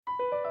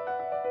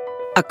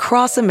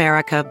Across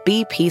America,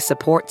 BP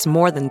supports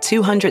more than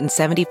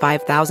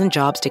 275,000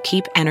 jobs to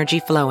keep energy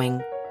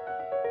flowing.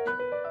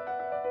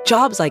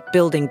 Jobs like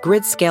building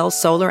grid-scale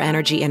solar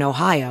energy in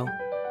Ohio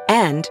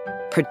and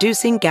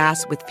producing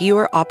gas with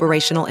fewer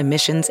operational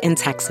emissions in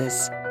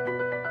Texas.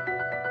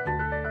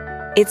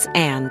 It's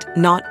and,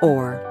 not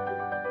or.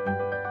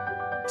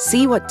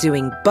 See what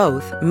doing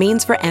both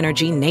means for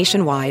energy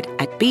nationwide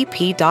at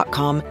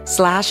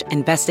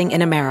bp.com/investing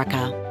in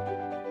America.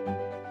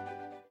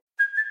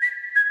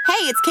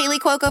 Hey, it's Kaylee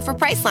Cuoco for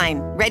Priceline.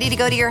 Ready to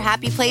go to your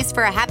happy place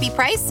for a happy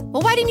price?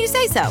 Well, why didn't you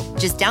say so?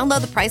 Just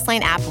download the Priceline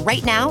app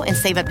right now and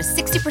save up to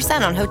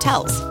 60% on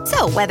hotels.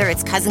 So whether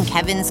it's Cousin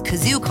Kevin's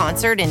Kazoo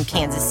Concert in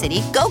Kansas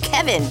City, go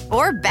Kevin,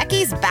 or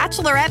Becky's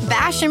Bachelorette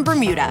Bash in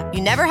Bermuda,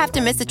 you never have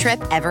to miss a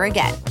trip ever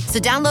again. So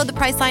download the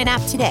Priceline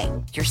app today.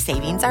 Your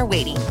savings are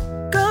waiting.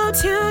 Go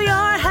to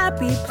your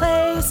happy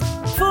place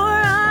for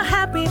a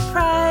happy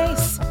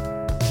price.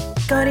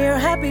 Go to your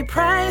happy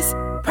price,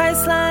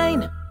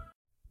 Priceline.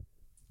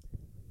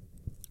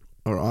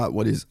 All right,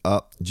 what is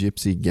up,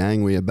 Gypsy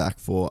Gang? We are back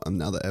for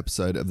another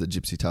episode of the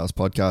Gypsy Tales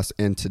podcast,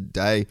 and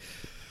today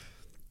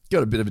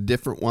got a bit of a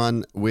different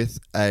one with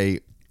a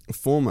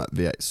former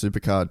V8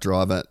 supercar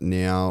driver,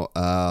 now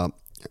I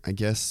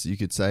guess you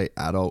could say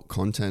adult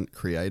content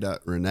creator,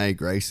 Renee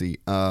Gracie.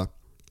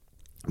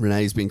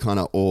 Renee's been kind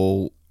of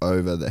all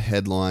over the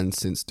headlines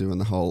since doing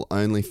the whole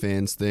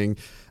OnlyFans thing,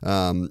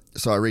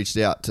 so I reached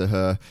out to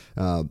her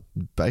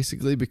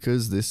basically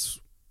because this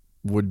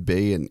would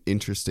be an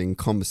interesting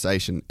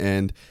conversation,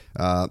 and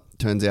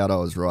turns out I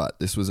was right.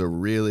 This was a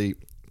really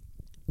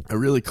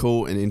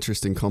cool and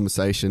interesting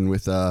conversation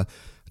with I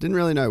didn't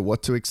really know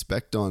what to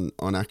expect on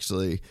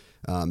actually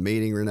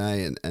meeting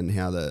Renee and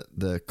how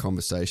the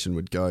conversation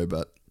would go,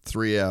 but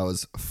 3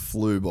 hours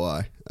flew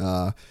by.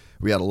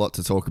 We had a lot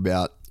to talk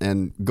about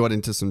and got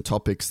into some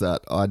topics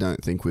that I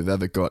don't think we've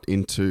ever got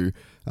into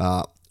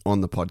on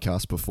the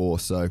podcast before.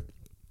 So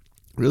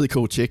really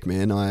cool chick,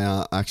 man.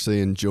 I actually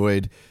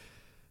enjoyed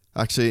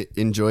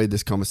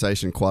this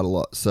conversation quite a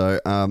lot. So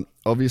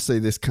obviously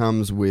this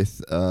comes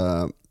with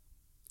a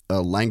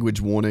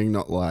language warning,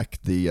 not like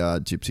the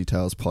Gypsy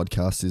Tales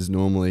podcast is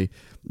normally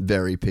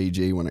very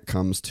PG when it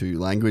comes to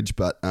language,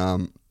 but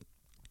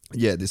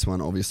yeah, this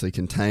one obviously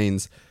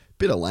contains a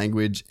bit of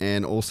language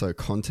and also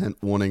content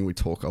warning. We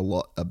talk a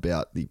lot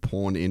about the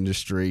porn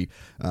industry,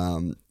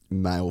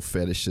 male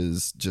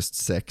fetishes, just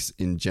sex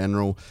in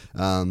general.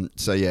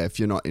 So yeah, if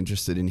you're not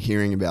interested in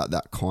hearing about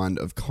that kind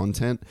of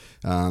content,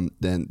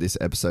 then this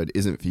episode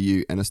isn't for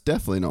you, and it's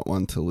definitely not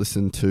one to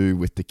listen to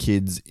with the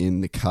kids in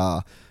the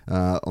car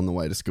on the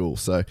way to school.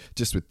 So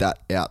just with that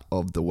out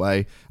of the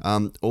way,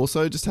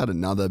 also just had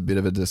another bit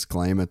of a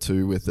disclaimer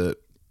too with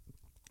it.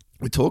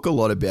 We talk a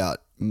lot about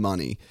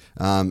money,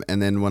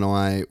 and then when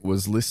I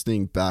was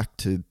listening back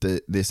to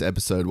this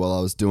episode while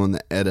I was doing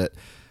the edit,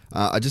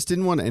 I just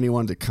didn't want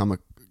anyone to come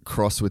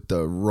across with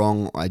the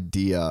wrong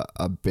idea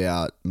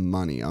about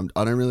money.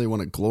 I don't really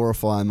want to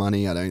glorify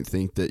money. I don't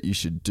think that you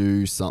should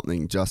do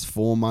something just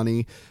for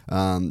money.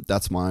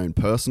 That's my own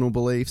personal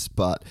beliefs,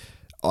 but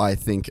I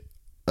think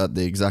at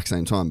the exact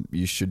same time,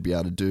 you should be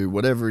able to do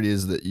whatever it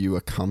is that you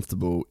are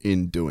comfortable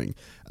in doing.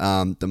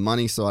 The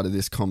money side of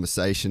this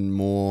conversation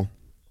more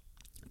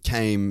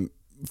came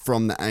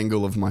from the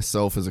angle of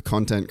myself as a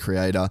content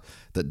creator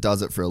that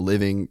does it for a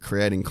living.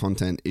 Creating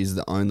content is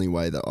the only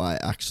way that I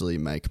actually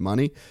make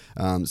money.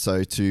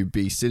 So to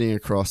be sitting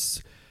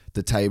across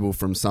the table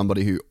from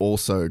somebody who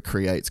also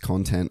creates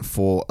content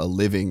for a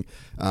living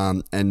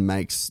and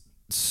makes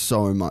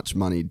so much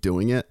money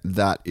doing it,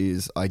 that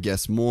is, I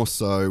guess, more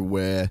so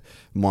where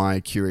my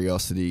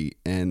curiosity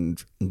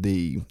and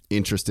the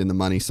interest in the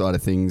money side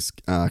of things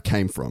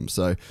came from.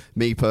 So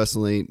me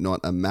personally, not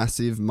a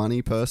massive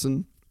money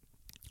person.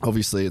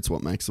 Obviously, it's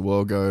what makes the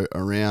world go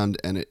around,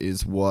 and it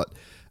is what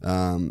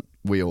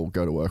we all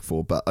go to work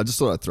for. But I just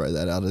thought I'd throw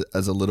that out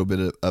as a little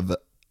bit of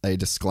a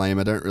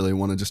disclaimer. I don't really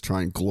want to just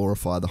try and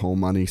glorify the whole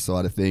money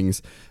side of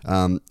things.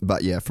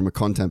 But yeah, from a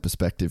content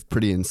perspective,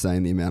 pretty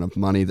insane the amount of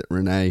money that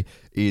Renee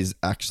is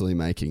actually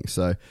making.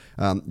 So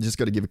just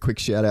got to give a quick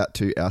shout out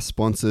to our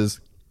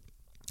sponsors,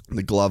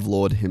 the Glove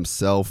Lord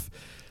himself,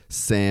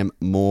 Sam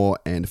Moore,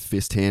 and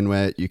Fist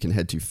Handwear. You can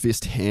head to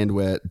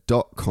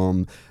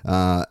fisthandwear.com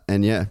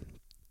and yeah,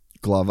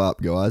 glove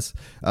up, guys.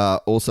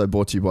 Also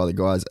brought to you by the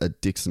guys at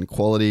Dixon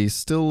Quality.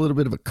 Still a little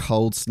bit of a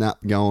cold snap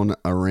going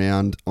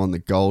around on the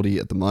Goldie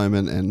at the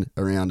moment and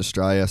around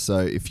Australia. So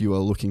if you are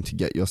looking to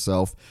get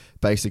yourself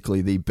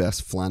basically the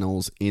best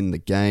flannels in the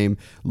game,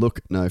 look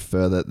no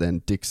further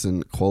than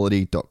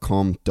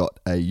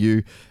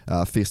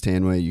dixonquality.com.au. Fist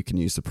Handwear, you can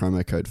use the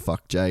promo code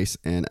FUCKJACE,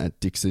 and at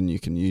Dixon you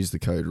can use the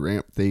code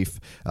RAMPTHIEF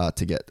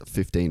to get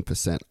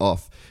 15%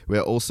 off. We're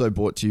also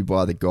brought to you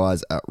by the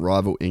guys at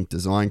Rival Ink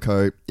Design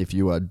Co. If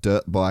you are a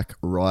dirt bike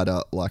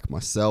rider like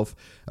myself,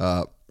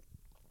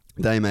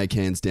 They make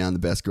hands down the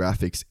best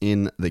graphics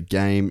in the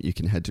game. You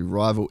can head to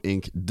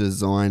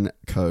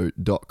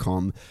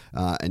rivalinkdesignco.com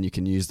and you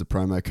can use the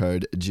promo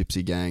code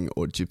Gypsy Gang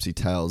or Gypsy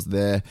Tales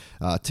there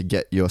to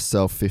get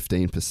yourself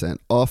 15%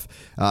 off.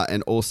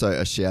 And also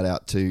a shout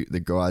out to the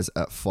guys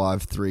at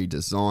 5-3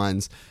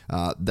 Designs.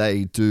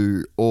 They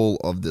do all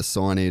of the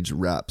signage,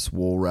 wraps,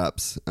 wall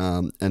wraps,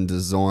 and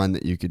design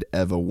that you could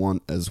ever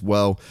want as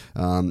well.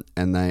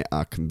 And they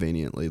are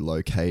conveniently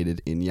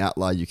located in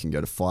Yatala. You can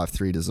go to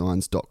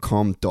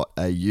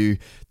 53designs.com.au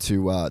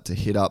to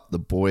hit up the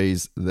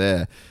boys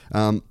there.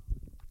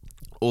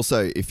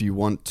 Also, if you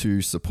want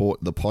to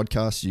support the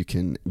podcast, you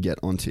can get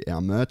onto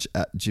our merch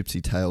at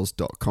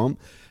gypsytales.com.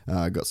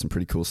 Got some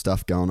pretty cool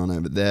stuff going on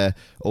over there.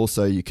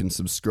 Also, you can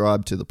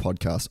subscribe to the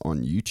podcast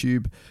on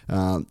YouTube.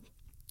 I'm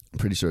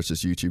pretty sure it's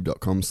just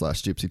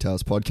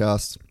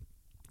youtube.com/gypsytalespodcast.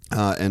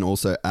 And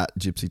also at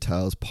Gypsy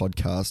Tales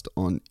Podcast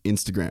on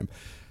Instagram.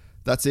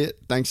 That's it.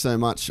 Thanks so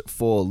much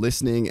for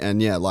listening.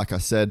 And yeah, like I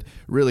said,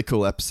 really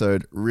cool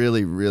episode.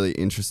 Really, really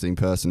interesting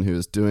person who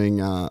is doing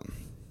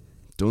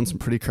some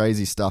pretty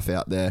crazy stuff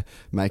out there,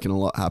 making a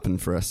lot happen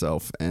for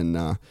herself.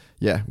 And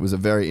yeah, it was a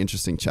very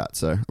interesting chat.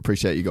 So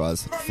appreciate you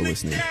guys for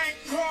listening.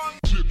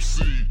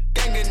 Gypsy.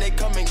 Gang and they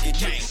come and get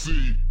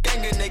gypsy.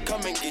 Gang and they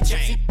come and get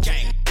gypsy.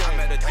 Gang. I'm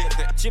at a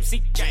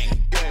gypsy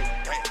gang.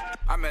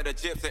 I'm at a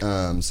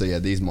gypsy. So yeah,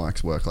 these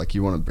mics work like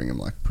you want to bring them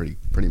like pretty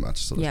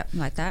much sort of. Yep,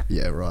 like that.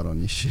 Yeah, right on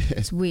your shit.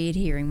 It's weird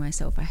hearing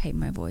myself. I hate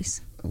my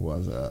voice. Why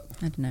is that?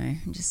 I don't know. I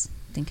just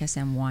think I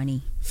sound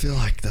whiny. I feel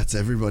like that's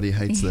everybody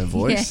hates their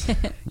voice.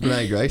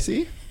 Renee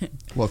Gracie,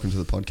 welcome to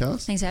the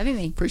podcast. Thanks for having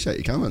me. Appreciate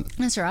you coming.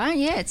 That's right.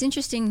 Yeah, it's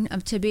interesting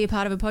to be a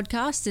part of a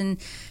podcast, and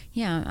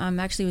yeah,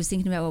 actually was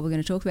thinking about what we're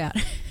going to talk about.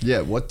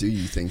 Yeah, what do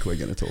you think we're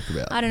going to talk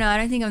about? I don't know. I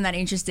don't think I'm that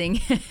interesting.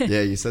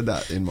 Yeah, you said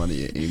that in one of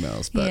your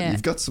emails, but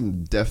you've got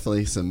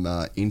definitely some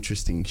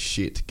interesting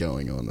shit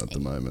going on at the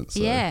moment.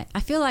 So. Yeah,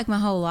 I feel like my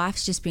whole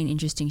life's just been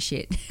interesting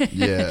shit.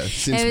 Yeah,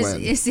 since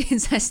when?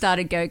 Since I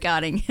started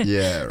go-karting.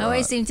 Yeah, right. I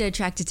always seem to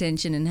attract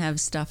attention and have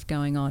stuff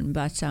going on,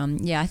 but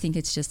yeah, I think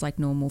it's just like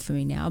normal for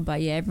me now.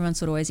 But yeah, everyone's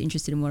sort of always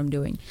interested in what I'm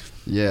doing.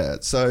 Yeah,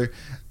 so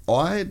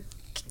I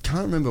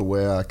can't remember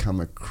where I come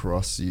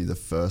across you the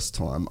first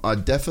time. I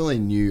definitely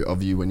knew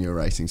of you when you were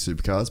racing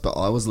supercars, but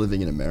I was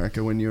living in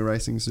America when you were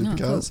racing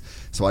supercars,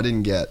 so I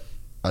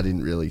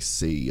didn't really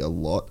see a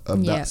lot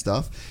of that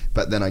stuff.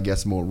 But then I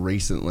guess more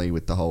recently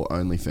with the whole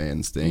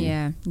OnlyFans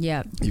thing,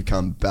 you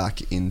come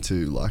back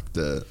into like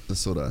the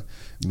sort of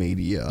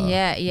media world,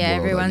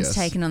 everyone's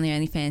taken on the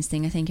OnlyFans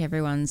thing. I think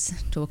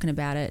everyone's talking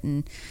about it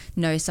and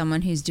knows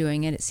someone who's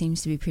doing it. It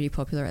seems to be pretty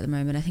popular at the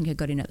moment. I think I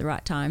got in at the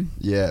right time.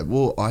 Yeah,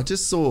 well, I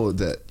just saw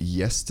that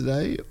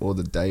yesterday or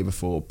the day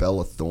before,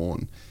 Bella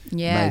Thorne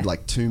made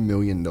like $2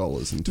 million in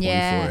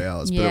 24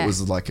 hours, but it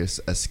was like a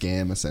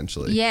scam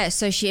essentially. Yeah,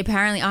 so she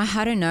apparently,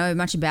 I don't know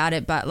much about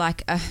it, but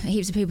like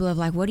heaps of people are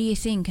like, what do you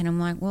think? And I'm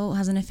like, well, it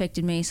hasn't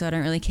affected me, so I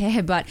don't really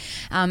care. But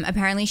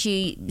apparently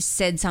she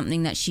said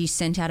something that she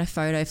sent out a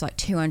photo for like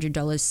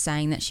 $200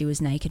 saying that she was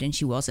naked and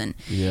she wasn't.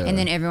 Yeah. And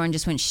then everyone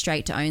just went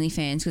straight to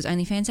OnlyFans, because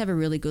OnlyFans have a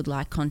really good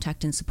like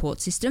contact and support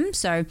system.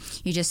 So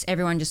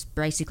everyone just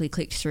basically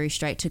clicked through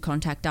straight to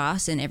contact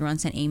us, and everyone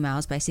sent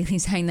emails basically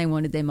saying they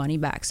wanted their money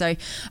back. So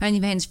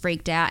OnlyFans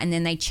freaked out, and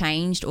then they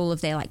changed all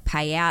of their like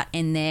payout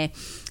and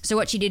so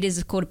what she did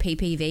is called a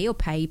PPV, or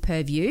pay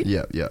per view.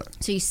 Yeah.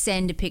 So you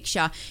send a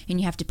picture and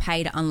you have to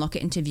pay to unlock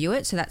it and to view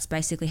it. So that's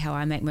basically how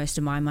I make most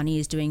of my money,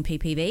 is doing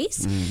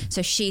PPVs.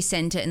 So she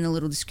sent it, and the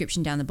little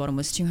description down the bottom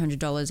was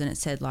 $200, and it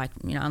said like,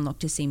 unlock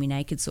to see me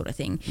naked sort of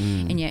thing.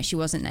 And yeah, she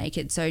wasn't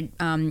naked. So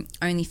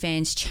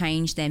OnlyFans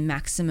changed their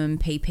maximum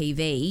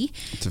PPV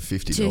to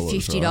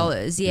 $50.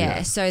 Right?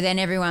 Yeah. So then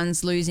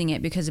everyone's losing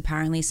it, because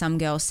apparently some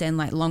girls send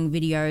like long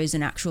videos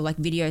and actual like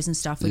videos and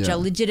stuff, which are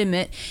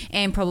legitimate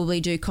and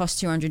probably do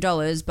cost $200,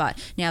 but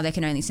now they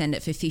can only send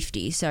it for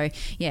 $50. So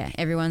yeah,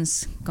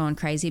 everyone's gone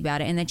crazy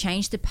about it, and they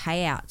changed the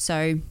payout.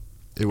 So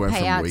it went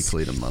from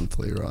weekly to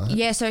monthly, right?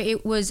 Yeah, so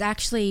it was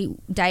actually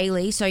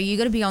daily. So you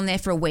got to be on there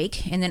for a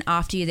week, and then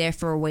after you're there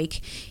for a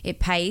week, it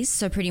pays.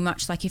 So pretty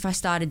much like if I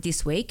started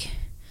this week,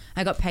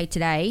 I got paid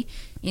today.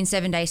 In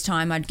 7 days'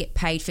 time, I'd get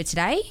paid for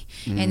today,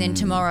 and then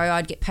tomorrow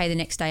I'd get paid the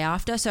next day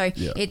after. So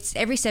it's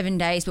every 7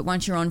 days, but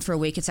once you're on for a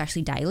week, it's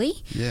actually daily.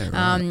 Yeah,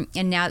 right.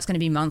 And now it's going to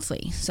be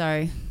monthly.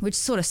 So, which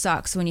sort of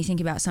sucks when you think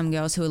about some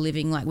girls who are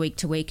living like week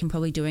to week and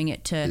probably doing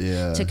it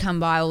to come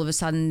by. All of a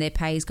sudden, their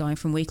pay is going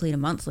from weekly to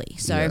monthly.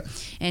 So,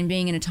 and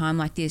being in a time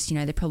like this,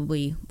 they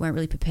probably weren't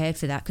really prepared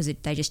for that, because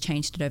they just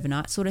changed it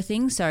overnight, sort of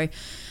thing. So,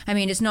 I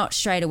mean, it's not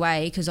straight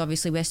away, because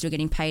obviously we're still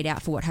getting paid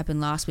out for what happened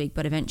last week,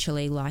 but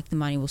eventually, like, the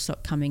money will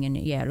stop coming,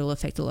 and it'll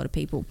affect a lot of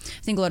people.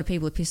 I think a lot of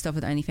people are pissed off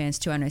with OnlyFans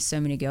too. I know so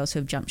many girls who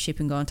have jumped ship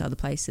and gone to other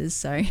places.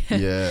 So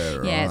yeah,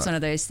 right. Yeah, it's one of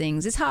those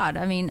things. It's hard.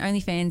 I mean,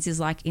 OnlyFans is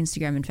like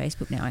Instagram and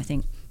Facebook now, I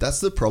think. That's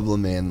the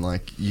problem, man.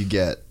 Like, you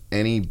get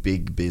any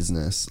big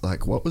business,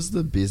 like what was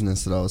the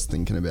business that I was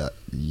thinking about?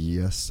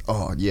 Yes.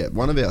 Oh yeah.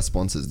 One of our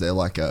sponsors,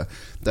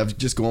 they've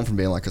just gone from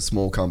being like a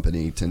small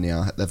company to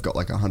now they've got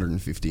like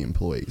 150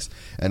 employees.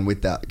 And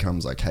with that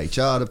comes like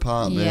HR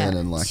department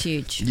and like, it's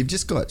huge. You've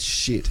just got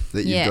shit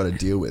that you've got to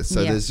deal with.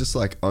 So there's just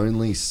like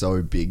only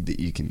so big that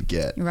you can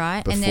get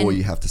right before and then,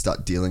 you have to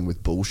start dealing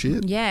with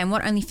bullshit. Yeah. And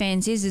what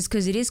OnlyFans is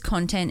because it is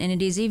content, and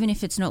it is, even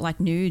if it's not like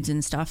nudes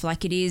and stuff,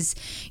 like it is,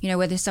 you know,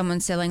 whether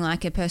someone's selling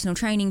like a personal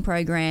training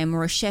program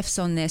or a chef's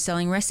on there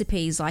selling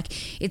recipes, like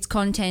it's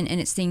content and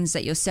it's things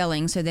that you're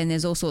selling. So then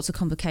there's all sorts of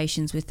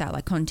complications with that,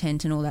 like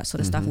content and all that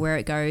sort of stuff, where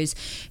it goes,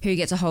 who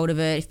gets a hold of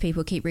it, if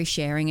people keep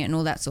resharing it and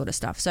all that sort of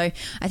stuff. So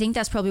I think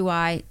that's probably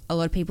why a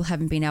lot of people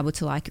haven't been able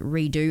to like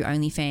redo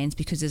OnlyFans,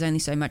 because there's only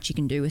so much you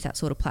can do with that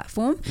sort of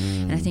platform.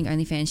 And I think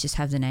OnlyFans just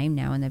have the name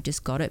now and they've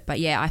just got it. But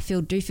yeah, I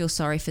do feel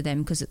sorry for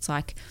them, because it's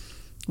like,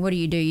 what do?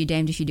 You're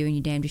damned if you do and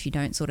you're damned if you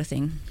don't, sort of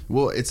thing.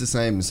 Well, it's the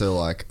same. So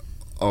like,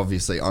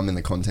 obviously I'm in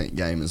the content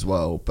game as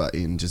well, but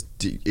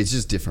it's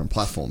just different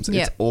platforms.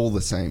 Yep. It's all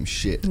the same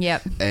shit.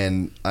 Yep.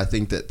 And I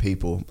think that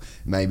people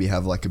maybe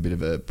have like a bit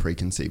of a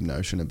preconceived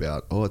notion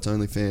about, oh, it's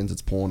OnlyFans,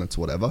 it's porn, it's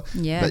whatever.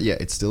 Yeah. But yeah,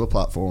 it's still a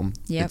platform.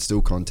 Yep. It's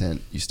still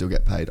content. You still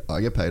get paid.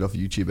 I get paid off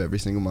YouTube every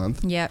single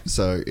month. Yep.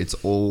 So it's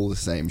all the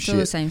same It's shit. all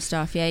the same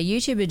stuff. Yeah,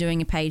 YouTube are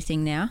doing a paid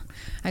thing now.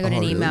 I got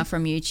an email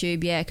from YouTube,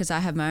 because I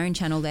have my own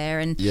channel there,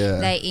 and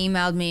they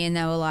emailed me and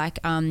they were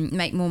like,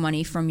 make more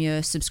money from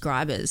your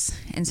subscribers.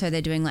 And so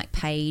they're doing like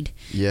paid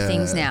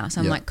things now.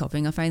 So I'm like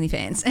copying off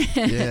OnlyFans.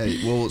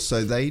 Yeah, well,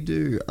 so they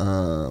do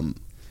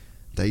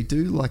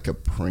like a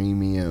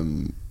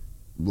premium,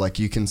 like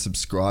you can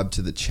subscribe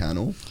to the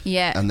channel.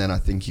 Yeah. And then I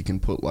think you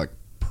can put like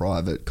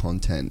private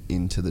content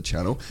into the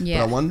channel. Yeah.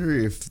 But I wonder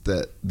if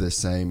the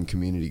same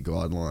community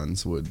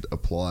guidelines would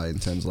apply in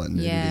terms of like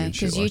nudity and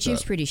shit like that. because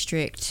YouTube's pretty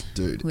strict.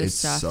 Dude, with it's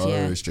stuff,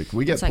 so strict.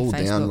 We get It's like pulled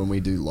down Facebook. when we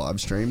do live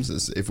streams.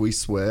 If we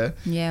swear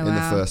in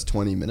the first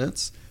 20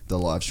 minutes, the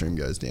live stream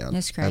goes down.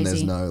 That's crazy. And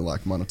there's no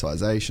like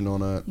monetization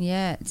on it.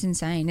 Yeah, it's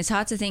insane. It's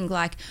hard to think,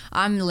 like,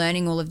 I'm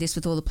learning all of this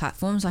with all the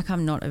platforms. Like,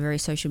 I'm not a very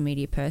social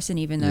media person,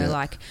 even though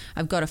like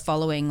I've got a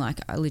following. Like,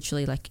 I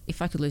literally, like,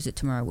 if I could lose it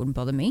tomorrow, it wouldn't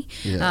bother me.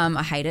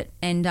 I hate it.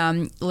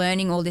 And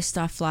learning all this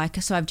stuff, like,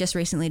 so I've just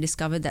recently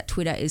discovered that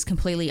Twitter is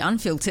completely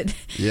unfiltered.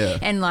 Yeah.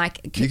 And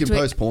like, you can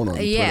post porn on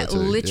Twitter too.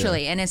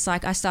 Literally. Yeah. And it's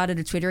like, I started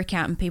a Twitter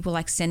account and people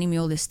like sending me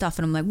all this stuff,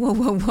 and I'm like,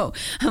 whoa.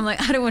 I'm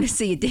like, I don't want to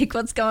see your dick.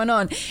 What's going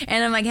on?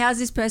 And I'm like, how's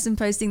this person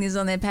posting this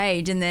on their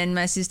page? And then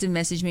my sister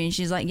messaged me and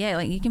she's like, yeah,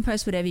 like you can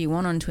post whatever you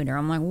want on Twitter.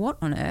 I'm like, what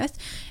on earth?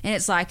 And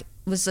it's like, it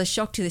was a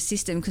shock to the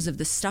system because of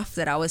the stuff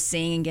that I was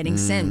seeing and getting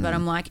sent. But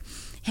I'm like,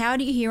 how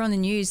do you hear on the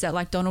news that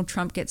like Donald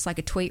Trump gets like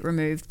a tweet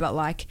removed, but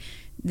like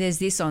there's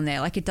this on there?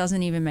 Like, it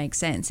doesn't even make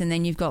sense. And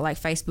then you've got like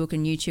Facebook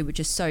and YouTube,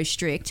 which is so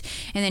strict,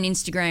 and then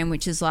Instagram,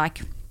 which is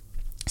like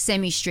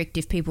semi-strict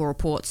if people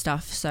report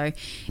stuff. So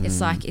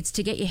it's like, it's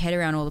to get your head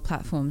around all the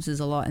platforms. There's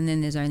a lot. And then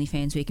there's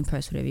OnlyFans where you can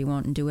post whatever you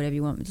want and do whatever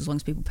you want, as long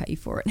as people pay you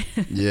for it.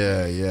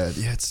 Yeah.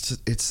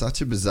 It's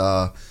such a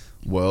bizarre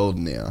world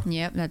now.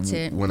 Yep, that's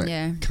it. When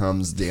it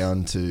comes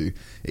down to,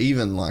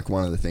 even like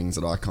one of the things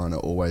that I kind of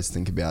always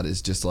think about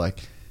is just like,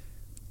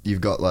 you've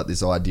got like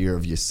this idea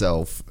of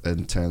yourself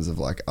in terms of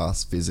like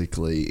us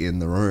physically in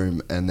the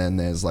room, and then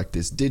there's like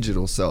this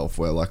digital self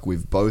where like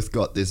we've both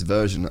got this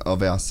version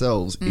of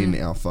ourselves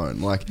in our phone.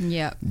 Like,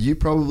 you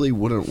probably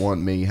wouldn't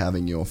want me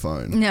having your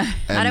phone. No,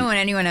 I don't want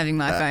anyone having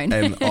my phone.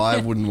 And I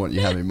wouldn't want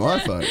you having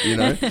my phone, you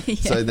know?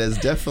 So there's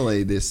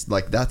definitely this,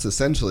 like, that's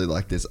essentially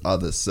like this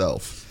other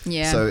self.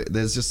 Yeah. So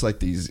there's just like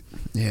these,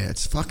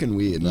 it's fucking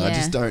weird. And I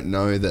just don't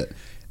know that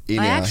in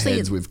our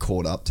heads we've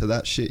caught up to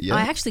that shit yet.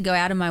 I actually go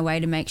out of my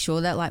way to make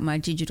sure that like my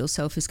digital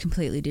self is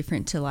completely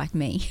different to like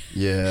me.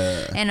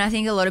 Yeah. And I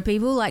think a lot of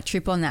people like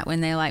trip on that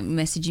when they like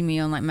messaging me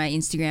on like my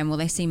Instagram, or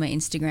they see my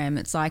Instagram.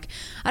 It's like,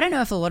 I don't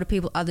know if a lot of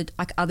people,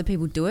 other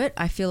people do it.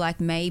 I feel like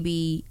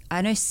maybe,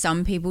 I know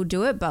some people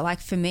do it, but like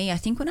for me, I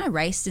think when I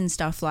raced and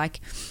stuff, like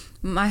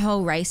my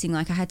whole racing,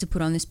 like I had to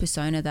put on this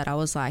persona that I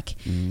was like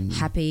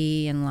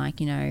happy and like,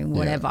 you know,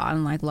 whatever,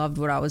 and like loved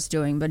what I was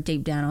doing, but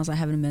deep down I was like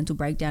having a mental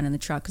breakdown in the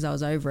truck because I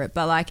was over it.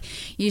 But like,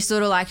 you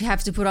sort of like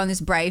have to put on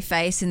this brave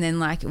face, and then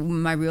like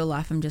my real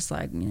life, I'm just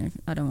like, you know,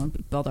 I don't want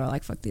to bother. I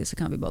like, fuck this, I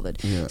can't be bothered.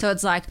 So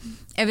it's like,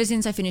 ever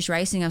since I finished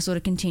racing, I've sort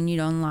of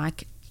continued on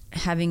like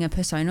having a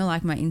persona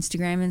like my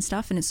Instagram and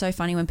stuff. And it's so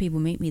funny when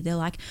people meet me, they're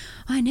like,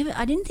 I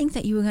didn't think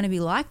that you were going to be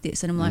like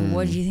this. And I'm like,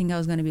 what did you think I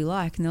was going to be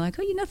like? And they're like,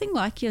 oh, you're nothing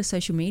like your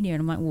social media.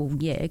 And I'm like, well,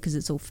 yeah, because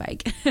it's all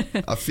fake.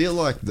 I feel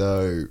like,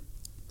 though,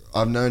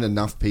 I've known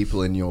enough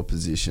people in your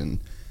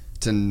position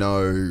to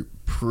know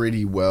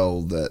pretty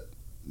well that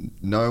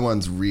no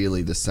one's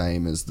really the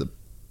same as the,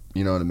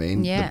 you know what I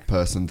mean? Yeah. The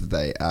person that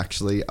they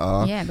actually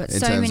are. Yeah, but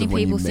so many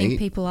people think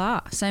people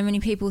are. So many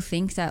people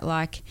think that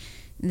like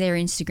their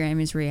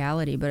Instagram is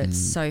reality, but it's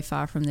so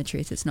far from the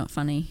truth. It's not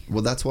funny.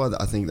 Well, that's why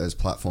I think those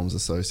platforms are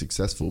so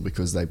successful,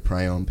 because they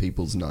prey on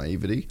people's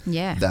naivety.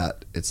 Yeah.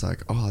 That it's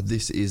like, oh,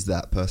 this is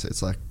that person.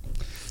 It's like,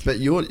 But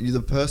you're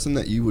the person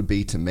that you would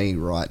be to me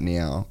right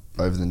now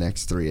over the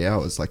next 3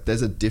 hours. Like,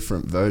 there's a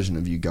different version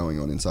of you going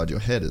on inside your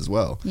head as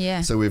well.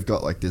 Yeah. So we've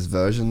got like this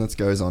version that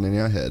goes on in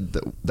our head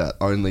that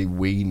only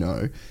we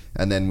know,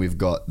 and then we've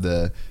got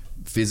the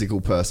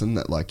physical person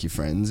that like your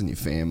friends and your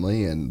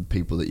family and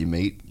people that you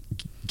meet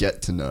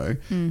get to know,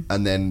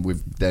 and then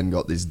we've then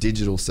got this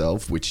digital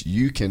self which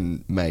you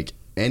can make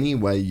any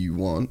way you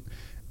want.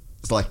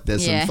 It's like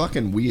there's some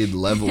fucking weird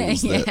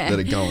levels that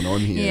are going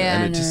on here,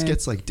 and it just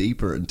gets like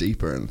deeper and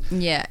deeper. And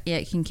yeah,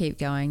 it can keep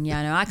going. Yeah,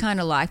 I know. I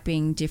kind of like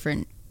being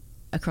different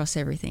across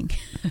everything.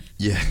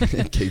 Yeah,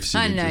 it keeps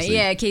you I know. interesting.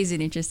 Yeah, it keeps it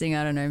interesting.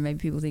 I don't know. Maybe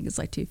people think it's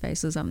like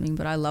Two-Faced or something,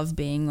 but I love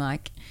being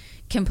like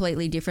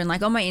completely different.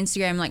 Like on my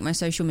Instagram, like my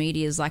social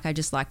media is like I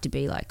just like to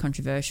be like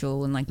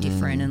controversial and like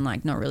different and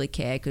like not really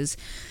care because.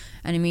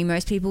 And I mean,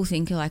 most people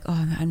think like, oh,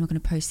 I'm not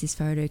going to post this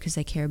photo because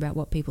they care about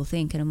what people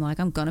think. And I'm like,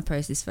 I'm going to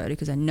post this photo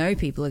because I know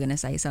people are going to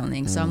say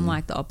something. So I'm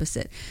like the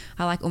opposite.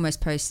 I like almost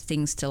post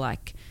things to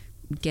like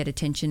get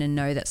attention and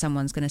know that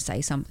someone's going to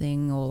say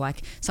something or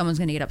like someone's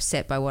going to get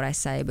upset by what I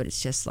say. But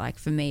it's just like,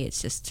 for me,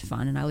 it's just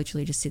fun. And I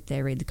literally just sit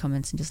there, read the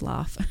comments and just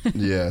laugh.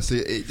 Yeah. So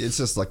it's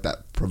just like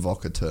that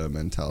provocateur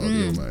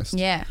mentality almost.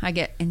 Yeah. I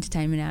get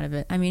entertainment out of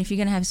it. I mean, if you're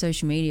going to have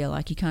social media,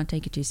 like you can't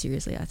take it too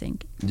seriously, I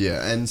think.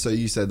 Yeah. And so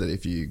you said that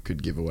if you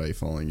could give away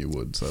following, you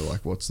would. So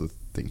like, what's the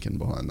thinking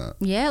behind that?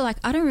 Yeah. Like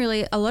I don't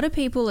really, a lot of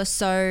people are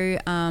so,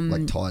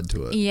 like tied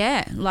to it.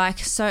 Yeah. Like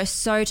so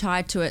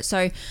tied to it.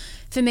 So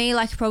for me,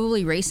 like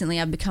probably recently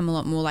I've become a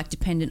lot more like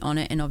dependent on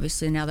it, and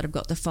obviously now that I've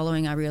got the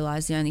following, I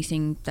realise the only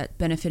thing that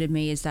benefited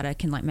me is that I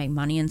can like make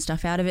money and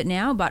stuff out of it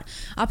now. But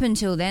up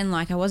until then,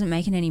 like I wasn't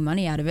making any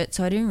money out of it,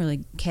 so I didn't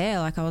really care.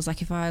 Like I was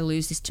like, if I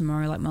lose this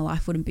tomorrow, like my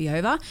life wouldn't be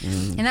over.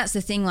 And that's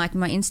the thing, like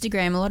my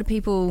Instagram, a lot of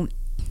people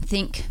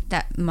think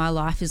that my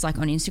life is like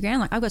on Instagram.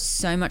 Like I've got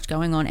so much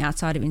going on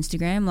outside of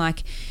Instagram.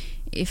 Like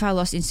if I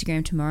lost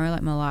Instagram tomorrow,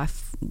 like my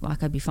life,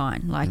 like I'd be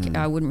fine. Like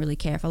I wouldn't really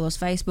care if I lost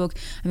Facebook.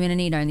 I mean, I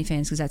need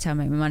OnlyFans because that's how I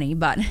make my money.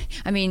 But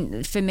I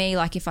mean, for me,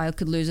 like if I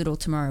could lose it all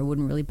tomorrow, it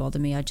wouldn't really bother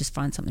me. I'd just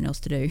find something else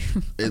to do.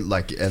 And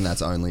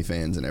that's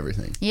OnlyFans and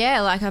everything.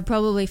 Yeah, like I'd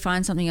probably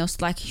find something else.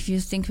 Like if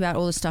you think about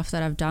all the stuff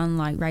that I've done,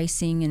 like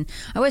racing, and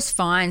I always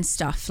find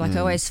stuff. Like I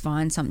always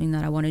find something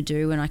that I want to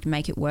do and I can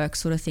make it work,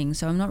 sort of thing.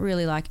 So I'm not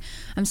really like,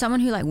 I'm someone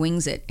who like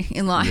wings it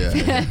in life,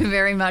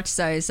 very much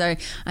so. So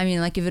I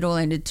mean, like if it all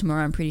ended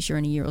tomorrow, I'm pretty sure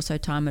in a year or so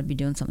time I'd be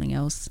doing something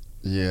else.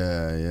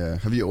 Yeah, yeah.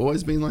 Have you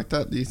always been like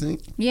that, do you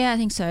think? Yeah, I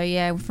think so,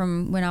 yeah.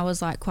 From when I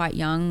was like quite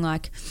young,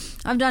 like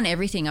I've done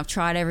everything. I've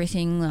tried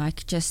everything,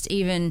 like just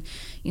even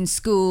in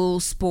school,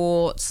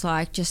 sports,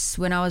 like just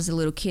when I was a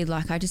little kid,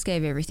 like I just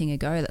gave everything a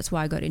go. That's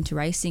why I got into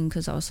racing,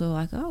 because I was sort of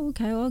like, oh,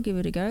 okay, well, I'll give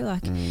it a go.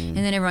 Like, and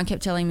then everyone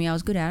kept telling me I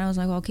was good at it. I was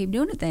like, well, I'll keep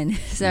doing it then.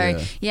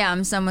 So yeah,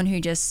 I'm someone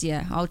who just,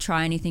 I'll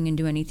try anything and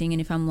do anything.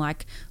 And if I'm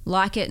like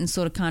it and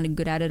sort of kind of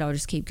good at it, I'll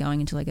just keep going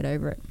until I get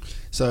over it.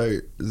 So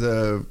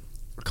the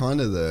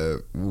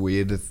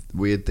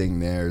weird thing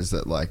there is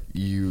that like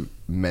you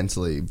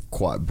mentally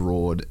quite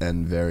broad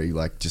and very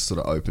like just sort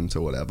of open to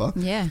whatever.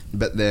 Yeah.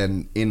 But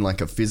then in like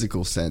a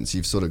physical sense,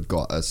 you've sort of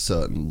got a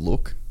certain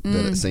look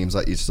that it seems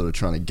like you're sort of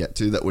trying to get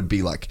to that would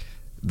be like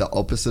the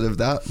opposite of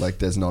that. Like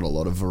there's not a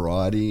lot of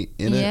variety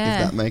in it, if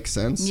that makes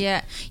sense.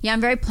 Yeah. Yeah,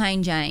 I'm very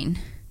plain Jane.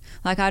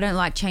 Like I don't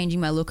like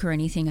changing my look or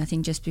anything. I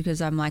think just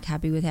because I'm like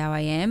happy with how I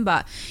am.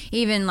 But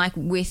even like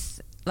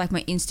with like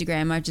my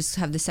Instagram, I just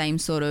have the same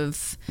sort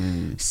of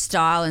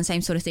style and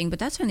same sort of thing, but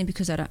that's only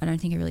because I don't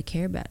think I really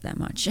care about it that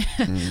much.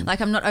 Like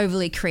I'm not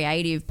overly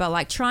creative, but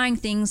like trying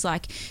things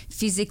like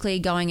physically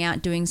going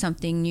out, doing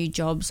something, new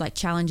jobs, like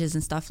challenges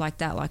and stuff like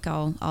that, like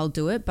I'll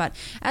do it. But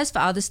as for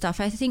other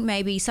stuff, I think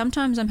maybe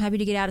sometimes I'm happy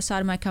to get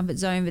outside of my comfort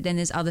zone, but then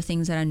there's other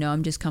things that I know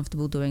I'm just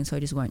comfortable doing, so I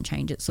just won't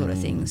change it, sort of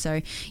thing.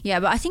 So yeah,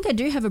 but I think I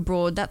do have a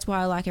broad, that's why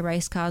I like a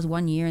race cars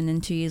 1 year and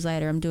then 2 years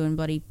later I'm doing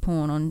bloody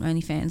porn on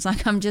OnlyFans.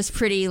 Like I'm just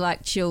pretty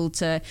like chill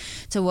to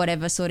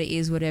whatever sort of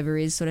is, whatever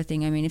is sort of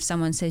thing. I mean, if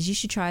someone says you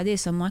should try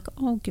this, I'm like,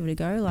 oh, I'll give it a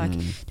go. Like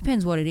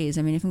depends what it is.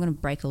 I mean, if I'm going to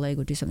break a leg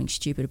or do something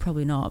stupid,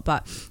 probably not.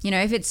 But you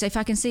know, if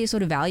I can see a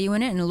sort of value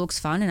in it and it looks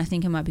fun and I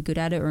think I might be good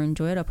at it or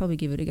enjoy it, I'll probably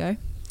give it a go.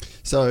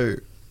 So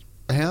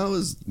how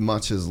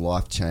much has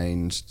life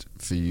changed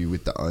for you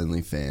with the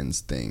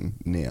OnlyFans thing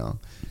now?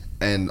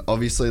 And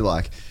obviously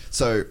like,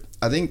 so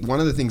I think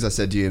one of the things I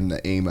said to you in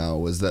the email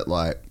was that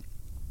like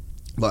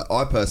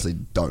I personally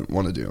don't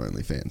want to do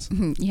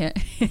OnlyFans. Yeah.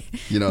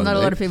 You know what Not I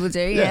mean? a lot of people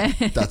do, yeah.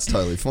 That's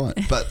totally fine.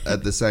 But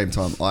at the same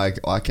time,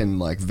 I can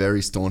like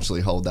very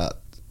staunchly hold that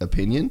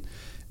opinion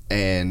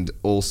and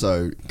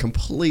also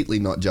completely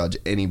not judge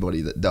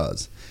anybody that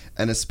does.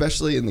 And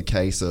especially in the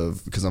case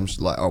of, because I'm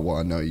like, oh, well,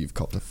 I know you've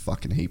copped a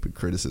fucking heap of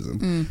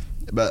criticism.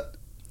 But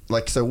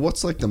like, so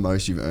what's like the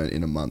most you've earned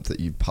in a month that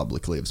you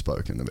publicly have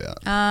spoken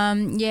about?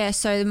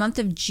 So the month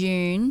of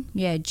June,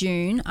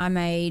 I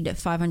made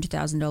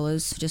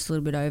 $500,000, just a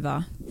little bit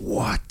over.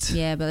 What?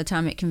 Yeah, by the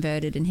time it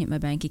converted and hit my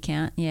bank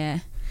account, yeah.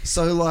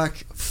 So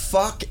like,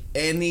 fuck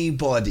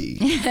anybody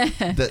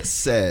that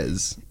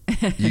says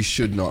you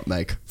should not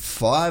make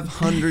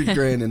 500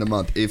 grand in a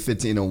month if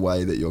it's in a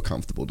way that you're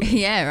comfortable doing.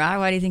 Yeah, right.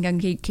 Why do you think I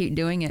can keep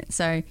doing it?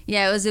 So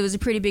yeah, it was a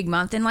pretty big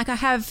month, and like I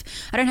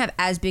don't have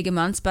as big a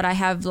months, but I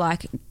have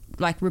like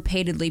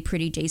repeatedly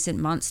pretty decent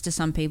months to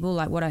some people.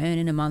 Like what I earn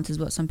in a month is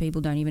what some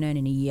people don't even earn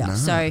in a year. No.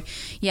 So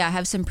yeah, I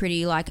have some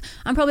pretty, like,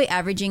 I'm probably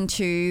averaging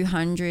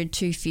 200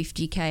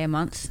 250k a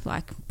month,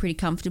 like pretty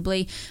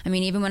comfortably. I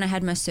mean, even when I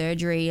had my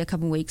surgery a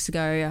couple months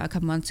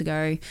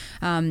ago,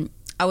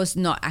 I was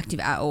not active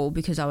at all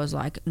because I was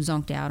like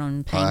zonked out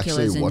on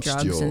painkillers and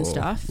drugs and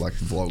stuff. Like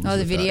vlogs. Oh,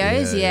 the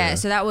videos, yeah.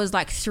 So that was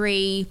like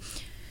 2-3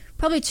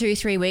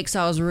 weeks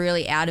I was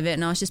really out of it,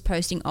 and I was just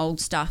posting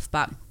old stuff,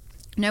 but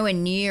nowhere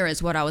near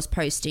as what I was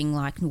posting,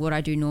 like what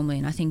I do normally.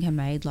 And I think I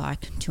made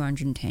like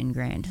 210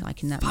 grand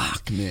like in that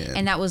month. Man.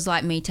 And that was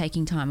like me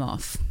taking time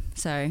off.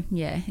 So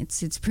yeah,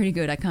 it's pretty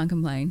good. I can't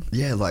complain.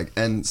 Yeah, like,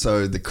 and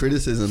so the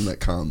criticism that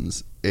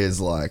comes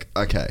is like,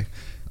 okay,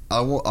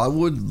 I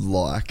would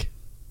like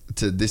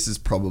to, this is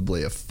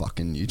probably a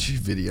fucking YouTube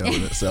video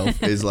in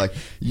itself, is like,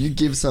 you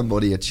give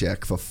somebody a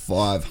check for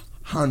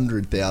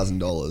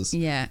 $500,000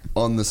 Yeah.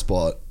 on the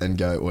spot and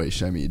go, wait,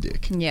 show me your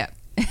dick. Yeah.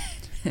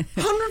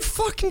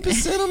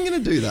 100% I'm going to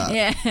do that.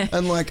 Yeah.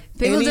 And like,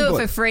 People do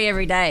it for free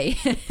every day.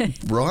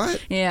 right?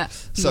 Yeah.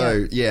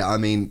 So yeah, I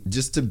mean,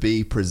 just to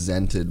be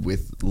presented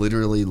with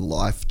literally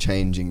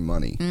life-changing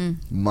money,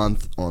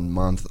 month on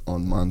month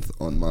on month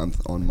on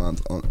month on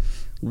month on,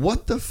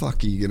 what the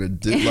fuck are you gonna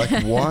do?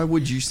 Like, why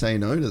would you say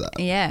no to that?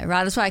 Yeah,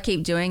 right. That's why I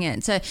keep doing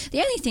it. So the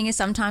only thing is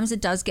sometimes it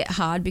does get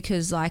hard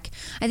because, like,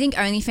 I think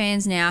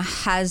OnlyFans now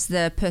has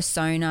the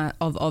persona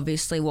of,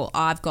 obviously, well,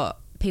 I've got,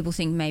 people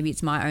think maybe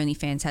it's my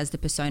OnlyFans has the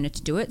persona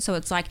to do it. So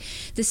it's like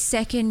the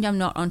second I'm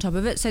not on top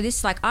of it. So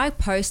this, like, I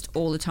post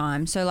all the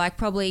time. So like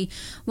probably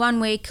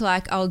 1 week,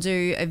 like I'll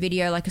do a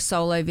video, like a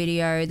solo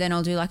video, then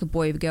I'll do like a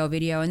boy girl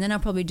video, and then I'll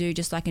probably do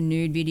just like a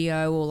nude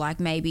video or like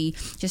maybe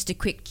just a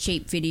quick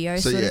cheap video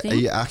So sort yeah, of thing. are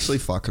you actually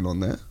fucking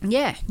on there?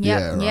 Yeah,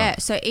 right.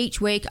 So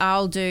each week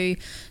I'll do,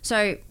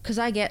 so because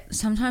I get,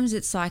 sometimes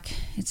it's like,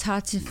 it's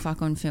hard to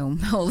fuck on film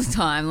all the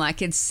time.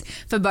 Like it's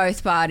for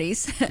both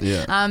parties.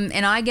 Yeah.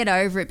 And I get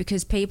over it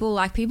because people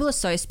are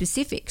so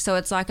specific. So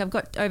it's like I've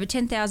got over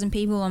 10,000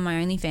 people on my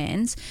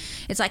OnlyFans.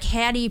 It's like,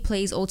 how do you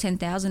please all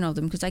 10,000 of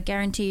them? Because I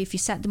guarantee if you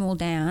sat them all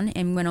down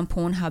and went on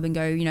Pornhub and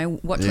go, you know,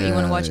 watch what you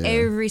want to watch,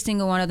 every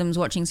single one of them is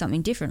watching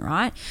something different,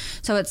 right?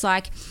 So it's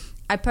like,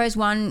 I post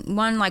one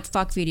like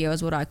fuck video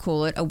is what I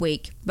call it a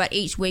week, but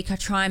each week I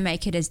try and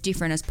make it as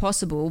different as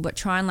possible, but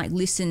try and like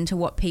listen to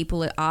what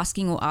people are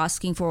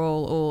asking for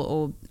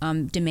or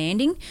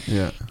demanding.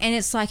 Yeah. And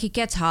it's like, it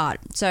gets hard.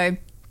 So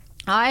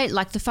I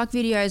like the fuck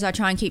videos, I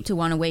try and keep to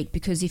 1 a week,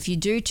 because if you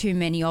do too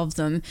many of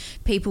them,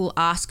 people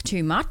ask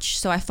too much.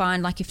 So I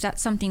find like if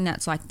that's something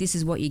that's like, this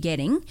is what you're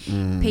getting,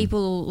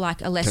 people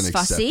like are less Can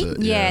fussy.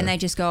 accept it, And they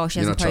just go, oh, she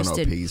You're hasn't not posted.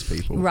 trying to appease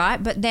people.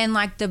 Right. But then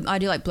like I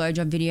do like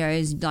blowjob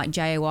videos, like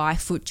JOI,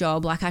 foot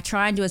job. Like I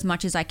try and do as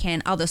much as I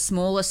can, other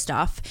smaller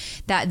stuff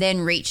that then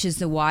reaches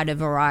the wider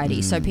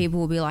variety. So people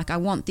will be like, I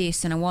want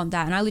this and I want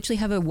that. And I literally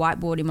have a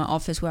whiteboard in my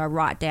office where I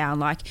write down,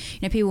 like,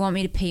 you know, people want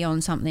me to pee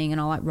on something and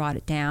I'll like write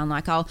it down.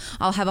 Like I'll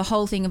have a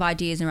whole thing of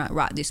ideas and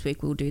right, this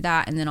week we'll do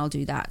that, and then I'll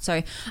do that.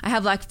 So I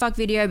have like fuck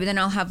video, but then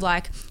I'll have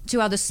like 2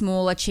 other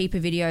smaller, cheaper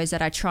videos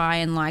that I try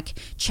and like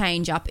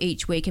change up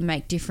each week and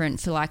make different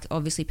for, like,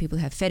 obviously people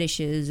who have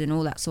fetishes and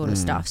all that sort of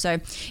stuff. So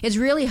it's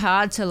really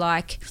hard to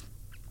like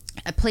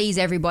please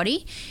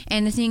everybody.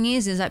 And the thing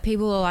is that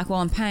people are like, well,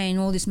 I'm paying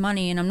all this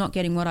money and I'm not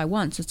getting what I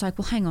want. So it's like,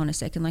 well, hang on a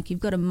second, like, you've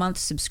got a month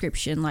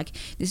subscription, like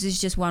this is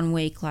just 1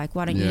 week, like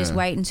why don't you just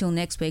wait until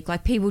next week?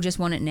 Like people just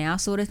want it now,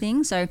 sort of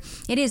thing. So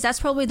that's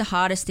probably the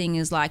hardest thing,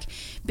 is like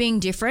being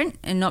different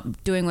and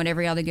not doing what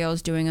every other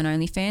girl's doing on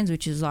OnlyFans,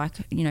 which is like,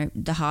 you know,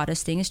 the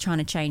hardest thing is trying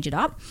to change it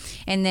up.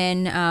 And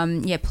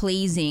then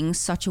pleasing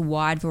such a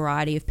wide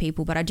variety of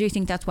people. But I do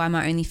think that's why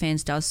my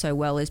OnlyFans does so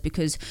well, is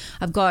because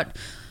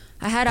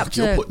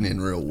you're putting in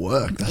real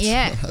work.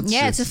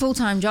 It's a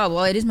full-time job.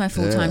 Well, it is my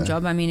full-time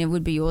job. I mean, it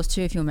would be yours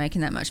too if you're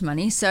making that much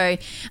money. So,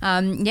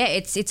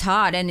 it's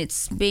hard, and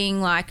it's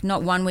being like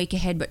not 1 week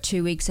ahead, but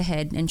 2 weeks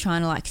ahead, and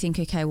trying to like think,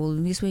 okay, well,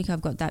 this week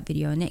I've got that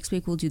video, and next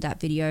week we'll do that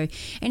video,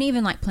 and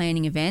even like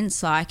planning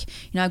events. Like,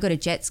 you know, I've got a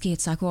jet ski.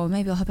 It's like, well,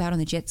 maybe I'll hop out on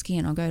the jet ski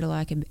and I'll go to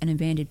like an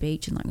abandoned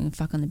beach and like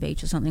fuck on the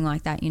beach or something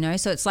like that. You know,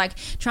 so it's like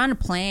trying to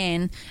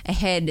plan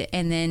ahead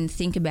and then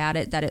think about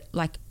it, that it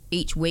like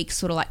each week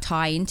sort of like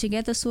tie in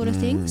together, sort of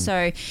thing.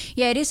 So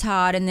yeah, it is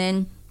hard. And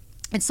then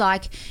it's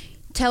like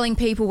telling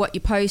people what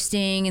you're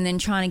posting and then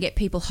trying to get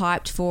people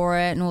hyped for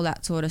it and all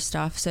that sort of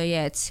stuff. So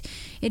yeah, it's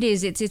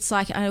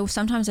like,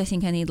 sometimes I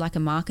think I need like a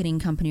marketing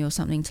company or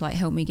something to like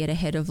help me get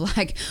ahead of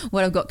like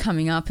what I've got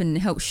coming up and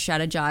help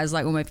strategize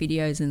like all my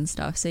videos and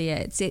stuff. So yeah,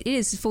 it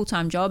is a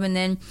full-time job. And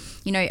then,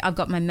 you know, I've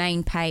got my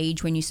main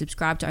page when you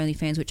subscribe to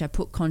OnlyFans, which I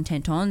put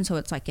content on. So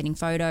it's like getting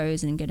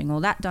photos and getting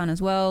all that done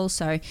as well.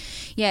 So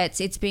yeah,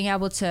 it's being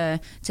able to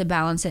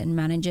balance it and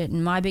manage it.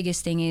 And my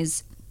biggest thing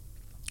is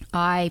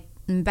I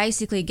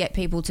basically get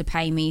people to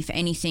pay me for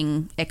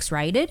anything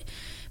X-rated,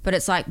 but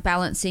it's like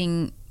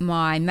balancing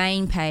my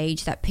main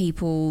page that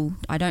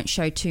I don't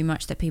show too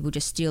much that people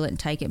just steal it and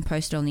take it and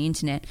post it on the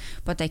internet,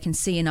 but they can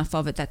see enough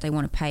of it that they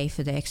want to pay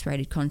for the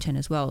X-rated content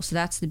as well. So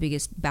that's the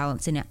biggest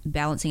balancing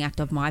act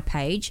of my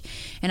page.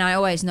 And I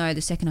always know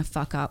the second I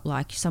fuck up,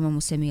 like someone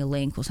will send me a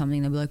link or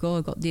something, they'll be like, oh,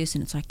 I got this,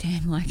 and it's like,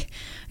 damn, like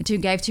I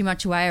gave too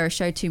much away or I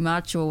showed too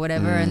much or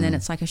whatever, and then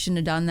it's like I shouldn't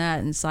have done that,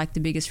 and it's like the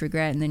biggest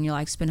regret. And then you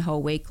like spend a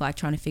whole week like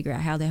trying to figure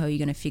out how the hell you're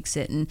going to fix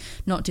it and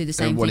not do the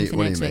same thing for next week.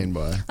 What do you mean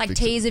by like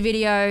teaser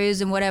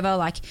videos and whatever,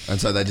 like, and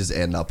so they just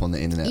end up on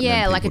the internet.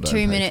 Yeah, like a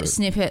 2-minute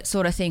snippet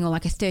sort of thing, or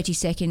like a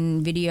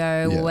 30-second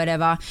video or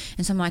whatever.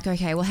 And so I'm like,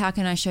 okay, well, how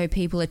can I show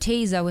people a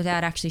teaser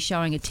without actually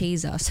showing a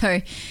teaser?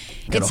 So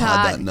it's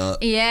hard. That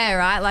nut. Yeah,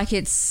 right. Like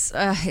it's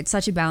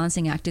such a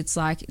balancing act. It's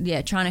like,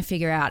 yeah, trying to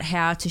figure out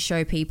how to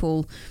show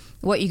people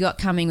what you got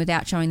coming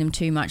without showing them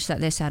too much so that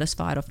they're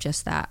satisfied of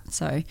just that.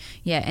 So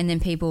yeah, and then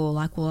people are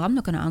like, well, I'm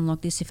not going to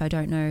unlock this if I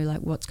don't know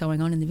like what's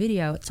going on in the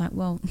video. It's like,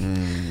 well,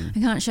 I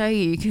can't show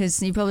you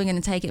because you're probably going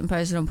to take it and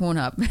post it on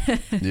Pornhub.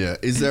 Yeah.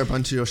 Is there a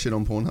bunch of your shit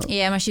on Pornhub?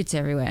 Yeah, my shit's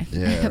everywhere.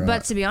 Yeah, right.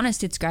 But to be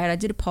honest, it's great. I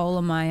did a poll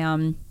on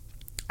my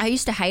I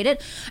used to hate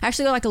it. I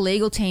actually got like a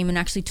legal team and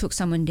actually took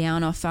someone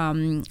down off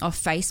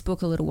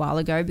Facebook a little while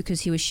ago because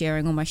he was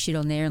sharing all my shit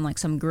on there in like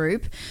some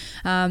group.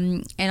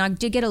 And I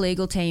did get a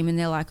legal team, and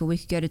they're like, well, we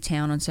could go to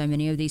town on so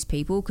many of these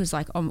people because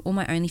like all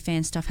my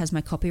OnlyFans stuff has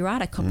my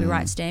copyright. I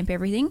copyright stamp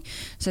everything.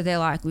 So they're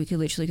like, we could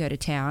literally go to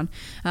town.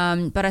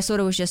 But I sort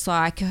of was just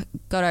like,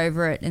 got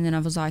over it. And then I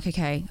was like,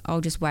 okay,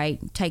 I'll just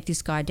wait, take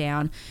this guy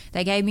down.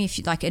 They gave me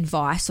like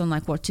advice on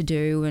like what to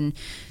do. And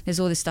there's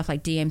all this stuff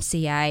like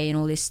DMCA and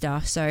all this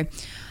stuff. So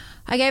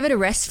I gave it a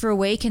rest for a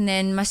week, and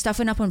then my stuff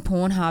went up on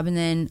Pornhub, and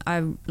then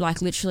I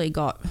like literally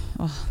got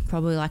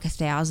probably like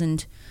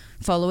 1,000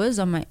 followers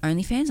on my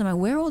OnlyFans. I'm like,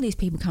 where are all these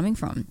people coming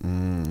from?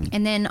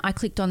 And then I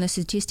clicked on the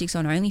statistics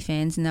on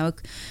OnlyFans, and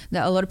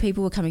a lot of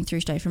people were coming through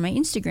straight from my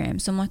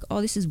Instagram. So I'm like,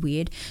 oh, this is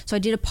weird. So I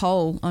did a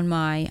poll on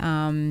my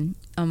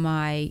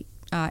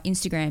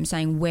Instagram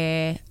saying,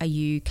 where are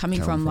you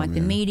coming from? Like the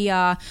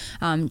media,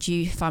 do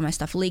you find my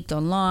stuff leaked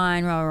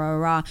online, rah, rah,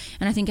 rah.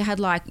 And I think I had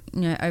like,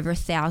 over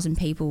 1,000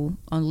 people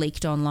on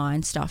leaked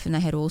online stuff, and they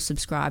had all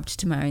subscribed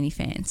to my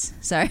OnlyFans.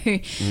 So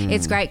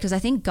it's great because I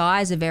think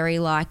guys are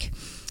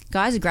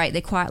great.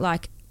 They're quite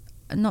like,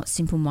 not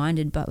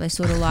simple-minded, but they're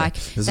sort of like...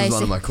 This is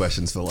one of my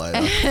questions for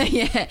later.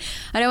 Yeah.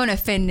 I don't want to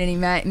offend any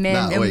men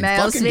or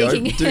males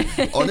speaking. Dude,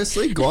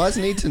 honestly, guys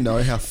need to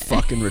know how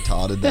fucking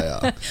retarded they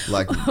are.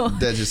 Like,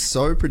 they're just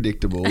so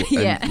predictable.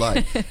 And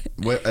like,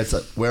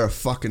 we're a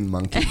fucking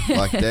monkey.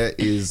 Like, there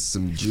is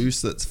some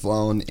juice that's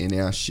flowing in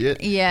our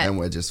shit. Yeah. And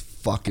we're just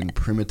fucking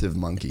primitive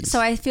monkeys. So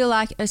I feel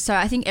like... So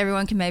I think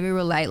everyone can maybe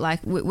relate.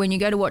 Like, when you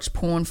go to watch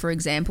porn, for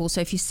example,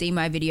 so if you see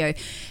my video,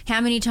 how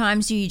many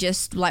times do you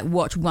just, like,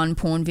 watch one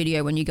porn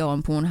video when you go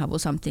on Pornhub or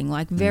something?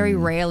 Like, very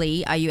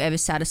rarely are you ever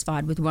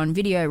sasatisfied with one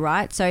video,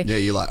 right? So yeah,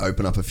 you like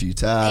open up a few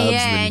tabs,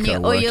 and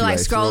you like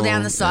scroll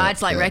down the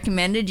sides, like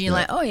recommended, and you're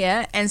like, oh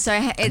yeah, and so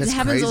it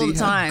happens all the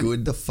time. How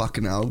good the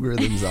fucking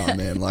algorithms are,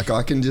 man. Like, I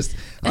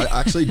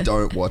actually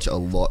don't watch a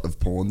lot of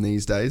porn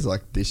these days.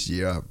 Like, this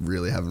year I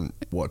really haven't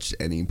watched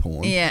any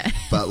porn. Yeah,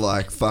 but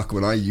like, fuck,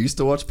 when I used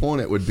to watch porn,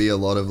 it would be a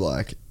lot of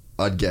like,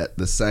 I'd get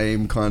the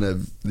same kind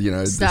of,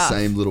 stuff. The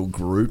same little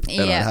group,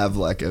 and I'd have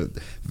like a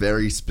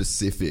very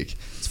specific,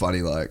 it's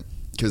funny, like,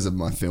 because of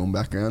my film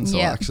background, so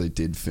I actually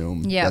did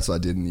film. Yeah. That's what I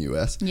did in the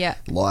US. Yeah.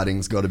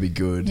 Lighting's got to be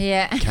good.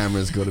 Yeah.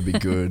 Camera's got to be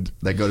good.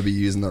 They got to be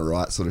using the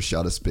right sort of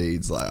shutter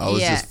speeds. Like, I was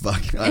just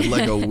fucking, I had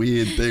like a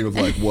weird thing of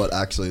like what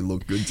actually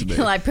looked good to me.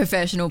 Like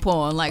professional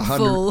porn, like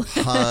full.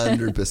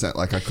 100%.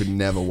 Like, I could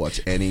never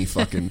watch any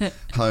fucking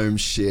home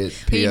shit,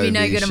 POV You'd be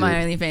no good shit. at my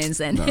OnlyFans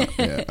then. No,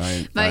 yeah,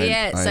 I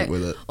ain't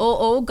with it.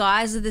 All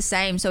guys are the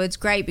same, so it's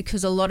great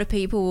because a lot of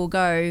people will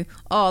go,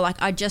 oh,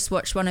 like, I just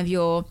watched one of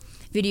your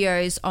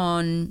videos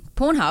on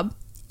Pornhub,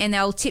 and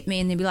they'll tip me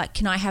and they'll be like,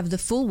 can I have the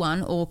full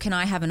one or can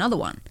I have another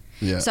one?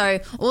 Yeah. So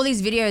all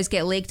these videos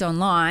get leaked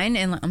online,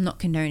 and like, I'm not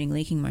condoning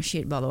leaking my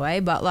shit, by the way,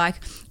 but like,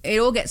 it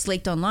all gets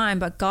leaked online.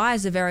 But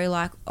guys are very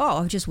like, oh,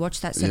 I've just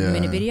watched that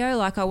 7-minute video,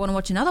 like, I want to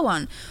watch another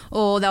one.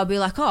 Or they'll be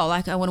like, oh,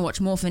 like, I want to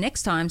watch more for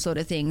next time, sort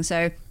of thing.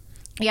 So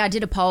yeah, I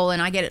did a poll,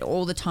 and I get it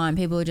all the time.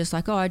 People are just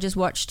like, oh, I just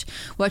watched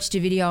a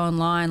video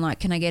online, like,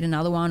 can I get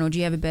another one, or do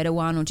you have a better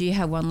one, or do you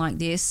have one like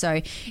this?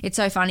 So it's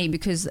so funny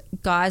because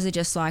guys are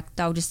just like,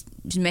 they'll just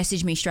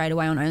message me straight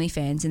away on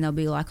OnlyFans, and they'll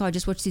be like, oh, I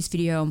just watched this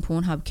video on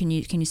Pornhub, can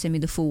you send me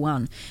the full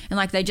one? And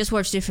like, they just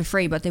watched it for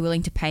free, but they're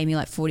willing to pay me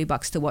like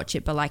 $40 to watch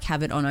it, but like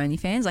have it on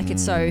OnlyFans. Like,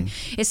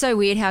 it's so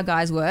weird how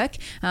guys work.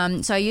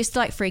 So I used to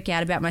like freak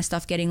out about my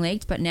stuff getting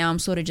leaked, but now I'm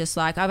sort of just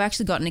like, I've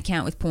actually got an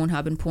account with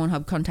Pornhub, and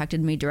Pornhub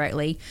contacted me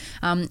directly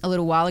a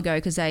little while ago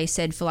because they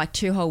said for like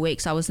 2 whole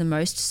weeks I was the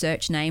most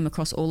searched name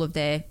across all of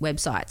their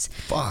websites.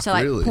 Fuck, so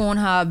like really?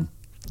 Pornhub,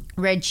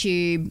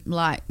 RedTube,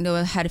 like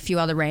they had a few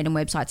other random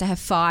websites. I have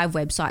 5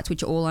 websites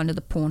which are all under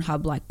the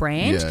Pornhub like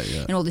brand,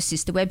 and all the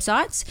sister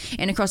websites.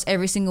 And across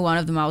every single one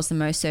of them, I was the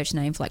most searched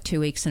name for like 2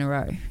 weeks in a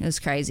row. It was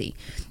crazy.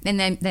 And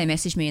then they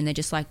messaged me and they're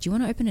just like, "Do you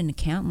want to open an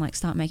account and like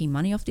start making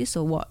money off this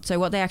or what?" So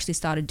what they actually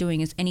started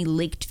doing is any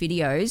leaked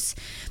videos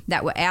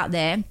that were out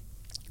there,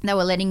 they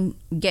were letting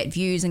get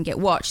views and get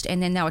watched,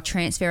 and then they were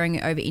transferring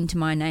it over into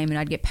my name and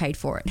I'd get paid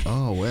for it.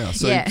 Oh, wow.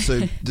 So,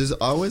 I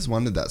always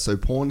wondered that. So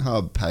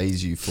Pornhub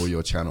pays you for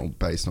your channel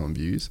based on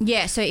views?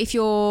 Yeah, so if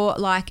you're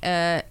like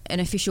an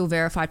official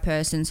verified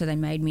person, so they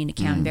made me an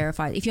account and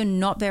verified. If you're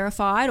not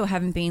verified or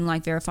haven't been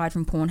like verified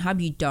from Pornhub,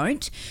 you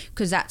don't,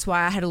 because that's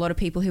why I had a lot of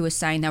people who were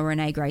saying they were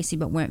Renee Gracie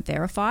but weren't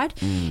verified.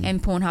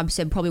 And Pornhub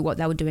said probably what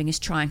they were doing is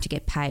trying to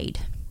get paid.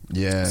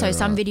 Yeah. So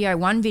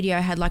one video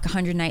had like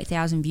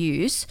 108,000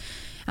 views.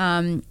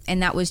 And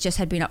that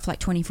had been up for like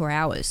 24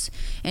 hours.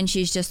 And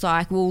she's just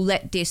like, we'll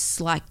let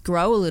this like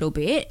grow a little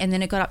bit. And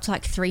then it got up to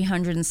like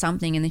 300 and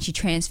something. And then she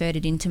transferred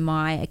it into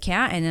my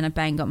account, and then I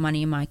bang got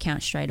money in my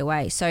account straight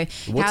away. So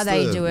how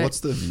they do it. What's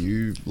the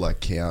view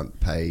like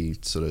count pay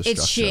sort of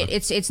it's structure?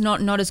 Shit. It's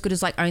not as good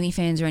as like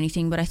OnlyFans or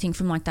anything, but I think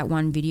from like that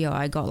one video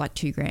I got like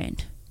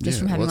 $2,000. Just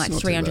from having like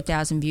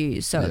 300,000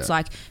 views. So it's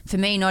like, for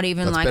me, not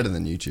even That's like better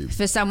than YouTube.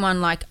 For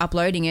someone like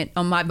uploading it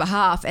on my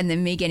behalf and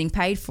then me getting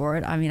paid for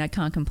it, I mean, I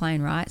can't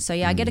complain, right? So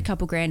I get a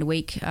couple grand a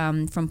week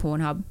from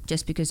Pornhub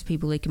just because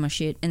people leaking my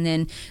shit. And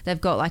then they've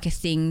got like a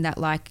thing that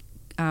like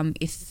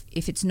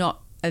if it's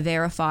not a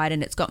verified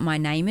and it's got my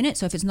name in it,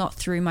 so if it's not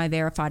through my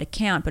verified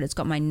account but it's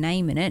got my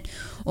name in it,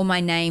 or my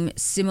name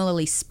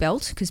similarly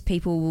spelt, because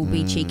people will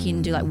be cheeky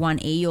and do like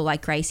one E or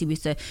like Gracie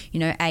with the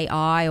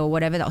AI or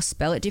whatever, they'll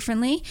spell it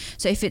differently.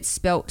 So if it's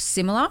spelt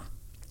similar,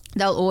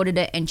 they'll audit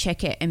it and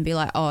check it and be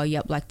like, oh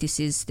yep, like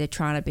they're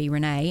trying to be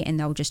Renee, and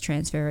they'll just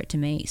transfer it to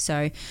me.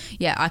 So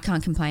yeah, I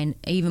can't complain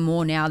even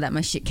more now that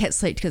my shit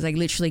gets leaked because I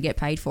literally get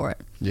paid for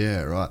it.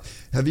 Yeah, right.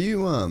 Have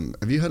you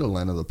heard of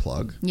Lana the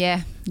Plug?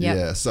 Yeah. Yep.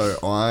 Yeah. So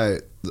I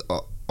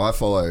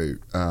follow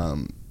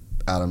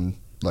Adam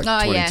like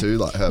 22,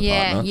 like her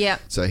partner. Yeah.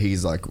 So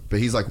he's like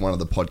one of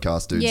the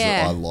podcast dudes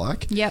that I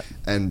like. Yep.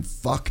 And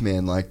fuck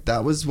man, like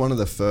that was one of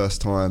the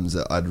first times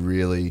that I'd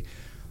really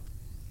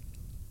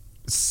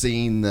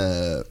seen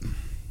I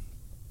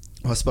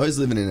suppose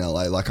living in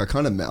LA, like I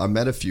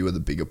met a few of the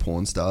bigger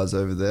porn stars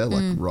over there,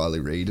 like Riley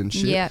Reid and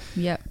shit.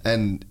 Yeah.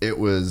 And it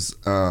was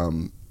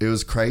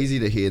crazy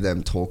to hear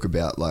them talk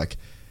about like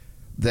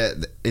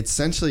that.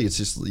 Essentially, it's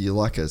just you're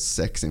like a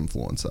sex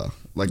influencer.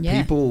 Like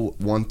people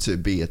want to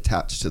be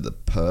attached to the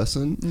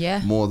person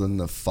more than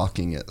the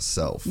fucking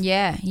itself.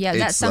 Yeah.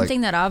 That's something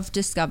that I've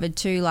discovered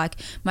too. Like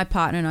my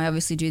partner and I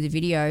obviously do the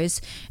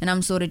videos, and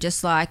I'm sort of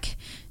just like,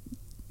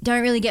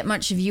 don't really get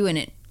much of you in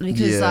it,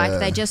 because like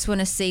they just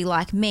want to see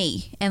like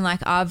me. And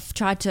like I've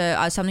tried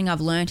to something I've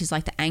learned is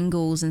like the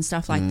angles and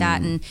stuff like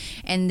that,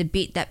 and the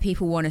bit that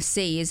people want to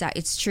see is that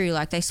it's true,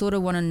 like they sort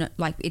of want to know,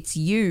 like it's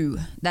you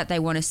that they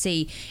want to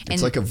see. And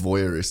it's like a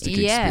voyeuristic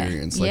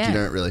experience, like you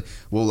don't really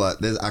like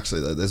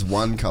there's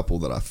one couple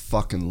that I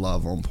fucking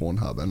love on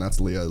Pornhub, and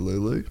that's Leo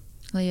Lulu.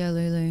 Leo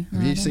Lulu.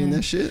 Have you seen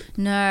their shit?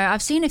 No,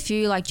 I've seen a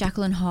few like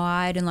Jacqueline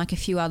Hyde and like a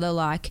few other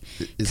like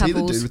Is couples. he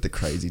the dude with the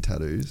crazy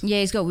tattoos?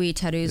 Yeah, he's got weird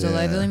tattoos all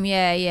over him.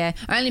 Yeah.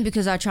 Only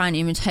because I try and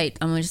imitate.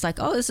 I'm just like,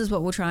 oh, this is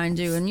what we'll try and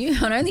do. And you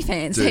on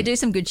OnlyFans, they do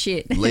some good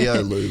shit.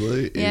 Leo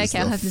Lulu is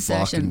I'll have to the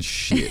search him. fucking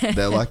shit.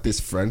 They're like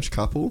this French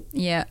couple.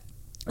 Yeah.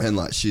 And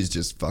like she's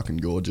just fucking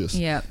gorgeous.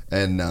 Yeah.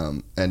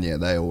 And yeah,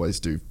 they always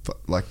do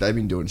like they've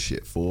been doing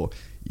shit for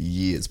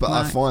years. But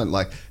I find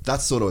like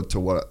that's sort of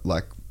to what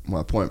like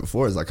my point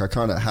before is like I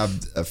kind of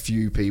have a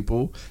few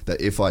people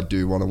that if I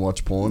do want to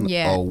watch porn,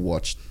 I'll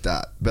watch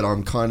that. But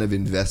I'm kind of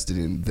invested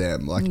in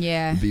them. Like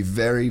it'd be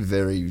very,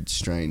 very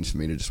strange for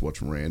me to just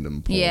watch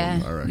random porn,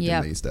 I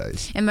reckon, these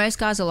days. And most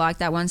guys are like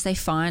that. Once they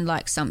find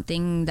like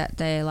something that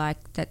they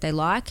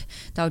like,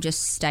 they'll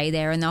just stay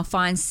there and they'll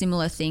find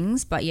similar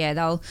things. But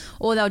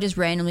they'll just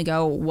randomly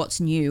go, what's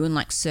new, and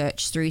like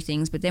search through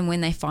things. But then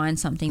when they find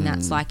something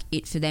that's like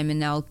it for them, and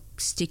they'll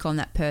stick on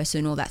that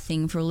person or that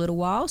thing for a little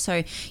while.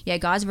 So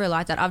guys are very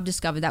like that. I've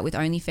discovered that with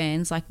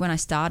OnlyFans. Like when I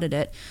started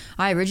it,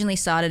 I originally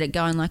started it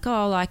going like,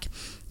 oh, like,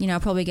 I'll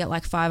probably get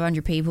like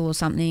 500 people or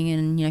something,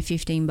 and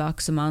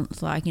 $15 a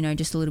month, like,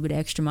 just a little bit of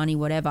extra money,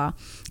 whatever,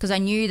 because I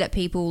knew that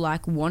people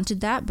like wanted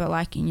that. But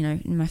like,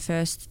 in my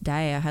first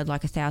day I had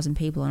like 1,000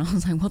 people, and I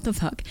was like, what the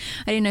fuck,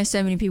 I didn't know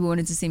so many people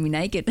wanted to see me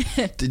naked.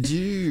 Did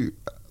you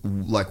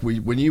like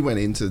when you went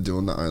into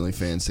doing the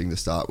OnlyFans thing to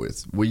start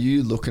with, were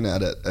you looking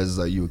at it as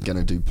though you were going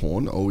to do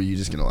porn, or were you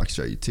just going to like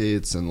show your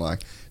tits and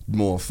like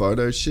more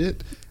photo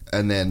shit?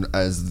 And then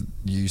as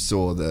you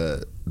saw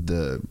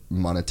the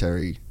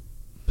monetary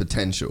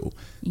potential,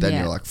 then Yeah.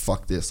 you're like,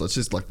 fuck this, let's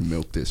just like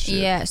milk this shit.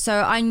 Yeah,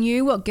 so I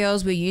knew what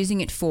girls were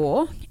using it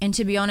for, and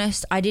to be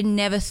honest, I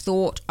never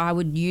thought I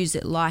would use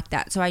it like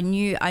that. So I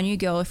knew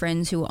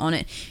girlfriends who were on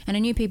it, and I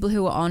knew people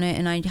who were on it,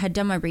 and I had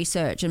done my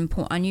research, and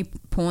I knew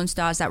porn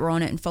stars that were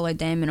on it and followed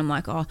them, and I'm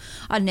like, oh,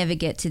 I'd never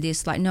get to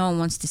this. Like, no one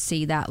wants to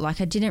see that. Like,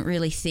 I didn't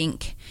really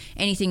think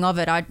anything of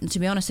it. To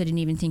be honest, I didn't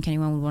even think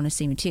anyone would want to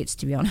see my tits,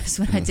 to be honest,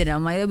 when I did it.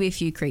 I'm like, there'll be a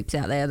few creeps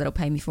out there that'll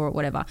pay me for it,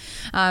 whatever.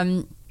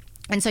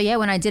 And so, yeah,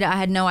 when I did it, I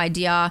had no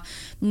idea,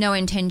 no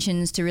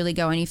intentions to really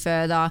go any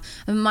further.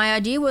 And my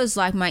idea was,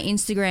 like, my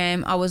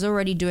Instagram, I was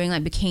already doing,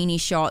 like,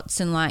 bikini shots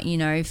and, like, you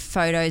know,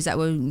 photos that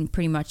were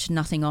pretty much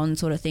nothing on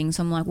sort of thing.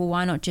 So I'm like, well,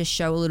 why not just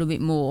show a little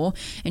bit more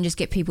and just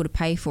get people to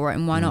pay for it?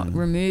 And why not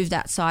remove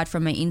that side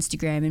from my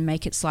Instagram and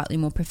make it slightly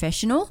more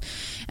professional?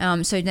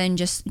 So then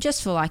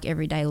just for, like,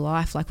 everyday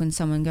life, like when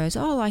someone goes,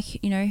 oh,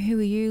 like, you know, who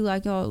are you?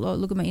 Like, oh,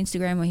 look at my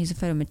Instagram. Or here's a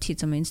photo of my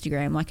tits on my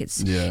Instagram. Like,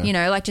 it's, you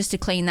know, like just to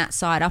clean that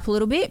side up a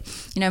little bit.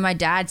 You know, my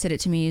dad said it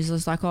to me. He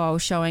was like, oh, I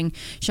was showing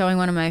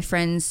one of my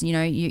friends, you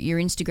know, your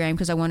Instagram,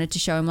 because I wanted to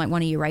show him like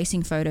one of your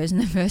racing photos, and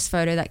the first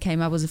photo that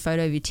came up was a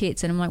photo of your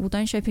tits. And I'm like, well,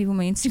 don't show people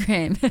my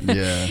Instagram.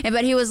 Yeah.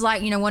 But he was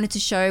like, you know, wanted to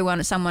show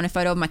someone a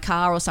photo of my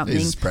car or something.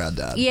 He's a proud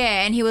dad.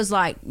 Yeah, and he was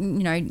like,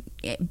 you know,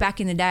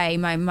 back in the day,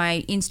 my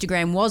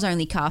Instagram was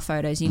only car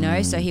photos, you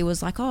know, so he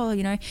was like, oh,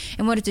 you know,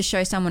 and wanted to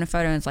show someone a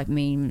photo, and it's like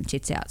me and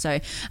tits out. So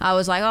I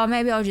was like, oh,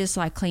 maybe I'll just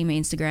like clean my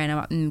Instagram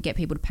up and get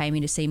people to pay me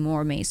to see more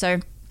of me. So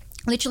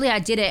literally I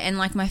did it, and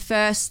like my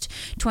first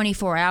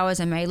 24 hours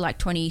I made like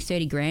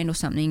 20-30 grand or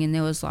something, and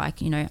there was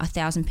like, you know,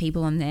 1,000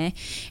 people on there,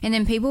 and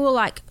then people were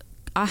like,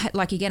 I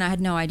had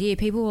no idea.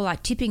 People were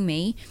like tipping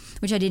me,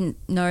 which I didn't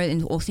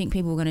know or think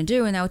people were going to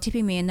do, and they were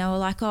tipping me, and they were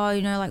like, oh,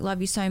 you know, like, love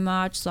you so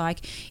much,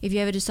 like, if you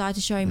ever decide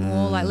to show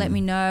more, like, let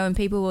me know. And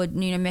people were,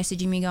 you know,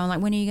 messaging me going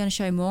like, when are you going to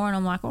show more? And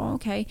I'm like, oh,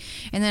 okay.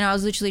 And then I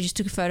was literally just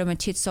took a photo of my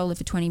tits, sold it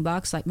for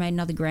 $20, like made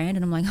another grand,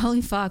 and I'm like,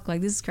 holy fuck,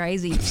 like, this is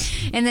crazy.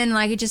 And then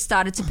like it just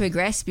started to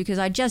progress because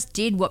I just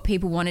did what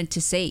people wanted to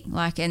see,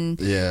 like, and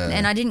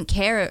I didn't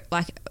care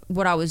like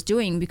what I was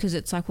doing, because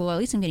it's like, well, at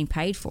least I'm getting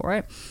paid for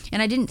it.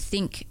 And I didn't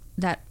think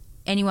that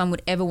anyone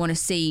would ever want to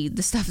see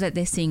the stuff that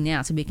they're seeing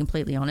now, to be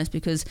completely honest,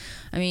 because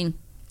I mean,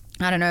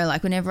 I don't know,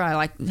 like whenever I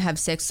like have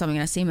sex or something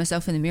and I see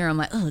myself in the mirror, I'm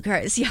like, oh,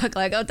 gross, yuck,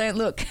 like, oh, don't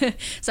look.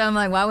 So I'm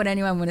like, why would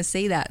anyone want to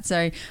see that? So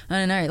I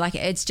don't know, like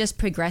it's just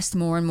progressed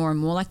more and more and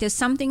more. Like there's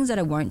some things that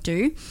I won't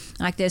do,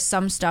 like there's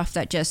some stuff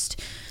that just...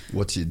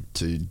 What's your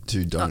to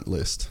don't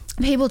list?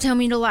 People tell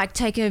me to like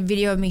take a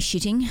video of me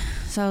shitting,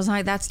 so I was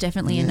like, that's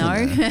definitely a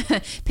no.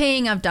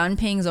 Peeing, I've done.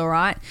 Peeing's all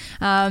right.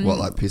 What,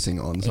 like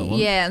pissing on someone?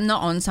 Yeah,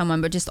 not on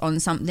someone, but just on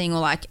something, or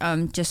like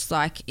just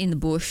like in the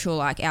bush, or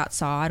like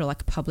outside, or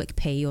like a public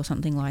pee or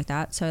something like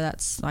that. So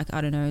that's like,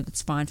 I don't know,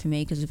 that's fine for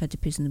me because I've had to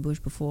piss in the bush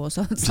before,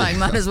 so it's like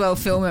might as well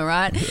film it,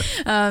 right?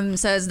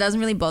 So it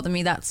doesn't really bother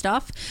me, that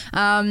stuff.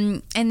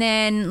 And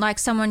then like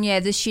someone,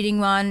 the shitting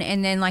one,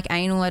 and then like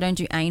anal. I don't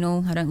do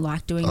anal. I don't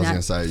like doing that. I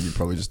was going to say, you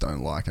probably just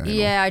don't like anal.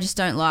 Yeah, I just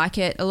don't like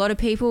it. A lot of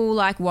people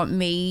like want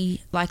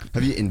me like...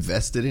 Have you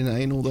invested in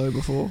anal though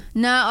before?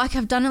 No, like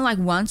I've done it like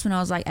once when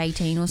I was like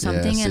 18 or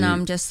something, and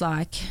I'm just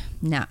like,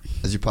 nah.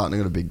 Has your partner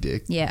got a big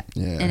dick? Yeah.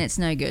 And it's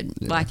no good.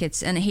 Yeah. Like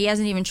and he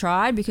hasn't even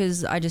tried,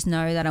 because I just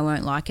know that I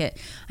won't like it.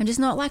 I'm just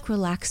not like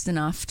relaxed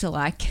enough to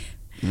like,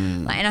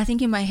 and I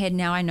think in my head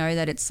now I know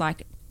that it's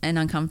like an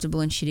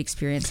uncomfortable and shit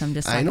experience. I'm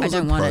just like, Anal's I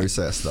don't want it. Anal's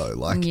a process though.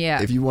 Like,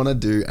 if you want to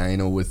do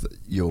anal with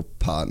your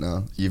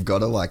partner, you've got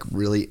to like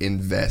really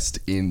invest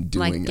in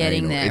doing like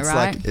getting anal. there, it's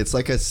right? Like, it's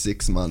like a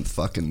 6-month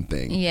fucking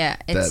thing. Yeah,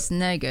 it's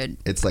no good.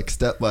 It's like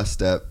step by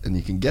step, and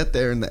you can get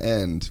there in the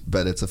end,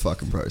 but it's a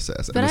fucking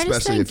process. But and I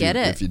just don't get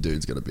it. If your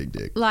dude's got a big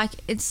dick. Like,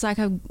 it's like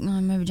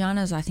my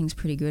vagina's, I think, is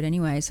pretty good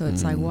anyway, so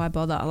it's like, why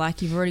bother?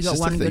 Like, you've already got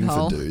one good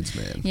hole. It's just a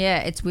thing for dudes, man. Yeah,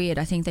 it's weird.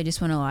 I think they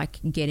just want to like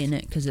get in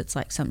it because it's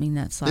like something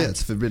that's like... Yeah,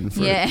 it's forbidden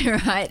fruit. Yeah,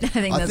 right.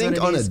 I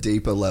think on a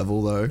deeper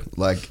level though,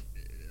 like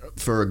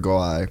for a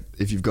guy,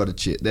 if you've got a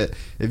chick that,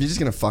 if you're just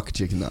gonna fuck a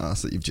chick in the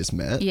ass that you've just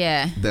met,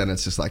 then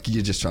it's just like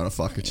you're just trying to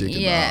fuck a chick in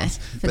the ass.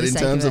 But in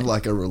terms of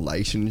like a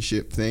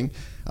relationship thing,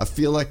 I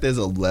feel like there's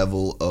a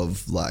level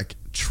of like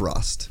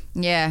trust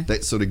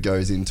that sort of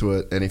goes into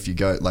it, and if you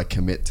go like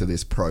commit to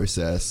this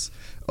process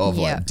of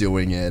like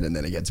doing it, and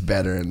then it gets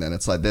better, and then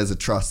it's like there's a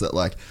trust that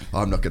like,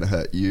 I'm not going to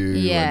hurt you,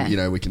 and, you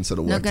know, we can sort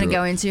of work not going to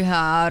go in too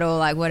hard or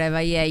like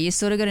whatever. You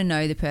sort of got to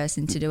know the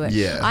person to do it.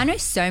 I know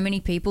so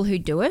many people who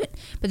do it,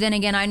 but then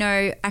again I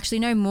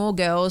know more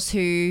girls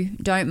who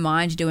don't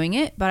mind doing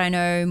it, but I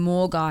know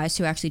more guys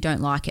who actually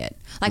don't like it.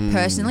 Like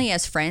personally,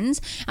 as friends,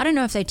 I don't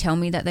know if they tell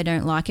me that they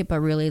don't like it, but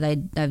really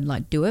they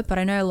like do it. But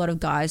I know a lot of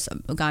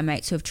guy mates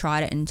mates who have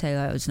tried it and say,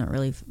 oh, it's not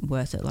really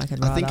worth it. Like, I'd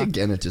rather. I think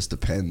again, it just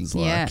depends.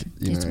 Like, Yeah,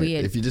 you it's know,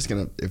 weird.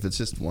 if it's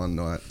just one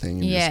night thing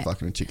and you're Yeah. just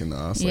fucking a chick in the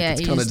ass, like, Yeah,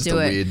 it's you kind of just just do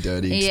a it. weird,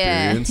 dirty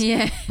Yeah, experience.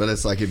 yeah. But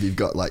it's like if you've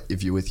got like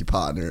if you're with your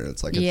partner,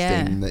 it's like a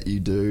Yeah. thing that you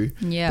do.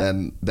 Yeah.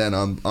 Then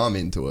I'm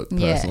into it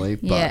Yeah, personally.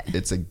 But yeah.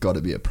 it's got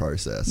to be a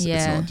process. It's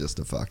Yeah. not just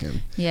a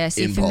fucking Yeah,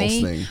 see, for impulse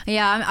me, thing.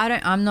 yeah,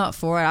 I'm not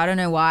for it. I don't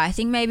know why. I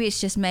think maybe it's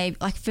just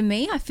like for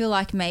me, I feel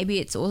like maybe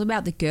it's all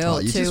about the girl Oh,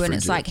 you're too, just and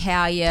it's frigid. like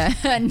how you.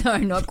 No,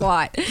 not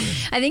quite.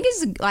 I think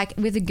it's like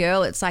with a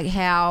girl, it's like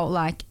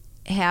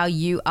how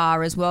you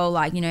are as well,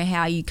 like, you know,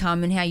 how you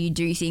come and how you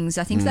do things.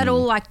 I think that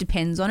all like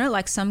depends on it.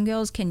 Like some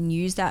girls can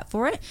use that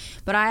for it,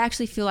 but I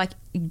actually feel like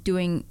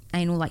doing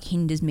anal like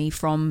hinders me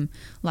from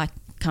like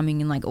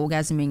coming and like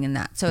orgasming and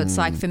that. So it's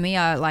like for me,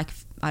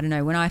 I don't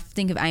know, when I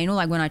think of anal,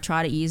 like when I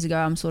tried it years ago,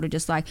 I'm sort of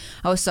just like,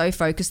 I was so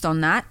focused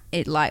on that,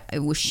 it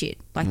was shit.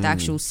 Like the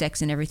actual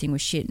sex and everything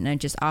was shit, and then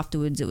just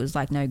afterwards it was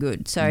like no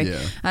good. So Yeah.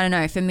 I don't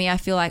know, for me, I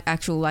feel like I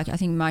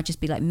think it might just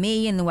be like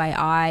me and the way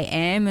I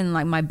am and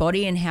like my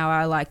body and how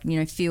I like, you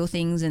know, feel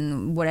things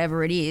and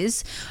whatever it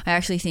is. I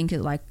actually think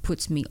it like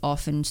puts me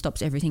off and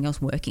stops everything else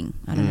working.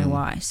 I don't know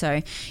why.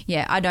 So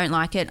yeah, I don't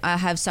like it. I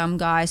have some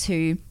guys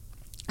who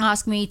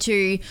ask me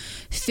to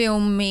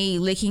film me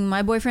licking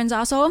my boyfriend's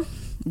asshole.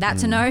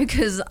 That's a no,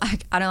 because I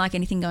don't like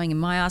anything going in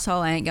my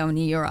asshole. I ain't going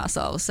near your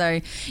asshole.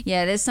 So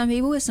yeah, there's some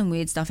people with some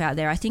weird stuff out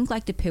there. I think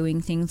like the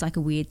pooing thing's like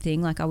a weird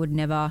thing. Like I would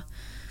never.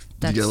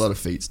 Do you get a lot of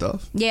feet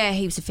stuff? Yeah,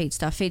 heaps of feet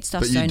stuff. Feet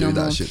stuff's But you so do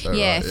normal. that shit though,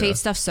 yeah, right? feet Yeah.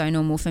 stuff's so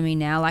normal for me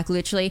now. Like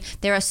literally,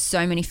 there are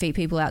so many feet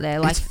people out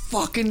there. Like It's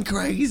fucking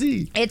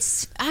crazy.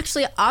 it's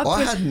actually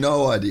I had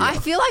no idea. I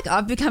feel like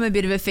I've become a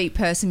bit of a feet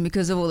person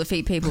because of all the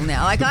feet people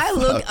now. Like I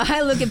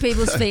look at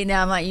people's feet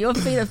now. I'm like, your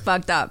feet are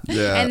fucked up.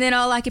 Yeah. And then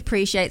I'll like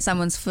appreciate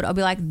someone's foot. I'll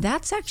be like,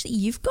 that's actually,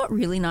 you've got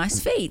really nice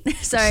feet.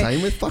 So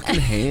Same with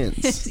fucking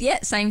hands. yeah,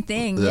 same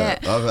thing. Yeah.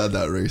 I've had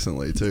that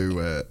recently too,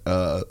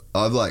 where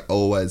I've like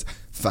always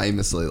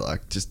famously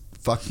like just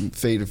fucking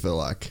feet for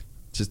like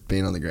just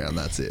being on the ground.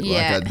 That's it.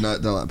 Yeah. Like I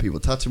don't like people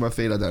touching my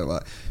feet. I don't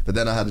like. But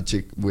then I had a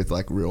chick with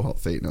like real hot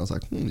feet, and I was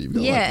like, you've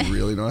got Yeah. like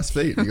really nice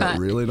feet. You got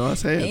really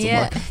nice hands.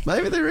 Yeah. I'm like,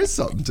 maybe there is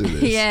something to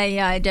this.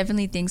 Yeah, I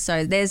definitely think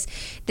so.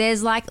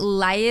 There's like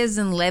layers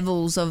and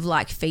levels of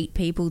like feet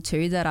people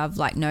too that I've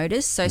like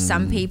noticed. So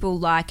some people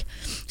like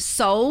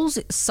soles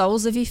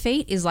of your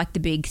feet is like the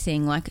big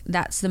thing. Like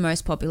that's the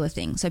most popular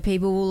thing. So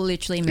people will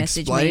literally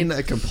message Explain me.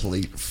 a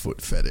complete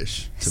foot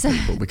fetish to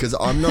people, because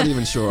I'm not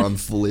even sure I'm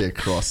fully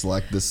across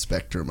like the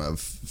spectrum of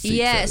feet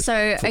Yeah, fetish,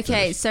 so foot okay,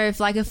 fetish. so if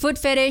like a foot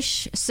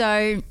fetish,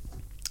 so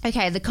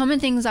okay, the common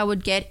things I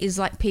would get is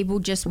like people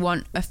just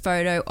want a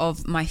photo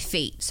of my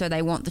feet. So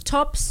they want the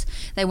tops,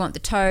 they want the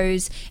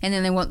toes, and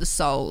then they want the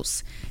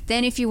soles.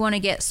 Then if you want to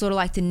get sort of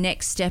like the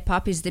next step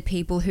up is the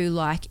people who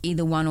like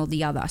either one or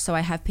the other. So I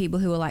have people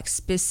who are like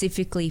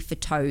specifically for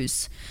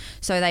toes.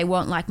 So they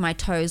want like my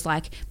toes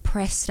like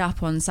pressed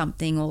up on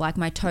something, or like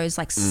my toes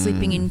like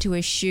slipping into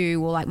a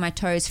shoe, or like my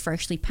toes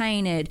freshly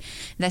painted.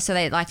 So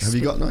they like Have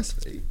you got nice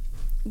feet?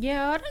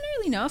 yeah, I don't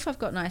really know if I've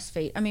got nice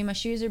feet. I mean, my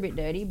shoes are a bit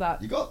dirty,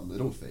 but You got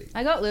little feet.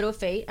 I got little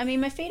feet. I mean,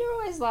 my feet are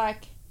always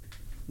like,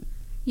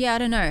 yeah, I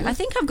don't know. I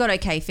think I've got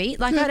okay feet.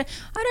 Like,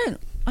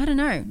 I don't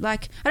know.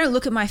 Like, I don't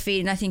look at my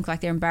feet and I think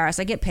like they're embarrassed.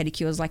 I get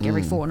pedicures like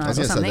every fortnight I was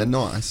or gonna say, something.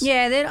 they're nice.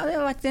 Yeah,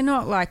 they're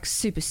not like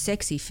super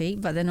sexy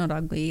feet, but they're not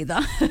ugly either.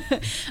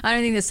 I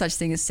don't think there's such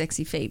thing as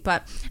sexy feet,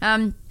 but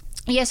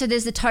yeah, so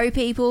there's the toe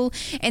people,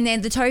 and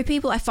then the toe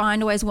people I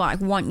find always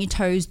want your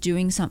toes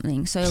doing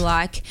something. So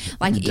like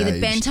either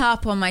Engaged. bent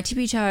up on my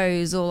tippy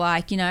toes, or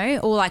like, you know,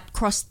 or like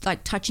crossed,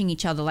 like touching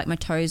each other, like my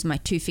toes, my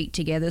 2 feet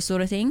together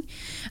sort of thing.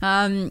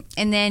 And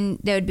then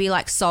there would be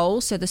like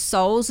soles. So the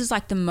soles is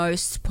like the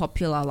most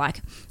popular.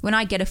 Like when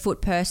I get a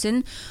foot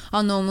person,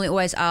 I'll normally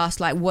always ask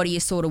like, what are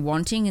you sort of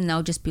wanting? And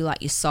they'll just be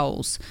like, your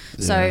soles.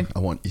 So Yeah, I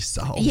want your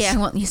soles. yeah, I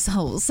want your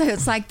soles. So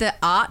it's like the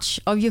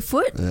arch of your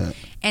foot,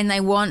 and they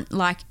want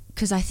like,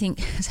 because I think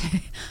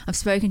I've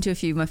spoken to a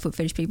few of my foot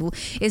fetish people,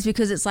 is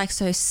because it's like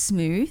so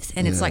smooth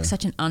and it's like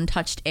such an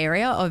untouched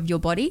area of your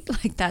body.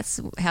 Like that's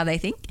how they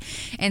think.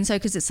 And so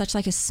because it's such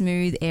like a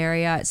smooth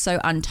area, it's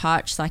so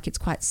untouched, like it's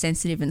quite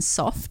sensitive and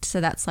soft. So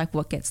that's like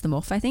what gets them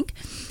off, I think.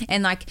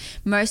 And like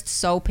most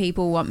sole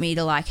people want me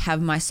to like have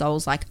my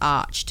soles like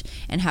arched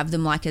and have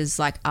them like as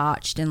like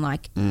arched, and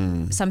like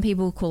some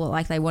people call it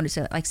like they wanted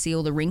to like see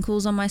all the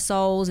wrinkles on my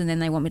soles, and then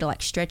they want me to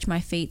like stretch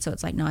my feet so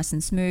it's like nice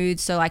and smooth.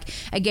 So like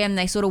again,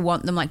 they sort of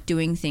want them like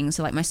doing things.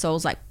 So like my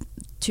soles like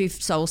 2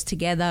 soles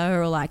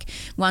together, or like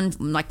one,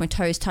 like my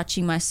toes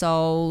touching my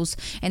soles,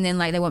 and then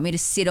like they want me to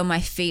sit on my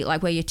feet,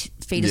 like where your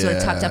feet are sort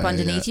of tucked up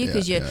underneath you,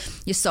 because your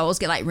soles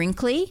get like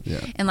wrinkly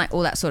and like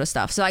all that sort of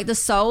stuff. So like the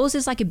soles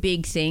is like a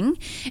big thing,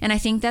 and I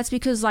think that's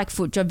because like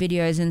foot job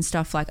videos and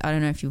stuff, like I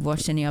don't know if you've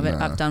watched any of it.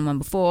 I've done one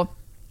before.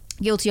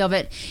 Guilty of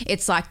it.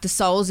 It's like the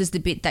soles is the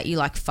bit that you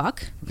like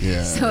fuck.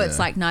 Yeah, So it's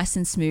like nice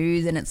and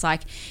smooth, and it's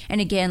like,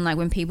 and again, like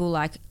when people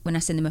like, when I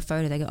send them a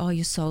photo, they go, oh,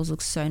 your soles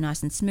look so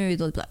nice and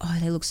smooth, or they'll be like, oh,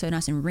 they look so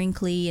nice and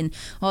wrinkly, and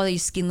oh, your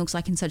skin looks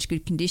like in such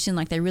good condition.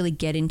 Like they really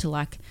get into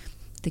like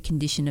like the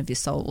condition of your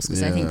soles,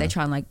 because I think they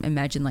try and like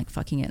imagine like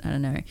fucking it. I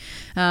don't know.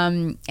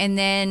 And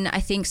then I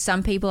think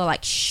some people are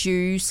like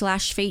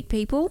shoe/feet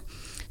people.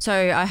 So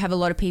I have a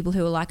lot of people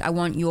who are like, I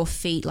want your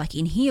feet like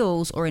in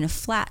heels or in a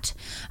flat,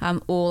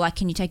 or like,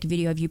 can you take a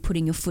video of you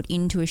putting your foot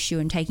into a shoe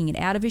and taking it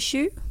out of a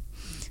shoe?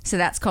 So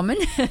that's common.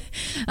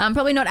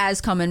 Probably not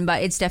as common,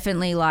 but it's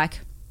definitely like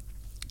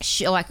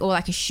or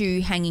a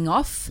shoe hanging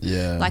off.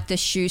 Yeah. Like the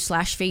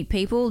shoe/feet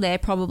people, they're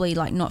probably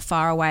like not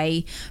far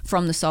away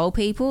from the sole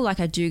people. Like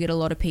I do get a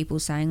lot of people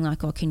saying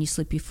like, oh, can you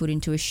slip your foot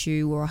into a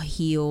shoe or a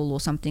heel or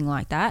something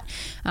like that?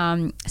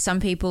 Some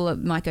people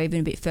might go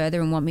even a bit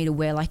further and want me to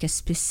wear like a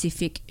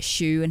specific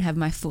shoe and have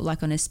my foot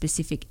like on a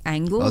specific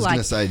angle. I was like,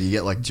 going to say, do you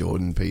get like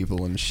Jordan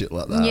people and shit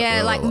like that?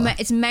 Yeah, Or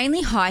it's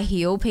mainly high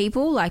heel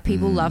people. Like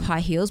people love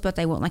high heels, but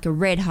they want like a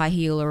red high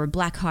heel or a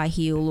black high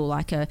heel,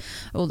 or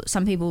or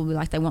some people will be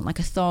like, they want like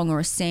a thong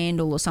or a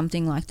sandal or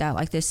something like that.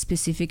 Like they're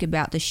specific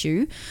about the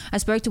shoe. I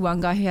spoke to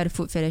one guy who had a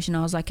foot fetish, and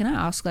I was like, can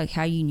I ask like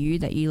how you knew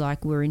that you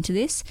like were into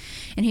this?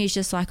 And he's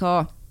just like,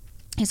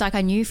 he's like,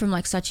 I knew from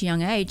like such a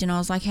young age. And I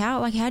was like,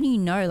 how do you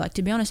know? Like,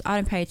 to be honest, I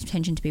don't pay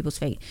attention to people's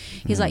feet.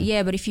 He's like,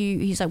 yeah, but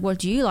he's like, what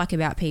do you like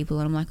about people?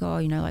 And I'm like, oh,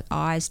 like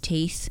eyes,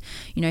 teeth,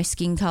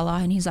 skin color.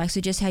 And he's like, so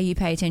just how you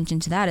pay attention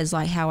to that is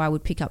like how I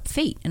would pick up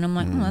feet. And I'm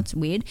like, oh, that's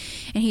weird.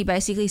 And he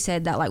basically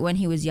said that like when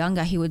he was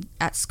younger,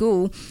 at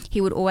school, he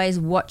would always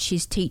watch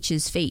his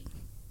teacher's feet.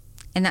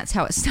 And that's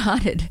how it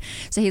started.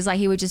 So he's like,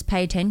 he would just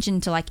pay attention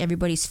to like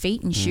everybody's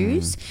feet and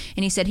shoes.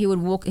 And he said he would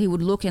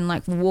look and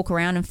like walk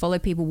around and follow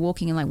people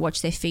walking and like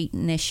watch their feet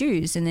and their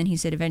shoes. And then he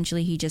said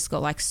eventually he just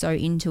got like so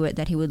into it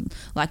that he would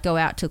like go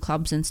out to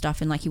clubs and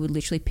stuff, and like he would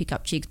literally pick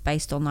up chicks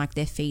based on like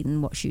their feet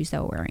and what shoes they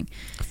were wearing.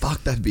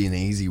 Fuck, that'd be an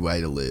easy way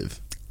to live.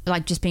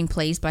 Like just being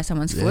pleased by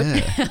someone's foot.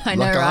 I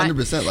know, like right?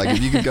 100%. Like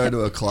if you could go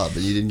to a club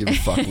and you didn't give a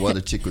fuck what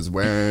a chick was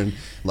wearing,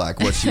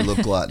 like what she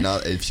looked like. No,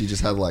 if she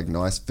just had like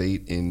nice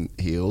feet in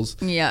heels,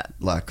 yeah,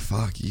 like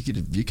fuck, you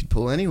could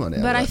pull anyone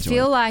out. But of I that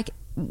feel joint. like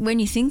when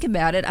you think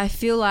about it, I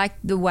feel like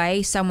the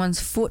way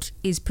someone's foot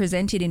is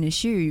presented in a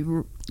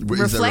shoe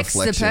reflects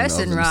the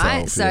person,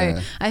 right? So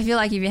I feel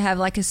like if you have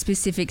like a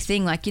specific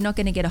thing, like you're not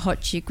going to get a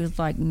hot chick with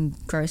like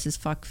gross as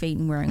fuck feet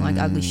and wearing like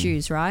ugly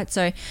shoes, right?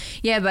 So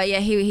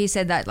he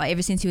said that like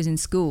ever since he was in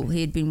school, he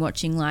had been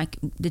watching like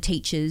the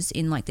teachers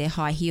in like their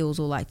high heels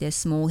or like their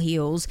small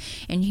heels,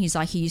 and he's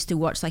like, he used to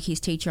watch like his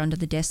teacher under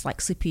the desk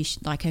like slip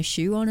like her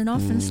shoe on and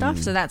off and stuff.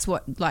 So that's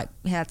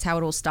how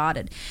it all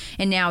started.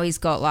 And now he's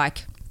got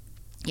like,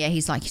 yeah,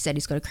 he's like, he said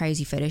he's got a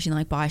crazy fetish and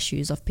like buys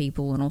shoes off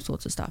people and all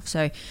sorts of stuff.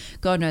 So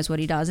God knows what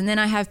he does. And then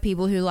I have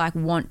people who like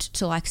want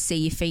to like see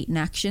your feet in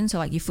action. So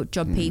like your foot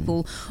job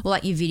people, or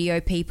like your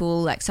video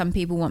people. Like some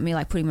people want me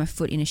like putting my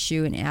foot in a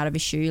shoe and out of a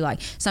shoe. Like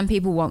some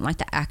people want like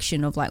the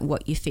action of like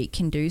what your feet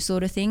can do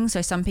sort of thing.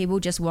 So some people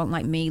just want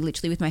like me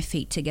literally with my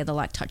feet together,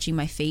 like touching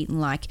my feet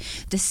and like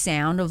the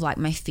sound of like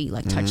my feet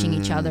like touching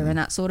each other and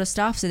that sort of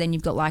stuff. So then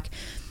you've got like,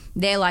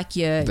 they're like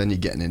your... Then you're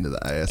getting into the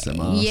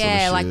ASMR yeah,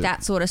 sort of like shit.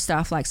 that sort of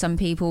stuff. Like some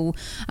people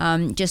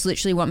just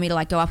literally want me to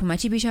like go up on my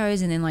tippy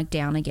toes and then like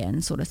down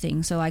again sort of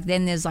thing. So like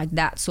then there's like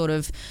that sort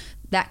of...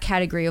 that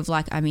category of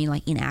like, I mean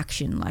like in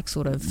action, like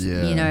sort of,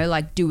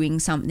 like doing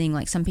something.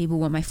 Like some people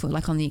want my foot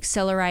like on the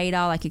accelerator,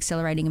 like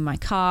accelerating in my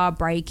car,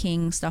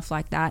 braking, stuff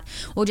like that.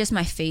 Or just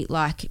my feet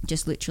like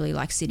just literally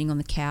like sitting on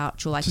the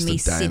couch, or like just me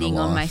sitting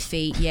on my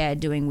feet,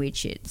 doing weird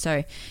shit.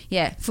 So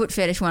yeah, foot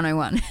fetish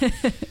 101.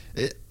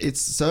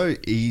 It's so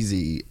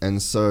easy,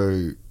 and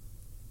so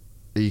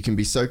you can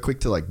be so quick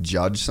to like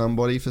judge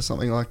somebody for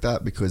something like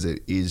that because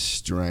it is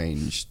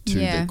strange to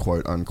the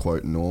quote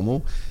unquote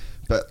normal.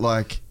 But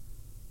like,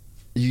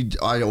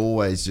 I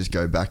always just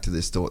go back to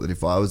this thought that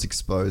if I was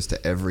exposed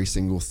to every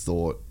single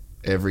thought,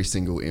 every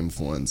single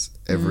influence,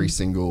 every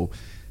single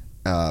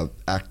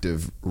act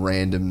of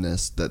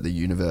randomness that the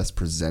universe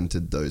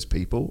presented those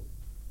people,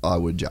 I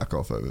would jack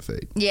off over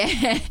feet.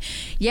 Yeah.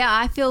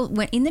 I feel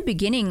when in the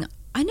beginning,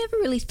 I never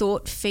really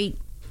thought feet.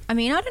 I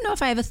mean, I don't know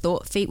if I ever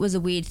thought feet was a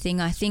weird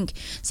thing. I think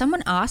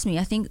someone asked me,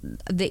 I think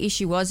the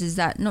issue is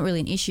that not really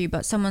an issue,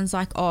 but someone's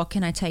like, oh,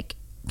 can I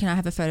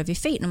have a photo of your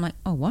feet? And I'm like,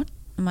 oh, what?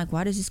 I'm like,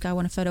 why does this guy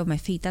want a photo of my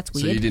feet? That's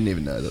weird. So you didn't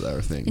even know that they were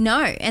a thing? No.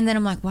 And then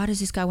I'm like, why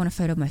does this guy want a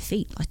photo of my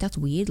feet? Like, that's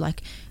weird.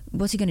 Like,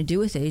 what's he going to do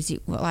with it? Is he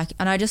like,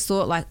 and I just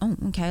thought like, oh,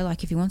 okay,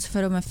 like if he wants a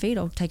photo of my feet,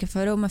 I'll take a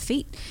photo of my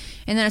feet.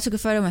 And then I took a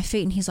photo of my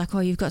feet and he's like, oh,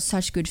 you've got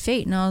such good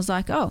feet. And I was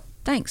like, oh,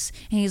 thanks.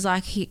 And he's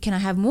like, can I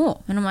have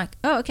more? And I'm like,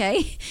 oh,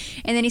 okay.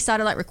 And then he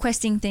started like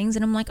requesting things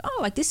and I'm like, oh,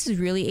 like this is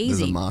really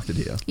easy. There's a market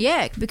here.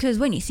 Yeah, because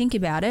when you think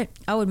about it,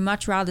 I would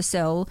much rather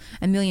sell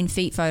 1 million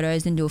feet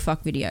photos than do a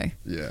fuck video.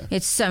 Yeah.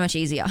 It's so much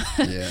easier.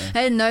 Yeah.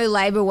 And no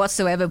labor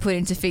whatsoever put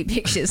into feet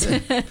pictures.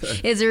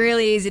 It's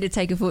really easy to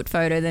take a foot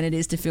photo than it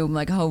is to film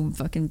like a whole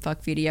fucking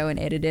fuck video and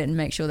edit it and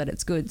make sure that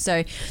it's good.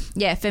 So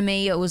yeah, for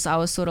me I was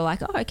sort of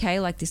like, oh,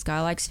 okay, like this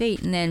guy likes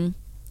feet. And then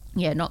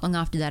yeah, not long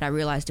after that I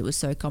realized it was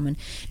so common.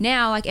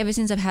 Now, like ever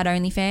since I've had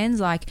OnlyFans,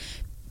 like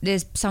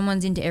there's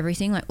someone's into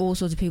everything, like all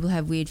sorts of people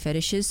have weird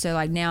fetishes. So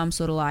like now I'm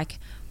sort of like,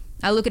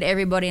 I look at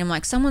everybody and I'm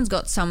like, someone's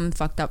got some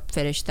fucked up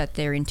fetish that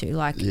they're into.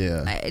 Like,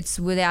 it's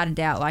without a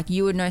doubt. Like,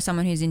 you would know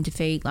someone who's into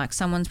feet. Like,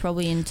 someone's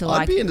probably into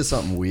like... I'd be into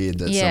something weird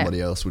that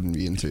somebody else wouldn't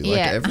be into. Like,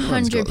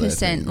 everyone's 100%. Got their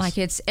things. Like,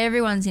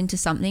 everyone's into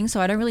something,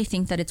 so I don't really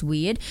think that it's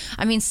weird.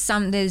 I mean,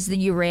 there's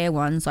the rare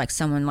ones, like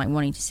someone like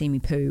wanting to see me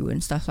poo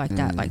and stuff like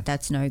that. Like,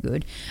 that's no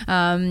good.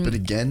 But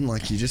again,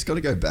 like, you just got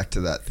to go back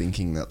to that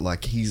thinking that,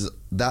 like,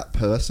 that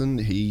person,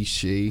 he,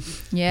 she,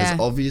 has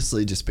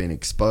obviously just been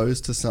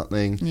exposed to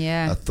something.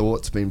 Yeah. A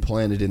thought's been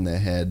planted in their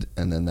head,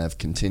 and then they've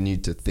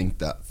continued to think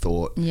that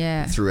thought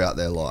throughout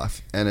their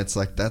life. And it's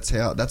like, that's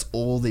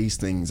all these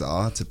things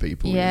are to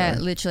people. Yeah, you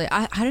know? literally.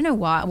 I don't know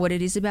what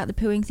it is about the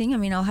pooing thing. I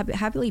mean, I'll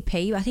happily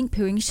pee. I think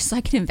pooing is just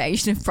like an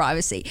invasion of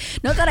privacy.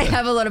 Not that I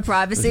have a lot of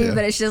privacy,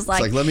 but it's just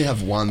like... It's like, let me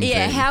have one thing.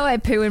 Yeah, how I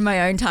poo in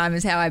my own time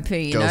is how I poo,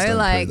 you Girls know? don't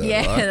Like, poo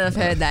that, right? I've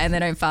heard that, and they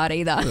don't fart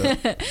either.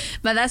 Yeah.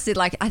 But that's it.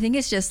 Like, I think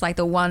it's just like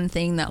the one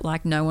thing that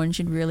like no one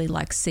should really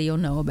like see or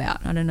know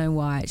about. I don't know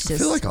why. It's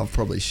just... I feel like I've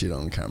probably shit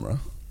on camera.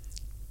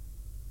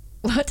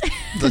 What?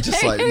 They're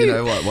just like, you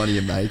know what, one of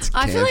your mates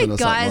camping, I feel like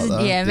guys, or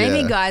something like that.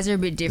 maybe guys are a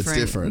bit different.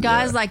 It's different.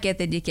 Guys like get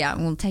their dick out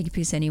and will take a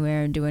piss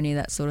anywhere and do any of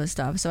that sort of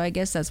stuff. So I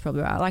guess that's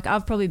probably right. Like,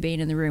 I've probably been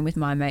in the room with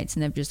my mates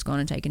and they've just gone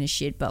and taken a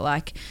shit. But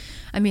like,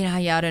 I mean,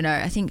 I don't know.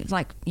 I think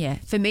like,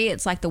 for me,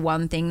 it's like the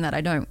one thing that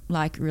I don't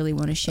like really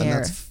want to share.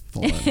 And that's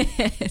fine.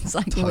 It's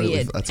like totally,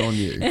 weird. That's on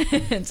you.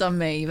 It's on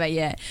me. But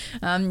yeah,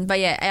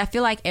 I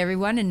feel like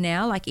everyone, and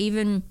now like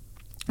even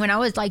when I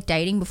was like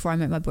dating before I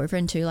met my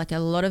boyfriend too, like a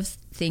lot of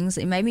things,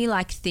 it made me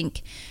like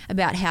think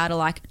about how to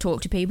like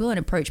talk to people and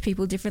approach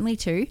people differently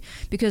too,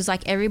 because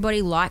like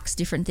everybody likes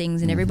different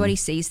things and everybody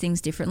sees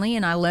things differently.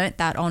 And I learnt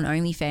that on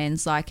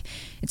OnlyFans. Like,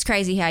 it's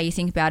crazy how you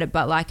think about it,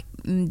 but like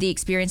the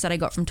experience that I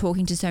got from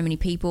talking to so many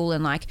people,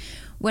 and like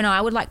when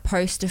I would like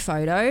post a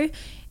photo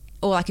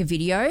or like a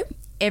video,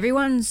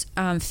 everyone's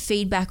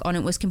feedback on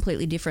it was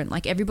completely different.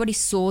 Like, everybody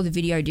saw the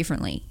video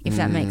differently, if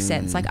that makes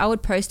sense. Like, I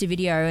would post a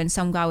video and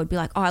some guy would be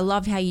like, oh, I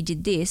loved how you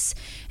did this.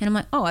 And I'm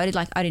like, oh, I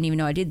didn't even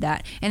know I did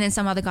that. And then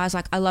some other guy's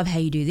like, I love how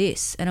you do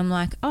this. And I'm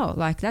like, oh,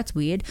 like, that's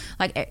weird.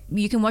 Like,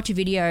 you can watch a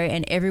video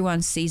and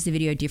everyone sees the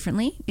video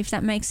differently, if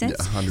that makes sense.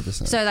 Yeah,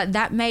 100%. So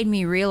that made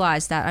me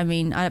realize that. I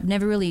mean, I've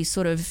never really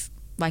sort of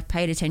like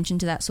paid attention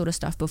to that sort of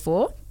stuff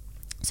before.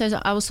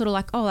 So I was sort of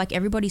like, oh, like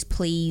everybody's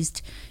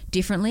pleased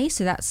differently.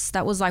 So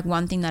that was like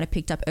one thing that I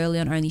picked up early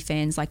on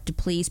OnlyFans, like to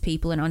please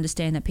people and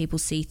understand that people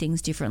see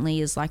things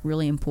differently is like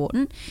really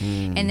important.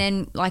 And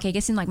then like, I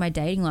guess in like my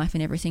dating life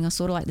and everything, I was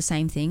sort of like the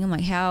same thing. I'm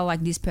like, how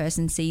like this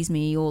person sees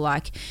me, or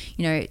like,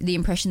 you know, the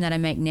impression that I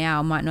make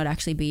now might not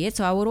actually be it.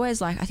 So I would always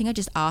like, I think I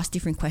just asked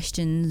different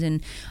questions,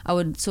 and I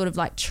would sort of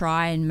like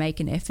try and make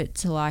an effort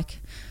to like,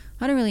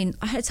 I don't really,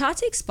 it's hard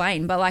to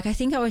explain, but like I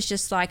think I was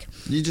just like,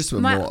 you just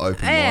were more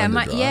open-minded,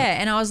 right? Yeah,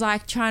 and I was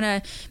like trying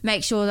to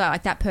make sure that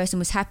like that person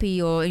was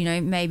happy, or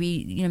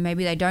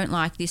maybe they don't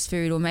like this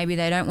food, or maybe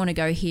they don't want to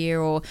go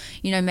here, or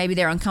maybe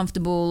they're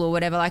uncomfortable or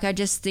whatever. Like, I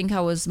just think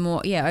I was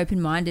more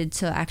open-minded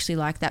to actually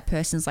like that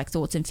person's like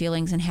thoughts and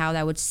feelings and how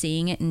they were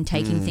seeing it and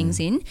taking things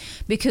in,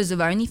 because of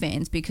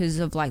OnlyFans, because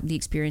of like the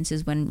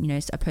experiences when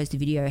I posted a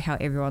video, how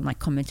everyone like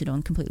commented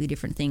on completely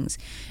different things,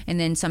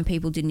 and then some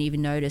people didn't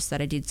even notice that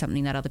I did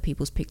something that other people's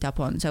picked up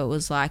on. So it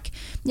was like,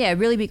 a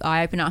really big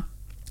eye opener.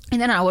 And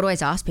then I would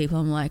always ask people,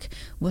 I'm like,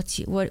 what's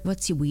your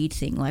weird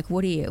thing? Like,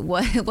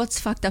 what's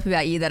fucked up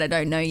about you that I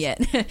don't know yet?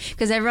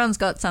 Because everyone's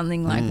got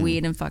something like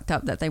weird and fucked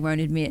up that they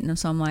won't admit. And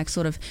so I'm like,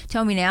 sort of,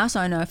 tell me now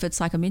so I know if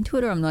it's like I'm into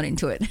it or I'm not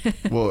into it.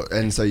 Well,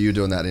 and so you're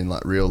doing that in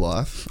like real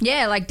life?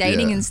 Yeah, like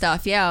dating and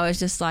stuff. Yeah, I was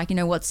just like,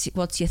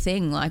 what's your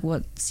thing? Like,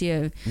 what's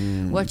your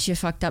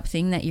fucked up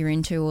thing that you're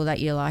into, or that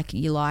you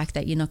like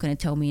that you're not going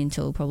to tell me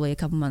until probably a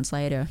couple months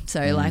later.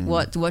 So like,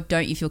 what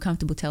don't you feel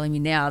comfortable telling me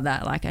now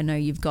that like I know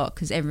you've got,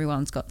 because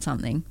everyone's got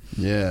something.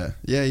 Yeah,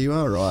 you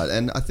are right.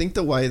 And I think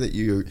the way that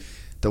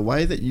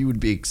you would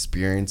be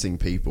experiencing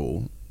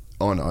people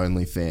on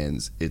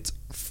OnlyFans, it's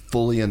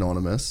fully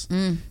anonymous.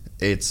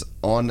 It's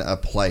on a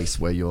place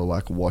where you're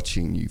like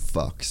watching you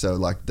fuck, so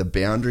like the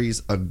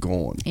boundaries are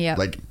gone. Yeah,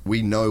 like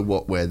we know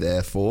what we're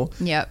there for.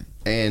 Yep.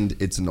 And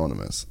it's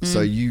anonymous. So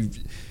you'd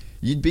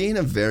be in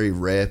a very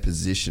rare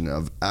position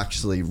of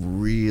actually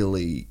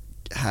really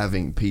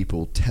having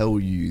people tell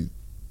you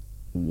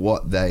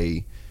what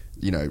they,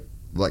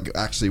 like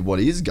actually what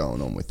is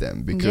going on with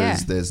them,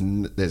 because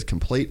there's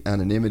complete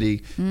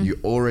anonymity. You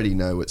already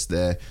know it's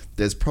there.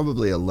 There's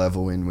probably a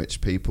level in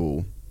which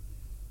people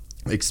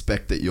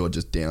expect that you're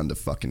just down to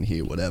fucking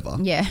hear whatever.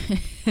 Yeah.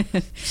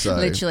 So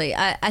literally,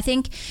 I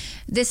think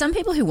there's some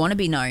people who want to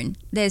be known.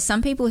 There's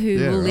some people who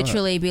will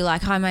literally be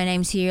like, hi, my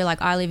name's here, like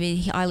I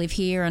live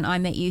here and I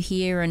met you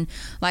here, and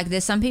like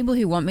there's some people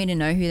who want me to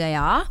know who they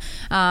are,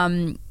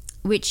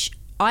 which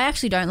I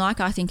actually don't like.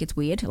 I think it's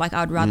weird. Like,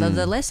 I'd rather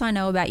the less I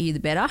know about you, the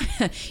better.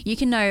 You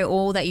can know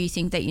all that you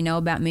think that you know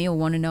about me or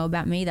want to know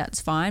about me. That's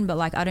fine. But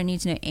like, I don't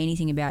need to know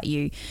anything about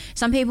you.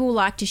 Some people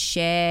like to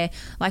share.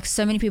 Like,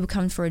 so many people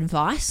come for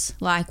advice.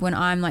 Like, when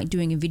I'm like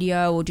doing a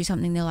video or do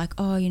something, they're like,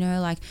 oh, you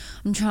know, like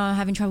I'm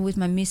having trouble with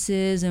my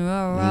missus and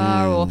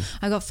or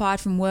I got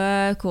fired from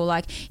work, or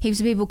like heaps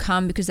of people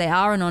come because they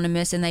are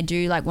anonymous and they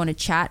do like want to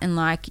chat and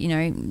like, you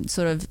know,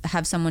 sort of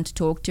have someone to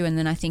talk to. And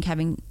then I think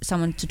having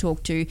someone to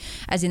talk to,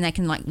 as in they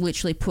can like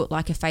literally put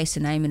like a face, a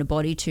name and a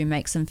body to,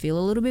 makes them feel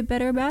a little bit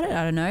better about it.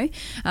 I don't know.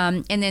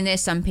 And then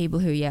there's some people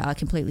who are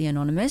completely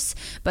anonymous,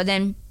 but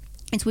then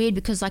it's weird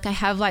because like I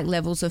have like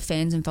levels of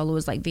fans and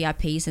followers, like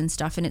VIPs and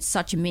stuff, and it's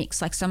such a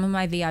mix. Like, some of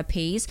my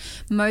VIPs,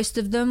 most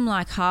of them,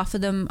 like half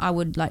of them I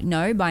would like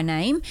know by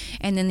name,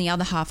 and then the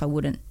other half I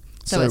wouldn't.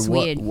 So it's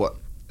weird.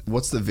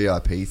 What's the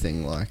VIP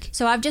thing like?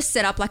 So I've just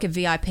set up like a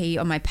VIP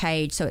on my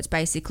page. So it's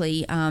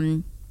basically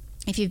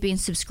if you've been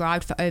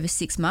subscribed for over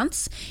 6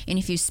 months and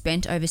if you've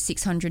spent over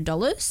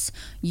 $600,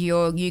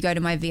 you go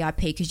to my VIP,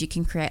 because you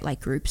can create like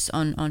groups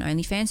on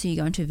OnlyFans. So you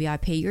go into a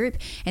VIP group,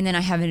 and then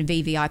I have a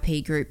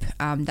VVIP group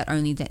that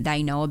only that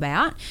they know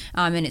about.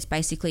 And it's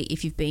basically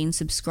if you've been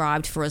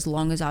subscribed for as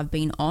long as I've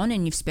been on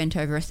and you've spent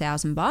over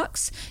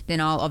 $1,000, then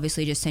I'll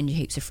obviously just send you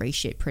heaps of free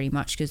shit pretty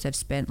much, because they've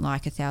spent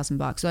like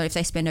 $1,000. So if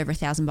they spend over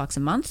 $1,000 a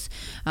month,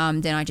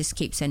 then I just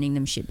keep sending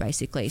them shit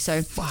basically.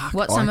 So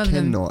I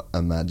cannot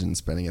imagine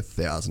spending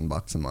 $1,000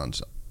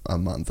 a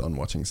month on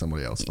watching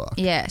somebody else fuck.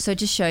 Yeah, so it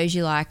just shows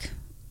you like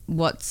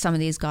what some of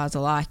these guys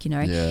are like, you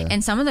know. Yeah.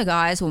 And some of the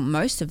guys, well,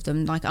 most of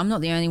them, like, I'm not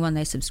the only one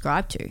they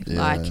subscribe to.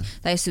 Yeah. Like,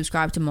 they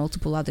subscribe to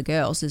multiple other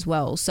girls as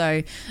well.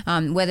 So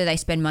whether they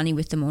spend money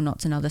with them or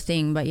not's another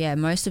thing. But yeah,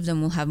 most of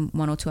them will have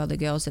one or two other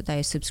girls that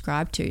they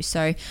subscribe to.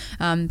 So,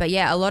 but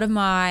yeah, a lot of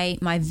my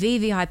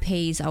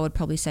VVIPs, I would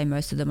probably say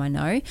most of them I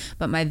know.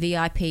 But my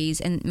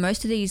VIPs, and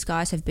most of these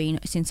guys have been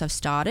since I've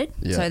started.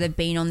 Yeah. So they've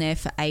been on there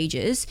for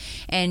ages.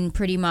 And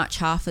pretty much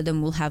half of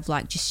them will have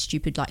like just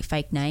stupid like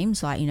fake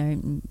names, like, you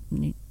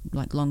know,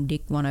 like Long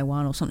Dick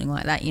 101 or something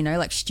like that, you know,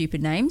 like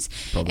stupid names.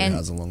 Probably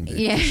has a long dick.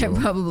 Yeah, for sure.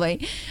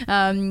 probably.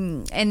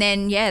 And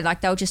then, yeah,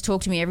 like they'll just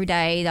talk to me every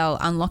day. They'll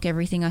unlock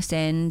everything I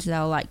send.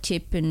 They'll like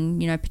tip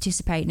and, you know,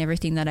 participate in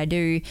everything that I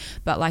do.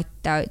 But like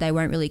they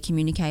won't really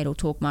communicate or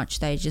talk much.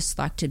 They just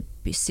like to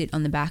sit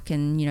on the back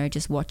and, you know,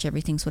 just watch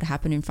everything sort of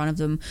happen in front of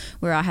them,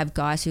 where I have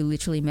guys who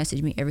literally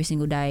message me every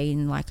single day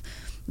and like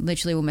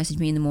literally will message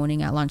me in the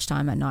morning, at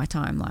lunchtime, at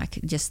nighttime, like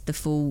just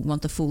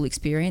want the full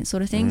experience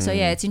sort of thing. So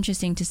yeah, it's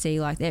interesting to see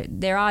like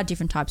there are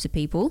different types of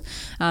people.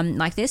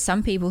 Like there's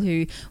some people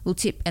who will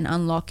tip and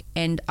unlock,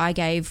 and I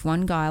gave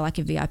one guy like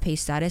a VIP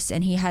status,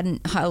 and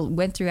I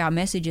went through our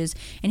messages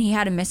and he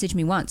hadn't messaged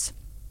me once.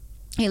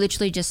 He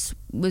literally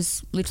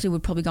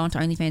would probably go onto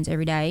OnlyFans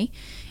every day,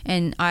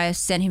 and I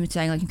sent him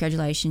saying like,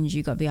 congratulations,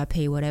 you got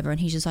VIP, whatever, and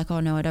he's just like, oh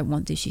no, I don't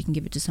want this, you can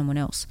give it to someone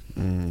else.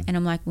 And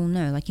I'm like, well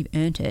no, like you've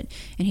earned it.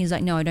 And he's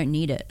like, no, I don't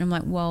need it. And I'm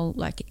like, well,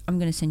 like I'm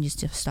gonna send you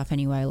stuff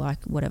anyway,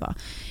 like whatever.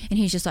 And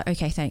he's just like,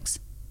 okay, thanks.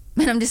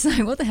 And I'm just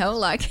like, what the hell,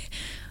 like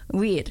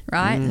weird,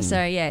 right?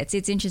 So yeah,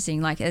 it's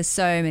interesting. Like there's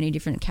so many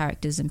different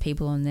characters and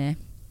people on there.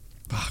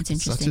 It's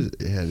interesting.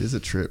 It is a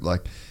trip.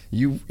 Like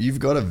you've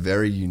got a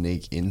very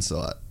unique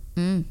insight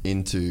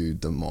into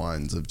the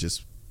minds of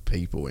just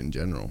people in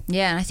general.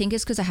 Yeah, and I think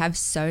it's because I have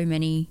so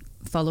many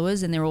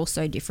followers and they're all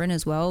so different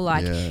as well.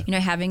 Like, you know,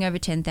 having over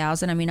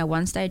 10,000, I mean, at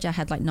one stage I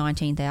had like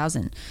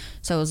 19,000.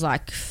 So it was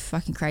like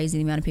fucking crazy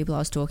the amount of people I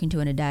was talking to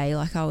in a day.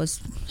 Like I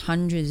was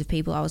hundreds of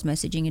people I was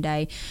messaging a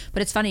day.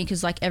 But it's funny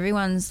because like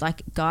everyone's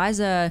like,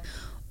 guys are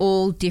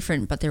all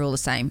different, but they're all the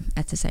same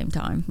at the same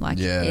time. Like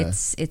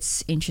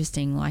it's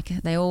interesting. Like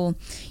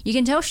you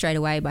can tell straight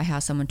away by how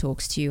someone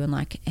talks to you and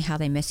like how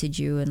they message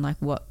you and like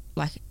what,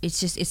 like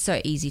it's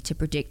so easy to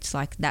predict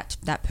like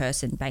that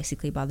person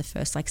basically by the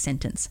first like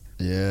sentence.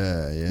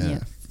 Yeah.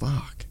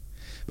 Fuck.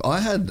 I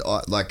had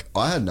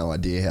no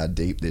idea how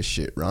deep this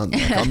shit runs.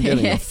 Like I'm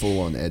getting a full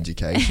on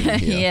education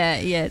here.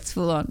 Yeah, it's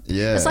full on.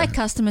 Yeah. It's like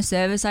customer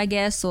service, I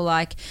guess, or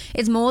like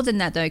it's more than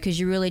that though, because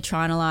you're really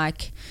trying to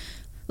like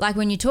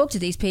when you talk to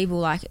these people,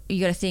 like you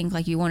got to think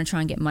like you want to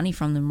try and get money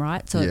from them,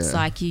 right? So it's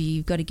like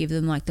you've got to give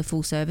them like the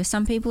full service.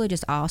 Some people are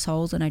just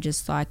assholes and I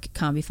just like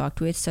can't be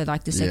fucked with. So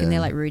like the second they're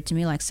like rude to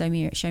me, like show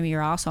me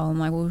your asshole. I'm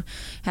like, well,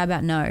 how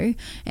about no?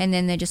 And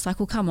then they're just like,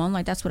 well, come on,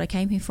 like that's what I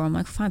came here for. I'm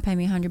like, fine, pay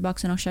me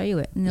 $100 and I'll show you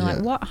it. And they're like,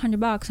 what,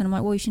 $100? And I'm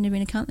like, well, you shouldn't have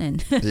been a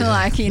cunt then.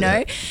 Like, you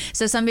know.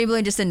 So some people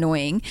are just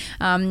annoying.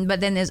 But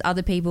then there's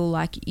other people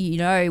like, you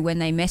know, when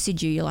they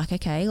message you, you're like,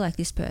 okay, like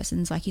this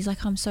person's like, he's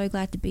like, I'm so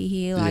glad to be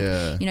here. Like,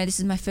 you know, this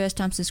is my first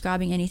time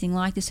subscribing anything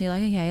like this. So you're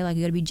like, okay, like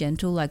you got to be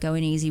gentle, like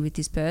going easy with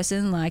this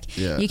person. Like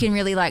you can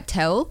really like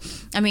tell.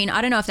 I mean,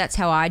 I don't know if that's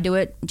how I do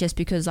it, just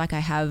because like I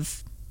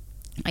have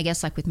I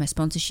guess like with my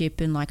sponsorship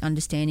and like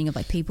understanding of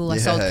like people, I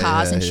sold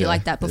cars and shit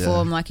like that before.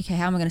 I'm like, okay,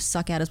 how am I going to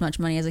suck out as much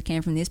money as I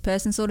can from this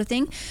person, sort of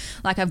thing.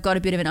 Like I've got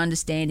a bit of an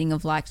understanding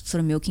of like sort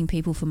of milking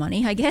people for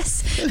money, I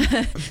guess.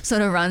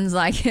 Sort of runs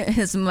like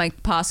some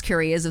like past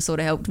careers have sort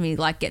of helped me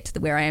like get to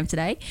where I am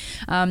today.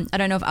 I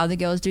don't know if other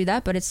girls do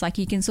that, but it's like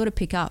you can sort of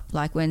pick up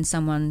like when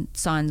someone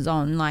signs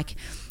on, like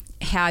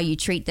how you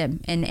treat them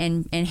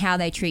and how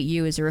they treat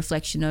you is a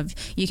reflection of,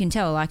 you can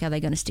tell like, are they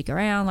going to stick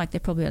around? Like they're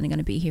probably only going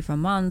to be here for a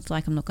month,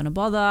 like I'm not going to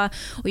bother.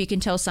 Or you can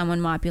tell someone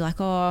might be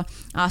like, oh,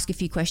 ask a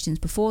few questions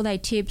before they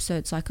tip, so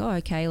it's like, oh,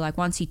 okay, like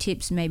once he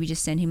tips, maybe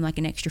just send him like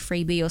an extra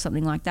freebie or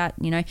something like that,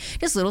 you know,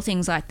 just little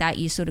things like that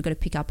you sort of got to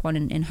pick up on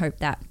and hope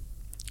that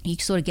you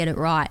sort of get it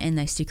right and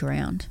they stick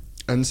around.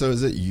 And so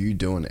is it you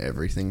doing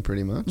everything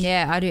pretty much?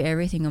 Yeah, I do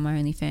everything on my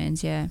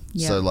OnlyFans, yeah.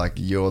 So like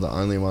you're the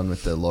only one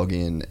with the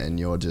login and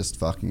you're just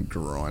fucking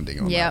grinding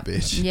on that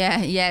bitch.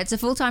 Yeah, it's a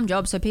full-time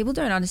job, so people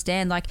don't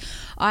understand. Like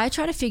I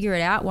tried to figure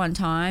it out one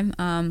time,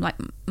 like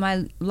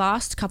my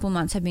last couple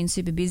months have been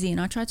super busy and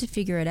I tried to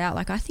figure it out.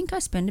 Like I think I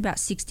spend about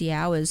 60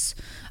 hours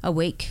a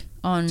week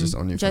on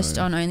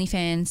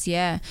OnlyFans,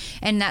 yeah.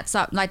 And that's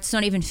up, like it's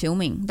not even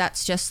filming.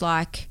 That's just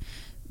like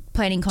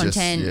planning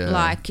content,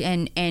 like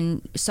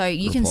and so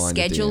you can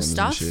schedule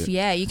stuff.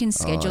 Yeah, you can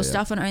schedule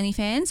stuff on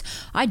OnlyFans.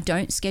 I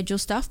don't schedule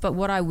stuff, but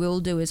what I will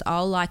do is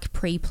I'll like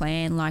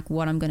pre-plan like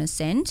what I'm going to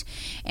send,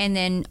 and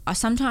then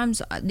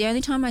sometimes the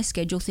only time I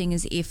schedule thing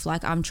is if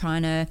like I'm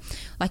trying to,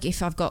 like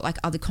if I've got like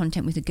other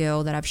content with a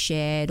girl that I've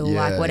shared or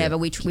like whatever,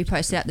 which we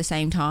post it at the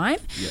same time.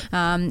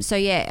 So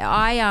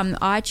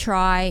I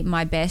try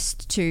my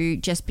best to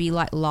just be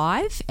like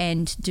live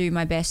and do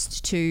my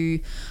best to,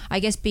 I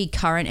guess, be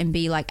current and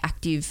be like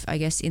active, I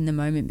guess, in the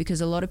moment,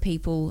 because a lot of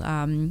people,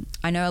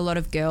 I know a lot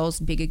of girls,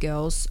 bigger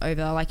girls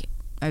over like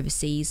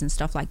overseas and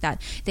stuff like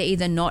that, they're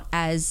either not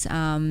as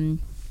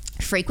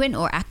frequent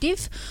or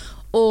active,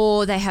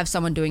 or they have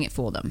someone doing it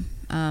for them.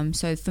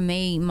 So for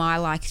me, my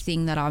like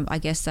thing that I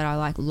guess that I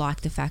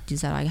like the fact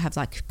is that I have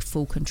like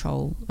full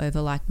control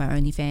over like my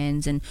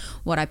OnlyFans and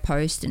what I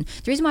post. And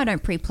the reason why I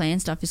don't pre-plan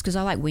stuff is because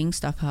I like wing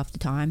stuff half the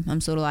time. I'm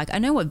sort of like, I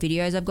know what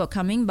videos I've got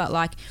coming, but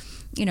like,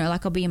 you know,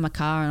 like I'll be in my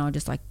car and I'll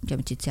just like get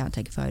my tits out and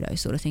take a photo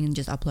sort of thing and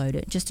just upload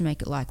it just to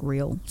make it like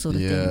real sort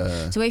of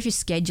thing. So if you're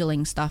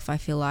scheduling stuff, I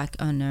feel like,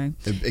 I don't know.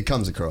 It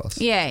comes across.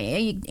 Yeah,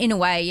 in a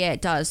way, yeah,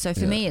 it does. So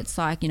for me, it's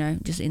like, you know,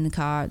 just in the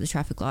car at the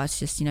traffic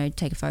lights, just, you know,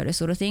 take a photo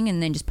sort of thing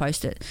and then just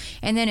post it.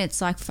 And then it's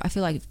like, I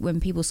feel like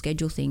when people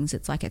schedule things,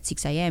 it's like at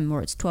 6 a.m.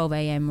 or it's 12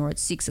 a.m. or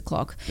it's 6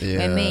 o'clock.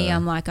 And me,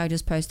 I'm like, I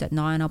just post at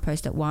 9, I'll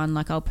post at 1,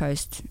 like I'll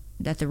post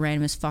at the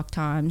randomest fuck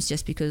times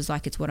just because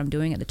like it's what I'm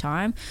doing at the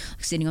time,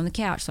 like sitting on the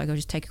couch, so like I'll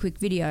just take a quick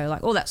video,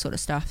 like all that sort of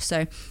stuff.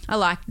 So I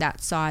like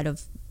that side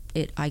of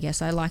it, I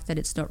guess. I like that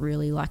it's not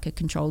really like a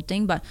controlled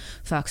thing, but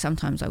fuck,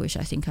 sometimes I wish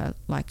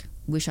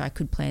I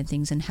could plan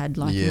things and had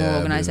like more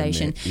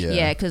organization.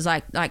 Because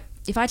like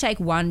if I take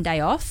one day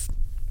off,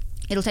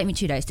 it'll take me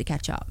 2 days to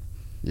catch up.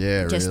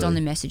 Yeah, just really. on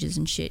the messages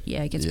and shit.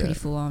 Yeah, it gets pretty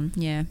full on.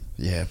 Yeah.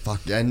 Yeah,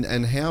 fuck.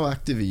 And how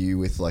active are you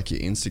with like your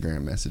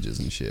Instagram messages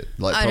and shit?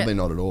 Like probably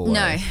not at all.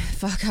 No,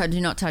 fuck. I do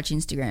not touch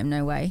Instagram.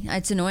 No way.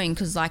 It's annoying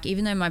because like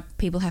even though my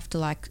people have to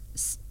like,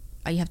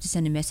 you have to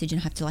send a message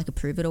and have to like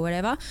approve it or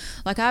whatever.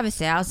 Like I have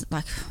 1,000.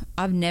 Like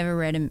I've never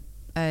read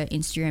a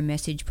Instagram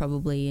message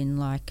probably in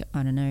like,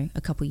 I don't know, a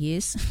couple of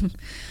years.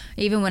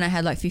 Even when I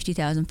had like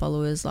 50,000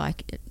 followers,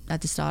 like at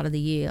the start of the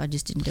year, I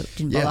just didn't bother.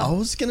 Yeah, I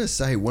was gonna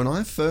say when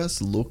I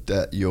first looked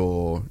at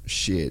your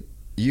shit,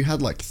 you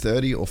had like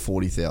 30 or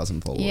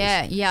 40,000 followers.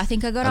 Yeah, I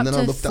think I got up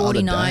to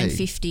 49,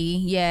 50.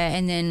 Yeah,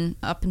 and then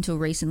up until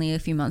recently, a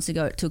few months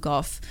ago, it took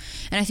off.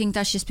 And I think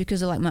that's just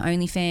because of like my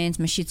OnlyFans,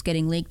 my shit's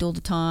getting leaked all the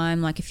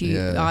time, like a few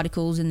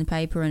articles in the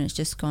paper, and it's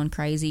just gone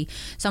crazy.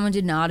 Someone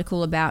did an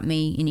article about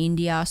me in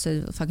India,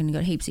 so I fucking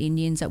got heaps of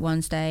Indians at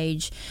one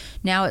stage.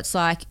 Now it's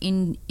like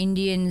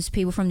Indians,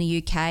 people from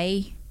the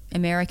UK,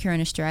 America and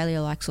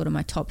Australia, like sort of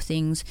my top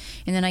things,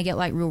 and then I get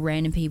like real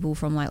random people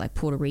from like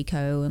Puerto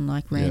Rico and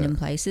like random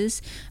places.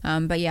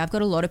 But yeah, I've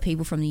got a lot of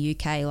people from the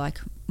UK,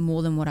 like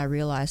more than what I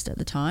realized at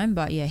the time.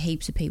 But yeah,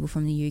 heaps of people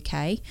from the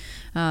UK.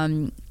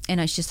 And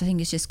I think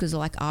it's just because of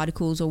like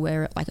articles or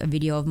where like a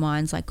video of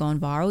mine's like gone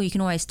viral. You can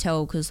always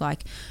tell because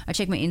like I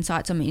check my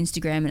insights on my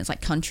Instagram and it's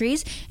like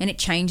countries and it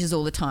changes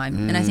all the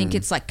time. And I think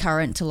it's like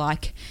current to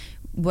like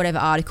whatever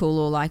article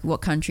or like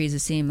what countries are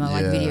seeing my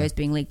like videos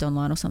being leaked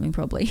online or something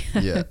probably.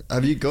 Yeah.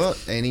 Have you got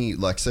any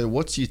like, so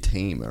what's your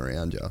team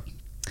around you?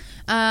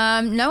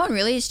 No one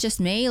really. It's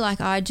just me.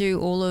 Like I do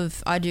all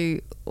of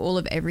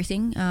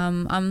everything.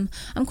 I'm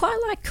quite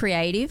like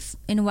creative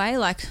in a way.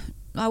 Like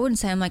I wouldn't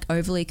say I'm like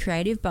overly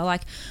creative, but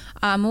like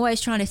I'm always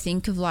trying to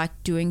think of like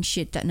doing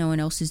shit that no one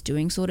else is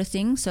doing sort of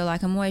thing. So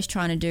like I'm always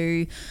trying to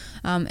do,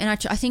 and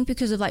I think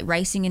because of like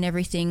racing and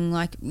everything,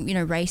 like, you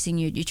know, racing,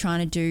 you're trying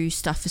to do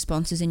stuff for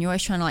sponsors and you're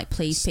always trying to like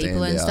please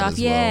people and stuff.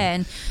 Yeah. Well.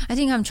 And I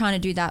think I'm trying to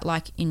do that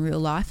like in real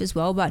life as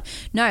well. But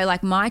no,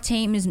 like my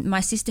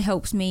sister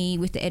helps me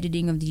with the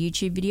editing of the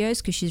YouTube videos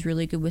because she's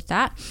really good with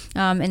that.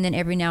 And then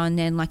every now and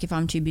then, like if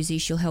I'm too busy,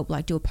 she'll help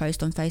like do a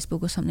post on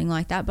Facebook or something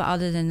like that. But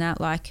other than that,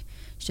 like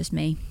it's just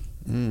me.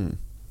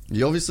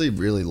 You obviously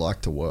really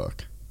like to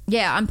work.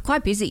 Yeah, I'm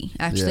quite busy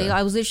actually. Yeah.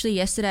 I was literally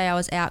yesterday, I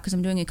was out because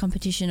I'm doing a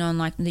competition on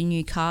like the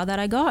new car that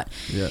I got.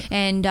 Yeah.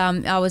 And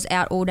I was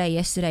out all day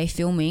yesterday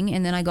filming,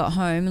 and then I got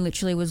home and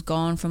literally was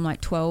gone from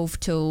like 12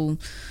 till,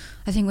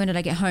 I think, when did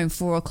I get home?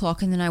 4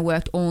 o'clock, and then I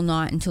worked all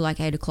night until like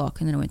 8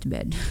 o'clock, and then I went to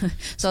bed.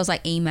 So I was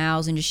like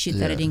emails and just shit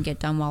that I didn't get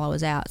done while I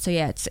was out. So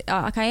yeah, it's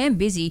like I am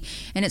busy,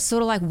 and it's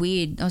sort of like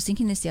weird. I was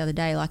thinking this the other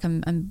day, like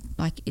I'm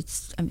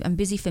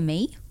busy for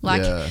me.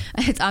 Like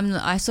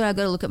I sort of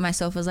got to look at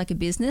myself as like a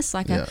business.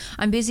 Like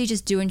I'm busy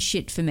just doing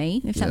shit for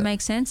me. If that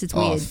makes sense, it's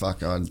weird. Oh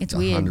fuck, I it's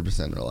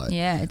 100% relate.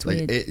 Yeah, it's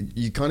like, weird.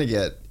 You kind of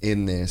get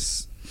in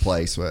this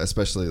place where,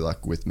 especially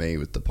like with me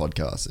with the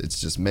podcast,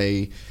 it's just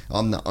me.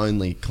 I'm the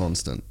only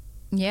constant.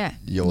 Yeah.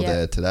 You're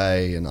there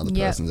today, another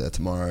person's there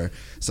tomorrow.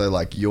 So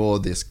like you're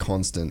this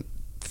constant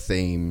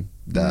theme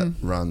that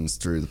runs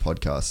through the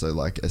podcast. So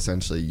like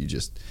essentially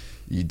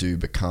you do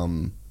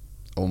become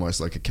almost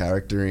like a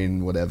character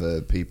in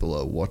whatever people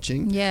are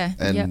watching. Yeah.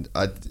 And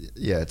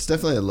it's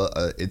definitely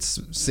it's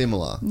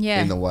similar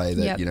in the way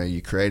that, you know, you're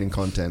creating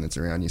content, it's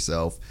around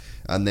yourself.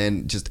 And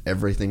then just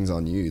everything's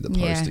on you. The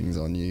posting's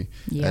on you.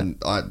 And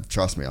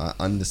trust me, I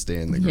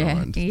understand the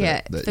grind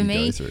that for you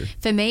me, go through.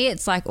 For me,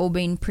 it's like all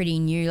been pretty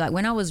new. Like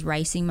when I was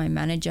racing, my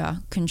manager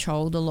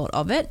controlled a lot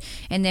of it.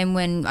 And then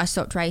when I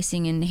stopped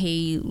racing and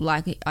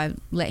I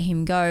let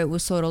him go, it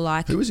was sort of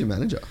like... Who was your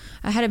manager?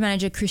 I had a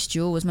manager, Chris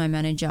Jewell was my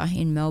manager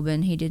in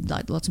Melbourne. He did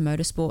like lots of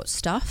motorsport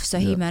stuff. So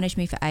he managed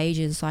me for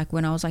ages. Like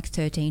when I was like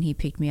 13, he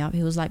picked me up.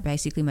 He was like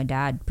basically my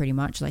dad pretty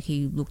much. Like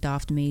he looked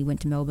after me,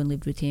 went to Melbourne,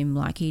 lived with him.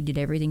 Like he did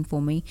everything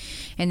for me.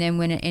 And then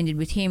when it ended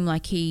with him,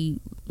 I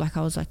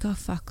was like, oh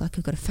fuck, like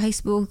I've got a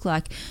Facebook,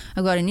 like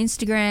I've got an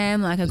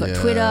Instagram, like I've got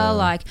Twitter,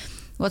 like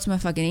what's my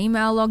fucking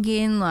email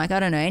login, like I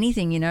don't know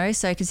anything, you know,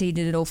 so because he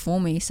did it all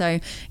for me. So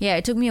yeah,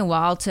 it took me a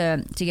while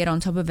to get on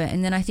top of it.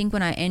 And then I think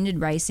when I ended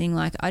racing,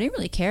 like I didn't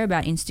really care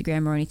about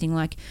Instagram or anything.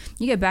 Like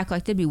you go back,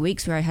 like there'd be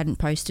weeks where I hadn't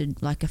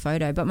posted like a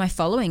photo, but my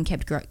following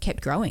kept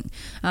growing.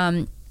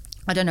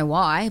 I don't know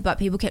why, but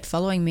people kept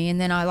following me.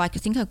 And then I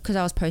think because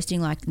I was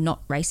posting like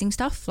not racing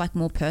stuff, like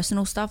more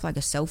personal stuff, like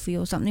a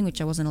selfie or something, which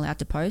I wasn't allowed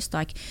to post,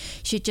 like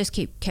shit just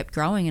kept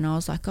growing. And I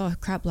was like, oh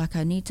crap, like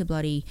I need to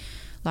bloody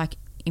like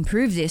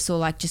improve this or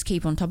like just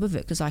keep on top of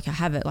it because like I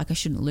have it, like I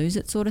shouldn't lose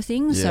it sort of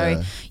thing.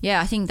 So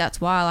yeah, I think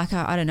that's why, like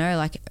I don't know,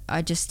 like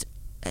I just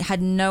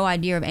had no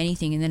idea of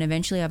anything, and then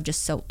eventually I've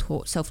just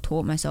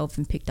self-taught myself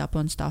and picked up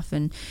on stuff,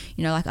 and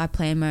you know, like I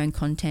plan my own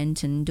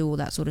content and do all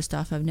that sort of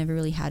stuff. I've never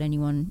really had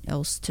anyone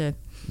else to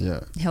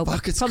help.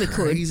 Fuck, it's probably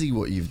crazy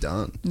what you've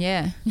done.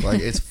 Like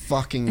it's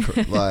fucking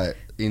like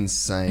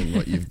insane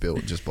what you've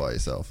built just by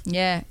yourself.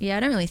 I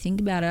don't really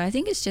think about it. I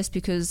think it's just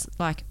because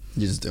like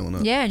you're just doing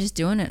it. Just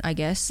doing it, I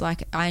guess.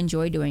 Like I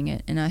enjoy doing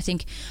it, and I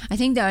think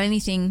the only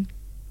thing,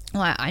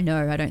 well, I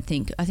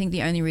think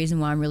the only reason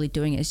why I'm really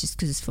doing it is just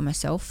because it's for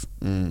myself.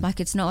 Like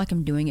it's not like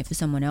I'm doing it for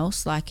someone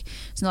else. Like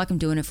it's not like I'm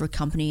doing it for a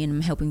company and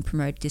I'm helping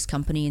promote this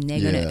company and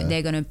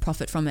they're gonna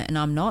profit from it and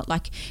I'm not.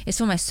 Like it's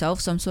for myself,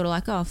 so I'm sort of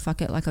like, oh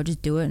fuck it, like I'll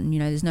just do it, and you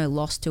know, there's no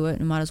loss to it,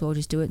 and might as well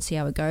just do it and see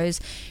how it goes.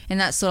 And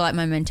that's sort of like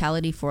my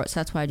mentality for it.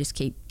 So that's why I just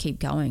keep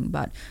going.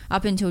 But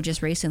up until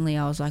just recently,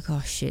 I was like,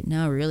 oh shit,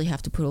 now I really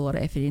have to put a lot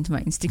of effort into my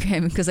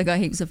Instagram because I got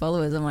heaps of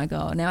followers. I'm like,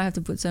 oh, now I have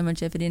to put so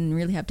much effort in and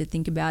really have to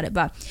think about it.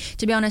 But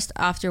to be honest,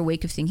 after a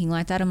week of thinking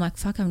like that, I'm like,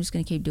 fuck, I'm just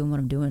going to keep doing what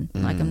I'm doing.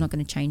 Like I'm not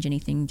going to change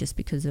anything just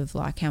because of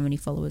like how many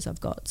followers I've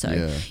got.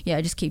 So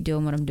I just keep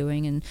doing what I'm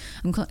doing, and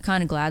I'm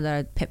kind of glad that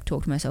I pep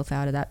talked myself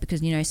out of that,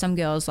 because you know, some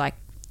girls like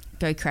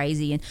go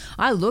crazy, and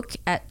I look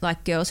at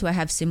like girls who I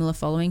have similar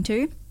following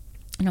to,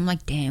 and I'm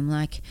like, damn,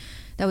 like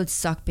that would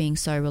suck being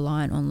so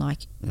reliant on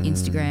like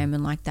Instagram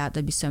and like that.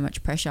 There'd be so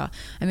much pressure.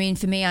 I mean,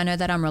 for me, I know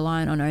that I'm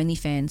reliant on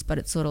OnlyFans, but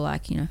it's sort of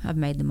like, you know, I've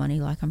made the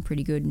money, like I'm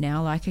pretty good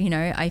now. Like, you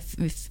know, if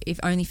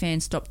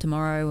OnlyFans stopped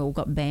tomorrow or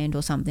got banned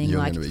or something, you're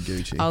like gonna be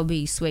Gucci. I'll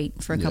be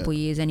sweet for a couple of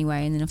years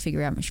anyway, and then I'll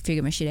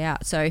figure my shit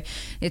out. So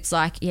it's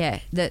like,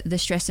 the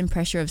stress and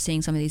pressure of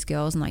seeing some of these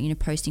girls and like, you know,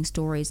 posting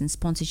stories and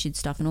sponsorship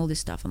stuff and all this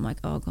stuff. I'm like,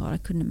 oh God, I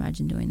couldn't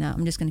imagine doing that.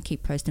 I'm just going to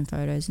keep posting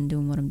photos and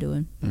doing what I'm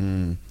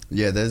doing.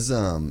 Yeah, there's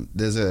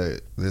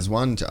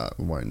one, I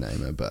won't name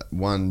her, but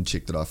one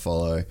chick that I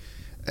follow,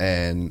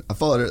 and I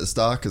followed her at the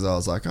start because I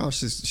was like, oh,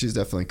 she's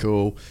definitely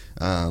cool.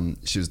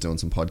 She was doing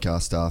some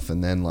podcast stuff,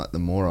 and then like the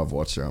more I've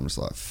watched her, I'm just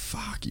like,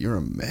 fuck, you're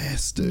a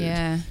mess, dude.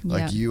 Yeah.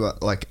 Like you are,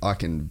 like I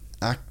can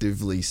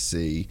actively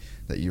see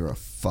that you're a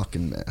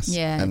fucking mess.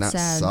 Yeah, and it's that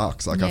sad.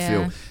 sucks. Like, I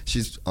Yeah.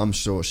 feel I'm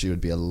sure she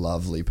would be a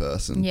lovely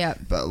person. Yeah.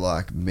 But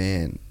like,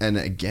 man, and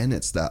again,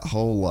 it's that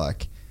whole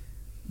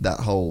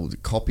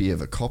copy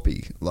of a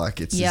copy.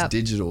 Like, it's Yep.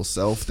 this digital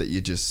self that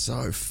you're just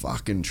so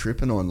fucking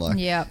tripping on. Like,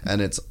 Yep.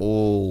 and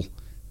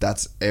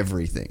that's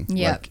everything.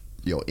 Yep. Like,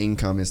 your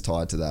income is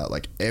tied to that.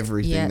 Like,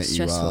 everything Yeah, that it's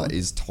you stressful. are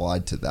is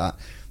tied to that.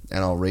 And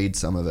I'll read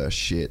some of her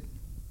shit,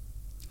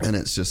 and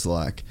it's just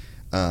like,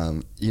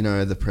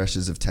 the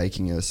pressures of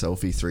taking a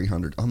selfie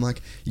 300. I'm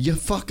like, you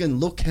fucking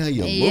look how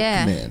you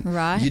Yeah, look, man.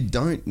 right. You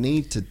don't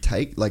need to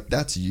take, like,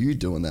 that's you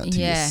doing that to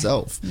Yeah,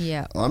 yourself.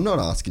 yeah. I'm not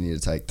asking you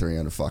to take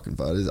 300 fucking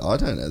photos. I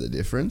don't know the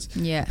difference.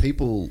 Yeah.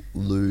 People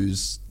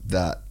lose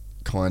that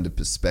kind of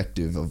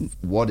perspective of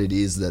what it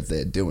is that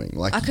they're doing.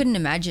 Like, I couldn't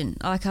imagine.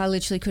 Like, I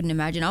literally couldn't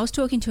imagine. I was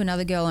talking to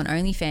another girl on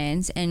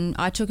OnlyFans, and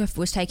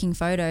was taking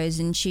photos,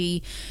 and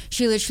she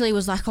literally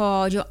was like,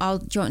 "Oh, do you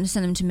want to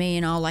send them to me,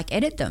 and I'll like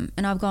edit them?"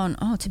 And I've gone,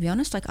 "Oh, to be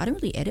honest, like I don't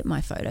really edit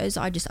my photos.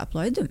 I just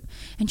upload them."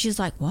 And she's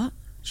like, "What?"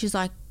 She's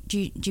like, "Do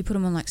you put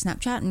them on like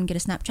Snapchat and get a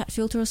Snapchat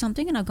filter or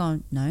something?" And I've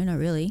gone, "No, not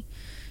really."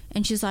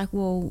 And she's like,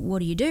 "Well, what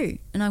do you do?"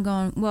 And I'm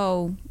going,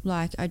 "Well,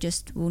 like I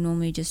will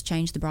normally just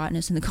change the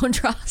brightness and the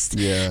contrast."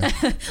 Yeah.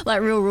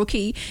 Like real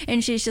rookie.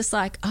 And she's just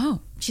like,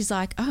 "Oh." She's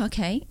like, "Oh,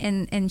 okay."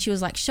 And she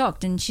was like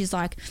shocked, and she's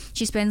like,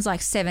 she spends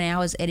like 7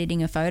 hours editing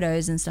her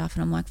photos and stuff,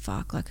 and I'm like,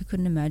 fuck, like I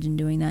couldn't imagine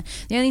doing that.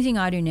 The only thing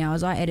I do now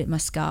is I edit my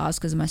scars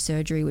because of my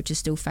surgery, which is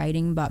still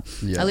fading, but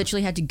Yeah. I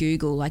literally had to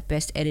Google like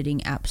best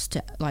editing apps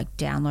to like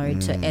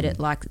download to edit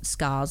like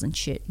scars and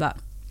shit. But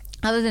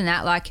other than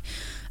that, like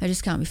I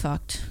just can't be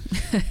fucked.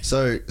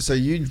 So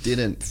you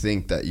didn't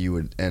think that you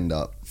would end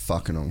up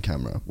fucking on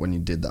camera when you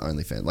did the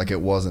OnlyFans? Like,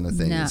 it wasn't a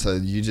thing. No. So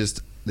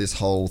this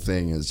whole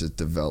thing has just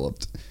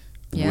developed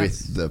Yeah.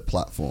 with the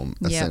platform,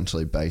 Yeah.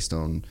 essentially based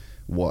on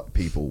what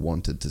people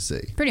wanted to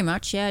see. Pretty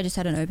much, yeah. I just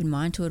had an open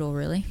mind to it all,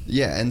 really.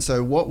 Yeah, and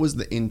so what was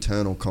the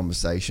internal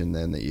conversation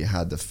then that you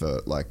had to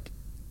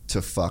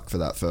fuck for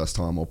that first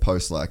time, or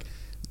post like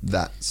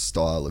that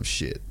style of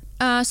shit?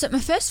 So my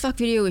first fuck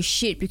video was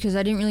shit because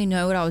I didn't really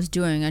know what I was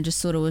doing. I just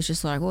sort of was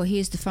just like, well,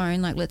 here's the phone,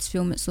 like let's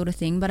film it sort of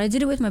thing. But I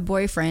did it with my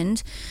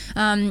boyfriend,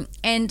 and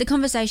the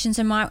conversation.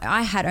 So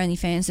I had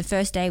OnlyFans. The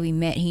first day we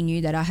met, he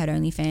knew that I had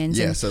OnlyFans.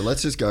 Yeah, and so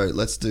let's just go.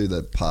 Let's do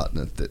the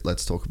partner.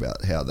 Let's talk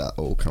about how that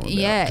all came about.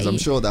 Yeah, because I'm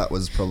sure that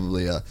was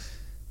probably Yeah.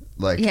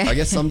 I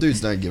guess some dudes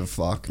don't give a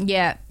fuck.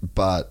 yeah.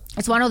 But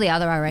It's one or the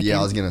other, I reckon. Yeah,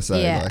 I was gonna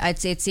say, Yeah,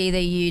 like- it's either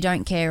you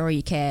don't care or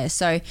you care.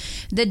 So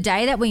the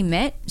day that we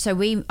met,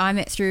 I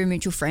met through a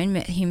mutual friend,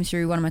 met him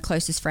through one of my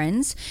closest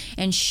friends,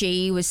 and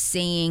she was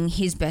seeing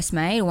his best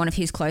mate or one of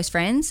his close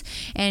friends,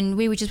 and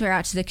we were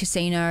out to the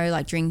casino,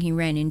 like drinking,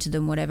 ran into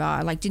them, whatever.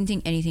 I like didn't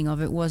think anything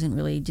of it.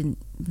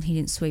 He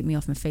didn't sweep me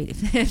off my feet,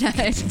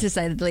 to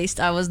say the least.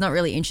 I was not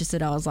really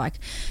interested. I was like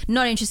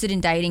not interested in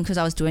dating because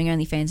I was doing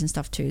OnlyFans and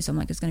stuff too. So I'm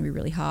like, it's going to be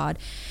really hard.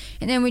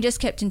 And then we just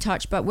kept in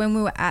touch. But when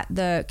we were at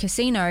the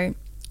casino,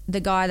 the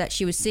guy that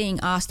she was seeing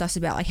asked us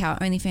about like how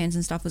OnlyFans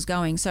and stuff was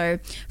going. So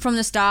from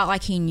the start,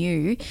 like he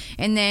knew.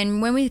 And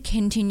then when we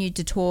continued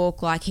to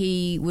talk, like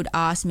he would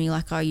ask me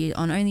like, are you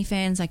on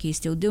OnlyFans? Like, are you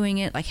still doing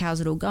it? Like,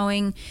 how's it all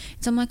going?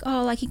 So I'm like,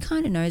 oh, like he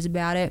kind of knows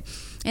about it.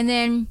 And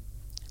then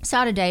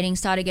started dating,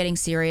 started getting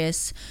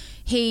serious.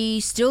 He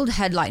still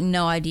had like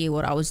no idea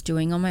what I was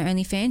doing on my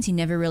OnlyFans. He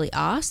never really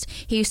asked.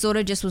 He sort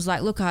of just was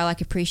like, look, I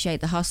like appreciate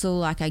the hustle.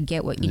 Like, I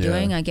get what you're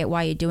doing. I get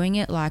why you're doing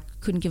it. Like,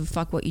 couldn't give a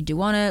fuck what you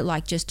do on it.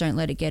 Like, just don't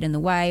let it get in the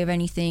way of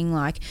anything.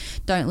 Like,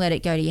 don't let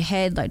it go to your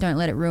head. Like, don't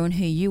let it ruin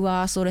who you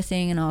are, sort of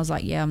thing. And I was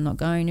like, yeah, I'm not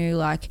going to,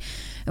 like,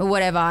 or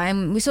whatever.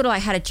 And we sort of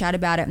like had a chat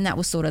about it, and that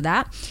was sort of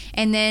that.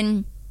 And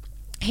then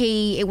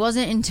it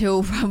wasn't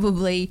until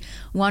probably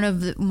one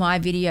of my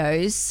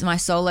videos, my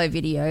solo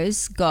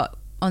videos, got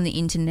on the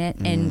internet,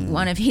 and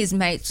one of his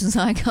mates was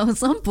like, I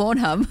was on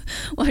Pornhub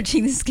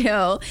watching this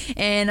girl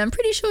and I'm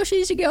pretty sure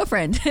she's your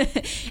girlfriend.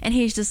 And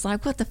he's just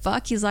like, what the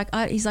fuck? He's like,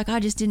 I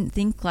just didn't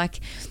think like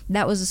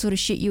that was the sort of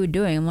shit you were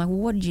doing. I'm like, well,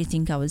 what did you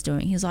think I was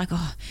doing? He's like,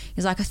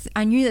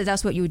 I knew that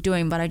that's what you were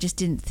doing, but I just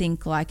didn't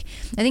think, like,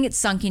 I think it's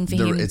sunk in for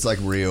him. It's like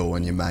real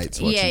when your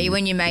mates watching. Yeah,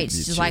 when your mates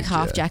your just like chick,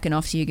 half jacking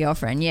off to your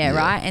girlfriend. Yeah,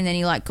 right? And then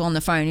he like on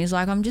the phone, he's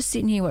like, I'm just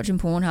sitting here watching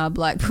Pornhub,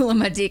 like pulling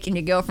my dick, and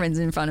your girlfriend's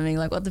in front of me.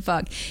 Like, what the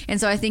fuck? And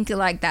so I think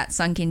like that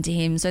sunk into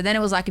him. So then it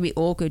was like a bit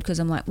awkward because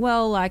I'm like,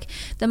 well, like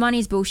the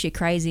money's bullshit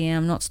crazy and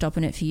I'm not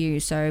stopping it for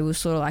you. So it was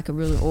sort of like a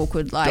really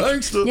awkward, like,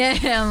 Gangster.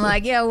 yeah, I'm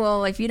like, yeah,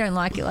 well, if you don't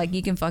like it, like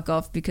you can fuck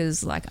off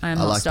because like I'm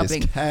I not like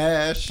stopping. this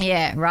cash.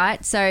 Yeah,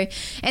 right. So,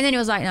 and then he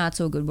was like, no, it's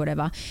all good,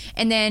 whatever.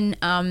 And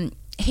then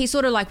he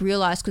sort of like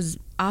realized, because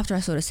after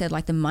I sort of said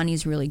like the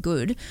money's really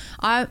good,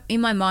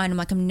 in my mind I'm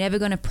like, I'm never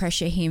going to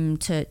pressure him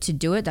to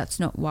do it. That's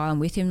not why I'm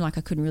with him. Like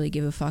I couldn't really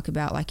give a fuck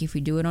about like if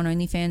we do it on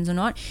OnlyFans or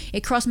not.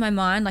 It crossed my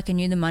mind, like I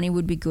knew the money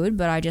would be good,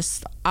 but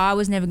I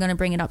was never going to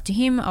bring it up to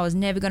him. I was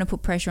never going to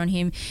put pressure on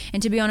him.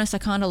 And to be honest, I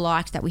kind of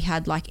liked that we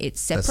had like it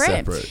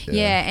separate.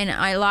 Yeah, and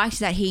I liked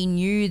that he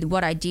knew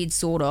what I did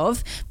sort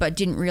of, but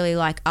didn't really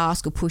like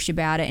ask or push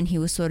about it. And he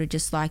was sort of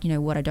just like, you know,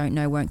 what I don't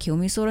know won't kill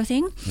me sort of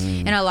thing.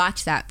 And I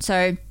liked that.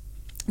 So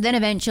then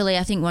eventually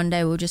I think one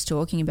day we were just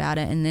talking about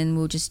it, and then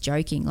we were just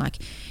joking. Like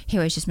he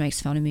always just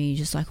makes fun of me,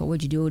 just like, oh,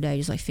 what'd you do all day?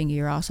 Just like finger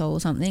your asshole or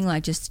something,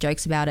 like just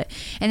jokes about it.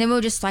 And then we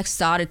were just like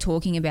started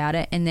talking about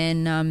it, and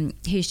then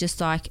he's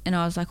just like, and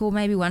I was like, well,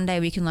 maybe one day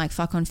we can like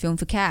fuck on Film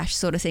for Cash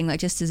sort of thing, like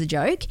just as a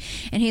joke.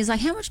 And he's like,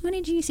 how much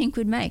money do you think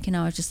we'd make? And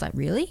I was just like,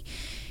 really?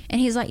 And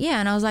he's like, yeah.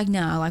 And I was like,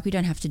 no, like we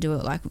don't have to do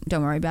it. Like,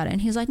 don't worry about it.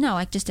 And he's like, no,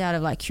 like just out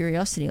of like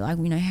curiosity, like,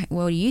 you know,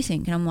 what do you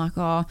think? And I'm like,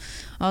 oh,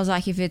 I was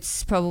like, if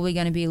it's probably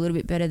going to be a little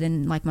bit better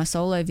than like my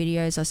solo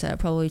videos, I said I'd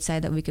probably say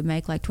that we could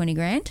make like 20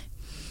 grand.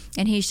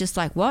 And he's just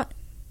like, what?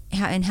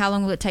 How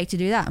long will it take to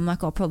do that? I'm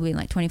like, oh, probably in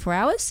like 24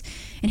 hours.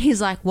 And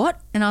he's like, what?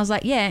 And I was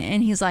like, yeah.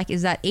 And he's like,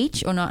 is that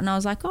each or not? And I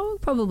was like, oh,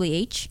 probably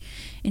each.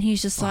 And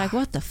he's just like,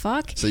 what the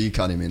fuck? So you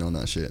cut him in on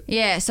that shit?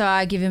 Yeah, so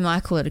I give him, I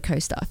call it a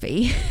co-star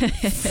fee.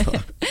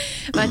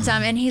 But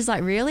and he's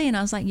like, really? And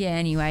I was like, yeah,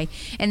 anyway.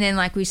 And then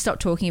like we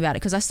stopped talking about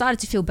it because I started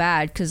to feel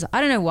bad because I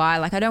don't know why.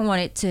 Like I don't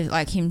want it to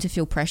like him to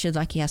feel pressured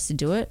like he has to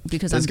do it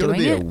because I'm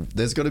doing it.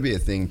 There's got to be a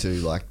thing too.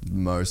 Like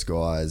most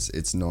guys,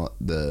 it's not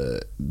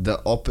the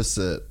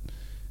opposite.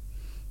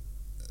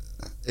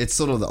 It's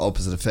sort of the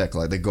opposite effect.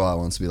 Like the guy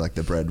wants to be like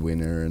the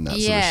breadwinner and that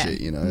sort of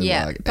shit, you know.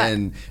 Yeah, like,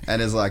 and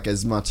as like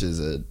as much as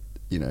it,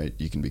 you know,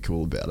 you can be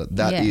cool about it.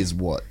 That is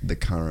what the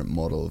current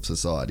model of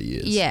society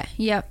is.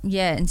 Yeah.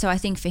 And so I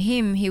think for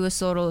him, he was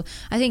sort of,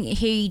 I think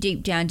he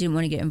deep down didn't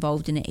want to get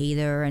involved in it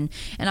either. And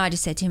I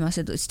just said to him, I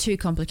said, it's too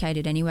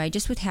complicated anyway,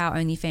 just with how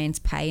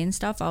OnlyFans pay and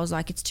stuff. I was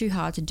like, it's too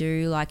hard to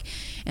do. Like,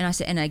 and I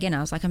said, and again, I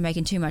was like, I'm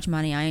making too much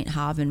money. I ain't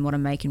halving what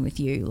I'm making with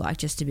you, like,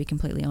 just to be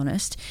completely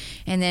honest.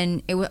 And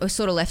then it was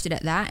sort of left it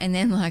at that. And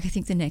then like, I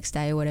think the next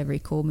day or whatever, he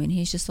called me and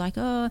he's just like,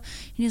 oh, and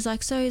he's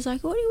like,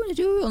 what do you want to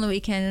do on the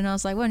weekend? And I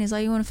was like, well, and he's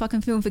like, you want to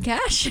fucking Film for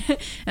Cash?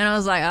 And I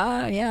was like,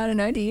 oh yeah, I don't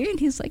know, do you? And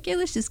he's like, yeah,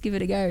 let's just give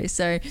it a go.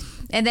 So,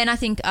 and then I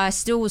think I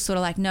still was sort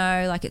of like,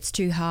 no, like it's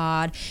too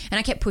hard. And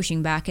I kept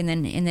pushing back, and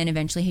then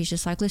eventually he's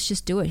just like, let's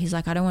just do it. He's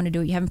like, I don't want to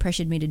do it. You haven't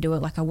pressured me to do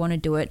it. Like I want to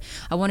do it.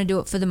 I want to do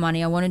it for the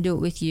money. I want to do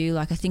it with you.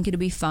 Like I think it'll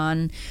be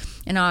fun.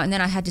 And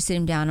then I had to sit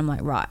him down. I'm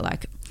like, right,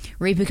 like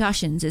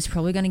repercussions. It's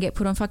probably going to get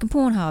put on fucking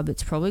Pornhub.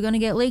 It's probably going to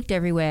get leaked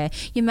everywhere.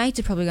 Your mates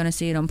are probably going to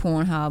see it on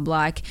Pornhub.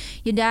 Like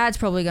your dad's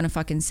probably going to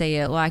fucking see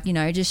it. Like, you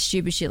know, just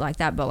stupid shit like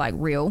that, but like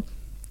real.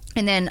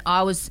 And then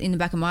I was in the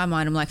back of my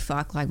mind, I'm like,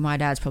 fuck, like my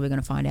dad's probably going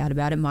to find out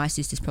about it. My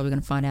sister's probably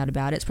going to find out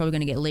about it. It's probably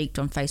going to get leaked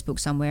on Facebook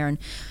somewhere, and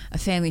a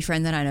family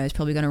friend that I know is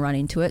probably going to run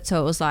into it.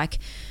 So it was like,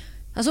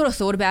 I sort of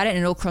thought about it and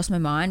it all crossed my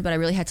mind, but I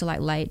really had to like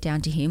lay it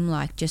down to him,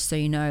 like, just so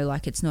you know,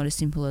 like it's not as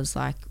simple as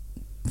like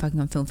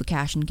fucking on Film for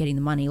Cash and getting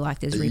the money. Like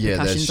there's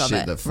repercussions of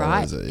it, that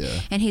right?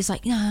 It. And he's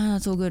like, no,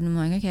 it's all good. And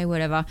I'm like, okay,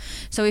 whatever.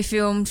 So we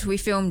filmed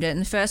it,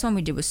 and the first one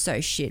we did was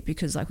so shit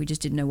because like we just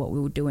didn't know what we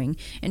were doing.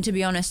 And to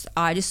be honest,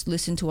 I just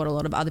listened to what a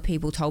lot of other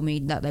people told me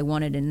that they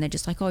wanted, and they're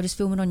just like, oh, just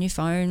film it on your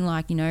phone,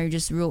 like, you know,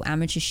 just real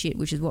amateur shit,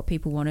 which is what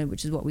people wanted,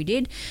 which is what we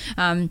did.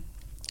 And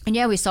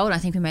yeah, we sold. I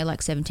think we made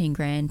like 17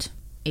 grand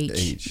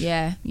each.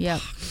 Yeah,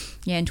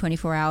 in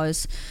 24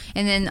 hours.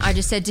 And then I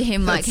just said to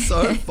him, like, that's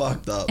so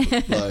fucked up.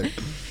 Like,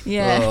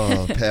 yeah.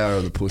 Oh, power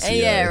of the pussy.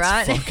 Yeah,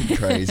 it's right. Fucking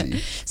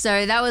crazy.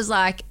 So that was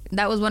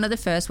one of the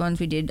first ones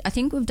we did. I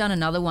think we've done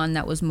another one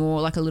that was more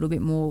like a little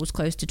bit more, was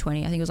close to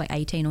 20. I think it was like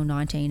 18 or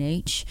 19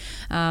 each.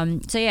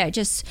 So yeah,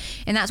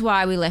 and that's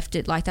why we left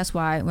it. Like that's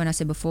why when I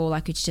said before,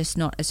 like it's just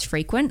not as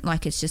frequent.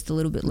 Like it's just a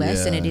little bit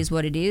less, and it is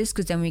what it is,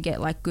 because then we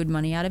get like good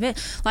money out of it.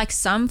 Like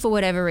some, for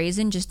whatever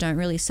reason, just don't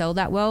really sell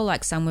that well.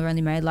 Like some we've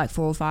only made like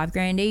 4 or 5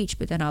 grand each,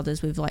 but then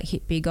others we've like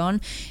hit big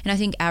on. And I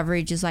think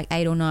average is like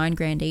 8 or 9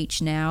 grand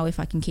each now if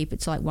I can keep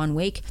it to like 1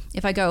 week.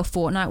 If I go a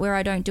fortnight where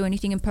I don't do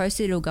anything and post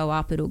it, it'll go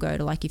up. It'll go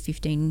to like your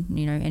 15,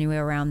 you know,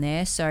 anywhere around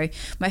there. So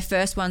my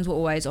first ones were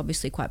always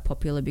obviously quite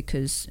popular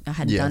because I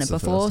hadn't done it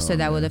before, so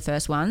they were the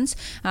first ones.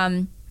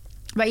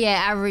 But yeah,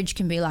 average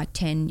can be like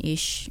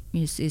 10-ish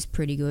is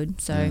pretty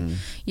good. So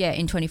yeah,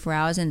 in 24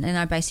 hours. And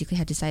I basically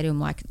had to say to him,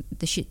 like,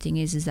 the shit thing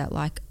is that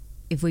like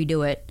if we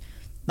do it,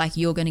 like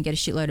you're going to get a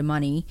shitload of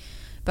money.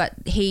 But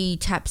he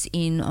taps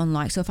in on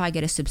like, so if I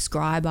get a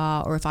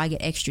subscriber or if I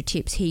get extra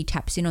tips, he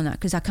taps in on that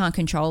because I can't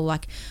control,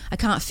 like I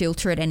can't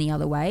filter it any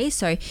other way.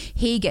 So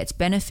he gets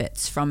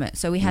benefits from it.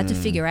 So we had to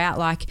figure out,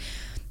 like,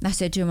 I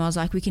said to him, I was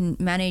like, we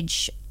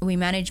manage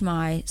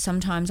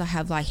sometimes I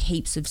have like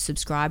heaps of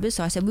subscribers.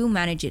 So I said, we'll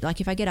manage it. Like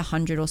if I get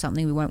 100 or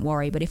something, we won't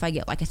worry. But if I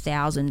get like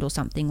 1,000 or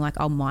something, like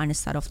I'll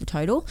minus that off the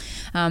total.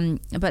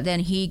 But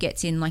then he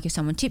gets in, like if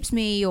someone tips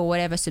me or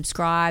whatever,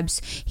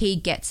 subscribes, he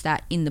gets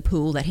that in the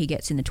pool that he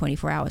gets in the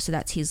 24 hours. So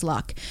that's his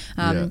luck.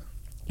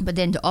 But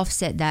then to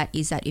offset that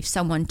is that if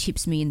someone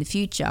tips me in the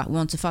future,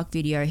 wants a fuck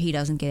video, he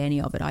doesn't get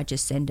any of it. I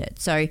just send it.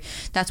 So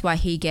that's why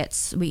he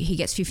gets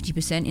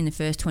 50% in the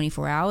first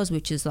 24 hours,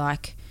 which is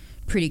like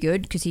pretty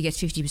good because he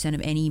gets 50%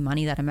 of any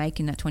money that I make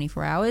in that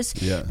 24 hours.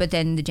 Yeah. But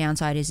then the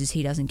downside is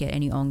he doesn't get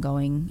any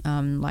ongoing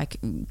like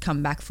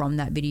come back from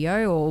that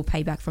video or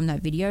pay back from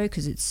that video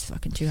because it's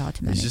fucking too hard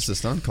to manage. He's just a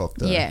stunt cock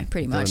though. Yeah,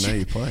 pretty much. Gotta know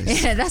your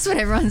place. Yeah, that's what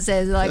everyone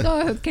says. Like,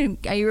 oh,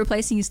 are you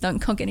replacing your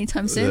stunt cock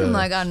anytime soon? Yeah. I'm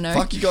like, I don't know.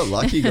 Fuck, you got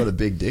lucky. You got a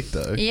big dick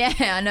though. Yeah,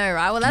 I know,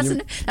 right? Well, that's Can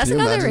you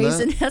another imagine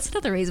reason. that? That's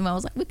another reason why I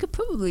was like, we could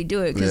probably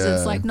do it because Yeah.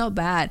 it's like not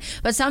bad.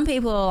 But some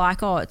people are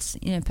like, oh, it's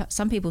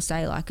some people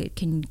say like,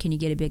 can you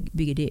get a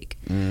bigger dick?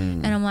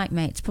 And I'm like,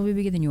 mate, it's probably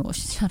bigger than yours.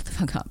 Just shut the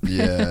fuck up.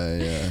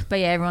 Yeah. But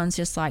yeah, everyone's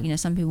just like,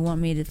 some people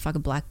want me to fuck a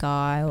black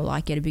guy or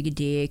like get a bigger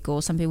dick,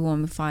 or some people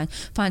want me to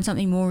find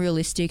something more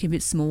realistic, a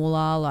bit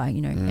smaller. Like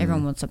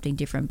everyone wants something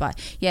different. But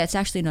yeah, it's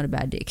actually not a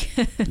bad dick.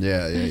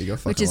 Yeah. You got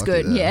fucking Which is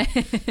lucky good. there.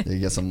 Yeah. You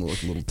get some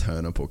little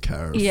turnip or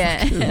carrot. Or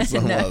Yeah.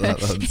 something No. like that.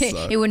 That'd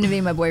suck. It wouldn't have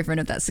been my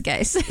boyfriend if that's the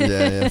case.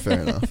 Yeah,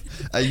 fair enough.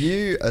 Are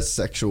you a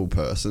sexual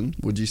person,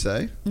 would you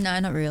say? No,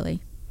 not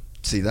really.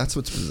 See, that's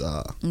what's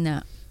bizarre.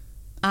 No,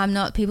 I'm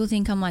not. People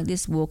think I'm like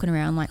this walking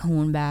around like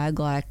hornbag,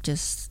 like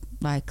just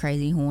like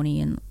crazy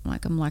horny, and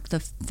like I'm like the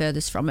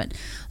furthest from it.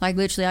 Like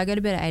literally I go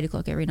to bed at 8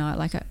 o'clock every night.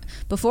 Like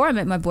before I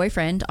met my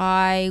boyfriend,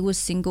 I was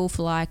single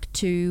for like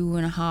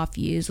 2.5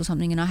 years or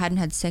something, and I hadn't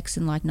had sex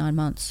in like 9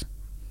 months.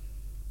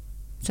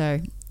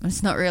 So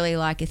it's not really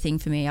like a thing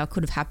for me. I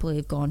could have happily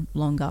have gone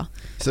longer.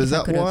 So is if I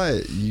that could've.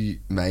 why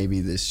maybe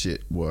this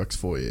shit works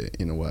for you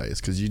in a way? It's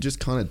because you just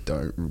kind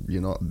of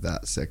you're not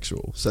that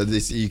sexual. So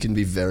you can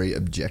be very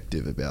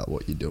objective about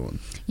what you're doing.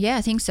 Yeah,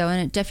 I think so.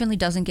 And it definitely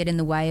doesn't get in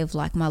the way of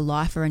like my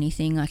life or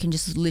anything. I can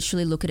just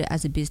literally look at it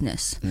as a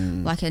business.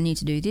 Like I need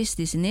to do this,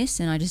 this and this,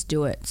 and I just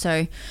do it. So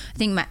I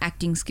think my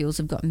acting skills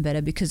have gotten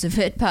better because of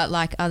it. But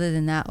like other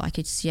than that, like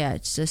it's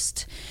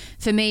just,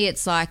 for me,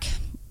 it's like,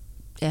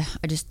 yeah,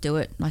 I just do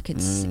it. Like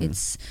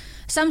it's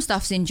some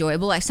stuff's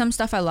enjoyable. Like some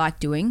stuff I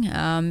like doing.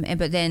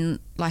 But then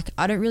like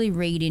I don't really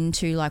read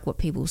into like what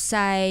people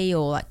say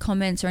or like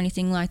comments or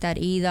anything like that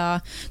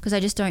either, because I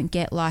just don't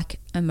get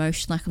like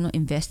emotion. Like I'm not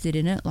invested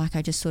in it. Like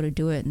I just sort of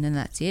do it and then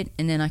that's it.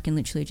 And then I can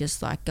literally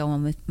just like go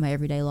on with my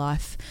everyday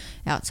life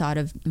outside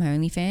of my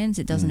OnlyFans.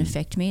 It doesn't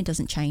affect me. It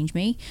doesn't change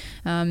me.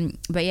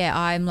 But yeah,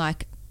 I'm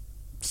like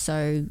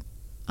so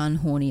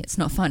unhorny. It's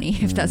not funny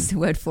if that's the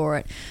word for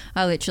it.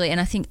 I literally,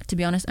 and I think to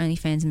be honest,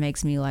 OnlyFans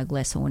makes me like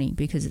less horny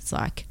because it's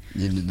like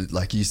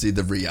You see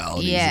the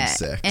realities of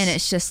sex. and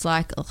it's just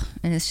like ugh,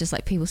 and it's just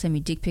like people send me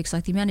dick pics.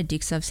 Like the amount of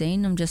dicks I've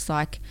seen, I'm just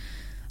like,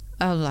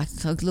 oh, like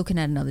looking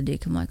at another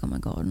dick, I'm like, oh my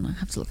god, and I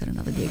have to look at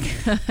another dick.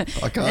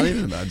 I can't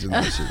even imagine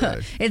that shit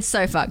though. It's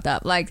so fucked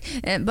up. Like,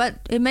 but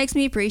it makes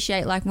me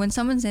appreciate like when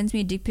someone sends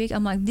me a dick pic,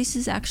 I'm like, this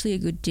is actually a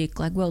good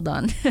dick. Like, well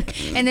done.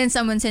 And then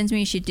someone sends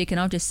me a shit dick, and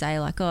I'll just say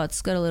like, oh,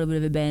 it's got a little bit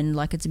of a bend.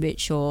 Like, it's a bit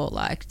short.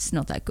 Like, it's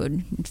not that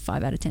good.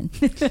 5 out of 10.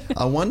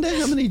 I wonder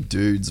how many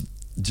dudes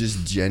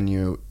just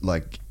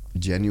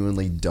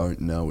genuinely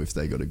don't know if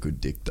they got a good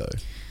dick though.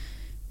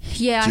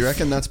 Yeah. Do you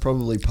reckon that's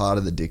probably part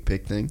of the dick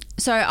pic thing?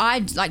 So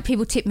I like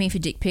people tip me for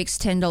dick pics,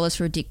 $10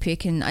 for a dick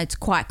pic, and it's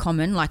quite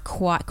common.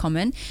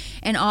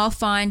 And I'll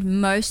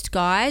find most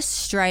guys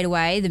straight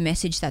away the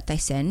message that they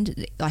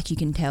send, like you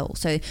can tell.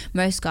 So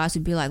most guys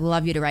would be like,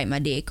 "Love you to rate my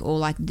dick," or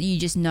like you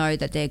just know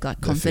that they're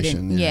like confident.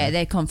 Fishing, yeah.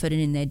 They're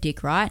confident in their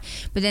dick, right?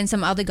 But then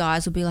some other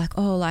guys will be like,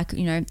 "Oh, like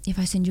if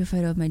I send you a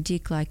photo of my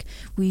dick, like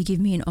will you give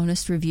me an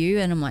honest review?"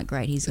 And I'm like,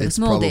 "Great, he's got a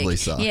small dick." Probably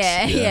sucks.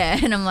 Yeah.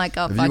 And I'm like,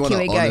 "Oh, If fuck, you want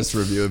here we an go." honest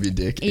review of your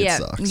dick, it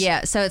sucks.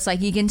 Yeah, so it's like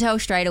you can tell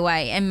straight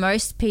away. And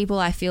most people,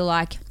 I feel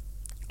like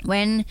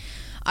when,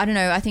 I don't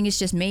know, I think it's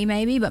just me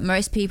maybe, but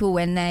most people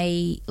when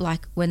they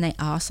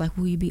ask like,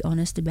 will you be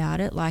honest about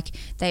it? Like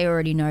they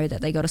already know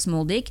that they got a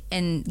small dick,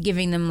 and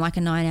giving them like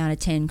a 9 out of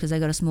 10 because they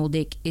got a small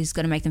dick is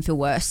going to make them feel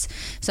worse.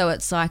 So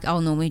it's like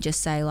I'll normally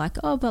just say like,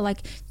 oh, but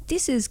like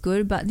this is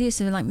good, but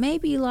this, and like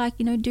maybe like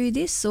do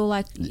this, or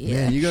like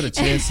Yeah, you got a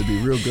chance to be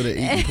real good at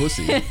eating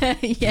pussy.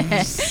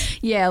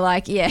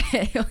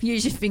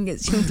 use your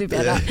fingers, you'll do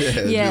better.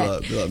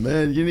 Be like,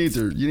 man, you need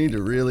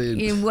to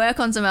really You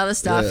work on some other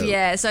stuff.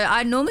 Yeah. So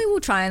I normally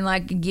will try and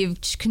like give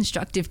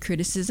constructive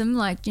criticism,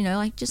 like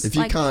just if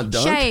you like can't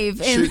dunk, shave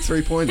shoot and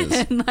 3 pointers.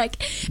 and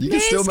like You can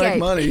still make manscape.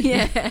 money.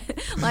 Yeah.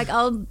 Like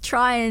I'll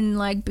try and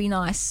like be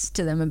nice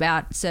to them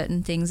about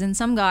certain things. And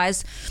some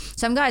guys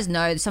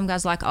know. Some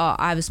guys like, oh,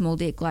 I have a small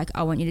dick. Like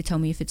I want you to tell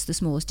me if it's the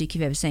smallest dick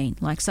you've ever seen.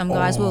 Like some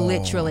guys will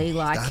literally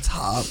like. That's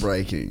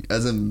heartbreaking.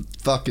 As a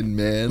fucking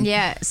man.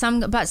 Yeah.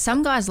 Some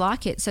guys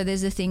like it. So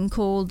there's a thing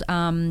called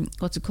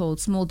what's it called?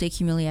 Small dick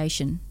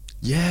humiliation.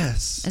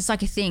 Yes. It's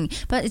like a thing,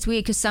 but it's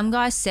weird because some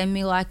guys send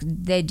me like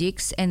their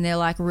dicks and they're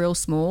like real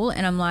small,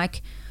 and I'm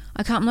like,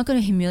 I'm not going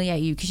to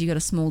humiliate you because you got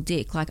a small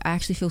dick. Like I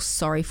actually feel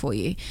sorry for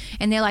you.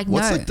 And they're like,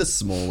 What's no. like the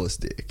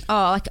smallest dick?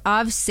 Oh, like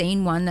I've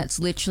seen one that's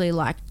literally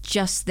like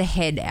just the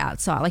head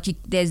outside. Like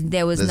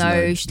there was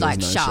no no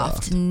shaft.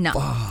 shaft. No.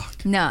 Fuck.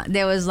 No,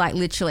 there was like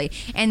literally,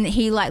 and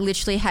he like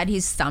literally had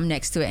his thumb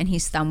next to it, and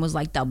his thumb was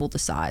like double the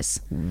size.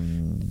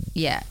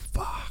 Yeah.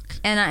 Fuck.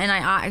 And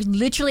I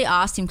literally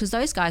asked him, because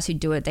those guys who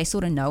do it, they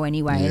sort of know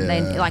anyway. And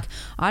they like,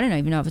 I don't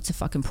even know if it's a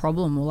fucking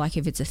problem or like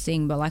if it's a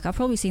thing, but like I've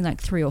probably seen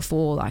like 3 or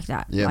 4 like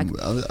that. Yeah, like,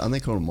 aren't they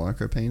called a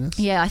micro penis?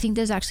 yeah, I think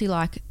there's actually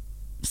like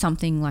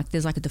something like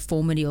there's like a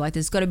deformity or like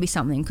there's got to be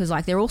something, because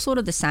like they're all sort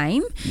of the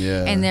same.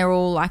 Yeah. And they're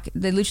all like,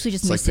 they're literally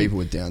just It's like missing. people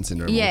with Down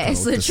syndrome. all Yeah, kinda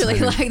it's look the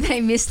literally same. like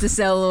they missed a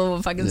cell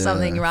or fucking Yeah,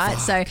 something, right?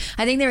 fuck. So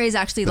I think there is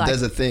actually But like.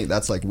 there's a thing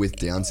that's like with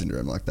Down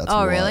syndrome, like that's. Oh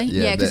why. really?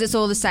 Yeah, because that- it's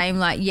all the same.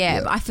 Like,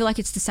 Yeah. but I feel like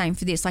it's the same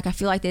for this. Like, I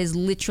feel like there's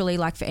literally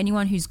like for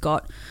anyone who's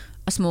got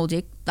a small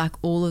dick, like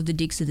all of the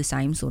dicks are the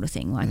same sort of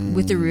thing. Like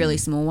with the really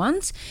small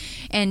ones,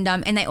 and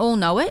they all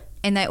know it,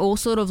 and they all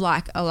sort of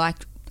like are like.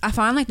 I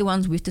find like the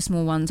ones with the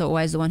small ones are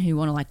always the one who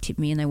want to like tip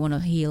me, and they want to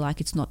hear like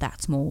it's not that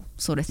small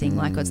sort of thing.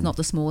 Like it's not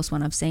the smallest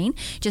one I've seen,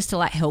 just to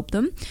like help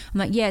them. I'm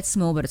like, yeah, it's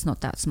small, but it's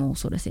not that small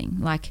sort of thing.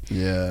 Like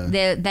Yeah.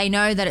 they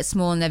know that it's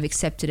small and they've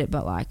accepted it,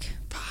 but like,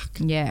 fuck,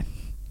 yeah.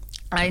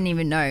 I didn't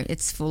even know.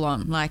 It's full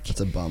on. Like,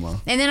 It's a bummer.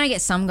 and then I get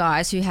some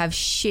guys who have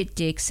shit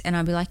dicks, and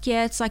I'll be like,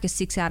 yeah, it's like a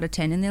 6 out of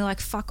 10, and they're like,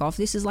 fuck off,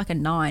 this is like a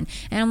 9,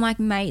 and I'm like,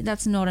 mate,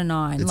 that's not a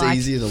 9. It's like,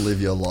 easier to live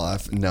your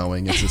life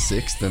knowing it's a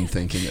 6 than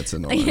thinking it's a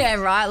 9. yeah,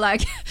 right.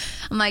 Like,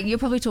 I'm like, you're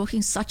probably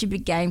talking such a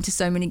big game to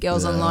so many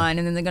girls Yeah. online,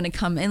 and then they're gonna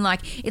come and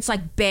like it's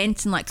like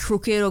bent and like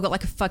crooked or got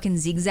like a fucking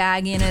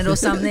zigzag in it or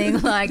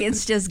something. Like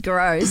it's just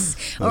gross,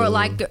 or it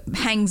like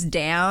hangs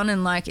down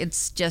and like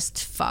it's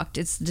just fucked.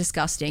 It's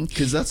disgusting.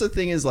 Because that's the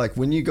thing is like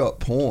when you got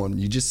porn,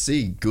 you just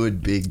see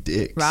good big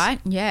dicks. Right?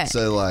 Yeah.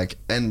 So like,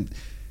 and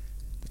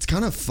it's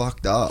kind of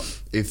fucked up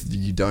if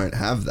you don't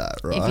have that,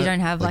 right? If you don't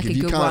have, like, if a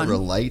you good can't one.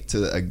 relate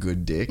to a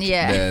good dick,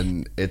 Yeah.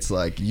 then it's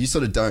like you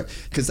sort of don't.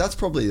 Because that's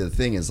probably the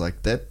thing is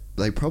like that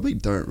they probably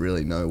don't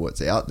really know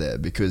what's out there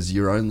because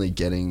you're only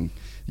getting.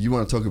 You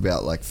want to talk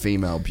about like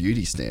female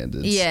beauty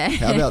standards? Yeah.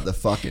 How about the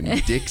fucking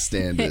dick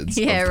standards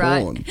Yeah, of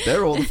right. porn?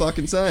 They're all the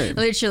fucking same.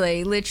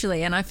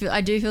 Literally, and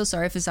I do feel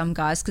sorry for some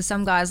guys, because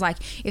some guys, like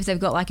if they've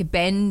got like a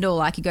bend or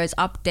like it goes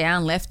up,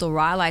 down, left or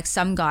right, like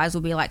some guys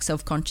will be like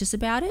self-conscious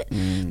about it,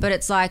 but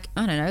it's like,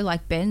 I don't know,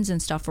 like bends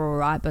and stuff are all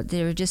right, but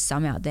there are just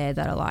some out there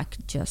that are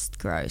like just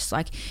gross.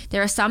 Like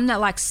there are some that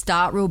like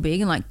start real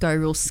big and like go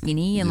real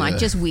skinny and like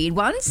just weird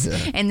ones,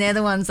 and they're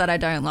the ones that I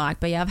don't like.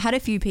 But yeah, I've had a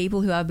few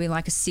people who have been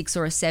like a 6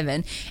 or a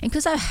 7, and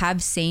because I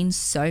have seen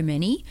so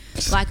many,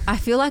 like I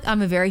feel like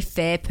I'm a very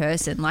fair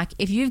person. Like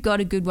if you've got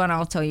a good one,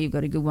 I'll tell you you've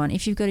got a good one.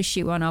 If you've got a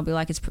shit one, I'll be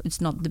like,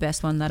 it's not the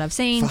best one that I've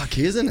seen. Fuck,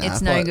 here's an It's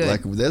app. no good.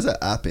 Like there's an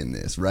app in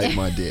this. Rate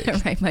my dick.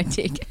 Rate my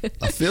dick.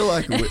 I feel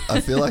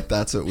like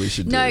that's what we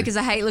should do. No, because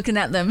I hate looking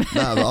at them.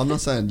 No, but I'm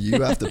not saying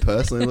you have to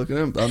personally look at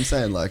them. I'm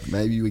saying like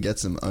maybe we get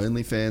some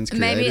OnlyFans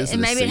creators.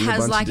 Maybe it see a has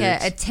bunch like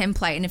of a dicks.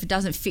 template, and if it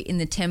doesn't fit in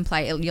the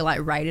template, you're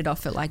like rated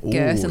off at like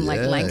girth Ooh, and like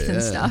yeah, length and yeah.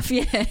 stuff.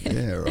 Yeah.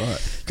 Yeah,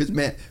 right. Because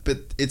man, but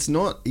it's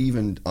not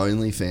even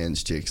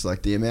OnlyFans chicks.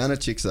 Like the amount of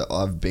chicks that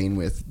I've been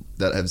with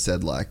that have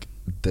said like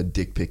the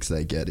dick pics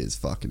they get is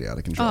fucking out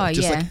of control. Oh,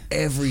 Just yeah. like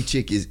every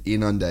chick is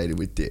inundated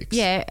with dicks.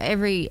 Yeah,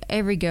 every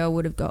girl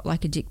would have got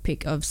like a dick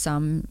pic of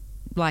some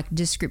like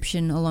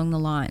description along the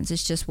lines.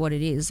 It's just what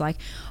it is. Like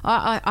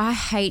I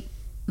hate,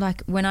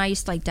 like when I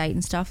used to like date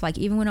and stuff, like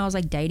even when I was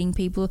like dating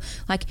people,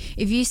 like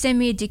if you send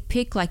me a dick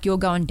pic, like you're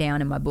going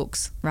down in my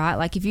books, right?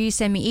 Like if you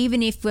send me,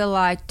 even if we're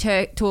like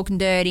talking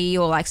dirty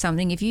or like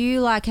something, if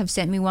you like have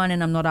sent me one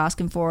and I'm not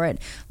asking for it,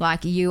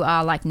 like you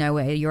are like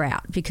nowhere, you're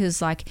out,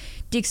 because like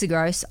dicks are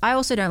gross. I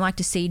also don't like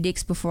to see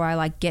dicks before I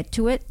like get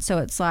to it, so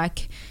it's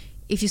like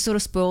if you sort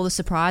of spoil the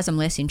surprise, I'm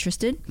less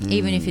interested.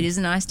 Even if it is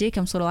a nice dick,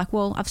 I'm sort of like,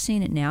 well, I've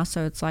seen it now,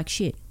 so it's like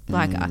shit.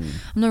 Like I'm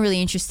not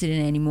really interested in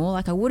it anymore.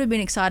 Like I would have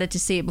been excited to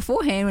see it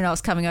beforehand when I was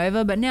coming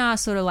over, but now I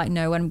sort of like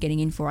know what I'm getting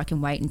in for. I can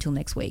wait until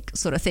next week,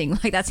 sort of thing.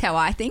 Like that's how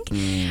I think.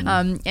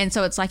 And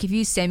so it's like if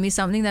you send me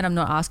something that I'm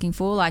not asking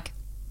for, like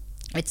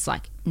it's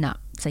like nah.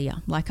 So yeah,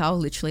 like I'll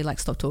literally like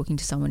stop talking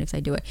to someone if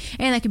they do it,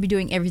 and they could be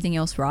doing everything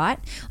else right.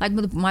 Like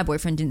my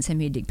boyfriend didn't send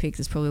me a dick pic.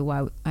 That's probably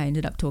why I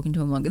ended up talking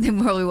to him longer than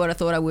probably what I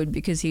thought I would,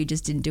 because he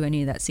just didn't do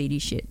any of that seedy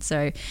shit.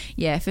 So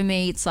yeah, for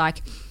me, it's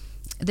like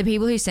the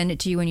people who send it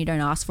to you when you don't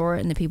ask for it,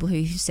 and the people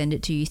who send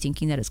it to you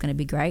thinking that it's going to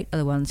be great, are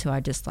the ones who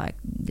are just like,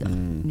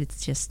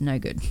 it's just no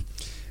good.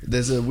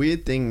 There's a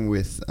weird thing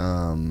with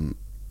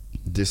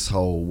this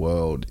whole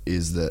world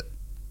is that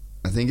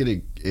I think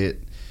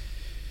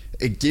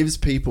it gives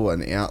people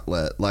an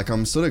outlet. Like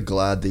I'm sort of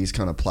glad these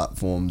kind of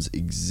platforms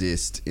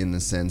exist, in the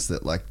sense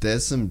that like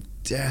there's some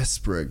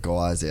desperate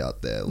guys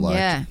out there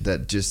like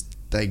that just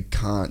they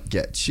can't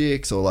get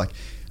chicks, or like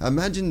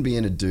imagine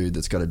being a dude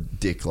that's got a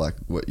dick like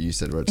what you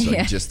said, where it's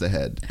like just the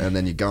head, and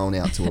then you're going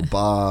out to a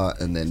bar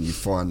and then you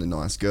find a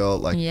nice girl,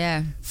 like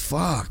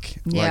fuck,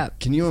 like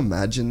can you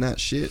imagine that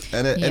shit?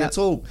 And it's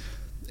all,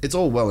 it's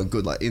all well and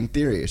good. Like, in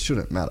theory, it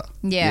shouldn't matter.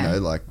 Yeah. You know,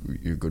 like,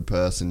 you're a good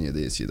person, you're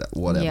this, you're that,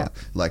 whatever. Yeah.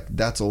 Like,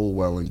 that's all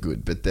well and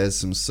good. But there's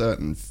some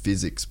certain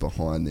physics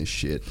behind this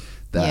shit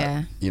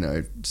that, you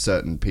know,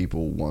 certain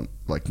people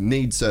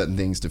need certain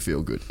things to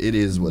feel good. It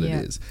is what it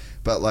is.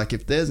 But, like,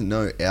 if there's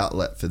no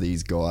outlet for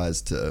these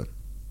guys to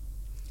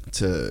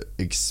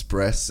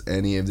express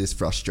any of this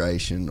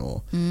frustration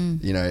or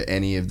you know,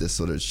 any of this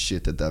sort of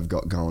shit that they've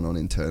got going on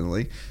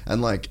internally.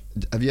 And like,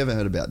 have you ever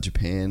heard about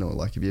Japan, or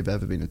like, have you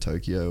ever been to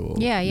Tokyo? Or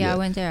I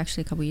went there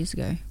actually a couple of years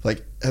ago.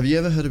 Like, have you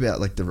ever heard about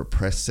like the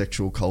repressed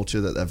sexual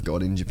culture that they've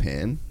got in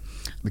Japan?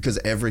 Because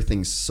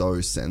everything's so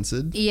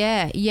censored.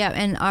 Yeah,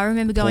 and I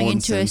remember going Porn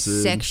into censored.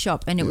 a sex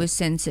shop and it was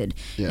censored.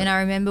 Yeah. And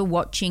I remember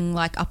watching,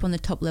 like, up on the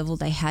top level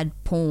they had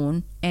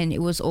porn and it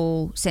was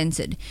all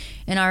censored.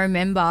 And I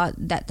remember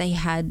that they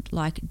had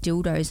like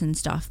dildos and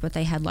stuff, but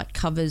they had like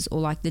covers, or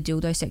like the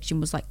dildo section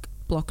was like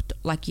blocked,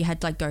 like you had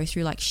to like go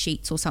through like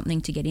sheets or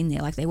something to get in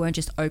there. Like, they weren't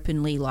just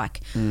openly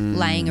like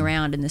laying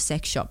around in the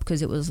sex shop,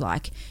 because it was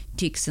like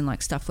dicks and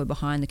like stuff were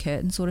behind the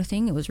curtain sort of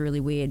thing. It was really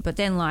weird. But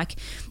then like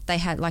they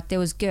had like, there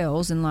was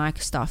girls and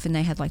like stuff, and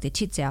they had like their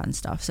tits out and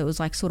stuff, so it was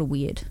like sort of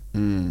weird.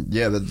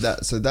 Yeah, but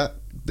that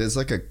there's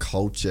like a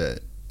culture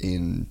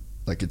in,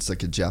 like, it's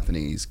like a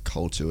Japanese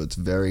culture. It's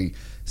very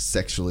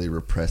sexually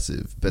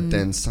repressive, but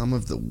then some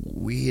of the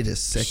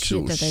weirdest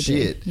sexual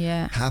shit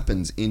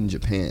happens in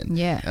Japan.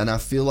 Yeah. And I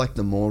feel like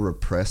the more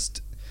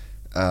repressed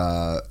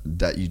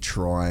that you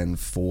try and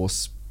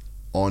force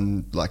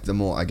on, like, the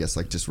more, I guess,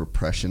 like, just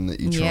repression that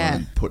you try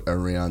and put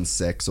around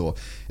sex or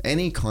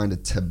any kind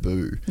of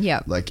taboo.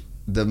 Yeah. Like,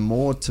 the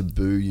more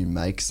taboo you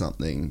make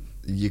something,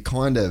 you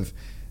kind of,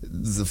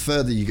 the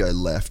further you go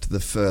left, the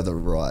further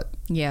right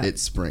it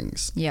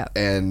springs. Yeah.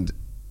 And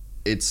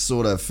it's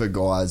sort of for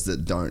guys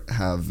that don't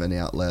have an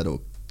outlet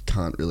or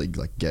can't really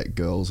like get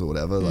girls or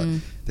whatever.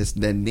 Like,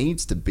 there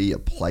needs to be a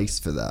place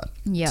for that.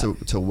 Yeah.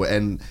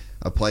 And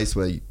a place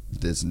where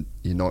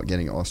you're not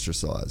getting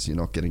ostracized, you're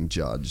not getting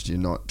judged, you're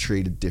not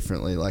treated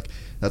differently. Like,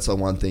 that's the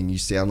one thing. You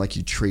sound like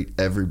you treat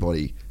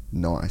everybody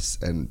nice,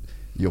 and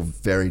you're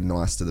very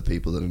nice to the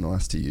people that are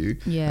nice to you.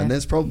 Yeah. And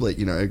there's probably,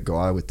 you know, a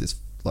guy with this,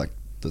 like,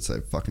 let's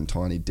say fucking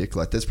tiny dick,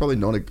 like, there's probably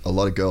not a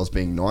lot of girls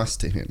being nice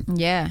to him.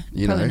 Yeah,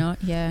 you probably know?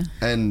 not. Yeah.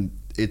 And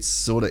it's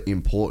sort of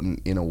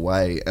important in a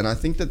way. And I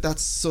think that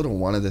that's sort of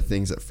one of the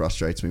things that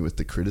frustrates me with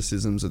the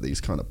criticisms of these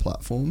kind of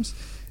platforms,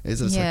 is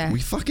that it's like, we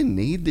fucking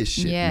need this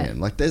shit, man.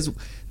 Like, there's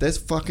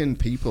fucking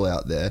people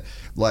out there,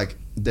 like,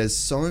 there's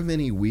so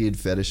many weird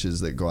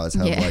fetishes that guys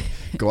have, like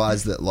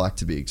guys that like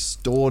to be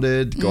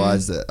extorted,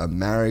 guys that are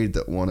married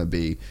that want to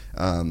be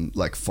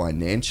like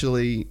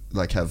financially,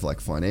 like have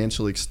like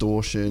financial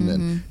extortion,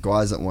 and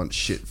guys that want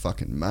shit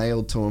fucking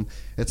mailed to them.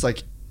 It's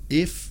like,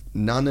 if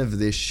none of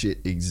this shit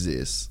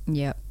exists,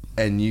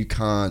 and you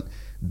can't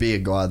be a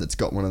guy that's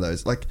got one of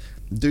those, like,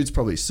 dude's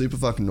probably super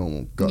fucking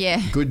normal, got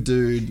good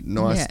dude,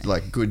 nice,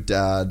 like, good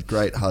dad,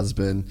 great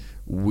husband,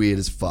 weird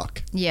as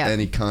fuck,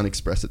 and he can't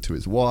express it to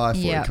his wife, or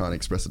he can't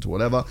express it to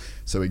whatever,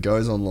 so he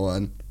goes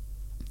online,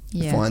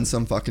 finds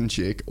some fucking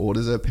chick,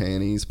 orders her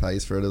panties,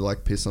 pays for her to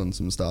like piss on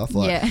some stuff,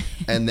 like,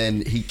 and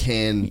then he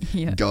can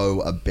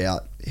go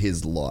about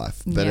his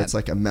life. But it's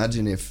like,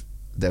 imagine if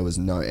there was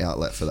no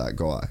outlet for that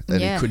guy,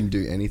 and he couldn't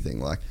do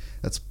anything. Like,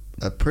 that's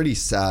a pretty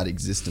sad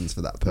existence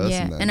for that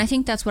person. Then. And I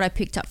think that's what I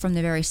picked up from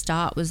the very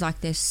start, was like,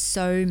 there's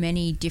so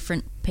many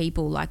different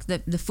people, like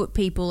the foot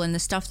people and the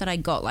stuff that I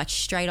got like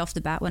straight off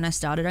the bat when I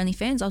started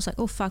OnlyFans. I was like,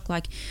 oh fuck,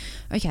 like,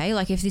 okay,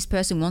 like, if this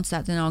person wants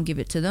that, then I'll give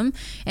it to them.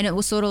 And it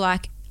was sort of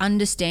like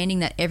understanding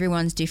that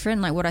everyone's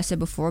different, like what I said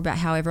before about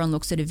how everyone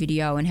looks at a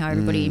video and how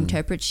everybody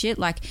interprets shit.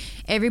 Like,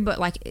 everybody,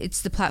 like,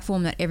 it's the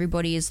platform that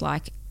everybody is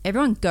like,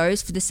 everyone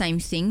goes for the same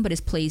thing but is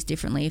pleased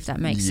differently, if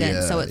that makes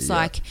sense. So it's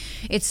like,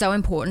 it's so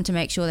important to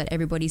make sure that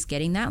everybody's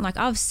getting that. Like,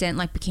 I've sent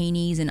like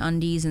bikinis and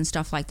undies and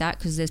stuff like that,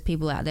 because there's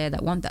people out there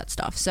that want that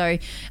stuff. So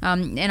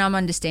and I'm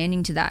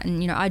understanding to that.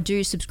 And, you know, I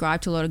do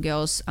subscribe to a lot of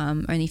girls'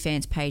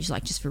 OnlyFans page,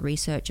 like, just for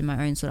research and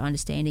my own sort of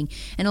understanding.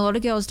 And a lot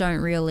of girls don't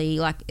really,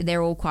 like,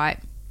 they're all quite,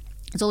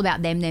 it's all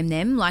about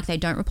them. Like, they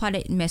don't reply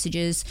to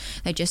messages.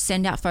 They just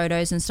send out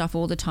photos and stuff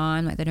all the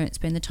time. Like, they don't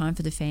spend the time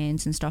for the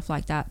fans and stuff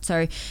like that.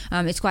 So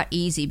it's quite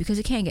easy, because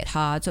it can get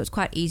hard. So it's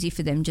quite easy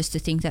for them just to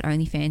think that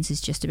OnlyFans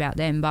is just about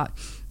them. But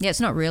yeah, it's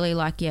not really.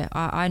 Like,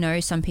 I know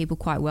some people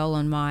quite well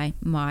on my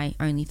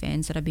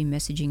OnlyFans that I've been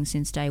messaging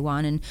since day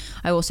one. And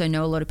I also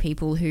know a lot of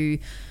people who,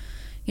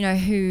 you know,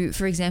 who,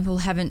 for example,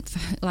 haven't,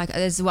 like,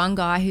 there's one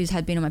guy who's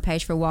been on my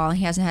page for a while and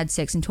he hasn't had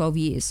sex in 12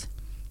 years.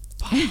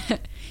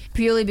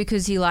 Purely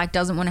because he like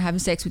doesn't want to have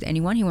sex with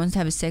anyone. He wants to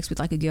have sex with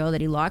like a girl that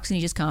he likes, and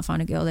he just can't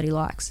find a girl that he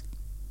likes.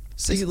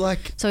 See,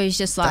 like, so he's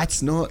just like,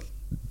 that's not,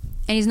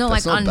 and he's not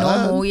like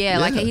unnormal. Yeah,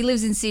 like, he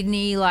lives in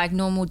Sydney, like,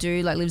 normal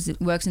dude, like,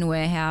 works in a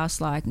warehouse,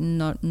 like,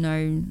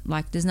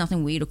 like, there's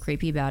nothing weird or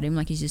creepy about him.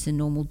 Like, he's just a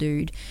normal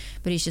dude,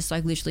 but he's just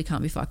like literally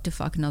can't be fucked to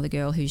fuck another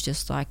girl who's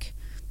just like,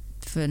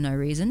 for no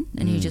reason,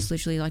 and he just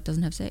literally like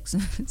doesn't have sex.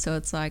 So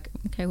it's like,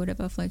 okay,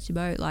 whatever, floats your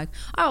boat. Like,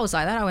 I was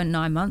like that. I went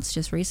 9 months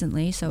just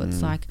recently, so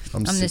it's like,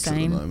 I'm the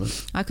same. At the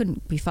moment. I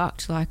couldn't be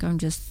fucked. Like, I'm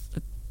just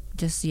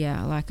just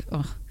like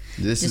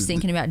This just is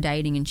thinking about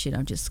dating and shit,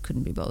 I just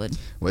couldn't be bothered.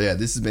 Well, yeah,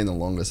 this has been the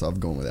longest I've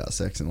gone without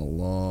sex in a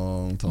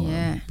long time.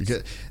 Yeah.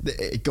 Because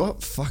it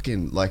got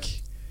fucking,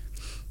 like,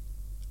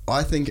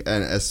 I think,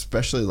 and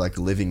especially, like,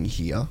 living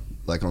here,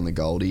 like, on the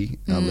Goldie,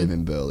 I live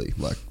in Burleigh,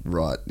 like,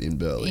 right in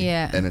Burleigh.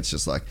 Yeah. And it's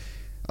just, like,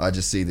 I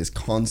just see this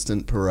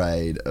constant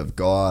parade of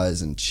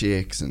guys and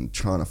chicks and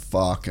trying to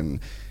fuck, and,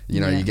 you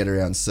know, you get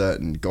around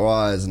certain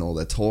guys and all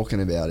they're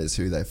talking about is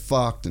who they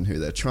fucked and who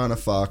they're trying to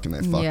fuck, and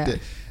they fucked it.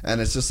 And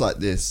it's just like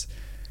this.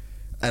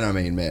 And I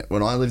mean, man,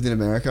 when I lived in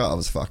America, I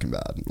was fucking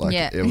bad. Like,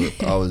 I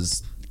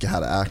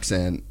had an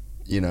accent,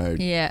 you know,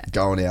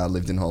 going out,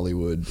 lived in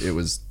Hollywood. It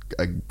was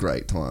a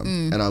great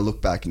time. And I look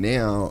back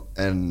now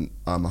and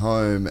I'm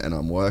home and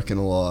I'm working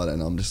a lot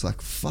and I'm just like,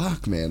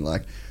 fuck, man,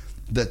 like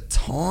the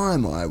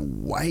time I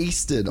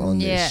wasted on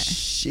this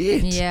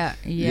shit. Yeah.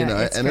 You know,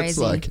 it's and crazy. it's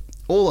like,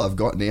 all I've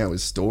got now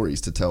is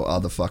stories to tell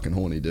other fucking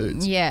horny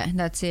dudes. Yeah,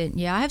 that's it.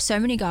 Yeah, I have so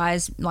many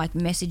guys like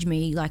message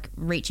me, like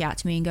reach out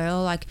to me and go,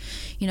 oh, like,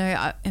 you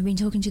know, I've been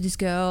talking to this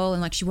girl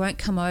and like she won't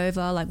come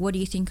over. Like, what do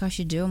you think I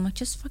should do? I'm like,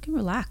 just fucking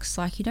relax.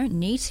 Like, you don't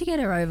need to get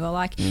her over.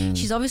 Like,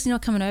 she's obviously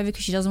not coming over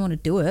because she doesn't want to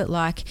do it.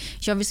 Like,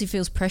 she obviously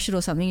feels pressured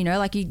or something, you know?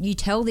 Like, you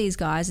tell these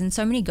guys, and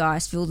so many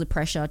guys feel the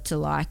pressure to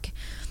like,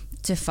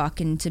 to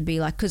fuck and to be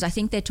like, because I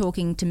think they're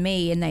talking to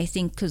me and they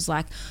think, because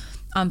like,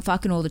 I'm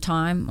fucking all the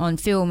time on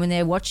film and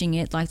they're watching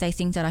it, like they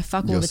think that I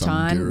fuck all the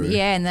time. Guru.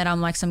 Yeah, and that I'm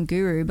like some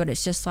guru, but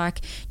it's just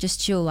like, just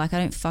chill. Like, I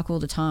don't fuck all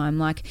the time.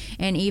 Like,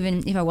 and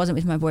even if I wasn't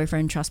with my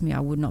boyfriend, trust me, I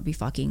would not be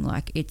fucking.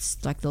 Like,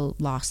 it's like the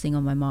last thing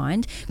on my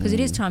mind because it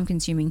is time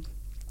consuming.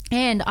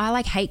 And I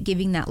like hate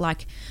giving that,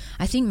 like,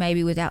 I think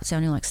maybe without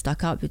sounding like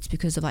stuck up, it's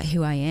because of like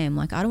who I am.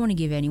 Like, I don't want to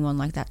give anyone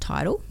like that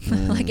title.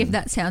 Like, if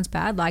that sounds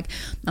bad, like,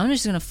 I'm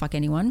just going to fuck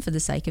anyone for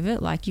the sake of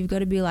it. Like, you've got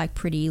to be like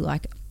pretty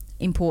like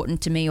important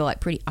to me or like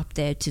pretty up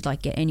there to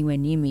like get anywhere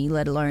near me,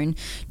 let alone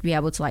to be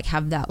able to like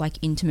have that like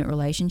intimate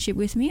relationship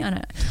with me.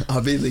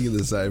 I've been thinking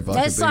the same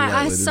fucking that's thing. like,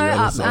 I'm so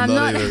up.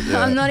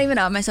 I'm not even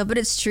up myself, but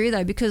it's true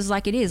though, because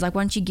like it is like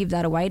once you give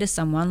that away to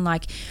someone,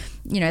 like,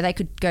 you know, they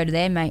could go to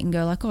their mate and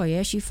go like, oh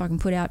yeah, she fucking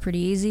put out pretty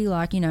easy.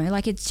 Like, you know,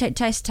 like it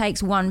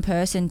takes one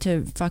person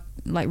to fuck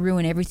like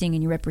ruin everything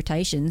in your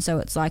reputation. So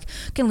it's like,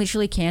 can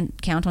literally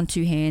count on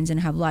two hands and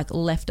have like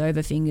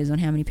leftover fingers on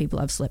how many people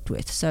I've slept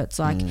with. So it's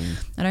like,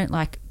 I don't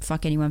like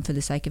fuck anyone for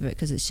the sake of it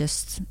because it's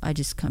just, I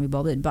just can't be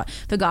bothered. But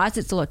for guys,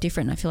 it's a lot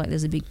different. I feel like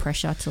there's a big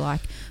pressure to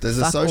like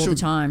fuck all the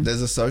time.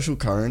 There's a social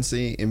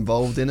currency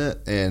involved in it,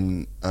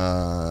 and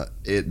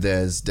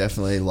there's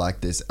definitely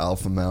like this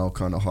alpha male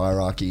kind of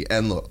hierarchy.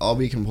 And look, I'll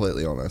be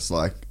completely honest,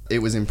 like, it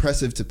was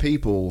impressive to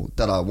people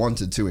that I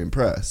wanted to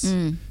impress.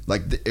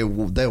 Like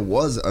there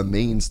was a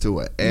means to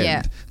it,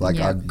 and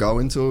I'd go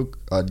into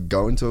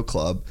a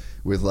club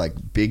with like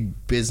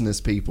big business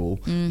people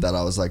that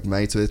I was like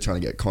mates with,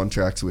 trying to get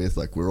contracts with.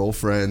 Like, we're all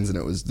friends, and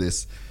it was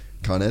this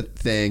kind of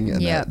thing,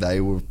 and that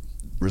they were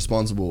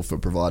responsible for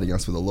providing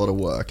us with a lot of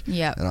work.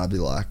 And I'd be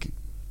like,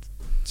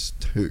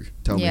 who?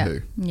 Tell me who.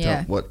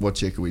 What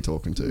chick are we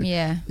talking to?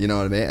 You know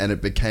what I mean? And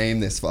it became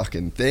this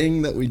fucking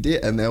thing that we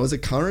did, and there was a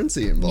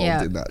currency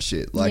involved in that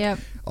shit. Like,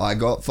 I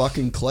got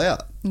fucking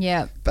clout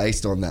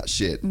based on that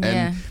shit.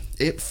 And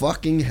it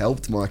fucking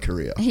helped my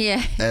career.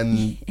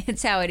 And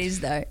it's how it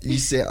is though. You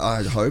see,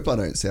 I hope I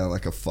don't sound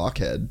like a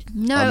fuckhead.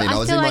 No, I mean, I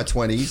was in my like,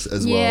 20s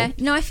as well.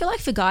 No, I feel like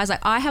for guys,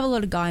 like I have a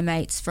lot of guy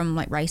mates from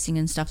like racing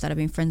and stuff that I've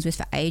been friends with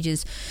for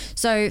ages.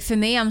 So for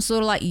me, I'm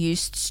sort of like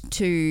used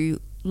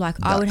to like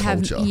that I would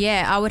culture.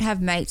 I would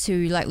have mates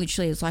who like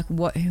literally it's like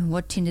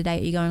what Tinder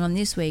date are you going on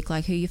this week,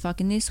 like who you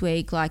fucking this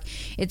week, like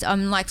it's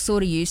I'm like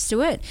sort of used to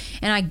it.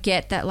 And I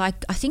get that,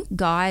 like I think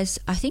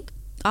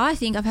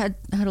I've had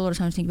a lot of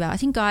time to think about it. I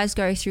think guys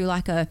go through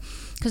like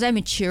because they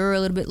mature a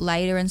little bit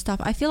later and stuff.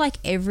 I feel like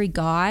every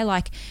guy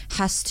like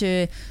has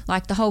to,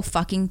 like the whole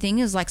fucking thing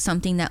is like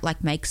something that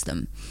like makes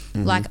them.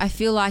 Like I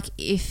feel like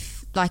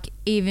if like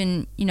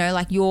even, you know,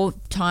 like your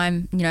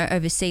time, you know,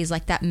 overseas,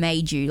 like that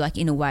made you like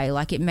in a way,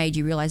 like it made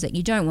you realize that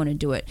you don't want to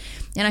do it.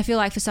 And I feel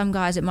like for some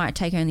guys it might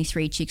take only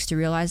 3 chicks to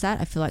realize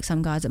that. I feel like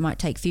some guys it might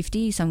take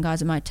 50, some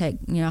guys it might take,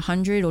 you know,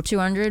 100 or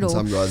 200 and or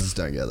some guys just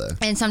don't get there.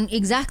 And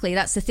exactly,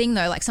 that's the thing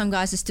though, like some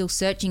guys are still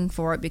searching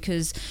for it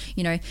because,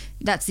 you know,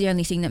 that's the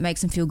only thing that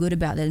makes them feel good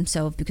about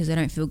themselves, because they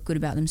don't feel good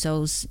about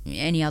themselves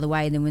any other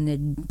way than when they're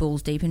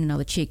balls deep in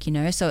another chick, you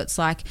know. So it's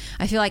like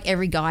I feel like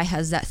every guy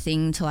has that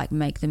thing to like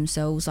make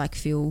themselves like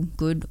feel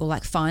good or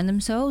like find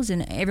themselves,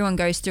 and everyone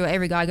goes through it.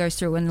 Every guy goes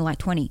through it when they're like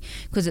 20,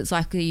 because it's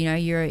like, you know,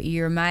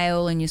 you're a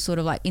male and you're sort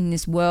of like in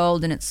this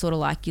world, and it's sort of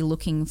like you're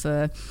looking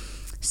for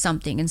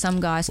something, and some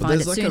guys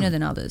find it like sooner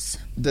than others.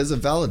 There's a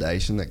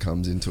validation that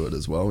comes into it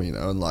as well, you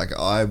know, and like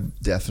I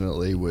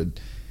definitely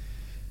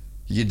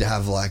you'd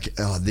have like,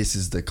 oh, this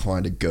is the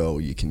kind of girl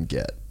you can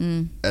get,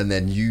 and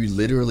then you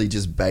literally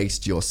just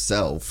based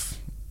yourself,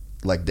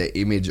 like the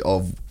image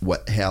of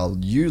how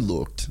you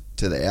looked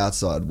to the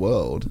outside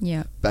world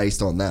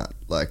based on that.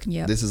 Like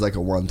this is like a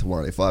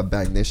 1-to-1. If I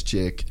bang this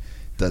chick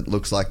that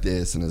looks like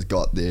this and has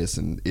got this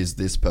and is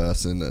this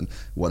person and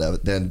whatever,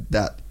 then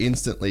that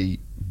instantly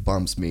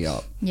bumps me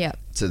up Yep.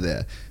 to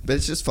there. But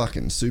it's just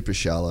fucking super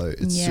shallow.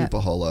 It's Yeah. super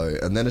hollow.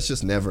 And then it's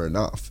just never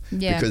enough.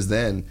 Yeah. Because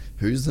then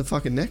who's the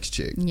fucking next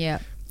chick? Yeah.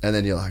 And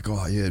then you're like,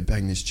 oh yeah,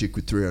 bang this chick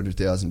with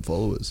 300,000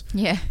 followers.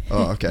 Yeah.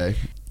 Oh, okay.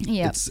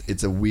 Yeah.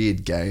 It's a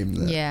weird game.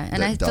 That, Yeah,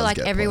 and that I feel does like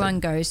get everyone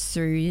played. goes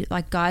through,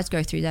 like guys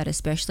go through that,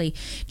 especially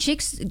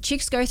chicks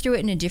go through it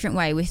in a different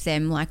way with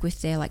them, like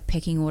with their like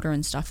pecking order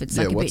and stuff. It's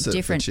Yeah, like a what's bit it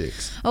different. for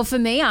chicks? Oh, for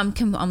me, I'm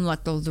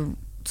like the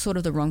sort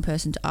of the wrong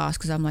person to ask,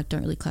 because I'm like,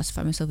 don't really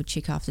classify myself a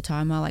chick half the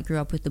time. I like grew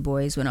up with the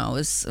boys when I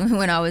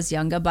was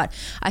younger, but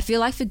I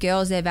feel like for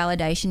girls their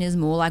validation is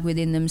more like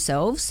within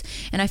themselves,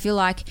 and I feel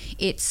like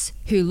it's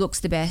who looks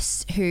the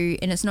best,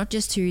 and it's not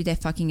just who they're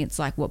fucking, it's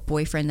like what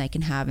boyfriend they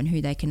can have and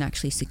who they can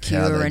actually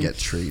secure, How they and get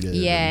treated.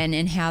 yeah,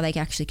 and how they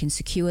actually can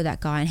secure that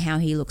guy and how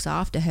he looks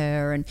after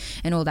her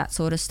and all that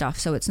sort of stuff.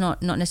 So it's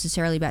not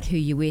necessarily about who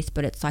you're with,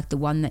 but it's like the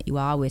one that you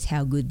are with,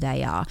 how good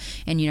they are,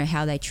 and you know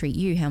how they treat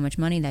you, how much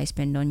money they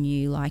spend on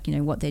you, like, you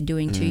know, what they're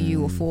doing to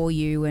you or for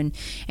you, and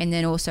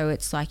then also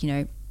it's like, you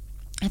know,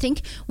 I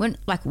think when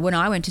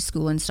I went to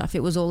school and stuff,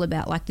 it was all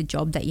about like the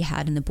job that you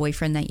had and the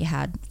boyfriend that you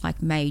had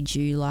like made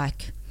you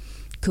like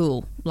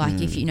cool.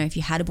 Like if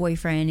you had a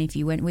boyfriend, if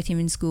you went with him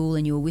in school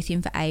and you were with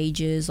him for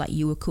ages, like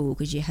you were cool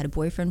because you had a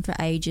boyfriend for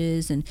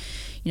ages, and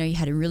you know you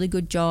had a really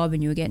good job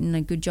and you were getting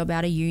a good job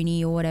out of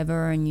uni or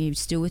whatever, and you're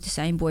still with the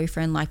same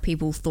boyfriend, like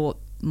people thought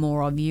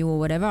more of you or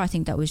whatever. I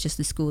think that was just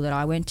the school that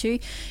I went to,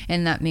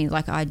 and that means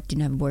like I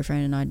didn't have a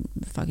boyfriend and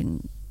I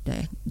fucking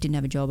didn't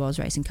have a job. I was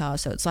racing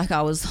cars, so it's like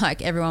I was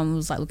like, everyone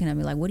was like looking at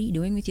me like, what are you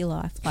doing with your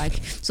life?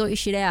 Like, sort your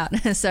shit out.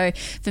 So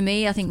for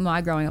me, I think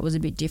my growing up was a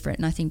bit different,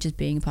 and I think just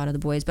being a part of the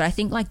boys. But I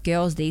think like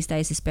girls these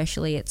days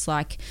especially, it's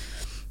like,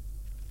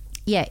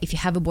 yeah, if you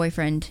have a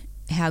boyfriend,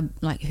 how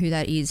like who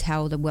that is,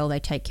 how well they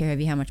take care of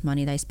you, how much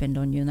money they spend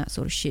on you, and that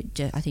sort of shit,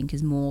 I think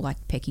is more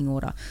like pecking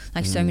order.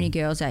 Like so many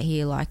girls out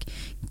here like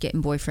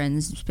getting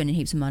boyfriends, spending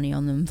heaps of money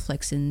on them,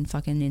 flexing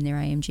fucking in their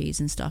AMGs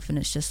and stuff, and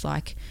it's just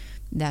like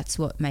that's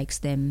what makes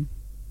them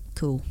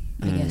cool,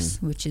 I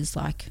guess, which is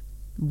like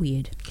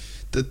weird.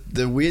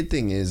 The weird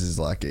thing is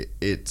like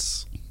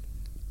it's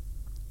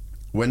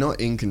we're not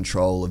in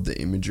control of the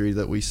imagery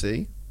that we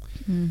see.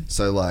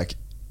 So like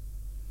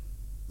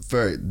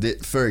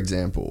for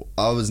example,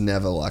 I was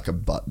never like a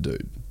butt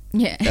dude.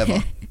 Yeah.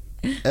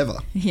 Ever.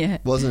 Yeah.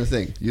 Wasn't a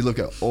thing. You look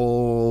at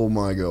all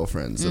my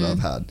girlfriends that I've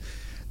had,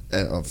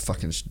 and I've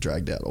fucking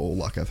dragged out all,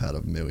 like I've had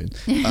a million.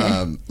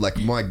 Like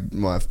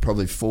my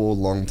probably 4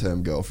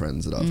 long-term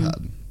girlfriends that I've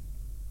had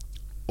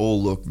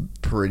all look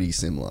pretty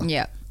similar.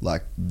 Yeah.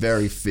 Like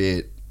very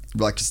fit,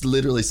 like just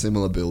literally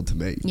similar build to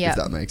me, Yeah. if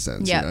that makes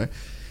sense, Yeah. you know?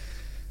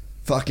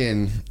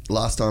 Fucking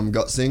last time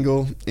got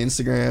single,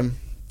 Instagram,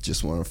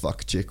 just want to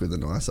fuck a chick with a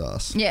nice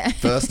ass. Yeah.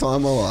 First time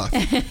in my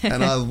life.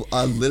 And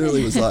I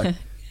literally was like,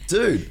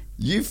 dude,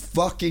 you've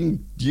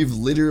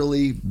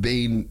literally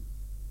been,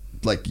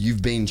 like,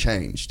 you've been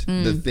changed.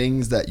 The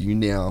things that you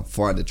now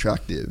find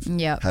attractive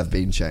Yep. have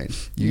been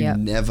changed. You Yep.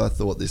 never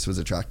thought this was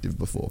attractive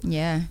before.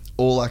 Yeah.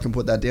 All I can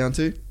put that down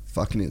to,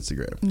 fucking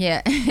Instagram.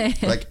 Yeah.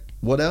 Like,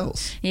 what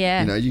else?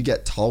 Yeah. You know, you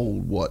get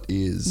told what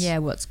is. Yeah,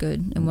 what's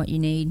good and what you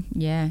need.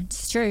 Yeah,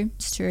 it's true.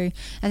 It's true.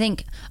 I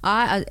think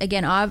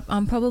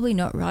I'm probably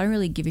not. I don't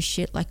really give a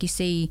shit. Like you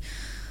see,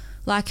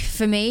 like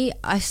for me,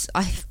 I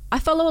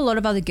follow a lot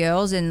of other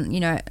girls, and you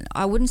know,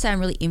 I wouldn't say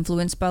I'm really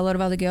influenced by a lot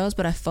of other girls,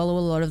 but I follow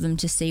a lot of them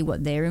to see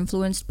what they're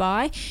influenced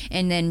by,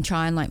 and then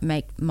try and like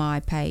make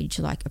my page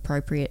like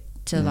appropriate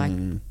to like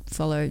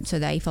follow, so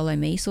they follow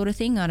me, sort of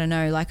thing. I don't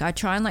know, like I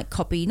try and like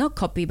not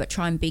copy but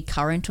try and be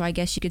current, I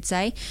guess you could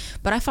say.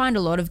 But I find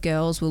a lot of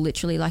girls will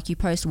literally, like, you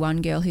post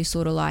one girl who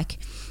sort of like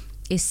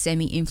is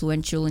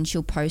semi-influential and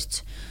she'll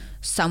post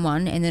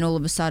someone and then all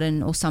of a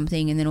sudden, or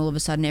something, and then all of a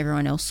sudden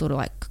everyone else sort of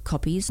like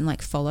copies and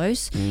like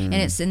follows, and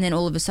then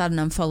all of a sudden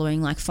I'm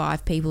following like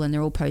 5 people and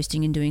they're all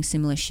posting and doing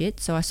similar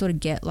shit. So I sort of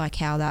get like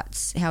how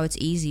it's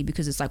easy,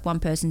 because it's like one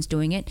person's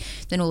doing it,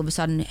 then all of a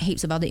sudden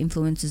heaps of other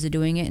influencers are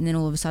doing it, and then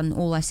all of a sudden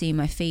all I see in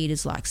my feed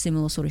is like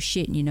similar sort of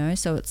shit, you know.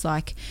 So it's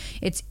like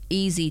it's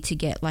easy to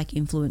get like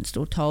influenced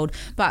or told.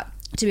 But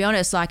to be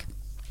honest, like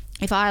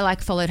if I like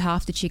followed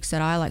half the chicks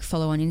that I like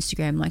follow on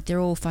Instagram, like they're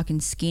all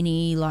fucking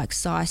skinny, like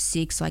size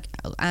 6, like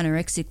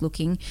anorexic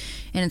looking,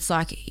 and it's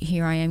like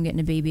here I am getting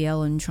a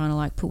BBL and trying to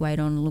like put weight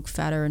on and look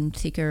fatter and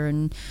thicker.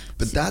 And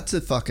But that's a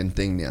fucking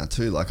thing now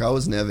too. Like I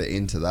was never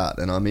into that,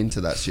 and I'm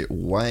into that shit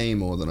way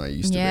more than I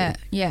used to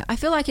be. Yeah. I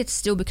feel like it's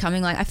still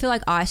becoming like, I feel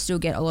like I still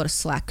get a lot of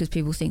slack because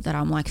people think that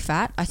I'm like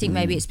fat. I think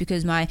maybe it's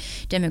because my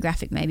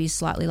demographic maybe is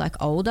slightly like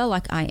older,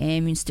 like I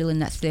am still in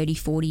that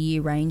 30-40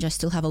 year range. I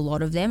still have a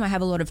lot of them. I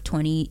have a lot of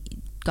 20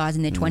 guys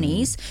in their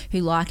 20s who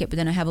like it, but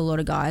then I have a lot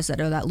of guys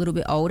that are that little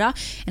bit older,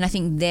 and I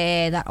think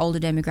they're that older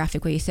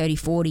demographic where you're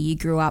 30-40, you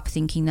grew up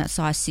thinking that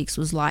size 6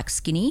 was like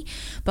skinny.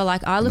 But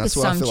like I look at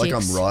some chicks, that's why I feel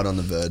like I'm right on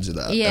the verge of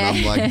that. Yeah. And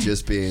I'm like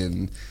just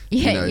being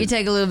you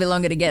take a little bit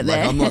longer to get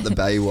there. Like I'm like the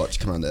Baywatch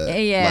kind of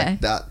Yeah. like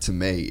that to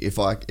me. If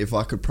I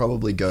could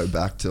probably go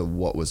back to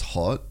what was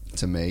hot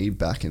to me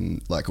back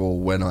in like, or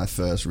when I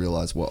first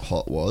realized what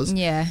hot was.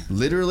 Yeah.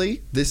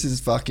 Literally, this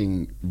is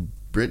fucking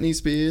Britney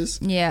Spears,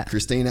 Yeah.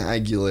 Christina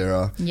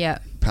Aguilera, Yeah.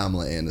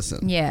 Pamela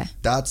Anderson. Yeah.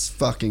 That's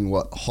fucking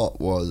what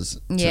hot was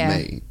to Yeah.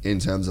 me in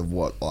terms of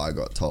what I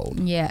got told.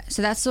 Yeah,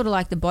 so that's sort of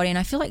like the body, and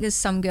I feel like there's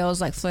some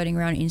girls like floating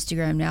around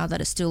Instagram now that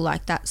are still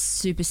like that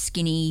super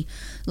skinny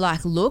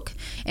like look.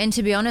 And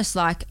to be honest,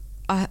 like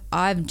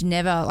I've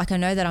never, like, I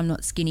know that I'm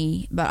not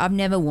skinny, but I've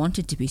never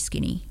wanted to be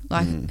skinny.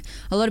 Like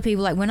a lot of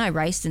people, like when I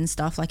raced and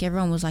stuff, like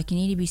everyone was like, you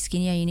need to be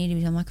skinnier, you need to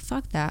be. I'm like,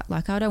 fuck that.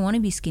 Like I don't want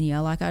to be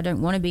skinnier. Like I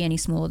don't want to be any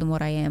smaller than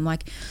what I am.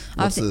 Like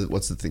What's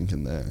the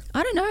thinking there?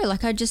 I don't know.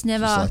 Like I just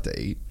never. Just like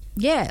to eat.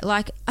 Yeah,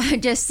 like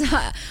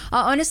I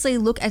honestly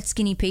look at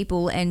skinny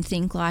people and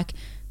think like,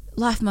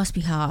 life must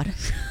be hard.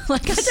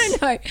 Like I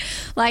don't know.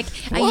 Like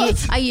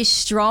are you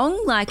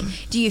strong? Like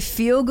do you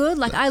feel good?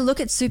 Like I look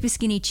at super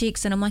skinny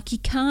chicks and I'm like, you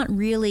can't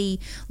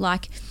really,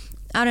 like,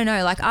 I don't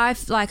know, like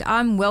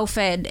I'm well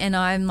fed and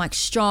I'm like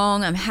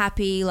strong, I'm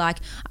happy, like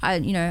I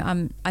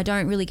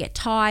don't really get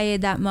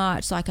tired that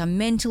much, like I'm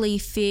mentally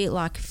fit,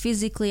 like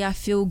physically I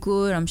feel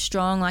good, I'm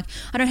strong, like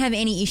I don't have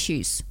any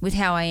issues with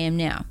how I am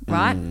now,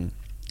 right? And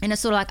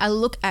it's sort of like I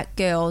look at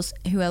girls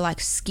who are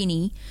like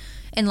skinny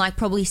and like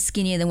probably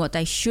skinnier than what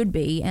they should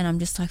be, and I'm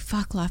just like,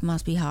 fuck, life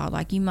must be hard.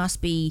 Like you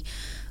must be,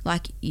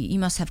 like you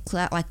must have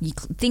like your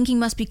thinking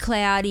must be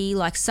cloudy,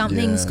 like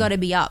something's got to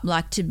be up,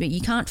 like to be,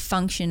 you can't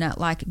function at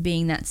like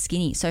being that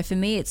skinny. So for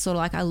me it's sort of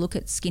like I look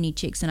at skinny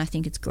chicks and I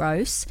think it's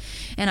gross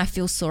and I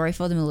feel sorry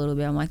for them a little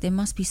bit. I'm like, there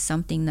must be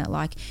something that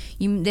like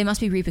there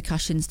must be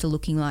repercussions to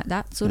looking like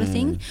that sort of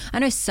thing. I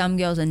know some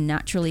girls are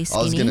naturally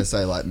skinny. I was gonna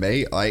say, like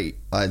me, I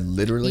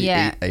literally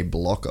eat a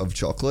block of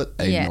chocolate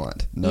a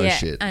night. No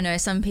shit. I know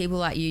some people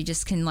like you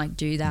just can like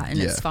do that and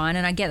it's fine,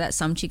 and I get that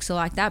some chicks are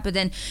like that, but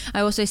then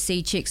I also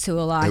see chicks who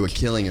are like, they were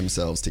killing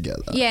themselves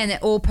together. Yeah, and they're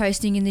all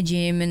posting in the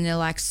gym and they're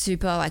like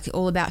super like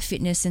all about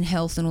fitness and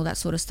health and all that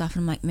sort of stuff,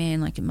 and I'm like,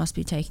 man, like it must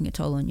be taking a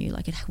toll on you,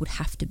 like it would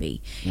have to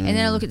be. And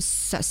then I look at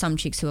some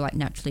chicks who are like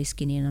naturally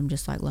skinny and I'm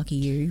just like, lucky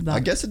you. But I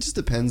guess it just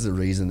depends the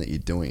reason that you're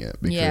doing it,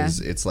 because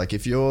it's like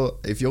if you're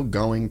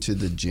going to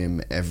the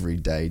gym every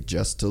day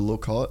just to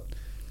look hot,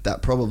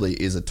 that probably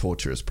is a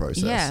torturous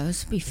process. Yeah, it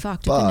would be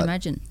fucked. But I couldn't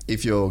imagine.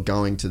 If you're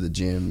going to the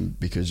gym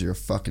because you're a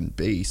fucking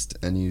beast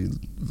and you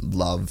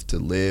love to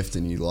lift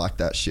and you like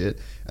that shit,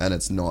 and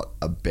it's not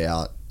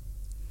about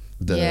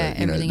the,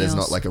 there's else.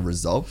 not like a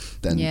result,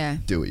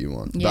 then do what you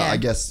want. But I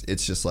guess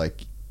it's just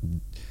like,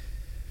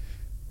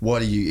 what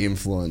do you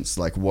influence?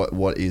 Like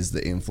what is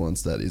the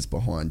influence that is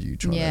behind you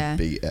trying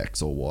to be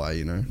X or Y,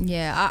 you know?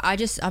 Yeah,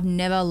 I've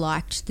never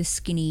liked the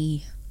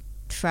skinny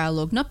frail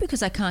look, not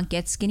because I can't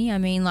get skinny. I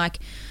mean, like,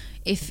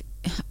 if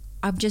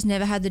I've just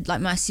never had the, like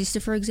my sister,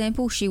 for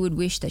example, she would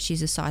wish that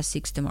she's a size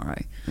 6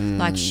 tomorrow.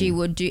 Like she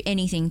would do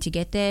anything to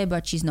get there,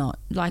 but she's not.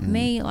 Like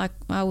me, like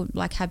I would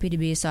like happy to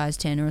be a size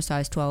 10 or a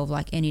size 12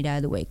 like any day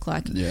of the week.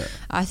 Like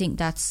I think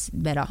that's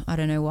better. I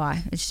don't know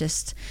why. It's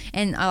just,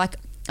 and I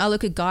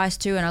look at guys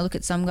too, and I look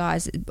at some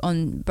guys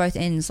on both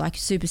ends, like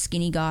super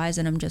skinny guys,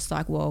 and I'm just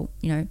like, well,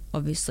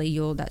 obviously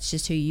that's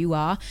just who you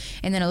are.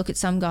 And then I look at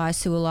some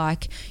guys who are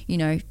like,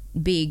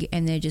 big,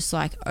 and they're just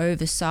like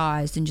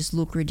oversized and just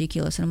look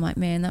ridiculous, and I'm like,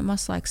 man, that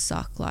must like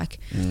suck, like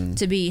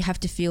have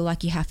to feel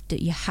like you have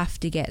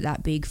to get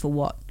that big for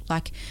what?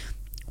 Like,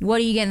 what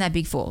are you getting that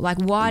big for? Like,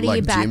 why do like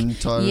you back? gym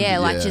tone?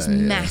 Just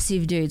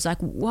massive dudes. Like,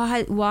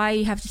 why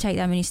you have to take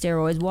that many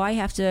steroids? Why you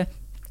have to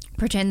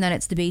pretend that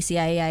it's the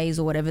BCAAs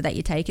or whatever that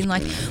you're taking?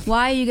 Like,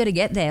 why are you going to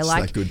get there?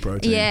 Like, good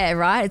protein. Yeah,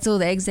 right. It's all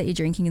the eggs that you're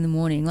drinking in the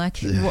morning.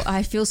 Like,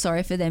 I feel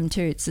sorry for them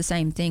too. It's the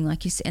same thing.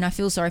 Like, and I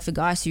feel sorry for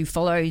guys who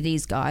follow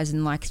these guys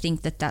and like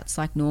think that that's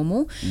like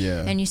normal.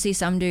 Yeah. And you see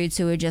some dudes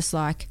who are just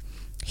like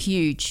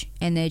huge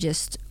and they're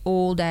just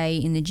all day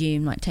in the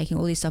gym, like taking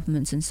all these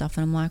supplements and stuff.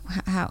 And I'm like,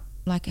 how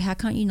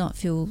can't you not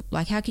feel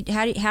like how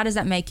does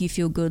that make you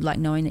feel good? Like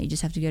knowing that you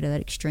just have to go to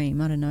that extreme.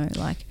 I don't know.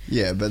 Like,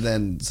 yeah, but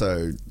then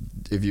so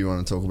if you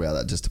want to talk about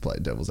that, just to play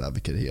devil's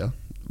advocate here,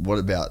 what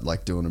about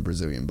like doing a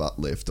Brazilian butt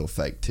lift or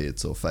fake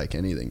tits or fake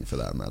anything for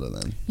that matter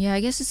then? Yeah,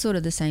 I guess it's sort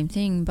of the same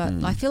thing, but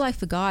I feel like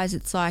for guys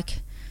it's like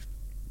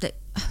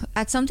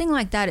at something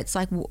like that, it's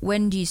like,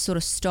 when do you sort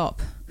of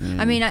stop?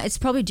 I mean, it's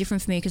probably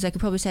different for me because I could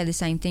probably say the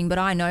same thing, but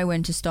I know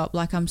when to stop.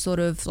 Like, I'm sort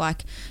of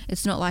like,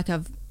 it's not like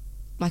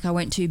I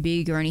went too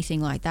big or anything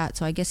like that.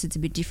 So I guess it's a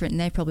bit different,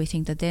 and they probably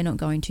think that they're not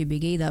going too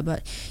big either.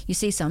 But you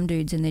see some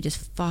dudes and they're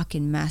just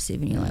fucking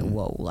massive, and you're like,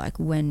 whoa, like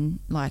when's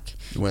enough?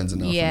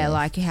 Yeah, enough?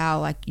 Like how,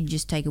 like you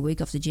just take a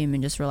week off the gym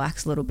and just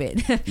relax a little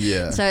bit.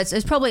 Yeah. So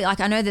it's probably like,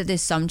 I know that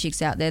there's some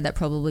chicks out there that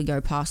probably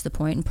go past the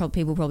point, and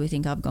people probably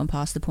think I've gone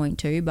past the point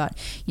too. But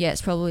yeah,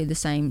 it's probably the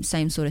same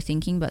sort of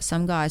thinking. But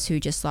some guys who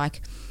just like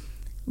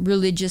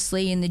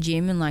religiously in the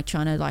gym and like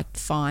trying to like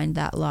find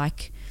that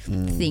like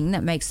thing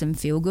that makes them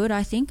feel good,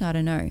 I think. I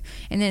don't know.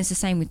 And then it's the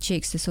same with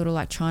chicks. They're sort of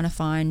like trying to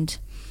find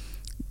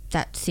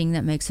that thing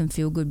that makes them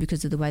feel good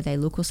because of the way they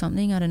look or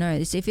something. I don't know.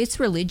 If it's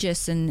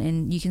religious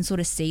and you can sort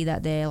of see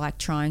that they're like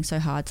trying so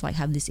hard to like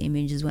have this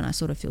image, is when I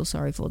sort of feel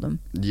sorry for them.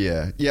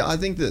 Yeah. I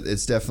think that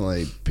it's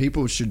definitely,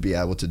 people should be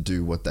able to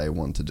do what they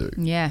want to do.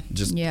 Yeah.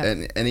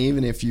 And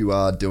even if you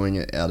are doing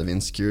it out of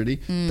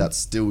insecurity, that's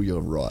still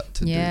your right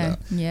to do that.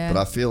 Yeah. But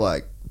I feel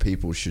like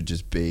people should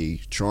just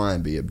try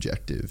and be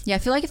objective. Yeah, I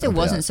feel like if there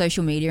wasn't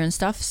social media and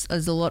stuff,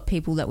 there's a lot of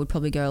people that would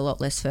probably go a lot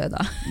less further.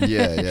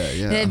 Yeah.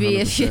 There'd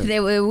be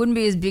there wouldn't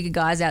be as big of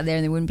guys out there,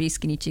 and there wouldn't be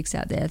skinny chicks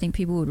out there. I think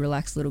people would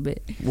relax a little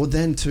bit. Well,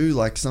 then too,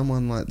 like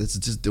someone like that's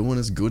just doing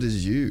as good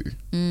as you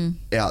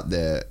out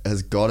there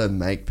has got to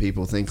make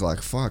people think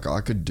like, fuck, I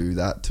could do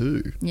that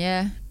too.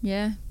 Yeah.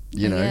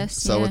 You know?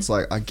 So it's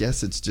like, I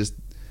guess it's just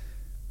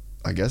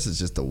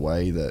the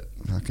way that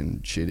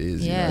fucking shit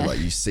is. Yeah. You know, like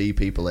you see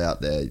people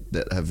out there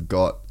that have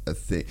got a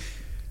thing.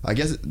 I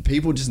guess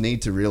people just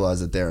need to realize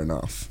that they're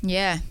enough.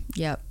 Yeah.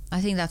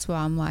 I think that's why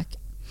I'm like,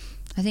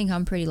 I think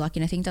I'm pretty lucky,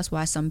 and I think that's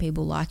why some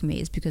people like me,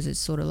 is because it's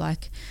sort of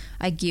like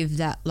I give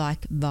that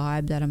like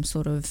vibe that I'm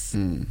sort of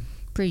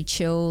pretty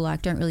chill,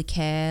 like don't really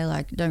care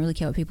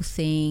what people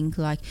think.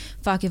 Like,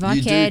 fuck, if I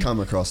cared, you do come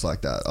across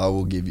like that. I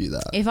will give you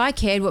that. If I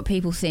cared what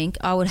people think,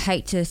 I would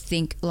hate to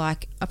think,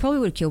 like, I probably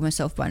would have killed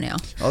myself by now.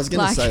 I was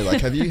gonna say,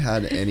 like, have you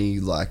had any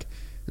like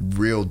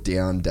real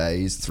down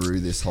days through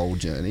this whole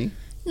journey?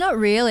 Not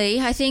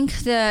really. I think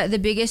the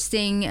biggest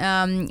thing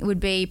would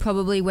be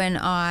probably when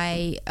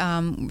I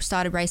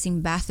started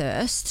racing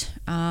Bathurst.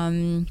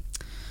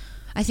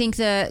 I think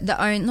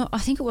I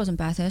think it wasn't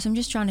Bathurst. I'm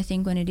just trying to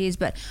think when it is,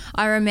 but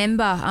I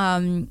remember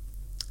I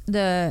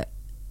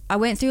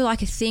went through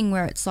like a thing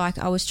where it's like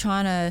I was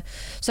trying to.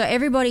 So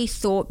everybody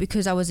thought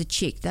because I was a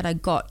chick that I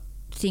got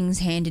things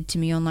handed to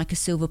me on like a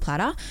silver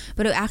platter,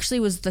 but it actually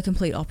was the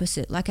complete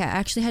opposite. Like I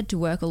actually had to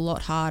work a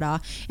lot harder,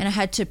 and I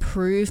had to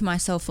prove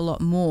myself a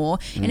lot more.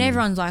 And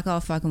everyone's like, oh,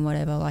 fucking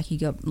whatever, like you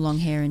got long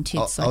hair and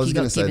tits, like you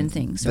got given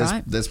things,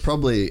 right? There's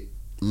probably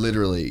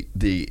literally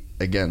the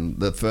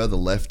further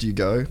left you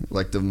go,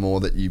 like the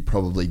more that you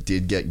probably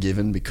did get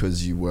given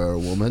because you were a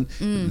woman,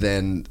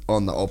 then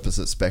on the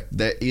opposite spectrum,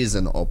 there is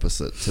an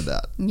opposite to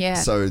that. Yeah.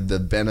 So the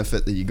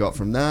benefit that you got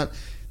from that,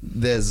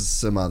 there's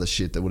some other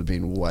shit that would have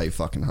been way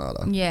fucking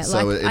harder. Yeah,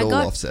 so like it all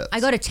offsets. I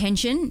got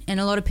attention, and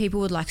a lot of people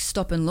would like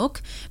stop and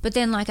look. But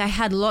then like I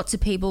had lots of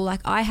people,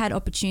 like I had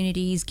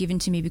opportunities given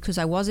to me because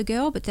I was a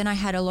girl, but then I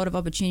had a lot of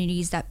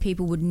opportunities that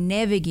people would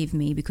never give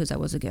me because I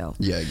was a girl.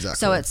 Yeah, exactly.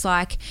 So it's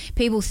like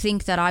people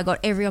think that I got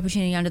every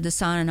opportunity under the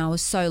sun and I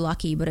was so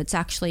lucky, but it's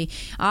actually,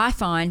 I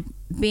find,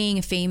 being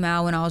a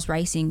female when I was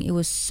racing, it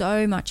was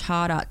so much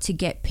harder to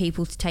get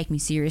people to take me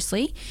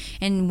seriously.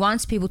 And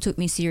once people took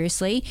me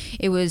seriously,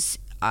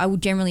 I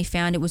would generally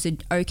found it was an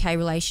okay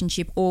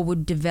relationship, or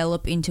would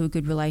develop into a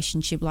good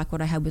relationship, like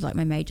what I had with like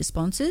my major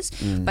sponsors.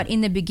 But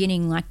in the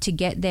beginning, like to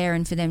get there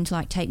and for them to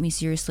like take me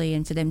seriously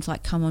and for them to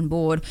like come on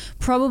board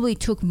probably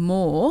took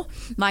more.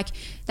 Like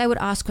they would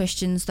ask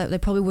questions that they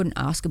probably wouldn't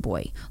ask a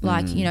boy.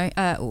 Like,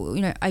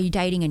 are you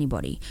dating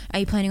anybody? Are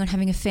you planning on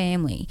having a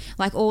family?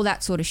 Like all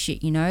that sort of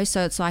shit, you know?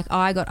 So it's like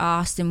I got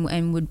asked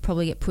and would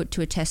probably get put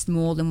to a test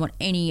more than what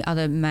any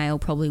other male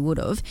probably would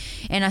have.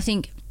 And I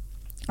think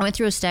I went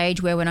through a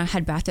stage where when I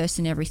had Bathurst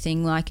and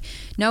everything, like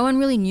no one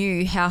really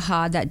knew how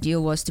hard that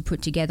deal was to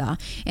put together.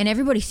 And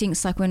everybody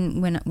thinks like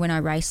when I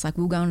race, like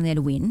we'll go in there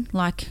to win.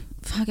 Like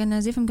fucking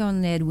as if I'm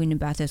going there to win in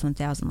Bathurst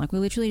 1000. Like we're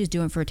literally just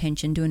doing it for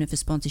attention, doing it for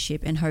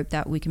sponsorship, and hope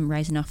that we can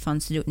raise enough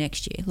funds to do it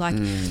next year. Like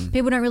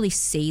people don't really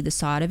see the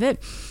side of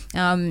it.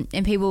 And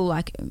people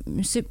like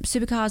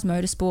supercars,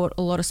 motorsport,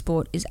 a lot of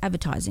sport is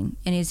advertising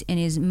and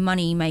is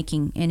money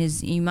making, and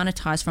you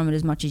monetize from it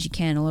as much as you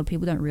can. A lot of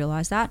people don't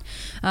realize that.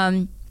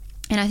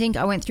 And I think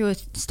I went through a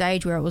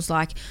stage where it was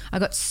like I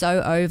got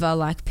so over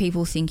like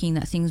people thinking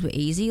that things were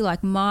easy.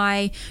 Like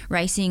my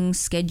racing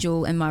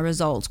schedule and my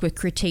results were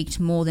critiqued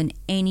more than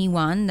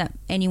anyone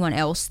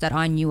else that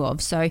I knew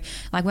of. So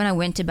like when I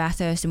went to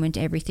Bathurst and went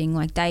to everything,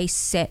 like they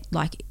set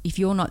like if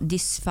you're not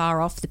this far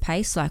off the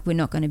pace, like we're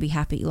not going to be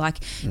happy. Like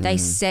they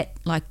set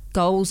like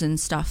goals and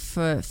stuff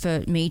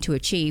for me to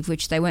achieve,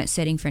 which they weren't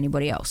setting for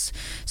anybody else.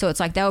 So it's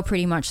like they were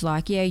pretty much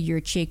like, yeah, you're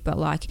a chick, but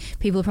like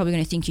people are probably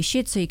going to think you're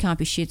shit, so you can't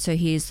be shit, so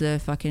here's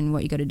the fucking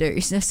what you got to do.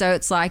 So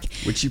it's like,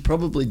 which you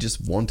probably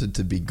just wanted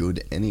to be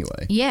good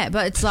anyway. Yeah,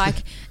 but it's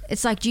like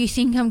do you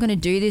think I'm going to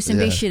do this and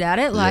be shit at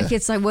it? Like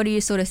it's like, what do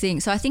you sort of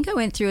think? So I think I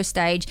went through a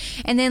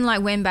stage, and then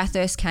like when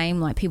Bathurst came,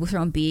 like people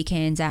throwing beer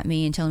cans at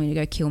me and telling me to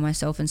go kill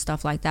myself and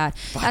stuff like that.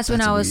 That's when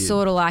I was weird.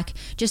 Sort of like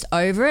just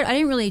over it. I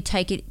didn't really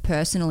take it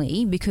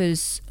personally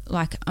because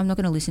like I'm not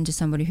going to listen to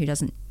somebody who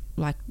doesn't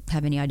like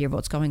have any idea of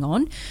what's going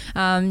on.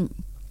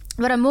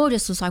 But I more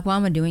just was like, why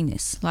am I doing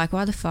this? Like,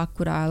 why the fuck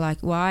would I, like,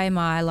 why am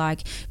I,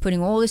 like, putting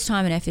all this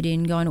time and effort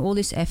in, going all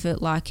this effort,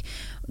 like,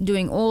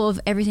 doing all of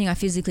everything I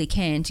physically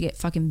can to get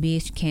fucking beer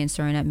cans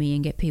thrown at me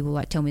and get people,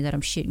 like, tell me that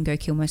I'm shit and go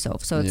kill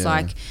myself. So it's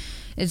like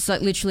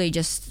literally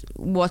just,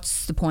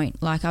 what's the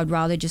point? Like, I'd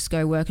rather just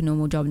go work a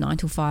normal job 9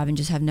 till 5 and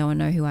just have no one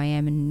know who I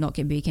am and not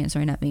get beer cans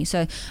thrown at me.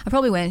 So I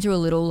probably went through a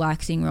little,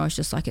 like, thing where I was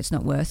just like, it's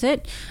not worth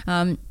it.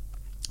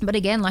 But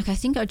again, like I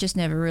think I just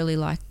never really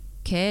like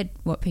cared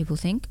what people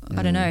think.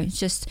 I don't know. It's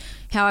just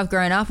how I've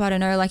grown up. I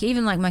don't know. Like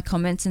even like my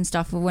comments and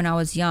stuff when I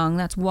was young,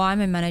 that's why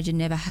my manager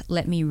never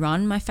let me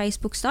run my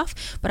Facebook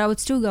stuff. But I would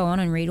still go on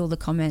and read all the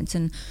comments,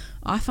 and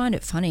I find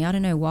it funny. I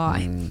don't know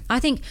why. I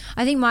think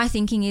my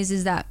thinking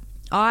is that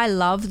I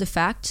love the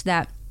fact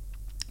that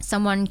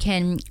someone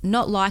can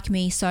not like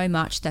me so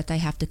much that they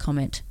have to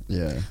comment.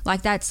 Yeah.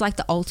 Like that's like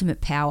the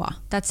ultimate power.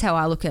 That's how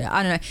I look at it.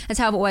 I don't know. That's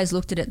how I've always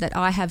looked at it, that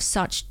I have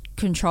such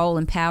control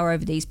and power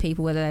over these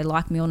people, whether they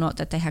like me or not,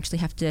 that they actually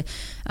have to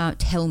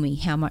tell me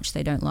how much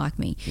they don't like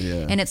me.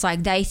 Yeah. And it's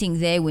like they think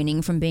they're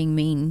winning from being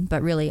mean,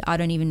 but really I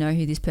don't even know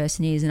who this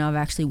person is, and I've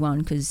actually won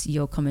because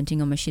you're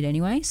commenting on my shit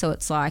anyway. So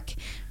it's like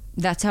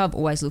that's how I've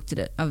always looked at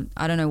it.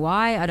 I don't know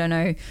why. I don't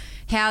know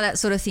how that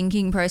sort of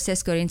thinking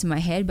process got into my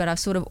head, but I've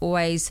sort of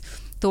always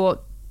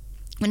thought,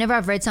 whenever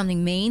I've read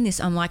something mean,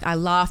 I'm like, I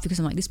laugh because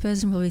I'm like, this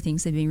person probably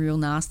thinks they're being real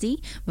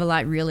nasty, but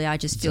like really I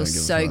just feel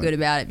so good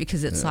about it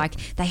because it's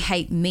like they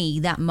hate me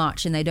that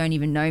much and they don't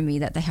even know me,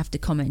 that they have to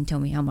comment and tell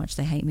me how much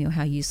they hate me or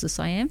how useless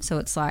I am. So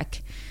it's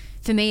like,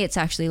 for me, it's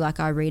actually like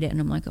I read it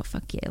and I'm like, oh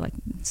fuck yeah, like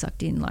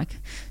sucked in, like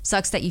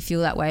sucks that you feel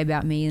that way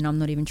about me and I'm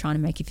not even trying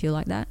to make you feel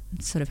like that.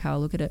 It's sort of how I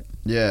look at it.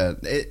 Yeah,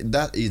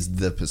 that is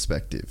the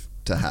perspective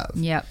to have.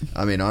 Yep.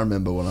 I mean, I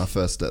remember when my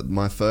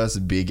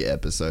first big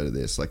episode of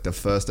this, like the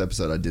first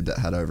episode I did that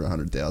had over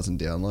 100,000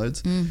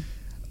 downloads,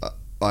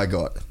 I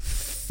got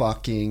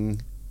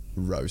fucking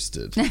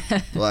roasted.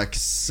 Like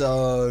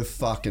so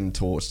fucking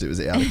torched. It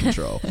was out of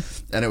control.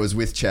 And it was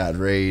with Chad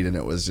Reed, and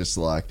it was just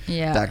like,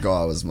 that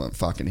guy was my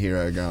fucking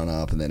hero growing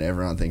up, and then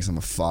everyone thinks I'm a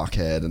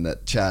fuckhead and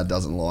that Chad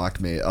doesn't like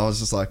me. I was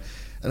just like,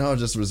 and I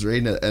just was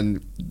reading it,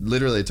 and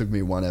literally it took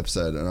me one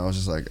episode, and I was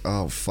just like,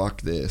 oh,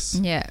 fuck this.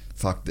 Yeah.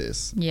 Fuck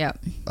this. Yeah.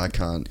 I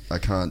can't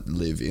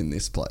live in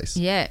this place.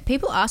 Yeah.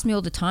 People ask me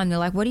all the time, they're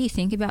like, what do you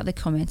think about the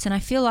comments? And I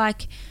feel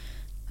like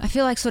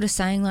sort of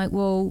saying like,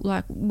 well,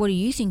 like, what do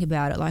you think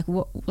about it? Like,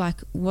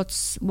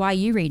 why are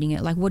you reading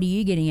it? Like, what are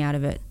you getting out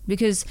of it?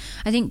 Because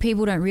I think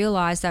people don't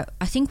realize that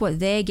I think what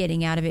they're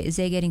getting out of it is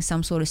they're getting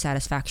some sort of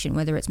satisfaction,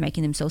 whether it's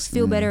making themselves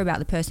feel better about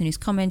the person who's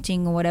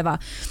commenting or whatever.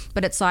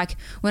 But it's like,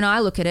 when I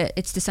look at it,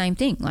 it's the same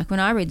thing. Like when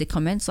I read the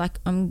comments,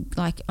 I'm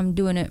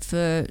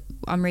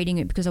reading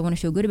it because I want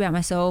to feel good about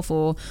myself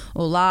or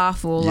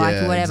laugh or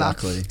like whatever.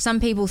 Exactly. Some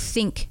people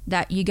think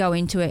that you go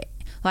into it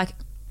like,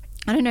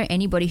 I don't know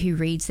anybody who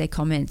reads their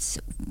comments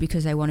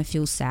because they want to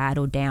feel sad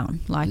or down.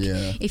 Like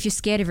if you're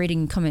scared of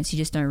reading comments, you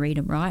just don't read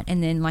them, right?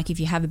 And then like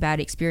if you have a bad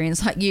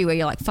experience like you where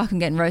you're like fucking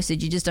getting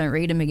roasted, you just don't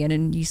read them again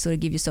and you sort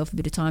of give yourself a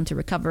bit of time to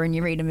recover and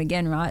you read them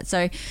again, right?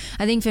 So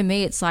I think for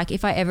me it's like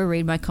if I ever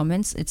read my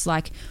comments, it's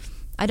like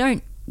I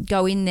don't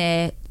go in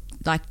there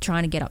like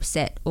trying to get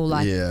upset or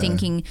like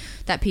thinking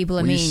that people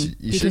are mean.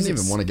 You shouldn't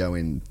even want to go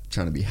in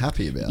trying to be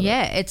happy about it.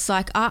 Yeah, it's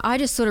like I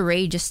just sort of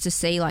read just to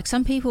see, like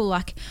some people,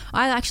 like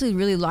I actually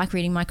really like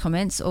reading my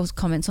comments or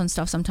comments on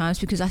stuff sometimes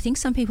because I think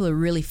some people are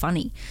really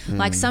funny.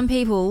 Like some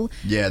people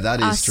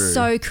that is true.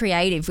 So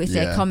creative with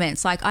their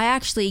comments. Like I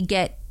actually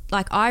get,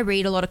 like I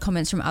read a lot of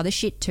comments from other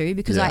shit too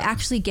because I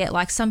actually get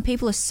like some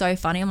people are so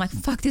funny. I'm like,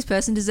 fuck, this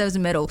person deserves a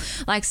medal.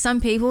 Like some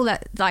people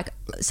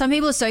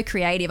are so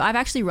creative. I've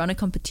actually run a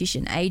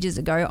competition ages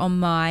ago on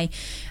my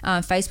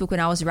Facebook when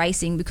I was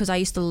racing because I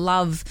used to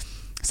love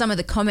some of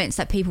the comments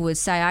that people would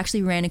say. I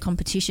actually ran a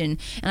competition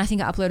and I think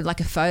I uploaded like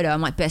a photo.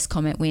 I'm like, best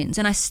comment wins.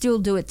 And I still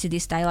do it to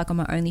this day, like on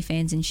my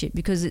OnlyFans and shit,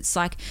 because it's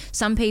like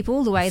some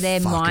people, the way their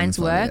minds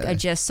work are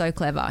just so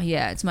clever.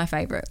 Yeah, it's my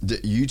favorite.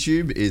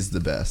 YouTube is the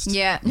best.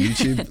 Yeah.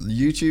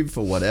 YouTube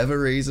for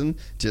whatever reason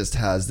just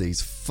has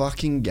these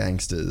fucking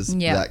gangsters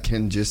that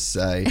can just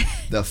say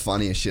the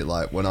funniest shit.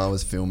 Like when I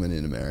was filming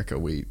in America,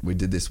 we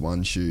did this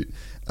one shoot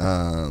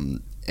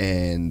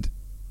and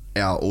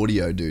our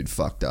audio dude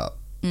fucked up.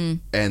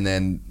 And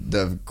then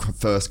the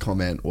first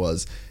comment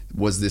was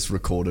this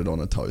recorded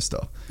on a toaster?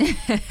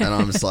 And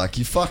I'm just like,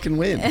 you fucking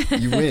win.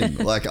 You win.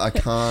 Like I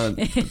could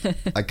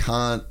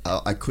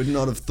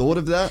not have thought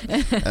of that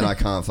and I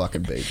can't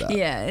fucking beat that.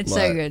 Yeah, it's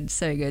like,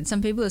 so good.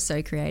 Some people are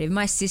so creative.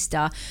 My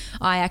sister,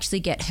 I actually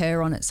get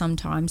her on it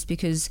sometimes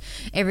because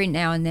every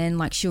now and then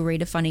like she'll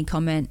read a funny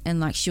comment and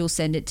like she'll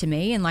send it to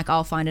me and like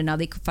I'll find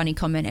another funny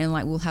comment and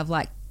like we'll have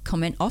like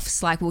comment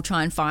offs, like we'll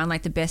try and find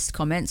like the best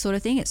comment sort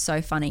of thing. It's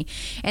so funny.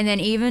 And then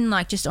even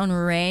like just on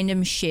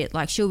random shit,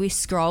 like she'll be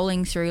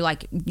scrolling through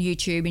like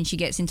YouTube and she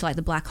gets into like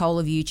the black hole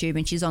of YouTube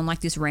and she's on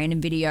like this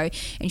random video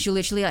and she'll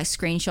literally like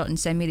screenshot and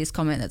send me this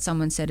comment that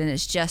someone said and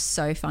it's just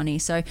so funny.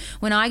 So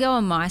when I go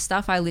on my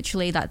stuff,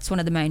 that's one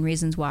of the main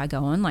reasons why I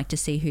go on, like to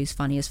see who's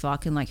funny as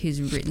fuck and like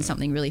who's written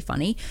something really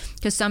funny.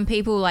 Because some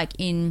people like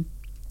in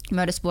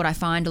motorsport I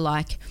find are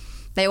like,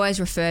 they always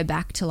refer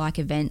back to like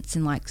events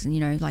and like, you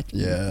know, like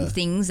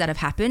things that have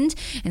happened.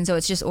 And so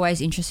it's just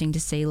always interesting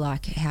to see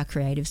like how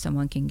creative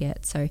someone can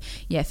get. So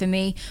yeah, for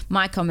me,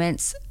 my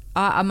comments,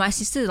 my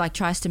sister like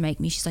tries to make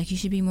me. She's like, you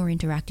should be more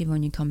interactive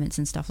on your comments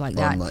and stuff like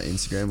that. On like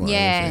Instagram. Or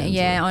yeah,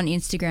 OnlyFans or- on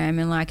Instagram,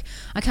 and like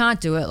I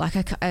can't do it. Like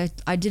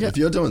I did it. If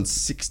you're doing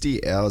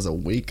 60 hours a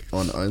week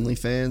on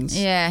OnlyFans,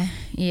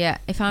 yeah.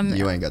 If I'm,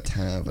 you ain't got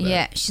time for that.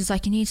 yeah, she's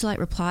like, you need to like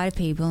reply to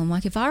people. I'm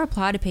like, if I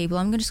reply to people,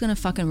 I'm just gonna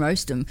fucking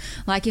roast them.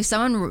 Like if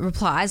someone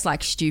replies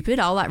like stupid,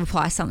 I'll like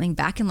reply something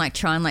back and like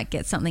try and like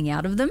get something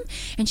out of them.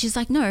 And she's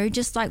like, no,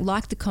 just like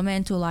the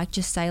comment or like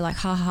just say like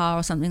haha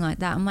or something like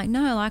that. I'm like,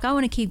 no, like I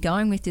want to keep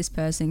going with this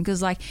person,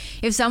 because like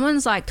if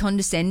someone's like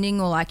condescending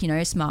or like, you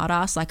know, smart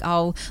ass, like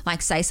I'll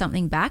like say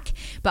something back,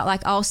 but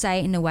like I'll say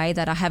it in a way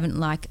that I haven't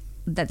like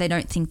that they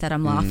don't think that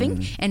I'm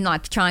laughing, and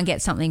like try and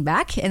get something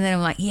back, and then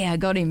I'm like, yeah, I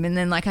got him, and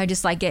then like I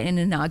just like get in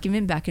an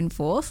argument back and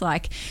forth,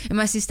 like, and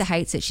my sister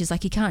hates it. She's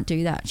like, you can't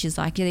do that. She's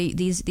like, yeah,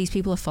 these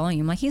people are following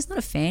him. Like, he's not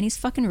a fan, he's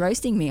fucking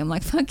roasting me. I'm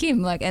like, fuck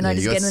him, like, and I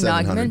just get in an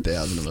argument.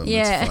 700,000 of them.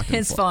 Yeah,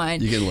 it's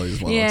fine. You can lose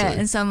one yeah, or two.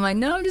 and so I'm like,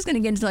 no, I'm just gonna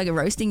get into like a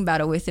roasting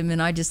battle with him,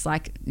 and I just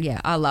like, yeah,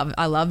 I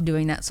love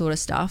doing that sort of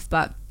stuff.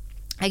 But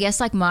I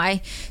guess like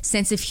my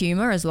sense of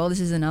humor as well,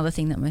 this is another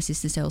thing that my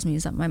sister tells me,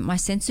 is that my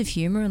sense of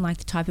humor and like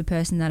the type of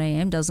person that I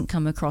am doesn't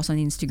come across on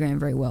Instagram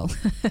very well.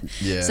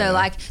 Yeah. So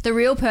like the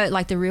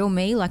real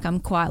me, like I'm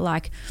quite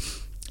like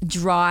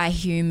dry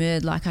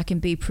humored, like I can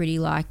be pretty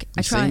like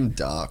You seem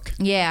dark.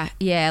 yeah,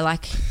 I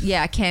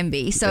can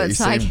be. So Yeah, it's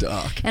you like seem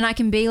dark. and I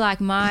can be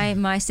like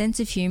my sense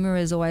of humor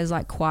is always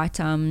like quite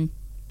I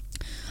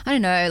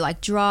don't know,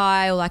 like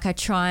dry, or like I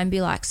try and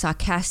be like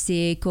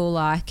sarcastic, or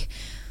like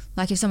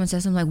if someone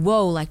says something like,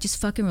 whoa, like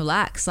just fucking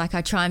relax. Like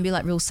I try and be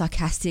like real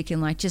sarcastic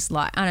and like just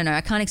like, I don't know,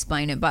 I can't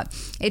explain it, but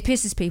it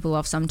pisses people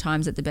off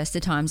sometimes at the best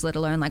of times, let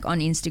alone like on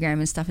Instagram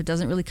and stuff. It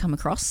doesn't really come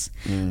across.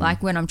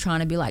 Like when I'm trying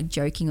to be like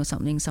joking or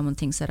something, someone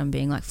thinks that I'm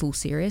being like full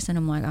serious, and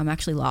I'm like, I'm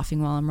actually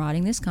laughing while I'm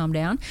writing this, calm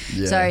down.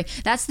 Yeah. So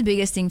that's the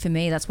biggest thing for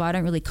me. That's why I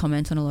don't really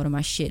comment on a lot of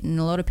my shit. And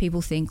a lot of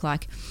people think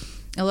like,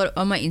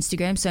 on my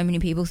Instagram, so many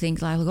people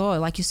think like, oh,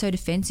 like you're so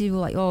defensive, or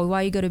like, oh,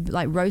 why you got to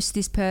like roast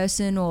this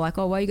person, or like,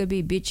 oh, why you got to be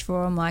a bitch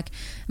for them. Like,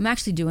 I'm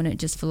actually doing it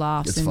just for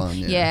laughs. It's and fun,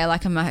 yeah.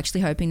 like I'm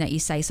actually hoping that you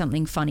say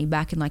something funny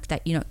back, and like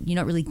that, you know, you're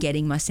not really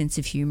getting my sense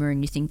of humor,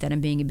 and you think that I'm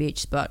being a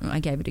bitch, but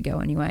I gave it a go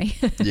anyway.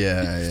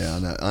 Yeah,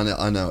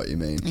 I know what you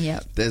mean.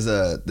 Yeah. There's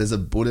a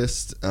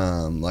Buddhist,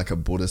 like a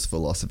Buddhist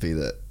philosophy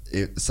that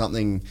if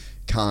something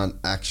can't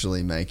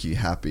actually make you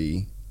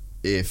happy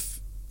if,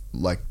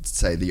 like,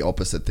 say the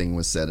opposite thing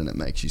was said and it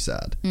makes you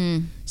sad.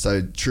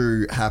 So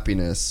true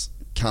happiness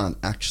can't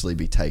actually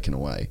be taken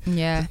away.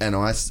 Yeah. And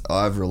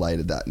I've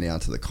related that now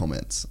to the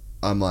comments.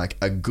 I'm like,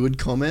 a good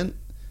comment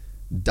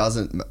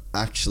doesn't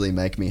actually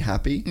make me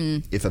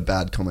happy if a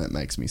bad comment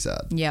makes me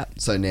sad. Yeah.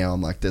 So now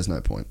I'm like, there's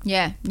no point.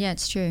 Yeah,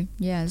 it's true.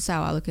 Yeah, that's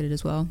how I look at it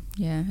as well.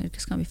 Yeah, it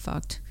just can't be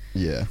fucked.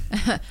 Yeah.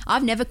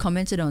 I've never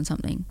commented on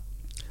something.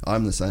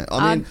 I'm the same.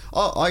 I mean,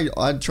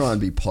 I'd try and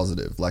be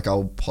positive. Like,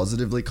 I'll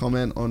positively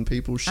comment on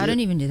people's shit. I don't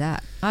even do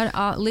that.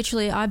 I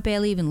literally, I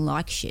barely even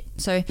like shit.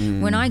 So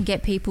when I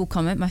get people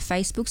comment, my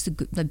Facebook's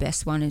the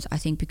best one, is I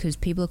think, because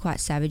people are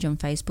quite savage on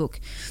Facebook,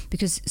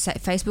 because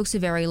Facebook's a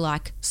very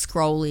like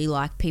scrolly,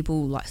 like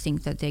people like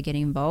think that they're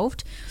getting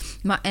involved.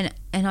 And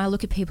I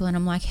look at people and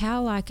I'm like,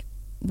 how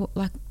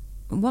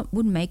what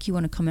would make you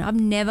want to comment? I've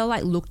never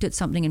like looked at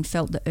something and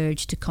felt the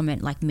urge to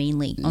comment like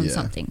meanly on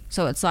something.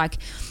 So it's like,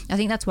 I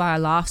think that's why I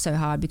laugh so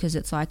hard, because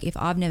it's like, if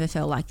I've never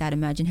felt like that,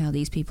 imagine how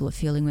these people are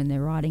feeling when they're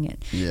writing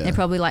it. Yeah. They're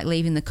probably like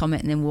leaving the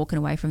comment and then walking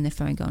away from their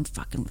phone going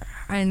fucking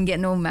and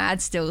getting all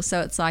mad still.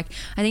 So it's like,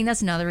 I think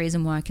that's another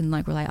reason why I can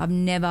like relate. I've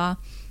never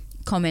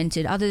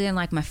commented, other than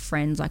like my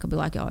friends, like I'll be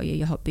like, oh yeah,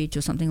 you're a hot bitch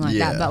or something like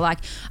that. But like,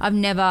 I've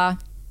never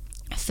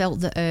felt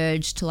the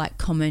urge to like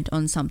comment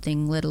on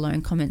something, let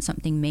alone comment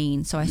something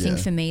mean. So I think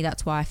for me,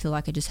 that's why I feel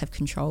like I just have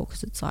control,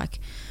 because it's like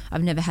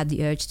I've never had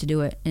the urge to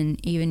do it. And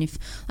even if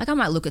like I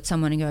might look at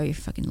someone and go, you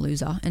fucking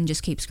loser, and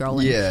just keep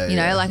scrolling. You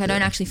know, like I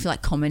don't actually feel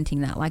like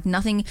commenting that. Like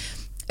nothing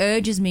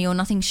urges me, or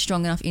nothing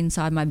strong enough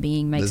inside my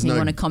being makes me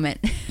want to comment.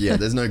 Yeah,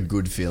 there's no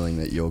good feeling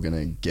that you're going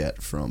to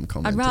get from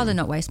commenting. I'd rather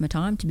not waste my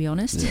time, to be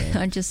honest.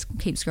 I'd just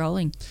keep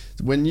scrolling.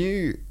 When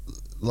you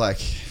like,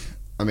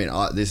 I mean,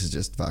 this is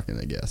just fucking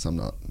a guess. I'm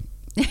not.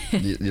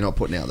 You're not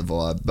putting out the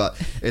vibe, but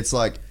it's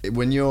like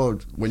when you're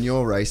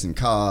racing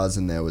cars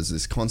and there was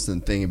this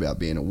constant thing about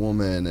being a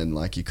woman, and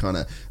like you kind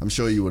of, I'm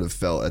sure you would have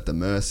felt at the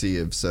mercy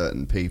of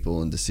certain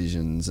people and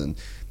decisions, and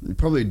you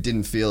probably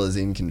didn't feel as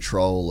in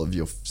control of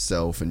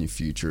yourself and your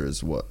future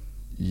as what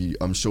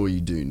I'm sure you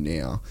do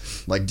now.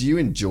 Like, do you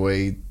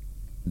enjoy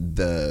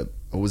or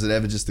was it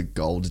ever just the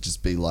goal to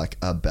just be like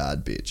a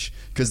bad bitch?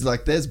 Because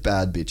like there's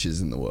bad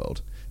bitches in the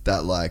world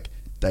that like,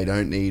 they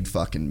don't need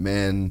fucking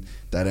men.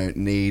 They don't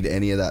need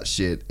any of that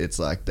shit. It's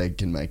like they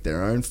can make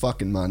their own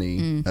fucking money,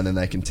 and then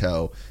they can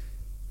tell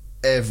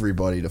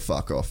everybody to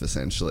fuck off,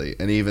 essentially.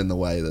 And even the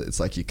way that it's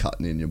like you're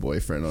cutting in your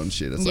boyfriend on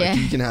shit. It's like,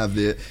 you can have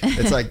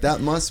it's like,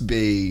 that must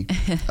be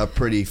a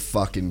pretty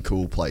fucking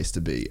cool place to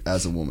be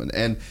as a woman.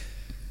 And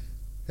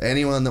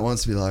anyone that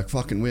wants to be like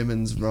fucking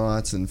women's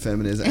rights and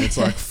feminism, and it's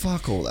like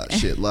fuck all that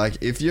shit. Like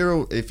if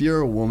you're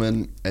a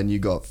woman and you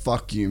got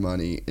fuck you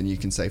money and you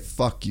can say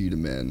fuck you to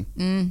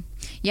men.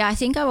 Yeah, I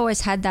think I've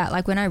always had that.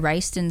 Like when I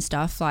raced and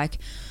stuff, like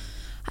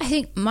I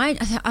think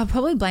I'll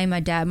probably blame my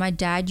dad. My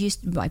dad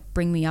used to like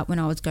bring me up when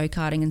I was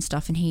go-karting and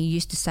stuff, and he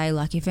used to say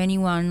like, if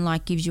anyone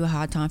like gives you a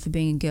hard time for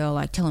being a girl,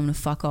 like tell them to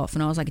fuck off.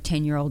 And I was like a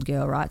 10-year-old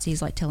girl, right? So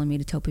he's like telling me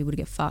to tell people to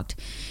get fucked.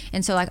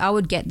 And so like I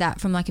would get that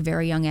from like a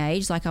very young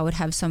age. Like I would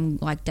have some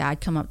like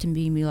dad come up to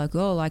me and be like,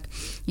 oh, like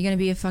you're gonna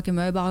be a fucking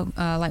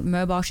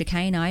mobile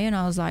chicane, are you? And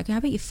I was like, how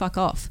about you fuck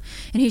off?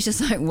 And he's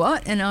just like,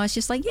 what? And I was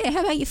just like, yeah,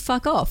 how about you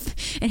fuck off?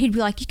 And he'd be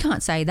like, you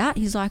can't say that.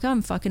 He's like,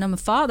 I'm a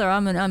father,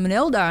 I'm an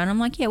elder. And I'm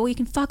like, yeah, well you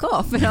can fuck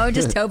off. And I would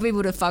just tell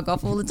people to fuck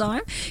off all the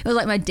time. It was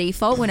like my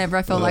default whenever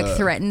I felt like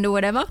threatened or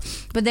whatever.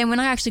 But then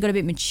when I actually got a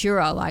bit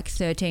maturer, like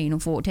 13 or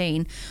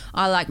 14,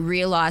 I like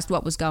realized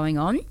what was going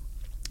on.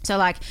 So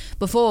like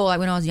before, like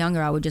when I was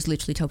younger, I would just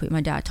literally tell people,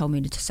 my dad told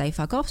me to say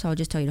fuck off, so I would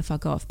just tell you to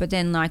fuck off. But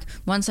then like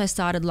once I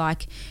started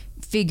like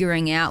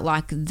figuring out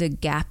like the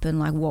gap and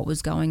like what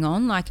was going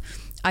on, like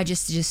I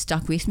just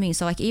stuck with me.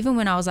 So like even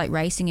when I was like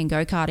racing and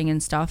go-karting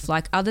and stuff,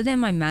 like other than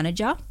my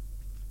manager,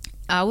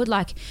 I would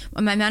like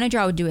my manager,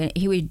 I would do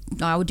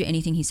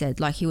anything he said.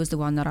 Like he was the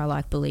one that I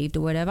like believed or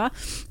whatever.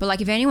 But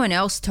like if anyone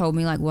else told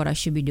me like what I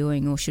should be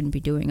doing or shouldn't be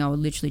doing, I would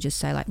literally just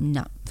say like,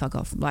 nah, fuck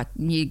off. Like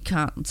you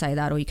can't say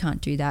that or you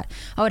can't do that.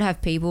 I would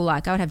have people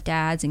like, I would have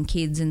dads and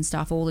kids and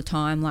stuff all the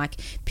time like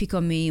pick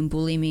on me and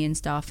bully me and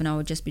stuff, and I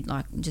would just be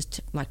like,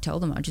 tell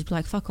them, I'd just be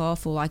like fuck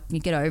off, or like you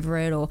get over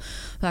it, or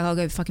like I'll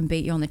go fucking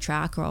beat you on the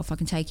track, or I'll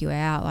fucking take you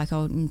out, like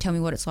I'll tell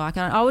me what it's like.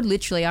 And I would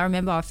literally, I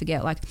remember, I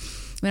forget, like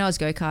when I was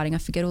go-karting, I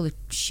forget all the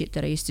shit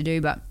that I used to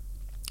do, but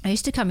I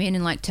used to come in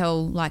and like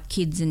tell like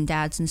kids and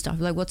dads and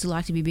stuff like, what's it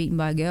like to be beaten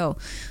by a girl,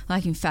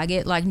 like in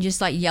faggot, like, and just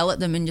like yell at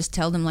them and just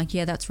tell them like,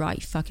 yeah, that's right,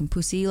 you fucking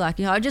pussy. Like,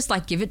 you know, I just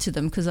like give it to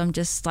them because I'm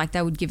just like,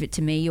 they would give it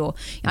to me, or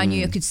I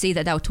knew I could see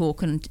that they were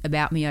talking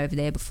about me over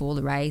there before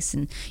the race,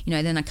 and you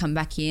know, then I come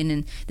back in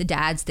and the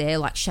dad's there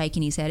like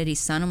shaking his head at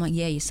his son. I'm like,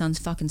 yeah, your son's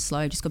fucking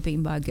slow, just got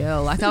beaten by a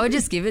girl. Like I would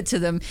just give it to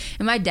them,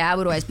 and my dad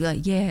would always be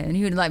like, yeah, and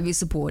he would like be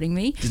supporting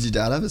me. Did your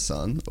dad have a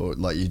son, or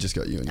like you just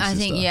got you and your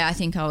sister? I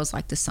think I was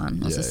like the son.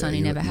 I was the son he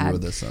never had. You were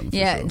the son.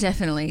 Yeah, sure.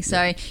 Definitely.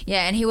 So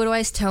yeah, and he would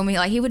always tell me,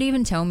 like he would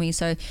even tell me,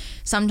 so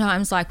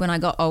sometimes like when I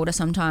got older,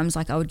 sometimes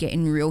like I would get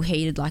in real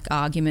heated like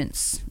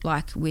arguments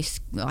like with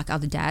like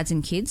other dads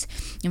and kids,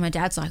 and my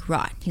dad's like,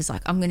 right, he's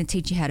like, I'm going to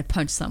teach you how to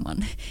punch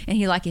someone. And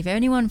he like, if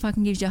anyone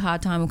fucking gives you a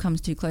hard time or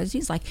comes too close,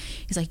 he's like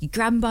you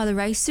grab them by the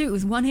race suit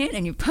with one hand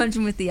and you punch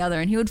them with the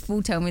other. And he would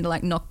full tell me to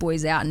like knock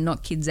boys out and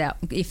knock kids out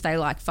if they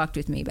like fucked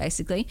with me,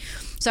 basically.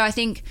 So I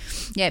think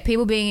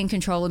people being in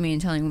control of me and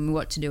telling me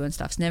what to do and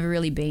stuff's never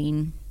really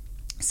been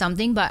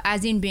something, but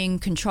as in being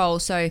control.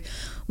 So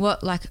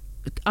what, like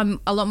I'm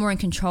a lot more in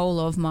control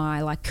of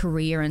my like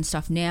career and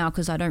stuff now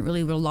because I don't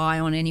really rely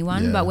on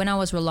anyone. But when I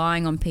was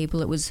relying on people,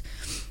 it was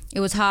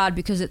hard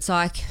because it's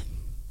like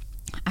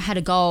I had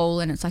a goal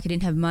and it's like I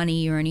didn't have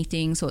money or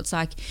anything, so it's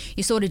like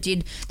you sort of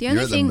did the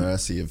only thing. You're at the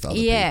mercy of other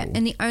people.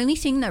 And the only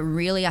thing that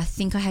really I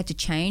think I had to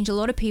change, a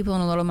lot of people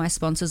and a lot of my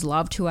sponsors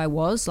loved who I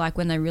was, like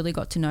when they really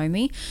got to know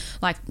me.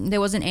 Like there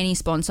wasn't any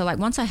sponsor, like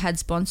once I had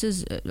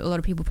sponsors, a lot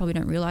of people probably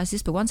don't realize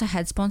this, but once I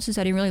had sponsors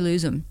I didn't really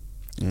lose them.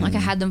 Like I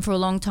had them for a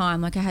long time.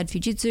 Like I had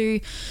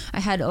Fujitsu, I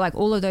had like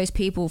all of those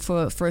people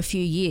for a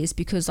few years,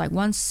 because like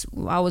once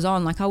I was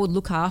on, like I would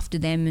look after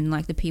them and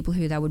like the people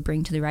who they would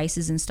bring to the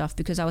races and stuff,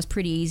 because I was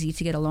pretty easy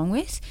to get along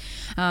with.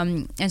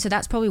 And so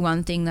that's probably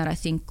one thing that I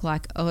think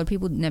like a lot of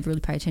people never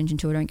really pay attention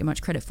to or don't get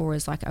much credit for,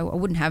 is like I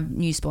wouldn't have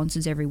new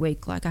sponsors every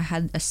week. Like I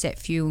had a set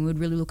few and would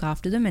really look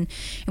after them, and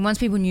once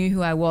people knew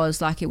who I was,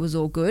 like it was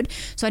all good.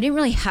 So I didn't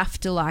really have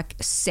to like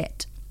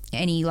set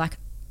any like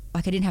I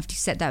didn't have to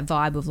set that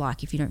vibe of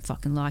like, if you don't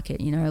fucking like it,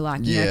 you know,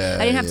 like, you know,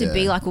 I didn't have to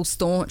be like all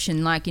staunch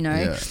and like, you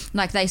know,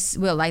 like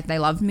they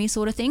loved me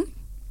sort of thing.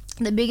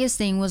 The biggest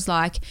thing was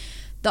like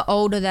the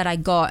older that I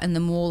got and the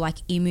more like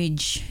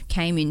image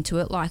came into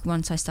it, like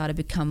once I started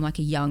to become like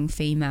a young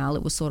female,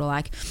 it was sort of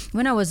like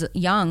when I was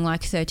young,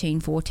 like 13,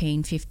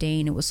 14,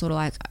 15, it was sort of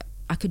like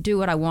I could do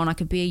what I want. I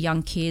could be a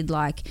young kid,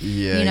 like,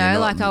 you know,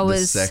 like I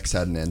was. The sex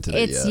hadn't entered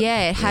it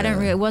yet. It hadn't.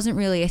 It wasn't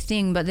really a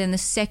thing. But then the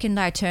second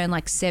I turned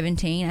like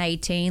 17,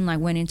 18, like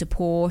went into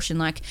Porsche and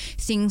like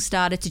things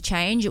started to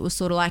change. It was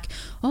sort of like,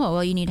 oh,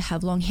 well, you need to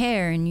have long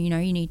hair and, you know,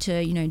 you need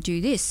to, you know,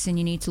 do this and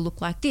you need to look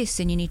like this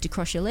and you need to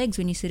cross your legs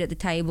when you sit at the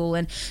table.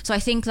 And so I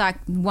think like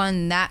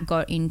one that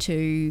got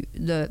into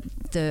the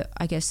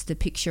I guess the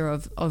picture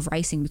of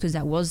racing, because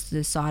that was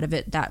the side of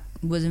it that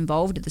was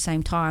involved at the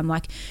same time.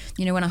 Like,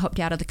 you know, when I hopped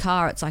out of the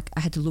car, it's like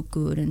I had to look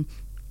good and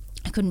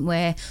I couldn't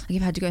wear, like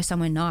if I had to go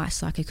somewhere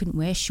nice, like I couldn't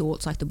wear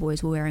shorts like the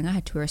boys were wearing. I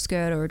had to wear a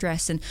skirt or a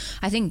dress. And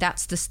I think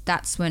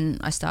that's when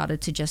I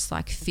started to just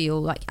like feel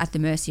like at the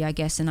mercy, I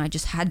guess, and I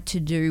just had to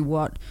do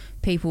what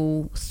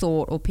people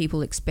thought or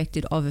people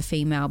expected of a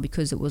female,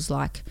 because it was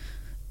like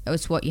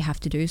it's what you have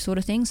to do sort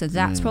of thing. So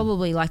that's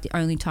probably like the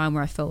only time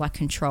where I felt like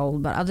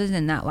controlled. But other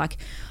than that, like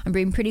I'm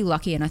being pretty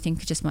lucky, and I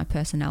think just my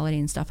personality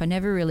and stuff, I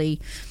never really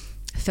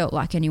felt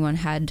like anyone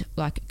had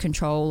like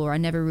control, or I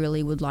never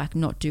really would like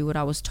not do what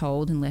I was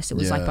told unless it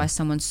was like by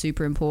someone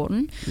super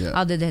important.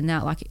 Other than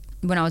that, like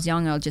when I was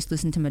young, I would just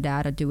listen to my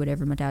dad. I'd do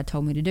whatever my dad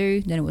told me to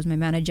do. Then it was my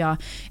manager,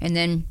 and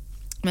then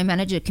my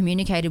manager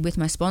communicated with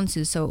my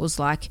sponsors. So it was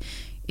like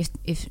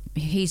if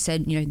he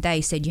said, you know, they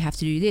said you have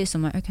to do this,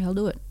 I'm like, okay, I'll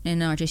do it.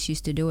 And I just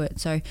used to do it.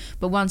 So,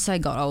 but once I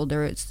got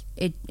older,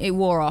 it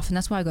wore off, and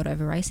that's why I got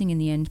over racing in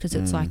the end, because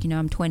it's like, you know,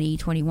 I'm 20,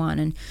 21,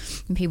 and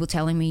people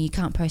telling me you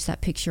can't post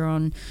that picture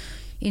on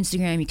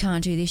Instagram, you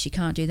can't do this, you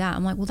can't do that.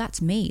 I'm like, well,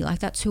 that's me, like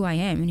that's who I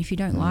am, and if you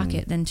don't like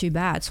it, then too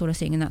bad, sort of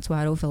thing. And that's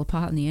why it all fell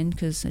apart in the end,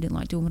 because I didn't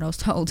like doing what I was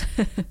told.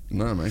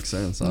 No, it makes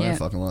sense. I don't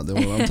fucking like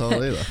doing what I'm told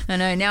either. I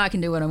know, now I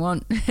can do what I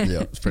want.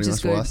 Yeah, it's pretty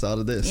much why I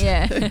started this.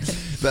 Yeah.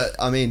 But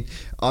I mean,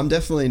 I'm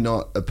definitely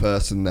not a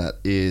person that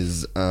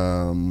is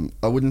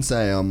I wouldn't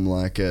say I'm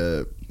like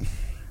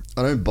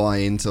I don't buy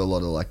into a lot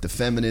of like the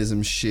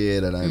feminism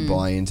shit. I don't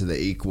buy into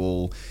the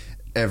equal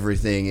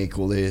everything,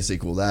 equal this,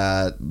 equal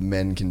that.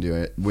 Men can do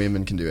it.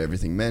 Women can do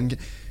everything.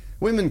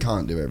 Women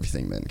can't do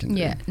everything men can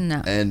do. Yeah,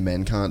 no. And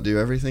men can't do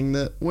everything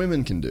that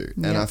women can do.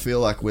 And I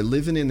feel like we're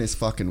living in this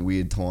fucking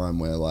weird time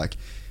where like,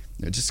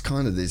 you know, just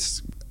kind of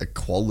this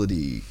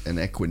equality and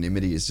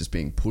equanimity is just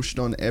being pushed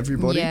on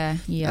everybody. Yeah.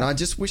 And I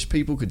just wish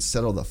people could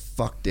settle the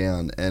fuck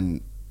down.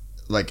 And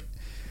like,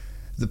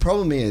 the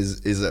problem is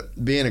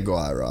that being a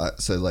guy, right?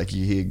 So like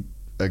you hear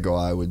a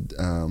guy would,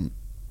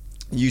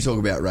 you talk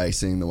about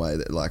racing the way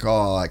that like,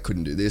 oh, I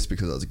couldn't do this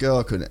because I was a girl,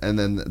 I couldn't. And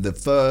then the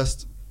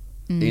first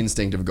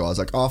instinct of a guy is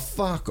like, oh,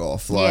 fuck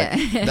off. Like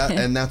that,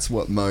 and that's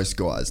what most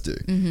guys do.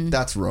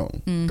 That's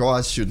wrong.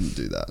 Guys shouldn't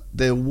do that.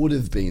 There would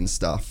have been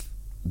stuff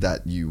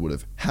that you would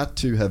have had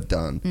to have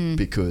done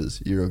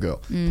because you're a girl.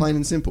 Plain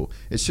and simple.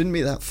 It shouldn't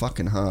be that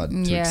fucking hard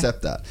to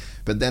accept that.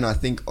 But then I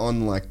think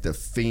on like the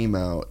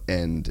female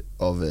end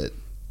of it,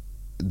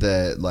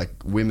 like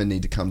women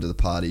need to come to the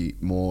party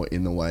more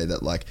in the way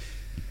that like,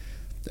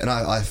 and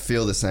I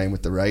feel the same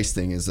with the race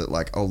thing, is that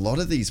like a lot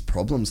of these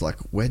problems, like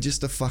we're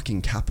just a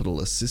fucking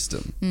capitalist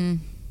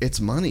system. It's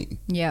money.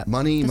 Yeah.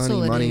 Money. Yep. And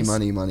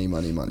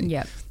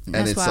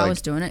That's it's why like, I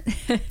was doing it.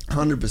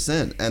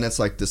 100%. And it's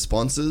like the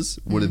sponsors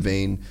would have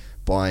been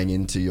buying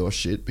into your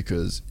shit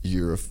because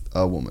you're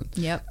a woman.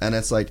 Yep. And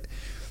it's like,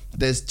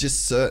 there's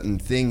just certain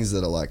things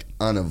that are like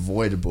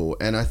unavoidable,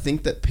 and I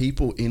think that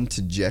people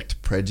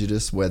interject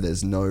prejudice where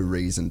there's no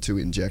reason to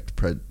inject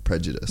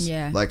prejudice.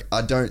 Yeah. Like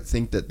I don't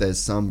think that there's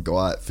some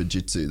guy at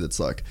Fujitsu that's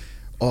like,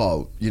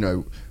 oh, you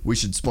know, we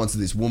should sponsor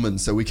this woman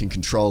so we can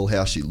control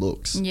how she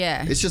looks.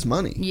 Yeah. It's just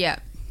money. Yeah.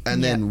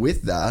 And then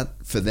with that,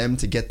 for them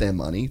to get their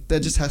money,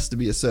 there just has to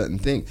be a certain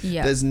thing.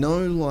 Yeah. There's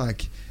no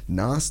like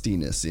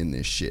nastiness in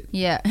this shit.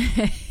 Yeah.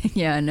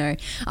 Yeah, I know.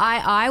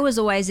 I was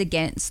always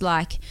against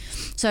like,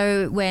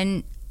 so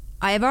when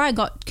I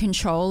got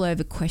control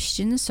over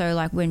questions, so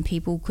like when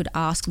people could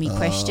ask me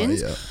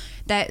questions,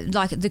 that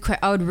like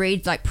I would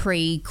read like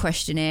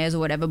pre-questionnaires or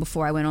whatever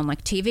before I went on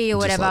like TV or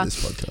whatever.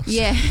 Just like this podcast.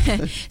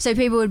 Yeah. So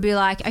people would be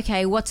like,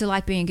 okay, what's it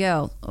like being a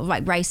girl, or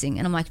like racing?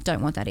 And I'm like,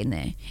 don't want that in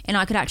there. And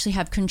I could actually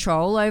have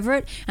control over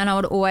it, and I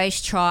would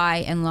always try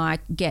and like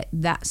get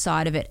that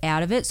side of it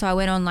out of it. So I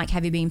went on like,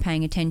 have you been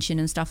paying attention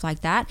and stuff like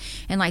that?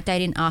 And like they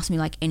didn't ask me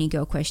like any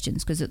girl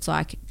questions, because it's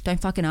like,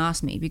 don't fucking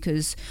ask me,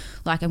 because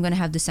like I'm gonna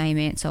have the same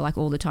answer like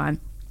all the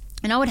time.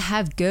 And I would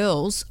have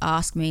girls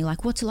ask me,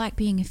 like, what's it like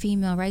being a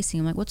female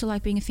racing? I'm like, what's it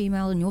like being a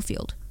female in your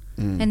field?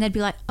 And they'd be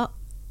like, oh.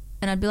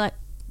 And I'd be like,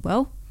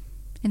 well.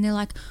 And they're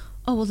like,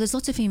 oh, well, there's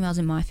lots of females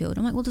in my field.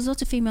 I'm like, well, there's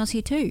lots of females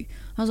here too.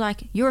 I was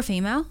like, you're a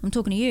female. I'm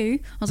talking to you.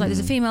 I was like, there's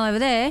a female over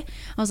there.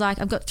 I was like,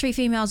 I've got 3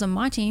 females on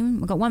my team.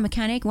 I've got 1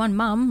 mechanic, 1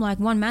 mum, like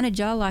 1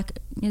 manager. Like,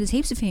 you know, there's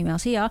heaps of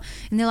females here.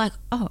 And they're like,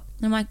 oh.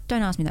 And I'm like,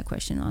 don't ask me that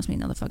question. Ask me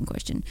another fucking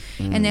question.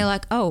 And they're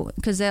like, oh,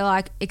 because they're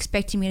like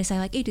expecting me to say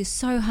like, it is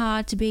so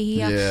hard to be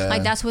here. Yeah.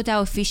 Like that's what they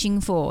were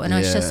fishing for. And I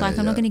was just like,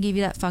 I'm not going to give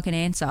you that fucking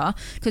answer,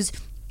 because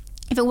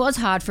if it was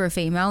hard for a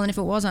female and if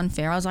it was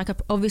unfair, I was like, I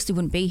obviously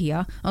wouldn't be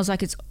here. I was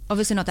like, it's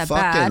obviously not that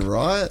bad. Fucking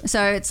right.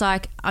 So it's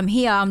like, I'm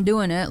here, I'm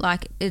doing it.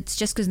 Like, it's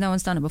just because no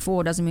one's done it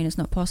before doesn't mean it's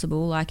not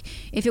possible. Like,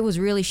 if it was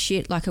really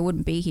shit, like I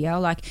wouldn't be here.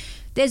 Like,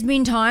 there's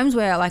been times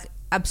where like,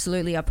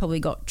 absolutely, I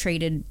probably got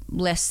treated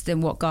less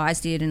than what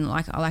guys did. And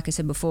like I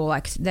said before,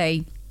 like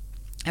they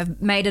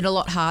have made it a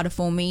lot harder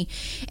for me.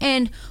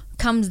 And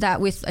comes that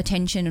with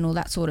attention and all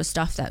that sort of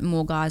stuff that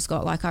more guys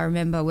got. Like I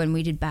remember when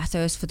we did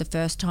Bathurst for the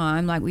first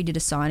time, like we did a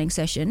signing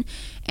session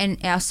and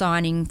our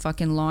signing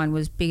fucking line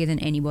was bigger than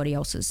anybody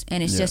else's,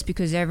 and it's just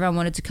because everyone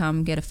wanted to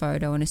come get a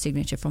photo and a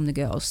signature from the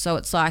girls. So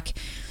it's like,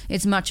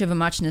 it's much of a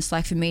muchness.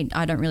 Like for me,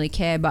 I don't really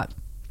care, but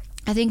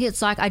I think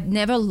it's like, I'd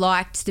never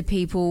liked the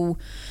people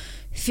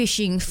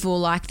fishing for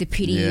like the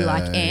pity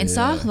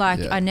answer.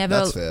 I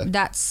never,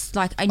 that's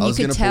like, and you could tell. I was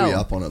going to pull you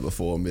up on it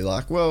before and be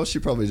like, well, she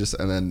probably just,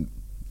 and then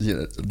you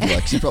know,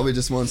 like she probably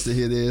just wants to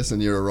hear this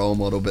and you're a role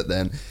model. But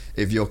then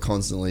if you're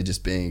constantly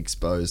just being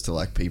exposed to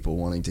like people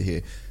wanting to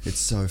hear, it's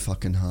so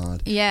fucking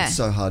hard. Yeah. It's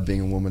so hard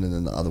being a woman, and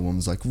then the other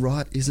woman's like,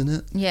 right, isn't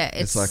it? Yeah.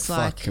 It's like,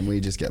 fuck, can we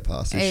just get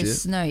past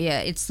this shit? No, yeah.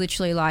 It's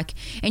literally like,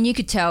 and you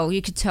could tell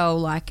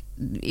like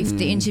if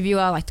the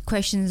interviewer, like the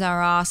questions they were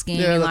asking,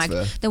 Yeah, and that's like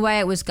fair. the way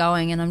it was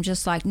going, and I'm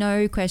just like,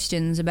 no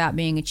questions about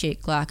being a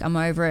chick. Like, I'm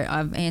over it.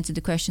 I've answered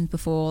the questions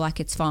before. Like,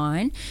 it's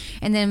fine.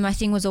 And then my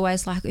thing was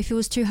always like, if it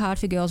was too hard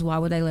for girls, why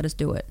would they let us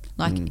do it?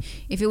 Like,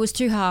 if it was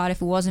too hard,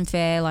 if it wasn't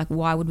fair, like,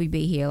 why would we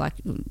be here? Like,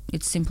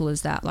 it's simple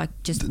as that. Like,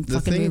 just The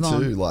fucking thing move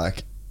on. too,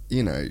 like,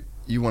 you know,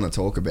 you want to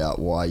talk about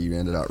why you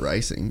ended up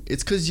racing.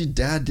 It's because your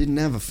dad didn't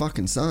have a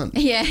fucking son.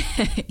 Yeah,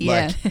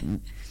 yeah.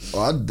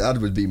 Like, that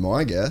would be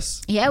my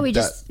guess. Yeah, we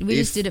That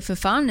just did it for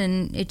fun,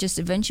 and it just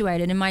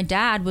eventuated. And my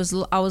dad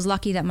I was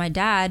lucky that my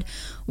dad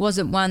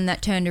wasn't one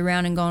that turned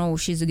around and gone, oh,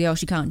 she's a girl,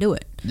 she can't do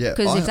it. Yeah,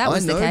 because if that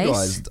was the case,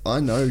 guys, I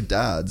know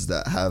dads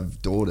that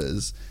have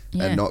daughters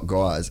Yeah. and not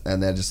guys,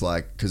 and they're just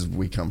like, because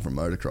we come from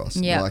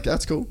motocross. Yeah. I'm like,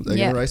 that's cool. They're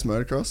Yeah. gonna race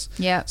motocross.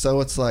 Yeah. So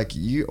it's like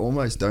you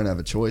almost don't have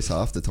a choice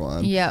half the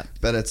time. Yeah.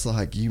 But it's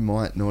like you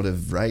might not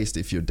have raced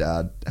if your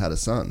dad had a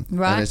son.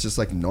 Right. And it's just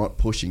like not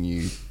pushing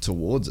you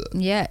towards it.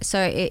 Yeah, so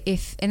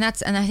and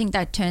I think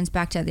that turns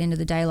back to, at the end of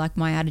the day, like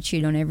my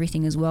attitude on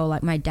everything as well.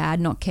 Like my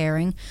dad not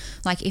caring.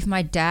 Like if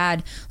my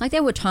dad, like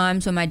there were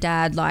times when my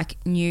dad like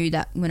knew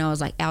that when I was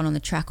like out on the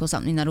track or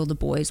something, that all the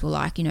boys were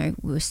like,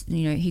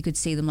 he could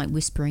see them like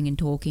whispering and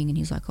talking, and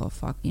he's like, oh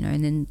fuck,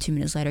 and then 2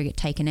 minutes later I get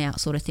taken out,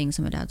 sort of thing.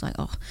 So my dad's like,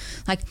 oh,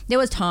 like there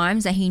was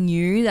times that he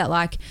knew that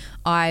like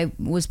I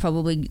was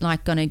probably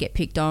like gonna get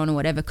picked on or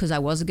whatever because I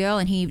was a girl,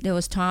 and he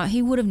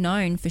would have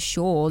known for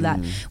sure that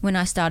when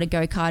I started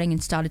go-karting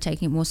and started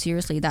taking it more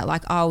seriously, that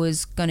like I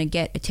was gonna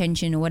get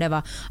attention or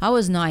whatever. I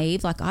was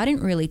naive. Like I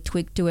didn't really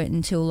twig to it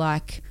until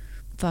like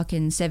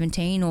fucking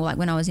 17, or like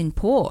when I was in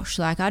Porsche.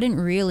 Like I didn't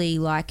really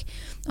like,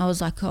 I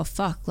was like, oh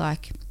fuck,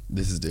 like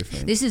This is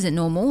different. this isn't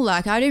normal.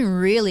 Like I didn't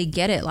really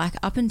get it like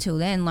up until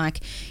then, like,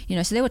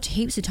 so there were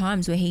heaps of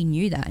times where he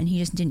knew that and he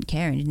just didn't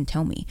care and didn't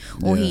tell me,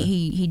 or Yeah.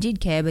 he did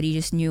care but he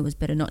just knew it was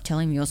better not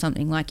telling me or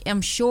something. Like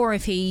I'm sure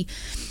if he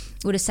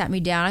would have sat me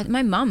down,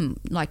 my mum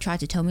like tried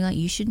to tell me like,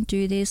 you shouldn't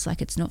do this,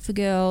 like it's not for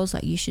girls,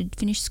 like you should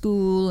finish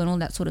school and all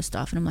that sort of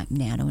stuff, and I'm like,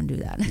 nah, I don't want to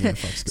do that. Yeah,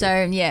 fuck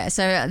school.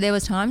 so there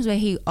was times where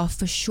he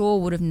for sure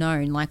would have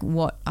known like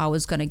what I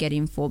was going to get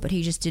in for, but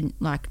he just didn't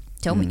like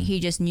tell me. He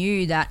just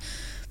knew that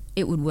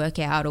it would work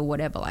out or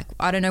whatever. Like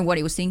I don't know what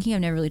he was thinking.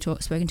 I've never really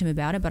spoken to him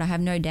about it, but I have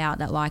no doubt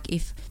that like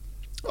if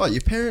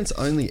your parents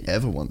only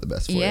ever want the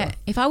best for you.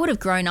 if I would have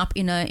grown up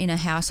in a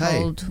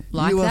household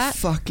like you that, are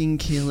fucking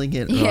killing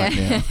it Yeah.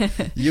 right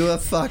now. You are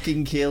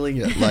fucking killing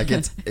it. Like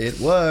it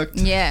worked.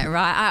 yeah,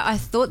 right. I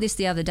thought this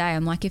the other day.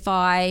 I'm like, if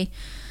I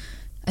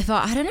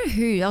I don't know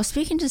who, I was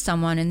speaking to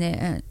someone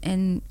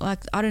and like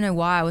I don't know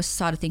why I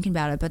started thinking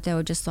about it, but they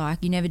were just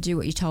like, you never do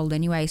what you're told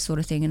anyway, sort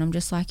of thing. And I'm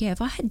just like, yeah,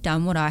 if I had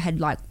done what I had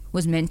like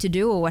was meant to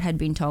do or what had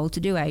been told to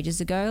do ages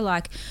ago,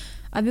 like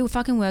I'd be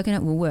fucking working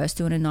at Woolworths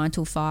doing a 9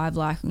 till 5,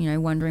 like,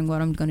 wondering what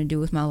I'm going to do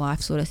with my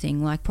life, sort of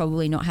thing. Like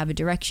probably not have a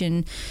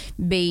direction,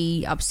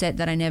 be upset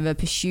that I never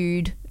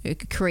pursued a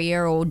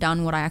career or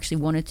done what I actually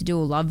wanted to do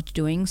or loved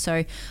doing.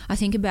 So I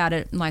think about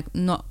it like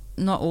not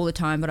all the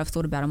time, but I've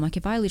thought about it. I'm like,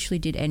 if I literally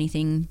did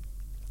anything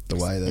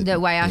the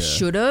way I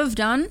should have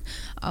done,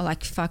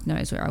 like fuck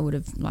knows where I would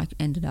have like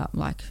ended up.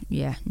 Like,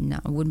 yeah, no,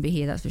 I wouldn't be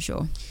here, that's for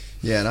sure.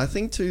 Yeah, and I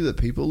think too that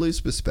people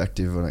lose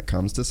perspective when it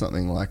comes to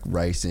something like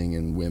racing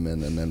and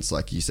women, and then it's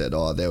like you said,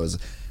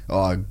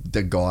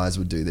 the guys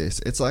would do this.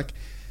 It's like,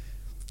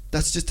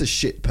 that's just a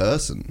shit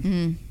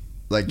person.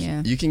 Like,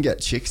 Yeah. you can get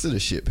chicks that are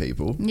shit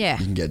people. Yeah.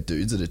 You can get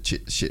dudes that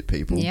are shit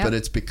people. Yep. But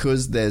it's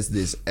because there's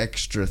this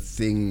extra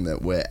thing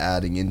that we're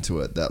adding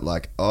into it that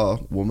like,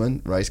 oh,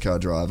 woman, race car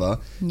driver,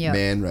 Yep.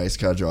 man, race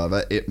car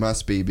driver. It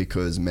must be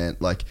because men,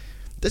 like,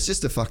 that's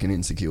just a fucking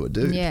insecure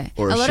dude. Yeah,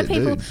 Or a shit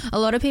dude. A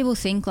lot of people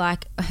think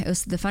like, it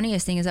was, the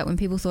funniest thing is that when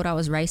people thought I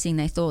was racing,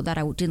 they thought that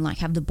I didn't like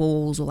have the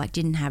balls or like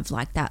didn't have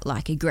like that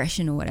like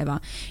aggression or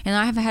whatever. And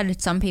I have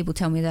had some people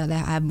tell me that I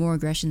have more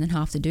aggression than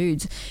half the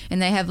dudes.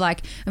 And they have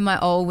like, when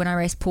I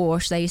raced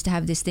Porsche, they used to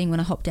have this thing when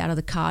I hopped out of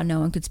the car,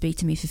 no one could speak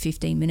to me for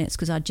 15 minutes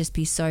because I'd just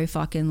be so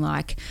fucking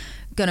like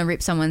gonna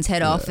rip someone's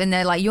head off, and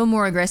they're like, you're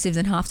more aggressive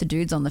than half the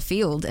dudes on the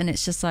field. And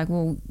it's just like,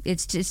 well,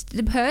 it's just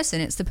the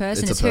person,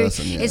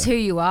 it's who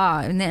you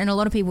are. And a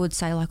lot of people would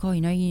say like, oh,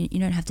 you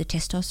don't have the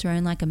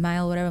testosterone like a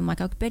male or whatever. I'm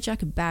like, I bet you I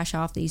could bash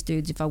half these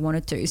dudes if I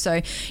wanted to. So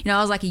I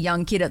was like a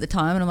young kid at the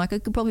time, and I'm like, I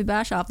could probably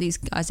bash half these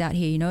guys out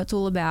here. It's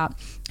all about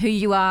who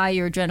you are,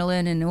 your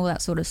adrenaline and all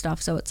that sort of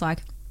stuff. So it's like,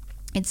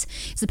 it's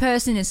the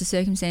person, it's the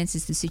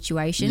circumstances, the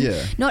situation.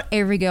 Yeah. Not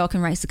every girl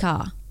can race a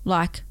car.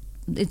 Like,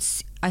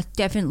 it's I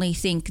definitely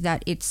think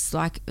that it's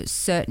like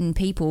certain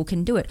people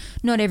can do it.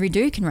 Not every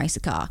dude can race a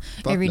car.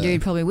 Every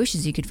dude probably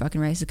wishes he could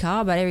fucking race a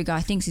car, but every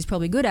guy thinks he's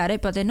probably good at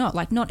it, but they're not.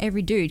 Like, not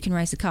every dude can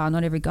race a car.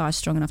 Not every guy's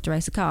strong enough to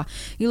race a car.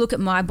 You look at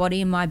my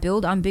body and my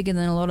build, I'm bigger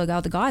than a lot of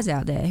other guys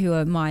out there who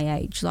are my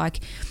age. Like,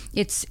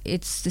 it's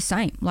the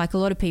same. Like, a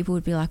lot of people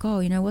would be like, oh,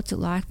 you know, what's it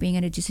like being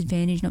at a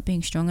disadvantage, not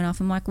being strong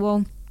enough? I'm like,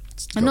 well,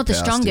 I'm not the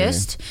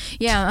strongest.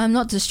 Yeah, I'm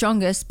not the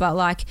strongest, but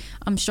like,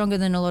 I'm stronger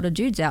than a lot of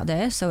dudes out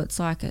there. So it's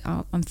like,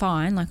 I'm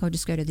fine. Like, I'll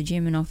just go to the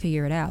gym and I'll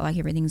figure it out. Like,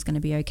 everything's going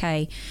to be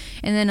okay.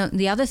 And then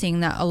the other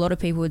thing that a lot of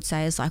people would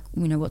say is like,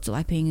 you know, what's it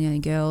like being the only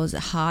girl? Is it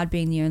hard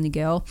being the only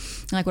girl?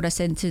 Like what I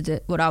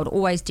said what I would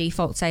always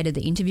default say to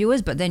the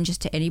interviewers, but then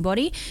just to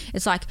anybody,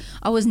 it's like,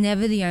 I was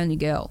never the only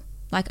girl.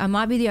 Like, I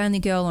might be the only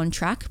girl on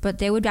track, but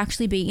there would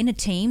actually be, in a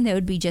team, there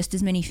would be just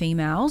as many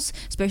females,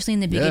 especially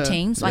in the bigger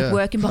teams, like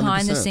working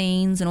behind 100%. The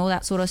scenes and all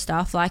that sort of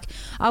stuff. Like,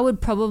 I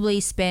would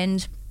probably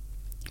spend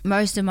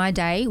most of my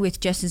day with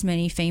just as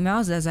many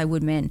females as I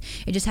would men.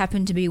 It just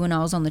happened to be when I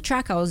was on the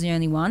track, I was the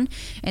only one.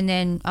 And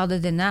then other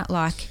than that,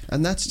 like,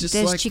 and that's just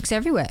there's like, chicks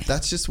everywhere.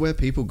 That's just where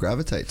people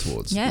gravitate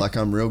towards. Yeah. Like,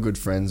 I'm real good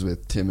friends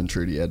with Tim and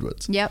Trudy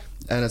Edwards. Yep.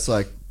 And it's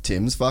like,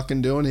 Tim's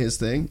fucking doing his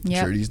thing.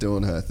 Yep. Trudy's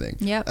doing her thing.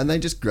 Yep. And they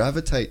just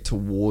gravitate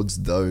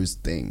towards those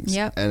things.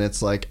 Yep. And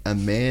it's like, a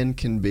man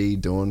can be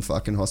doing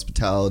fucking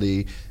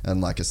hospitality and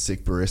like a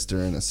sick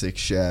barista and a sick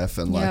chef,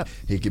 and like,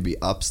 he could be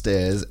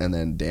upstairs, and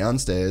then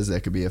downstairs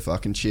there could be a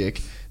fucking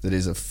chick that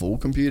is a full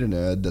computer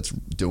nerd that's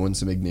doing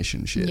some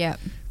ignition shit. Yep.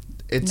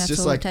 It's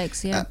just like, it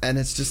takes, yeah. And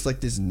it's just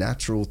like this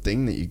natural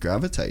thing that you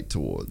gravitate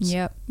towards.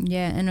 Yep,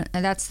 yeah, and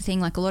that's the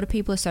thing. Like, a lot of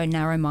people are so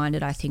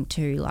narrow-minded, I think,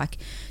 too. Like,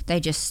 they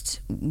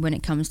just, when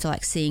it comes to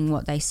like seeing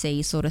what they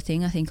see, sort of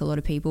thing. I think a lot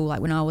of people, like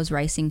when I was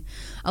racing,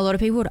 a lot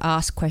of people would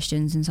ask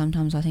questions, and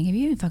sometimes I think, have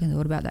you even fucking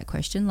thought about that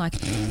question? Like,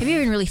 have you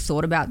even really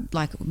thought about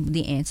like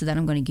the answer that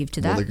I'm going to give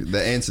to that? Well,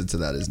 the answer to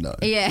that is no.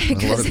 Yeah,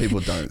 a lot of people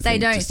don't. They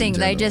don't think.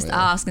 They just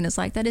ask, and it's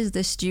like, that is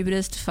the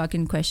stupidest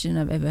fucking question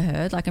I've ever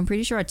heard. Like, I'm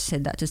pretty sure I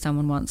said that to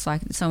someone once.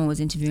 Like, someone was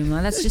interviewing me,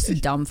 like, that's just a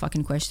dumb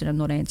fucking question. I'm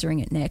not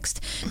answering it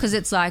next, because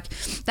it's like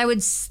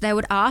they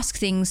would ask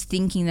things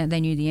thinking that they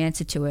knew the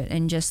answer to it,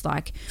 and just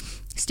like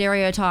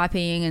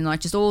stereotyping and like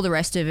just all the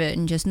rest of it,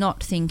 and just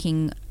not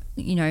thinking,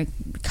 you know,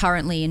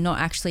 currently, and not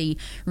actually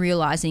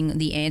realizing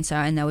the answer.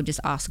 And they would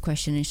just ask the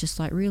question, and it's just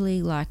like,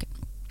 really, like,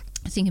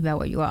 think about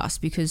what you ask,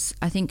 because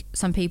I think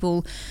some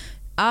people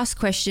ask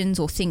questions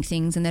or think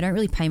things and they don't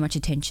really pay much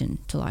attention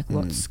to like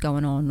what's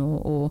going on,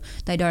 or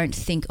they don't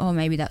think, oh,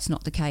 maybe that's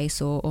not the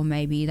case, or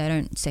maybe they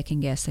don't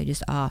second guess, they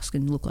just ask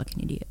and look like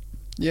an idiot.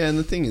 Yeah, and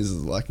the thing is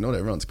like, not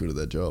everyone's good at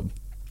their job.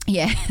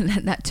 Yeah,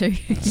 that too.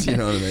 You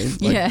know what I mean?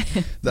 Like, yeah.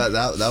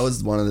 That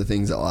was one of the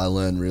things that I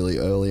learned really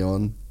early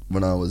on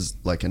when I was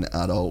like an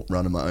adult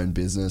running my own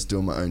business,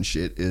 doing my own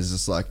shit, is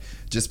just like,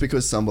 just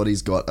because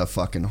somebody's got a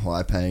fucking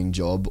high paying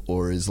job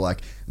or is like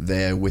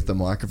there with a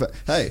microphone,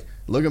 hey,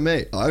 look at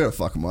me, I got a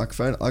fucking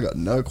microphone, I got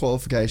no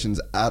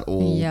qualifications at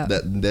all. Yep.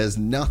 That there's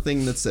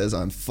nothing that says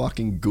I'm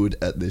fucking good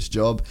at this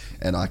job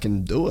and I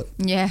can do it.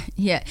 Yeah.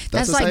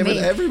 That's the like same me.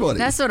 with everybody.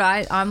 That's what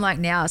I'm like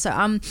now. So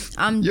I'm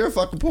you're a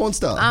fucking porn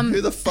star.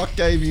 Who the fuck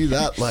gave you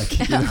that? Like,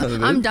 you know what I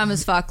mean? I'm dumb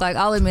as fuck. Like,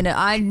 I'll admit it.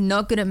 I'm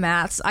not good at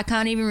maths. I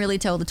can't even really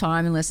tell the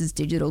time unless it's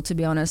digital, to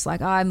be honest.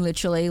 Like, I'm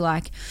literally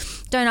like,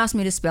 don't ask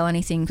me to spell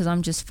anything because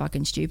I'm just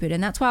fucking stupid.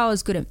 And that's why I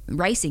was good at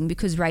racing,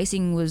 because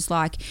racing was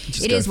like,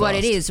 Just it go is what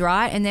it fast. is,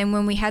 right? And then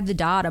when we had the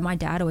data, my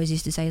dad always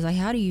used to say, he's like,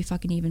 how do you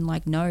fucking even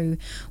like know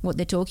what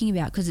they're talking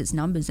about? Because it's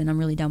numbers, and I'm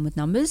really dumb with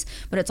numbers.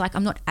 But it's like,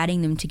 I'm not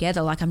adding them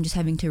together. Like, I'm just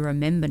having to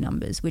remember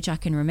numbers, which I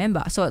can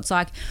remember. So it's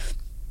like,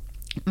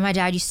 my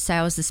dad used to say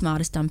I was the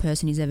smartest dumb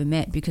person he's ever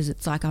met, because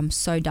it's like, I'm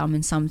so dumb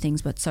in some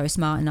things but so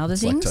smart in other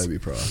things. Like Toby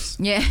Price.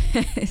 Yeah.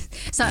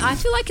 So I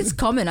feel like it's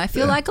common. I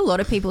feel like a lot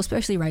of people,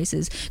 especially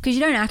racers, because you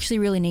don't actually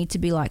really need to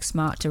be like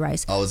smart to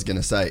race. I was going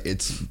to say,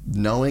 it's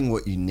knowing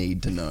what you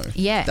need to know.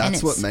 Yeah.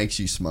 That's what makes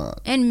you smart.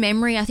 And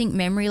memory, I think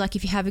memory, like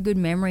if you have a good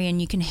memory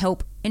and you can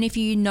help, and if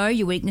you know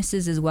your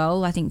weaknesses as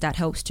well, I think that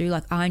helps too.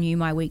 Like, I knew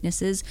my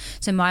weaknesses.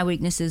 So my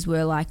weaknesses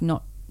were like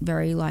not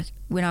very, like,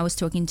 when I was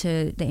talking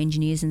to the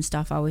engineers and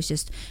stuff, I was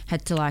just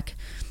had to like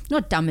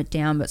not dumb it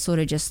down, but sort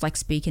of just like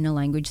speak in a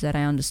language that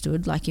I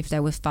understood. Like, if they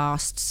were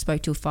fast,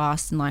 spoke too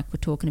fast, and like we're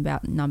talking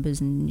about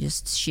numbers and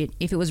just shit.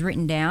 If it was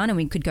written down and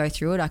we could go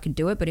through it, I could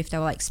do it. But if they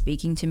were like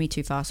speaking to me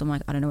too fast, I'm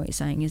like, I don't know what you're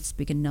saying. You're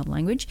speaking another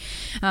language.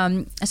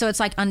 So it's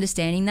like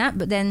understanding that.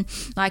 But then,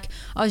 like,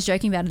 I was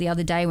joking about it the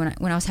other day when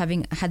I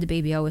had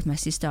the BBL with my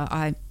sister.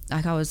 I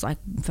was like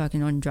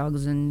fucking on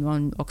drugs and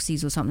on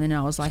oxys or something, and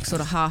I was like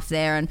sort of half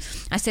there, and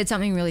I said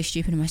something really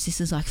stupid, and my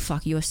sister's like,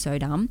 fuck, you are so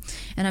dumb.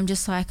 And I'm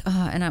just like,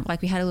 oh, and I'm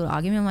like, we had a little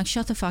argument. I'm like,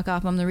 shut the fuck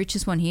up, I'm the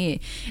richest one here.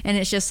 And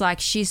it's just like,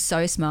 she's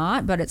so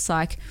smart, but it's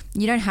like,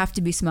 you don't have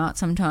to be smart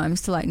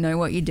sometimes to like know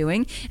what you're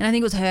doing. And I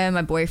think it was her and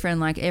my boyfriend,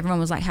 like everyone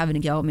was like having a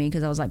go at me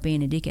because I was like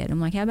being a dickhead.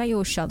 I'm like, how about you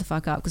all shut the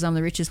fuck up, because I'm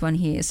the richest one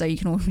here, so you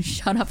can all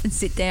shut up and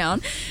sit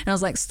down. And I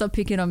was like, stop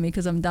picking on me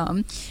because I'm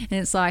dumb.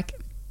 And it's like,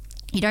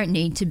 you don't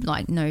need to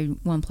like know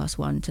 1 +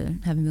 1 to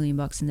have $1 million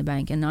in the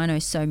bank. And I know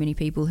so many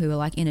people who are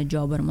like in a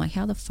job, and I'm like,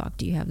 how the fuck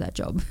do you have that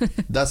job?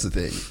 That's the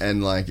thing.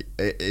 And like,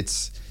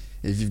 it's,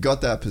 if you've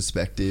got that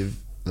perspective,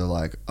 they're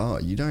like, oh,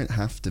 you don't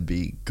have to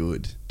be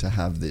good to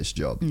have this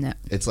job. No.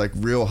 It's like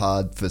real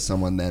hard for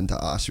someone then to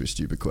ask you a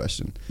stupid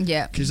question.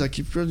 Yeah. Because like,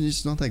 you're probably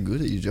just not that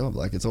good at your job.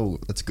 Like, it's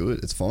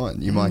good. It's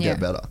fine. You might get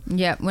better.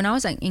 Yeah. When I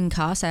was like in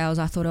car sales,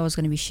 I thought I was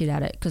going to be shit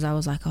at it, because I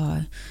was like,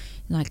 oh,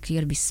 like you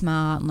got to be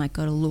smart and like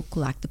got to look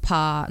like the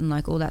part and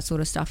like all that sort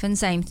of stuff. And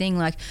same thing,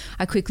 like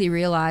I quickly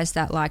realized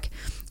that like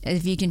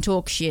if you can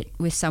talk shit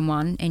with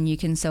someone and you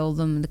can sell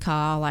them the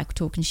car, like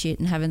talking shit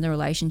and having the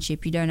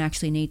relationship, you don't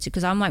actually need to,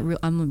 because I'm like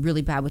I'm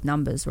really bad with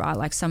numbers, right?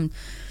 Like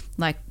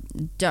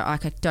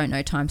I don't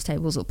know times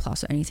tables or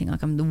plus or anything.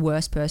 Like I'm the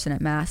worst person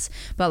at maths,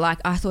 but like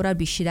I thought I'd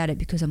be shit at it,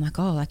 because I'm like,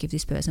 oh, like if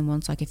this person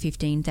wants like a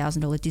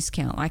 $15,000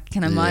 discount, like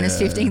can I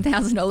minus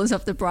 $15,000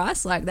 off the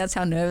price? Like that's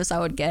how nervous I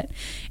would get.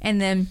 And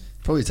then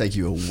probably take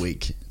you a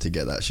week to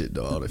get that shit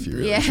dialed if you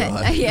really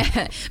tried.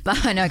 Yeah,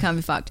 but I know I can't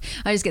be fucked.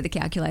 I just get the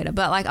calculator.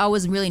 But like I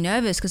was really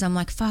nervous, because I'm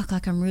like, fuck,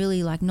 like I'm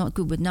really like not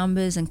good with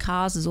numbers, and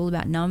cars is all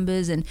about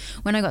numbers. And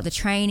when I got the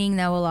training,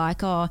 they were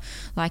like, oh,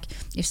 like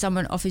if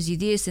someone offers you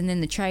this and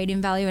then the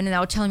trade-in value, and then they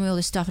were telling me all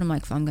this stuff, and I'm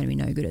like, I'm going to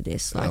be no good at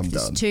this. Like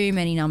there's too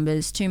many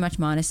numbers, too much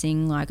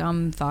minusing, like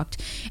I'm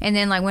fucked. And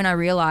then like when I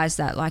realized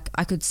that like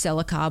I could sell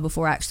a car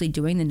before actually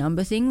doing the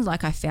number things,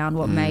 like I found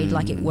what made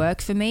like it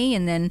work for me.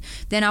 And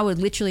then I would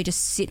literally just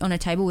sit on a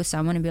table with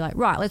someone and be like,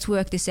 right, let's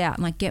work this out,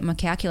 and like get my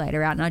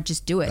calculator out, and I'd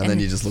just do it. And then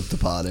you just look the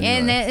part anyway.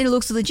 And then it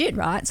looks legit,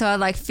 right? So I'd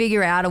like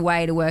figure out a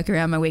way to work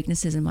around my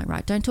weaknesses, and I'm like,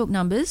 right, don't talk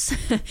numbers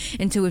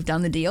until we've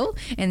done the deal.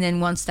 And then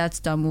once that's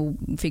done,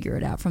 we'll figure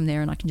it out from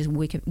there, and I can just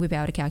whip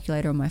out a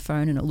calculator on my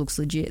phone and it looks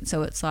legit.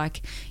 So it's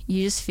like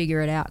you just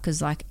figure it out,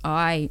 because like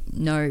I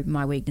know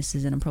my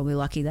weaknesses, and I'm probably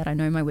lucky that I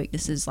know my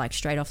weaknesses like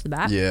straight off the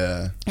bat.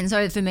 Yeah. And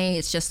so for me,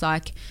 it's just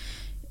like,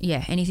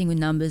 yeah, anything with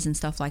numbers and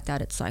stuff like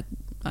that, it's like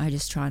I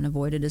just try and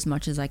avoid it as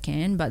much as I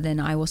can. But then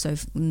I also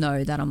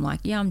know that I'm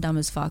like, yeah, I'm dumb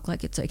as fuck,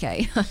 like it's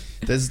okay.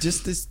 There's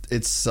just this,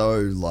 it's so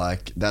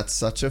like, that's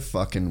such a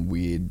fucking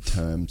weird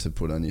term to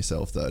put on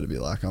yourself though, to be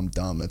like, I'm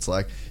dumb. It's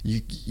like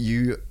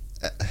you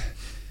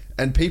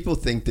and people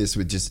think this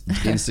with just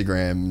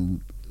Instagram,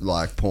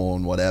 like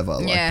porn, whatever.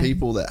 Like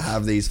people that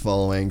have these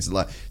followings,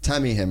 like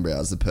Tammy Hembrow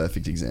is the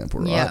perfect example,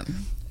 right? Yeah.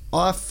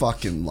 I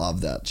fucking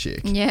love that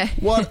chick. Yeah.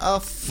 What a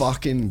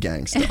fucking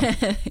gangster.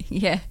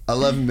 Yeah.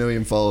 11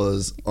 million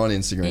followers on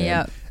Instagram.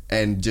 Yep.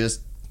 And just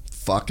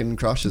fucking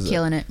crushes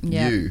Killing it.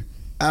 Yeah. You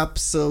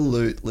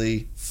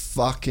absolutely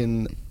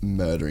fucking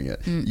murdering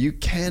it. You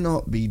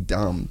cannot be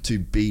dumb to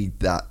be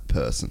that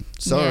person.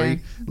 Sorry.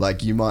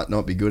 Like you might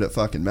not be good at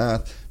fucking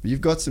math, but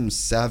you've got some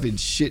savage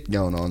shit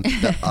going on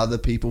that other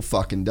people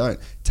fucking don't.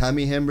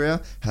 Tammy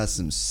Hembrow has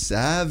some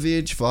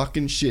savage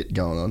fucking shit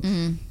going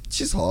on.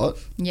 She's hot.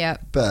 Yeah.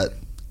 But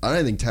I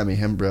don't think Tammy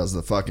Hembrow's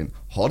the fucking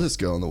hottest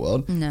girl in the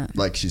world. No.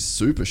 Like she's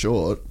super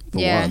short for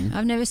one.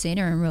 I've never seen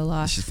her in real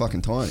life. She's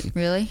fucking tiny.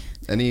 Really?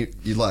 And you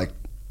like,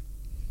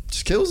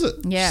 just kills it.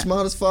 Yeah. She's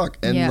smart as fuck.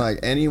 And like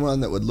anyone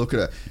that would look at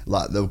her,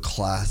 like the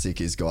classic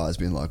is guys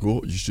being like,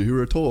 oh, you should hear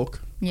her talk.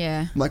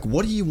 Yeah. I'm like,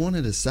 what do you want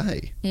her to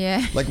say?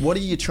 Yeah. Like, what are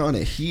you trying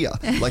to hear?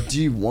 Like,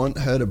 do you want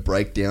her to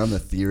break down the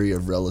theory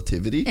of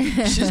relativity?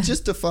 She's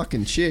just a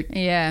fucking chick.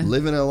 Yeah.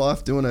 Living her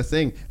life, doing her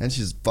thing. And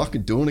she's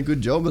fucking doing a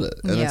good job at it.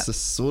 And it's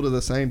just sort of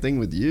the same thing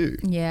with you.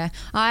 Yeah.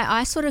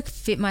 I sort of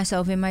fit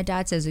myself in. My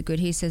dad says it good.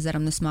 He says that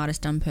I'm the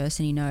smartest dumb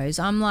person he knows.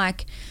 I'm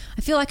like,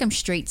 I feel like I'm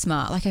street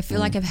smart. Like, I feel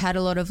like I've had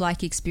a lot of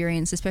like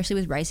experience, especially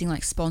with racing,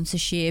 like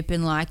sponsorship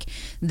and like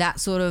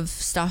that sort of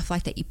stuff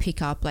like that you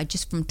pick up, like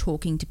just from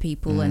talking to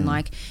people and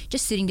like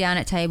just sitting down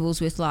at tables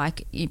with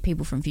like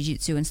people from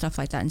Fujitsu and stuff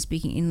like that, and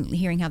speaking and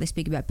hearing how they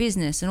speak about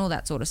business and all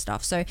that sort of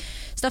stuff. So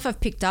stuff I've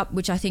picked up,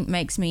 which I think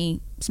makes me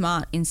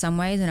smart in some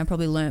ways, and I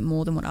probably learnt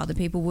more than what other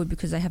people would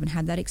because they haven't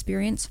had that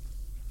experience.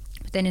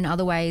 But then in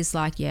other ways,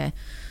 like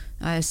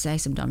I say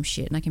some dumb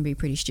shit and I can be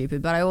pretty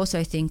stupid, but I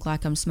also think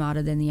like I'm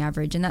smarter than the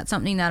average, and that's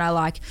something that I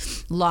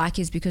like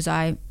is because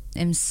I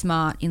am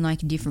smart in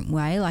like a different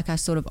way. Like I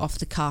sort of off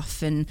the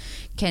cuff and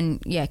can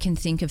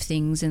think of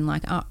things, and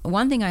like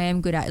one thing I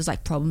am good at is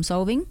like problem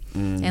solving,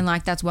 and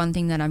like that's one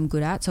thing that I'm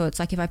good at. So it's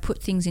like if I put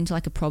things into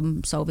like a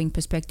problem solving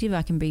perspective,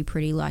 I can be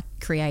pretty like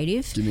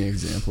creative. Give me an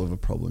example of a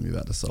problem you've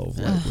had to solve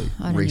lately,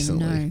 I don't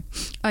recently. even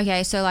know.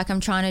 Okay, so like I'm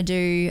trying to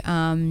do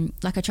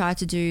like I tried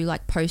to do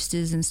like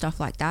posters and stuff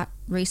like that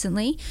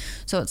recently.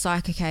 So it's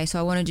like, okay, so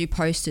I want to do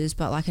posters,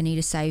 but like I need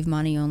to save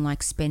money on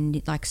like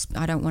spend, like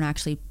I don't want to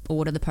actually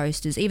order the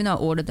posters, even though I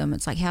ordered them.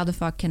 It's like, how the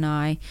fuck can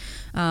I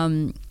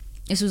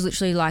this was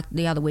literally like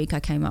the other week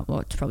I came up, well,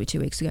 it's probably 2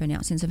 weeks ago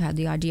now since I've had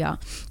the idea,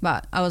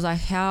 but I was like,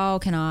 how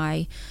can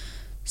I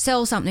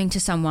sell something to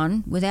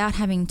someone without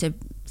having to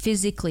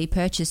physically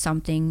purchase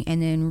something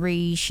and then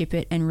re-ship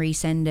it and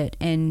resend it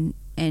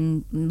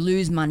and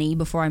lose money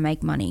before I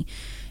make money?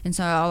 And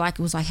so I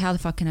was like, how the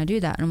fuck can I do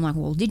that? And I'm like,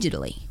 well,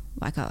 digitally,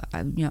 like I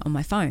on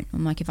my phone.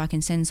 I'm like, if I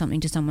can send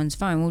something to someone's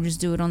phone, we'll just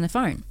do it on the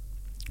phone.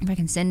 if I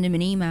can send them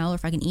an email or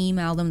if I can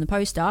email them the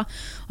poster,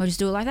 I'll just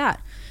do it like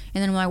that.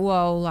 And then I'm like,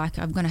 well, like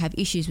I'm going to have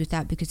issues with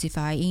that because if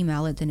I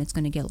email it, then it's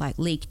going to get like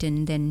leaked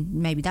and then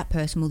maybe that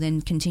person will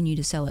then continue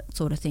to sell it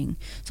sort of thing.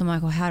 So I'm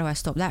like, well, how do I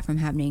stop that from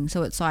happening?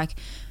 So it's like,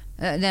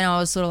 then I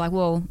was sort of like,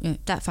 well, you know,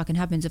 that fucking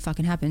happens, it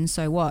fucking happens,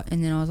 so what?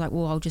 And then I was like,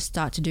 well, I'll just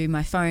start to do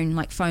my phone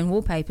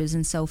wallpapers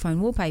and sell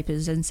phone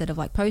wallpapers instead of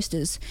like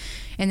posters.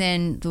 And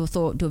then I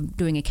thought of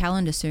doing a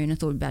calendar soon. I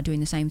thought about doing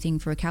the same thing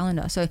for a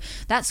calendar. So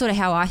that's sort of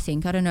how I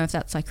think. I don't know if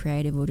that's like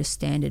creative or just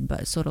standard,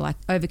 but it's sort of like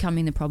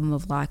overcoming the problem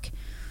of like,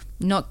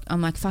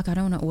 I'm like, fuck, I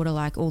don't want to order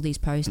like all these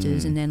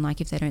posters and then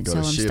like if they don't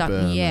sell, I'm stuck.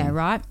 Yeah,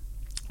 right.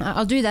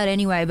 I'll do that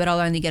anyway, but I'll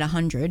only get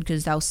 100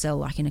 because they'll sell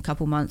like in a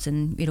couple months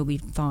and it'll be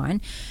fine.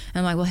 And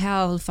I'm like, well,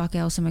 how the fuck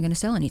else am I going to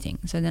sell anything?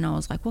 So then I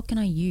was like, what can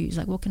I use?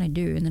 Like, what can I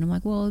do? And then I'm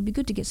like, well, it'd be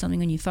good to get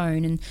something on your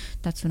phone. And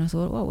that's when I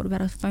thought, well, what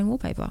about a phone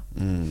wallpaper?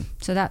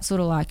 So that's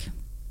sort of like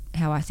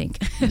how I think.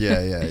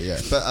 Yeah.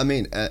 But I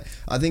mean,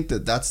 I think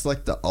that's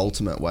like the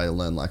ultimate way to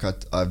learn. Like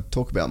I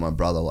talk about my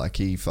brother, like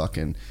he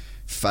fucking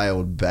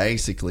failed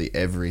basically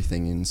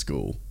everything in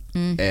school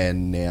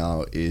and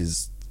now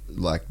is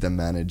like the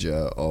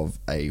manager of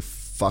a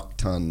fuck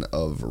ton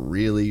of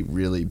really,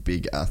 really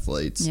big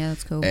athletes. Yeah,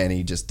 that's cool. And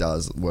he just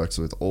works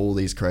with all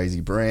these crazy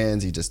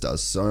brands. He just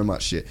does so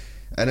much shit.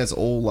 And it's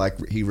all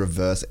like he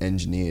reverse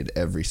engineered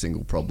every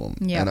single problem.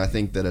 Yeah. And I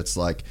think that it's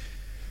like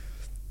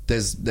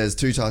there's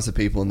two types of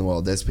people in the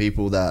world. There's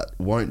people that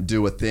won't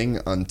do a thing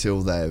until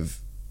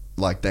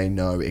they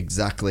know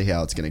exactly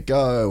how it's going to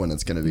go and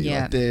it's going to be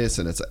like this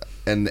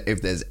and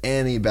if there's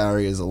any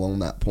barriers along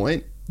that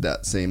point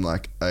that seem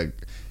like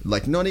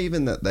not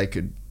even that they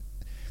could,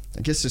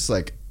 I guess just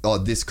like, oh,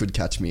 this could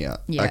catch me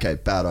out. Yeah. Okay,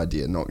 bad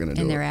idea, not going to do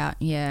it. And they're out,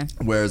 yeah.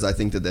 Whereas I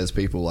think that there's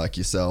people like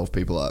yourself,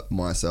 people like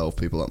myself,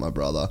 people like my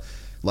brother.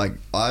 Like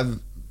I've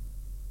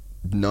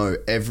know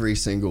every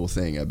single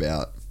thing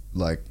about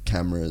like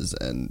cameras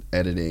and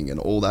editing and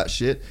all that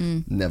shit.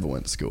 Never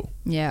went to school.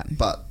 Yeah.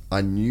 But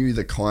I knew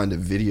the kind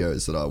of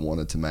videos that I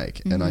wanted to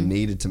make and I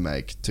needed to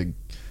make to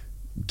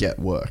get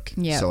work.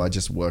 Yeah. So I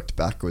just worked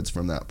backwards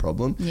from that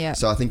problem. Yeah.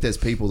 So I think there's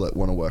people that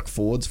want to work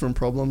forwards from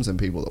problems and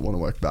people that want to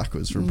work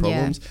backwards from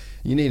problems.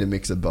 You need a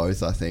mix of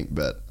both, I think.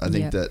 But I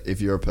think that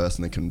if you're a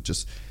person that can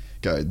just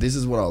go, this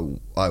is what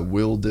I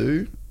will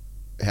do,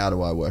 how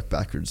do I work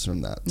backwards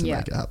from that to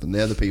make it happen?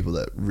 They're the people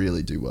that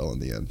really do well in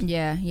the end.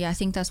 Yeah, I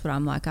think that's what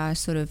I'm like. I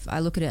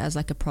look at it as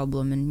like a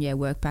problem and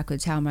work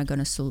backwards. How am I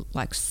going to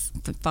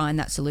find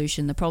that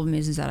solution? The problem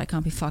is that I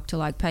can't be fucked to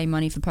like pay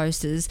money for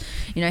posters.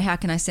 You know, how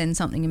can I send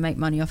something and make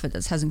money off it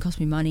that hasn't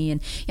cost me money?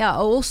 And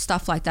all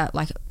stuff like that.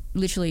 Like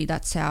literally,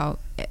 that's how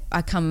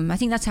I come. I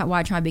think that's why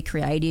I try to be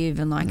creative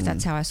and like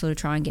that's how I sort of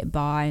try and get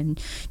by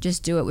and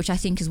just do it, which I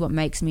think is what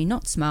makes me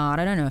not smart.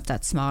 I don't know if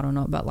that's smart or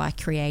not, but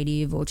like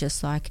creative or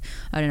just like,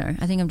 I don't know.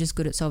 I think I'm just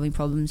good at solving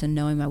problems and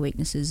knowing my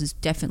weaknesses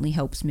definitely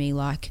helps me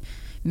like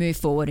move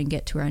forward and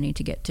get to where I need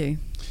to get to.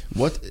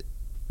 What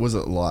was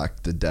it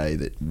like the day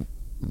that,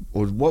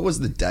 or what was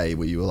the day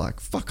where you were like,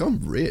 fuck,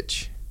 I'm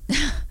rich?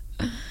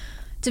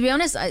 To be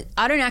honest,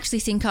 I don't actually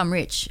think I'm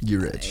rich.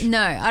 You're rich.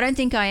 No, I don't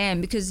think I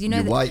am because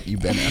you're white, you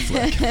Ben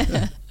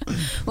Affleck.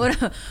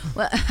 What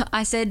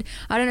I said,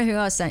 I don't know who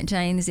I was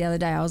saying this the other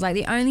day. I was like,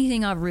 the only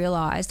thing I've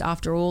realised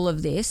after all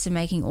of this and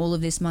making all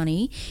of this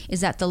money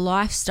is that the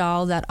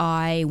lifestyle that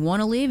I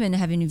want to live and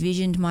have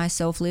envisioned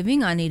myself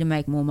living, I need to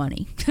make more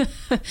money.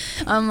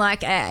 I'm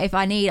like, if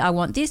I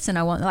want this and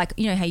I want, like,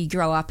 you know how you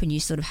grow up and you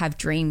sort of have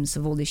dreams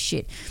of all this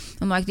shit.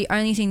 I'm like, the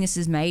only thing this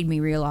has made me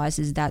realise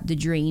is that the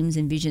dreams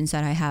and visions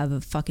that I have are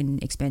fucking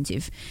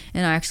expensive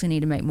and I actually need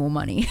to make more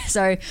money.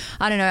 So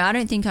I don't know. I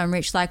don't think I'm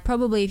rich. Like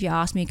probably if you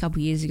asked me a couple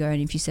of years ago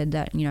and if you said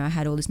that, you know, I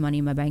had all this money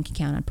in my bank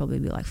account, I'd probably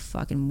be like,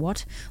 fucking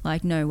what?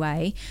 Like, no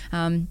way.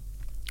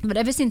 But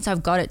ever since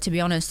I've got it, to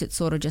be honest, it's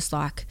sort of just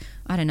like,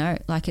 I don't know,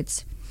 like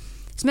it's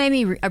made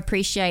me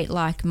appreciate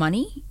like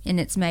money and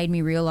it's made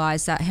me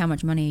realize that how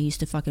much money I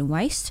used to fucking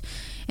waste.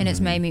 And it's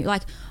made me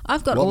like,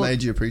 I've got What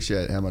made you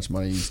appreciate how much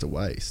money you used to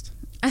waste?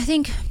 I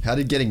think. How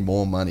did getting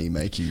more money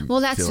make you?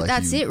 Well, that's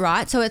it,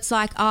 right? So it's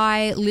like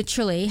I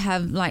literally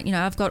have like, you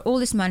know, I've got all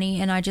this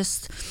money and I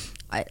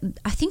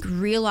think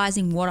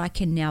realizing what I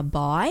can now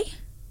buy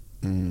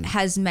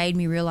has made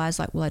me realize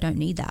like, well, I don't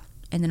need that.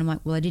 And then I'm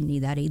like, well, I didn't need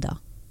that either.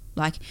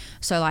 Like,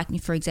 so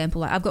like, for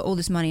example, like I've got all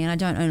this money and I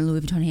don't own a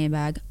Louis Vuitton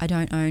handbag. I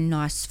don't own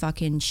nice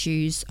fucking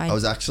shoes. I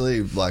was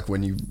actually like,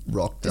 when you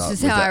rocked up with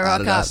the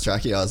Adidas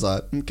trackie, I was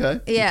like, okay.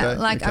 Yeah,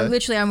 like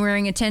okay. I'm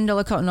wearing a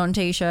 $10 cotton on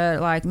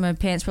t-shirt. Like my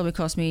pants probably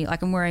cost me,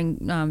 like I'm wearing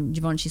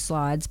Givenchy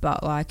slides,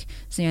 but like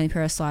it's the only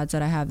pair of slides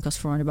that I have. It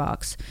costs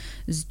 $400.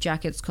 This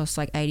jackets cost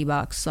like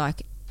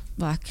 $80.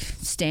 Like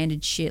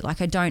standard shit.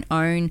 Like I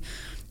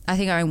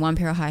think I own one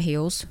pair of high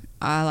heels.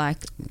 I like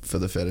for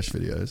the fetish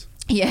videos.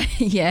 Yeah.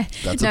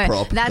 That's a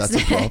prop. That's a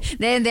prop.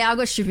 I've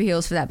got stripper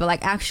heels for that, but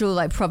like actual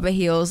like proper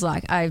heels,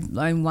 like I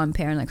own one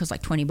pair and that costs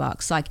like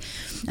 $20. Like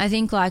I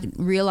think like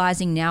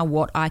realizing now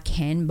what I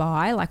can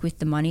buy, like with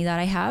the money that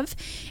I have,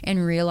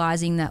 and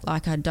realizing that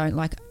like I don't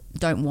like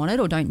don't want it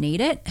or don't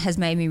need it has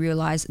made me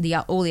realize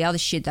all the other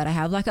shit that I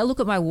have. Like I look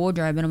at my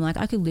wardrobe and I'm like,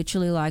 I could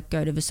literally like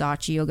go to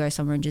Versace or go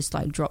somewhere and just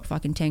like drop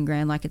fucking 10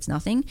 grand like it's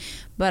nothing.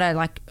 But I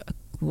like,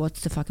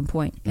 what's the fucking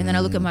point? And then I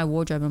look at my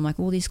wardrobe and I'm like,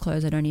 all these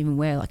clothes I don't even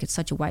wear, like it's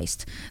such a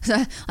waste.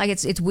 So like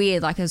it's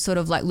weird. Like I sort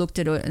of like looked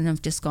at it and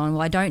I've just gone,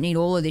 well, I don't need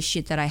all of this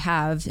shit that I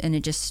have, and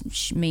it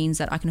just means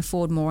that I can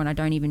afford more and I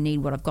don't even need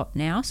what I've got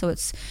now. So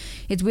it's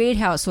weird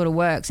how it sort of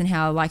works and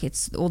how like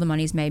it's all the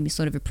money's made me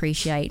sort of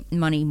appreciate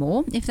money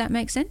more, if that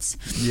makes sense.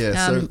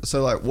 Yeah.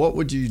 So like what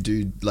would you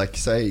do, like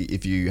say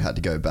if you had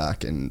to go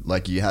back and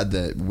like you had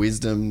the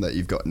wisdom that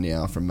you've got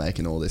now from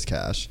making all this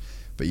cash,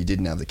 but you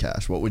didn't have the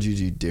cash, what would you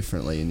do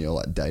differently in your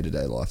like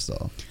day-to-day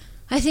lifestyle?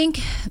 I think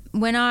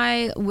when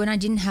I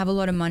didn't have a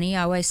lot of money,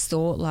 I always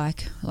thought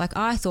like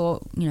I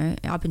thought, you know,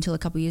 up until a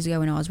couple of years ago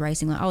when I was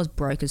racing, like I was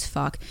broke as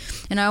fuck.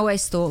 And I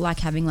always thought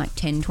like having like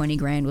 10, 20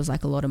 grand was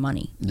like a lot of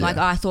money. Yeah. Like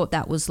I thought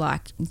that was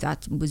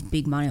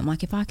big money. I'm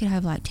like, if I could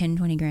have like 10,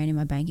 20 grand in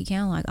my bank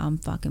account, like I'm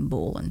fucking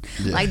balling.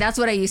 Yeah. Like that's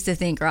what I used to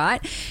think, right?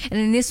 And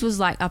then this was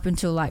like up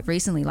until like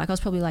recently, like I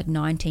was probably like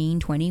 19,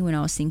 20 when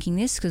I was thinking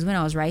this, because when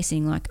I was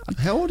racing, like...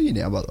 How old are you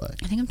now, by the way?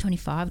 I think I'm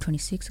 25,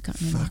 26, I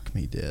can't remember. Fuck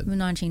me, Dad. I'm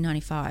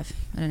 1995.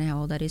 I don't know how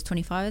old that is,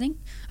 25 I think.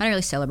 I don't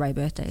really celebrate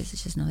birthdays,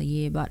 it's just another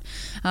year. But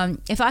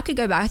if I could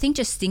go back, I think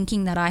just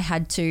thinking that I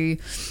had to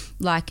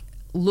like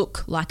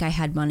look like I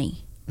had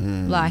money.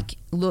 Like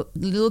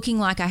looking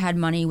like I had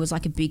money was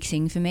like a big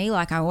thing for me.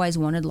 Like I always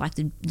wanted like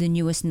the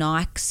newest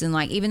Nikes, and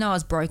like even though I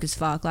was broke as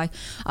fuck, like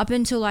up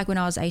until like when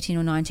I was 18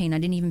 or 19 I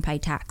didn't even pay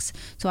tax,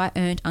 so I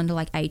earned under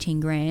like 18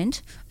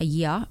 grand a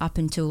year up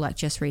until like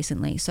just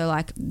recently. So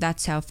like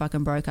that's how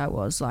fucking broke I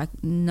was, like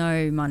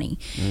no money.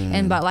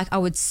 And but like I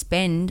would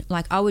spend,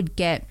 like I would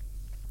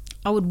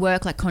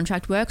work like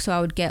contract work, so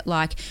I would get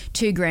like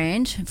 2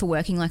 grand for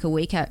working like a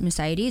week at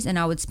Mercedes, and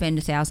I would spend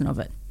 1,000 of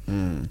it.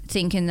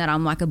 Thinking that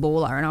I'm like a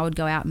baller, and I would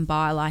go out and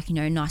buy like, you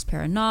know, nice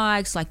pair of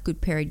Nikes, like good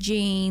pair of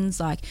jeans,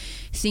 like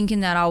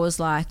thinking that I was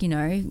like, you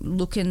know,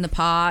 looking the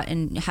part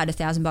and had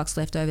 $1,000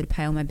 left over to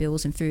pay all my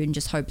bills and food, and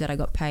just hope that I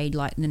got paid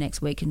like the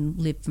next week and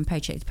lived from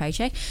paycheck to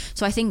paycheck.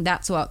 So I think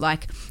that's what,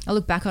 like I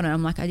look back on it,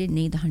 I'm like, I didn't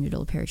need the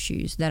 $100 pair of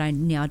shoes that I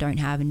now don't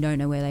have and don't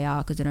know where they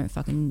are because I don't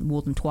fucking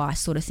wore them twice,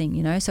 sort of thing,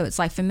 you know. So it's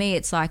like for me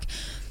it's like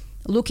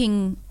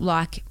looking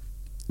like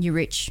you're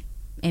rich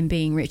and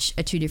being rich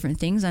are two different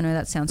things. I know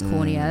that sounds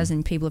corny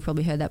and people have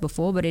probably heard that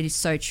before, but it is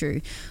so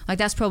true. Like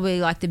that's probably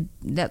like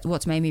that's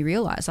what's made me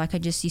realize, like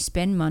you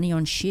spend money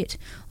on shit.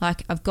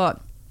 Like I've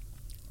got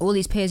all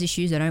these pairs of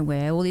shoes I don't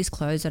wear, all these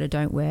clothes that I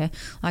don't wear.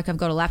 Like I've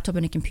got a laptop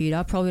and a computer.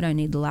 I probably don't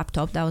need the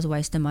laptop. That was a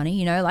waste of money,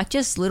 you know, like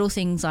just little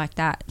things like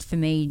that for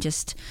me.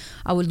 Just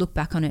I would look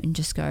back on it and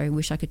just go,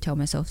 wish I could tell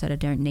myself that I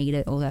don't need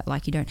it, or that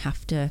like you don't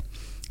have to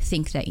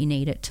think that you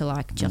need it to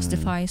like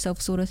justify yourself,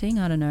 sort of thing.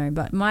 I don't know,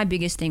 but my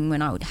biggest thing when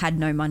I had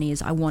no money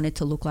is I wanted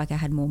to look like I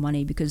had more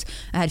money, because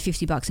I had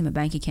 $50 in my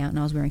bank account and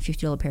I was wearing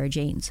 $50 pair of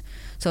jeans.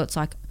 So it's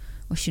like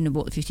I shouldn't have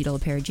bought the $50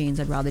 pair of jeans.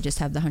 I'd rather just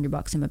have the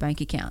 $100 in my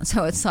bank account.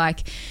 So it's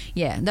like,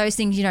 yeah, those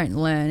things you don't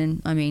learn.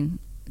 And I mean,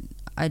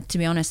 to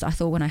be honest, I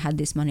thought when I had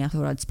this money, I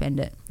thought I'd spend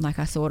it. Like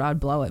I thought I'd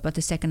blow it. But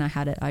the second I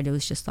had it, I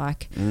was just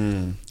like,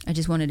 I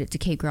just wanted it to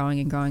keep growing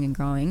and growing and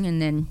growing.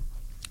 And then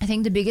I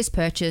think the biggest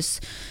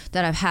purchase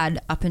that I've had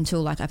up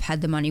until like I've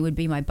had the money would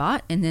be my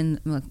butt, and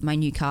then like, my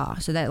new car.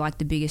 So they're like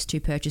the biggest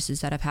two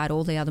purchases that I've had.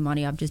 All the other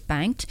money I've just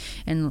banked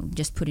and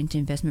just put into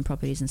investment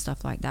properties and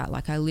stuff like that.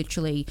 Like I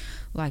literally,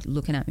 like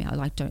looking at me, I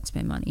like don't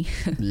spend money.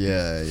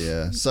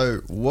 Yeah.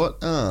 So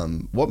what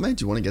made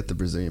you want to get the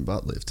Brazilian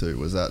butt lift too?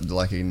 Was that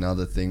like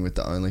another thing with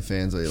the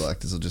OnlyFans, where you're like,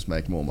 this will just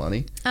make more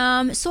money?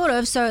 Sort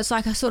of. So it's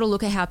like I sort of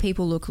look at how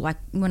people look. Like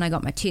when I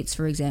got my tits,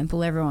 for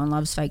example, everyone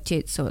loves fake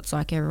tits. So it's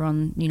like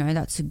everyone, you know,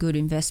 that's a good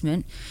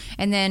investment.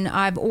 And then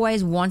I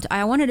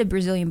wanted a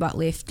Brazilian butt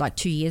lift like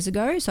 2 years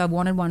ago, so I've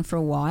wanted one for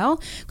a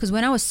while, because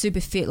when I was super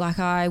fit, like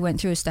I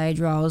went through a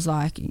stage where I was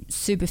like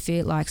super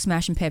fit, like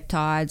smashing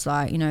peptides,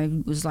 like, you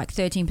know, was like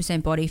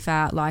 13% body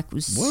fat, like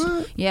was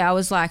what? Yeah, I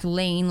was like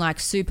lean,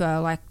 like super,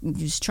 like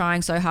just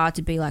trying so hard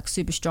to be like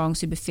super strong,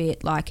 super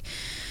fit, like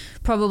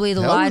probably the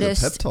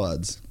lightest. How were the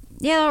peptides?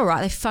 Yeah, they were right.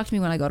 They fucked me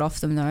when I got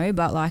off them though,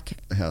 but like...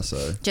 How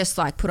so? Just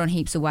like put on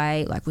heaps of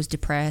weight, like was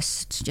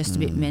depressed, just a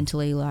bit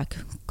mentally like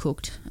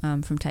cooked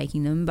from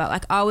taking them. But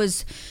like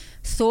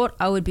thought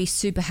I would be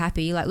super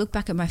happy. Like look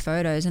back at my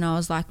photos and I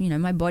was like, you know,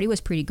 my body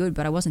was pretty good,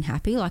 but I wasn't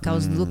happy. Like I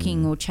was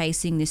looking or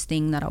chasing this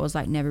thing that I was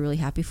like never really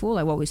happy for,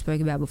 like what we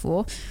spoke about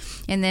before.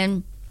 And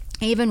then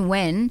even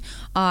when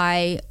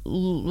I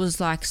was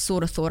like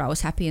sort of thought I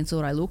was happy and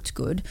thought I looked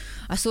good,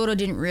 I sort of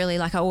didn't really,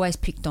 like I always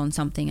picked on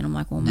something and I'm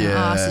like, well, my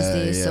ass is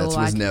this. Yeah, or it like,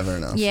 was never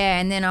enough. Yeah,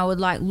 and then I would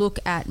like look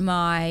at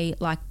my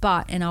like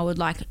butt and I would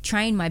like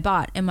train my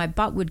butt and my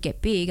butt would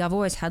get big. I've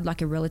always had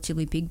like a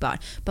relatively big butt,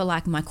 but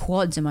like my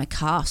quads and my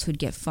calves would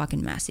get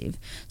fucking massive.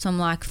 So I'm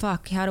like,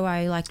 fuck, how do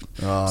I like...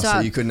 so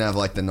you couldn't have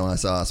like the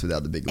nice ass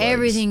without the big legs.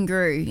 Everything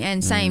grew.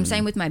 And same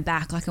with my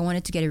back. Like I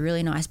wanted to get a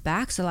really nice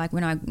back. So like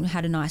when I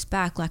had a nice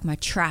back, like my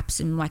traps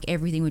and like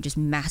everything were just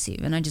massive,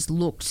 and I just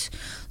looked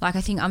like,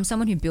 I think I'm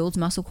someone who builds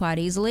muscle quite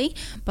easily,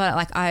 but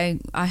like I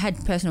had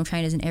personal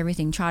trainers and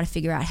everything try to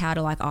figure out how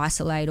to like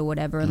isolate or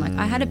whatever, and like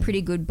I had a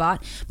pretty good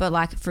butt, but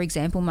like for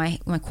example my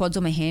quads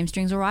or my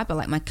hamstrings were right, but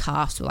like my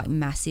calves were like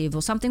massive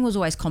or something was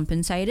always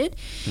compensated.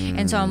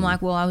 And so I'm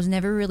like, well, I was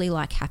never really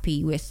like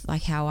happy with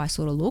like how I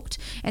sort of looked.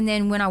 And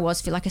then when I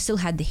was fit, like I still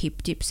had the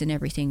hip dips and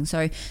everything,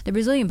 so the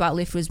Brazilian butt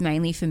lift was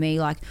mainly for me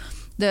like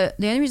the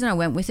only reason I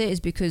went with it is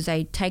because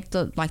they take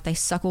they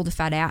suck all the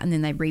fat out and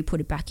then they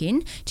re-put it back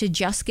in. To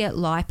just get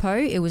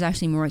lipo, it was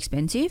actually more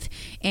expensive,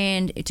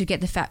 and to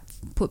get the fat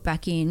put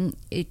back in,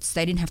 they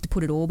didn't have to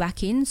put it all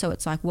back in. So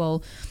it's like,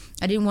 well,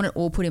 I didn't want it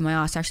all put in my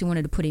ass. I actually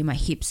wanted to put in my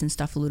hips and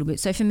stuff a little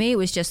bit. So for me, it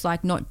was just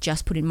like not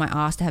just put in my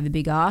ass to have a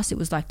big ass. It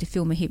was like to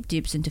fill my hip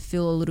dips and to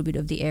fill a little bit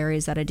of the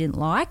areas that I didn't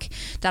like,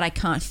 that I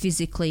can't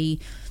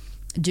physically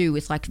do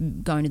with like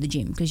going to the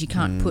gym, because you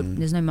can't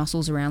there's no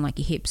muscles around like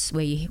your hips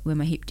where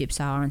my hip dips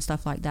are and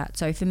stuff like that.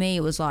 So for me,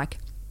 it was like,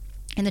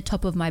 and the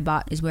top of my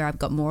butt is where I've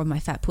got more of my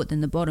fat put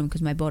than the bottom,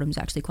 because my bottom's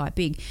actually quite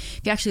big.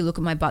 If you actually look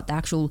at my butt,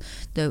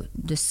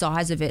 the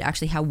size of it,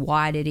 actually how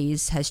wide it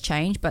is has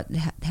changed, but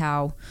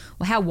how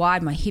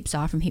wide my hips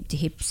are from hip to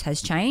hips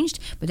has changed,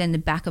 but then the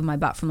back of my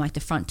butt from like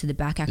the front to the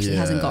back actually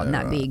hasn't gotten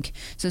that big.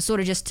 So it's sort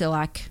of just to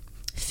like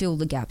fill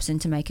the gaps and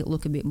to make it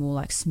look a bit more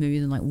like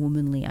smooth and like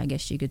womanly, I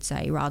guess you could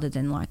say, rather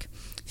than like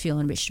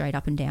feeling a bit straight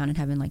up and down and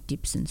having like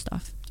dips and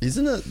stuff.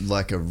 Isn't it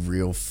like a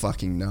real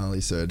fucking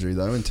gnarly surgery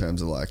though, in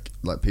terms of like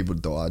people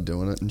die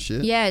doing it and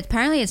shit? Yeah,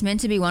 apparently it's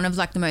meant to be one of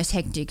like the most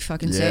hectic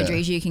fucking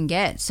surgeries you can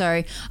get. So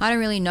I don't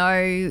really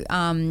know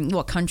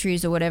what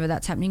countries or whatever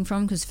that's happening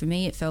from, because for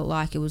me it felt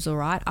like it was all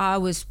right. I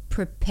was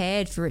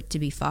prepared for it to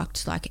be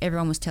fucked. Like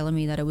everyone was telling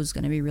me that it was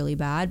going to be really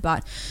bad,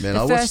 but man,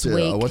 I watched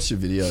your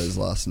videos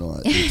last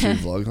night, your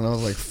 2 vlogs, and I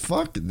was like,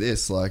 fuck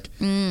this. Like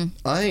I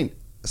ain't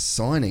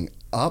signing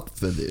up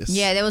for this.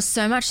 Yeah, there was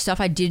so much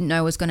stuff I didn't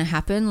know was going to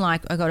happen.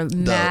 Like I got a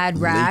mad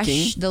rash.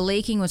 Leaking? The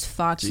leaking was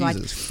fucked.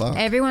 Jesus, fuck.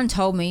 Everyone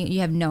told me,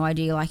 you have no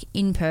idea, like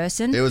in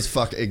person. It was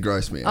it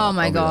grossed me out. Oh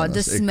my God,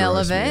 the smell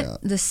of it.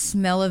 Out. The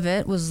smell of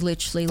it was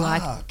literally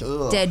like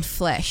dead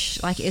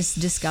flesh. Like it's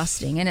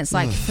disgusting. And it's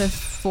like for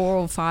 4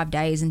 or 5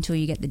 days until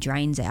you get the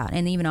drains out.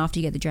 And even after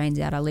you get the drains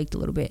out, I leaked a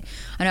little bit.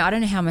 I don't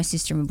know how my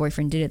sister and my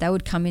boyfriend did it. They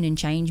would come in and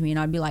change me, and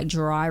I'd be like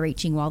dry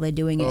reaching while they're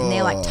doing it, and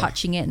they're like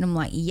touching it, and I'm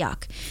like,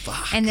 yuck.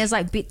 Fuck. And there's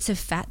like bits of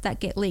fat that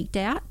get leaked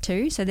out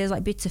too. So there's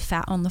like bits of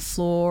fat on the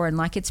floor, and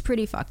like it's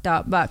pretty fucked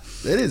up. But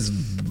it is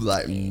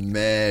like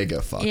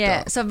mega fucked up.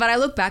 Yeah. So, but I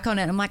look back on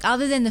it, I'm like,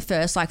 other than the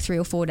first like 3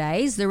 or 4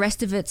 days, the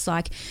rest of it's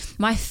like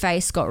my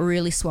face got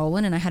really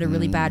swollen and I had a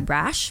really bad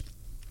rash.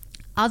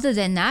 Other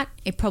than that,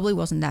 it probably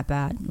wasn't that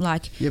bad.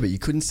 Like, yeah, but you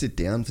couldn't sit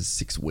down for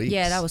 6 weeks.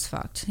 Yeah, that was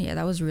fucked. Yeah,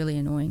 that was really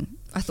annoying.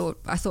 I thought,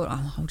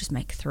 oh, I'll just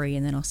make 3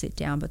 and then I'll sit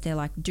down. But they're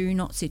like, do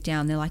not sit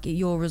down. They're like,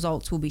 your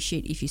results will be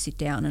shit if you sit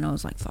down. And I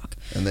was like, fuck.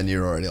 And then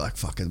you're already like,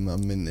 fuck it,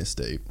 I'm in this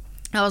deep.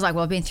 I was like,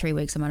 well, I've been 3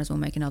 weeks, I might as well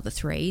make another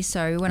 3.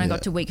 So when I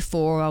got to week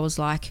 4, I was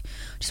like,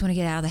 I just want to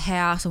get out of the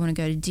house. I want to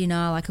go to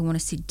dinner. Like, I want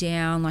to sit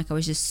down. Like, I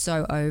was just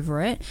so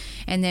over it.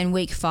 And then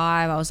week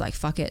 5, I was like,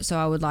 fuck it. So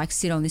I would like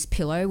sit on this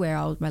pillow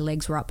where my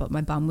legs were up, but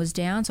my bum was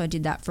down. So I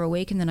did that for a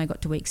week. And then I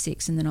got to week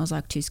 6, and then I was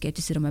like too scared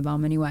to sit on my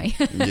bum anyway.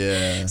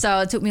 Yeah. So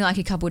it took me like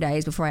a couple of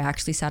days before I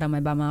actually sat on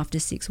my bum after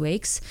 6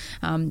 weeks.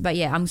 But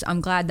yeah,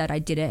 I'm glad that I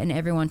did it. And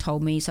everyone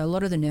told me. So a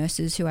lot of the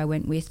nurses who I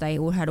went with, they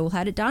all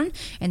had it done.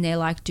 And they're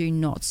like, do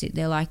not sit.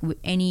 They're like,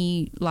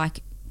 any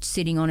like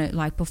sitting on it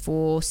like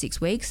before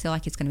 6 weeks, they're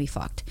like, it's going to be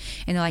fucked.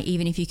 And they're like,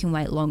 even if you can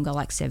wait longer,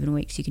 like 7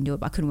 weeks, you can do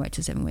it. But I couldn't wait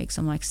till 7 weeks.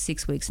 I'm like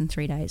 6 weeks and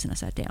 3 days, and I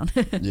sat down.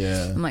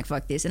 Yeah. I'm like,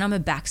 fuck this. And I'm a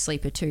back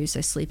sleeper too, so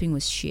sleeping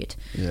was shit.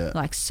 Yeah.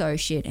 Like so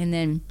shit. And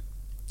then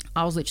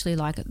I was literally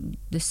like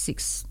the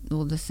 6th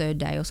or the 3rd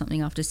day or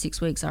something after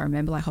 6 weeks, I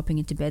remember like hopping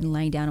into bed and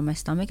laying down on my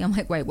stomach. I'm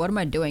like, wait, what am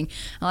I doing?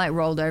 I like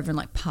rolled over and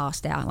like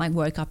passed out, like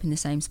woke up in the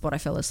same spot I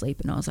fell asleep,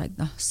 and I was like,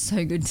 oh,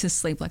 so good to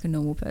sleep like a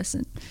normal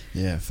person.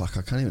 Yeah, fuck,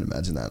 I can't even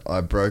imagine that.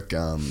 I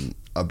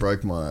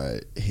broke my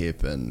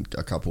hip and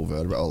a couple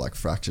vertebrae, or like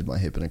fractured my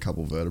hip and a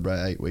couple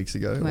vertebrae 8 weeks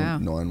ago, wow. or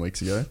 9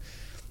 weeks ago.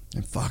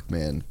 And fuck,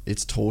 man,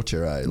 it's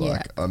torture, eh? Yeah,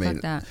 like, I mean,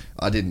 that.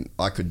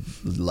 I could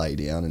lay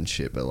down and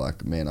shit, but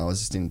like, man,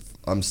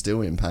 I'm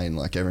still in pain.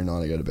 Like every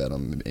night I go to bed,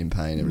 I'm in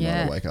pain. Every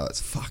night I wake up, it's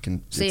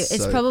fucking. See,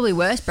 it's probably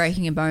worse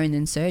breaking a bone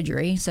than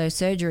surgery. So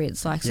surgery,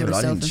 it's like sort of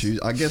I didn't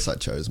choose. I guess I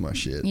chose my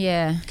shit.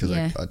 Yeah, because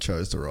I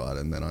chose to ride,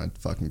 and then I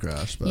fucking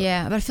crashed. But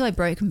yeah, but I feel like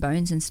broken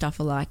bones and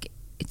stuff are like,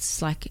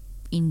 it's like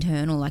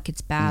internal, like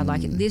it's bad.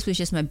 Like this was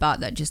just my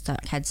butt that just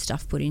had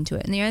stuff put into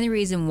it, and the only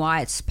reason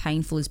why it's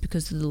painful is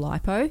because of the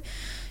lipo.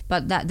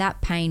 But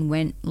that pain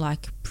went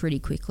like pretty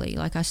quickly.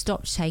 Like I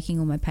stopped taking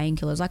all my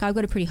painkillers. Like I've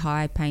got a pretty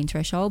high pain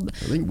threshold.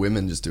 I think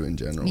women just do in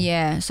general.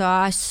 Yeah, so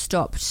I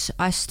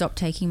stopped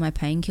taking my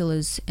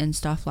painkillers and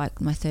stuff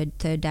like my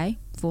third day,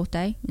 fourth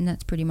day, and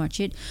that's pretty much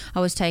it. I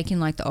was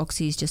taking like the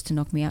oxys just to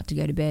knock me out to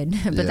go to bed,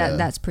 but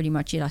that's pretty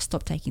much it. I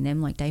stopped taking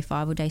them like day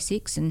 5 or day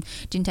 6 and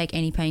didn't take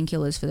any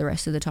painkillers for the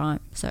rest of the time.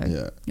 So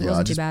it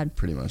wasn't too bad.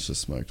 Pretty much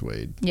just smoked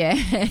weed. Yeah,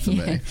 for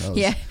me.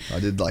 I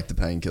did like the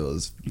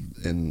painkillers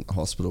in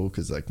hospital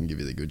because they can give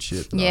you the good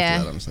shit. But yeah,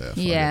 after that, I'm so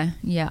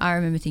yeah. I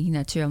remember thinking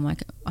that too. I'm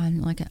like,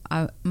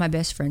 my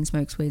best friend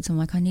smokes weed, so I'm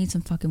like, I need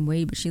some fucking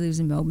weed, but she lives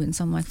in Melbourne,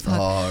 so I'm like, fuck,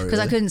 because really?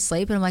 I couldn't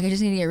sleep, and I'm like, I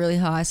just need to get really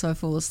high, so I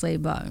fall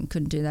asleep, but I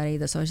couldn't do that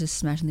either. So I was just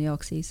smashing the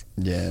oxys.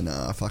 Yeah,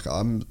 nah, fuck.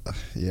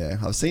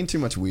 I've seen too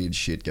much weird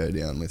shit go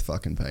down with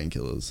fucking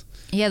painkillers.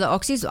 Yeah, the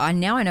oxys. I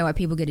know why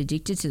people get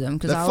addicted to them,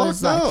 because I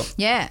was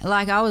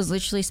like, I was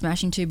literally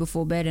smashing 2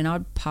 before bed, and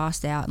I'd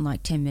passed out in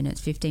like 10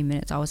 minutes, 15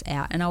 minutes. I was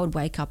out, and I would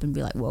wake up and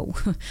be like, whoa,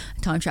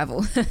 time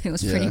travel. It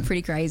was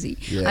pretty crazy.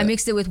 Yeah. I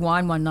mixed it with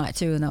wine one night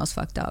too, and that was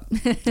fucked up.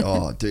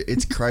 Oh, dude,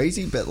 it's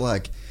crazy, but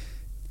like,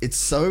 it's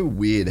so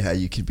weird how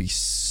you can be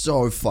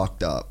so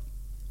fucked up,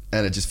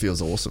 and it just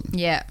feels awesome.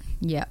 Yeah.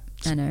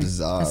 I know.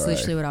 Bizarre, that's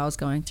literally what I was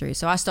going through.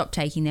 So I stopped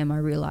taking them, I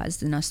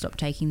realised, and I stopped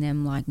taking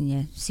them like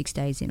 6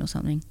 days in or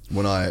something.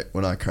 When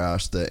I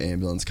crashed, the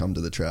ambulance come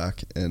to the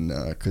track, and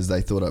because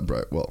they thought I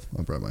broke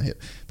my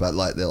hip, but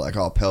like they're like,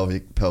 oh,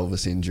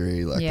 pelvis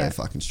injury, like they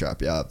fucking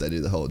strap you up, they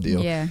do the whole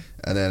deal. Yeah.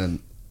 And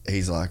then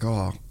he's like,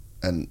 oh,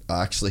 and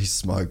I actually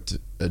smoked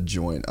a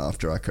joint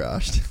after I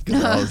crashed,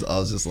 because I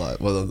was just like,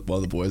 one of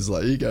the boys was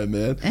like, "You go,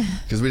 man,"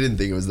 because we didn't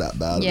think it was that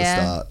bad at the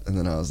start. And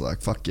then I was like,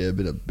 "Fuck yeah,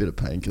 bit of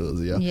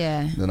painkillers here."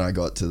 Yeah. And then I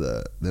got to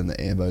the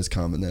ambos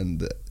come, and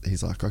then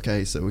he's like,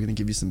 "Okay, so we're gonna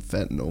give you some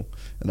fentanyl,"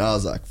 and I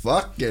was like,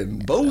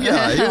 "Fucking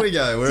booyah, here we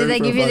go." Did they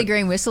give you the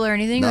green whistle or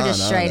anything, or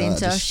just straight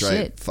into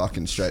shit?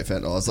 Fucking straight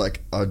fentanyl. I was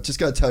like, I just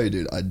gotta tell you,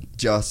 dude, I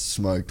just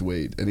smoked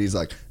weed, and he's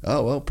like,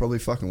 "Oh well, probably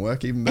fucking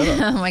work even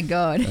better." Oh my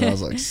god. And I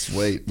was like,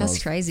 "Sweet."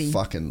 That's crazy.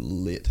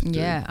 Fucking lit. Dude.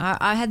 Yeah.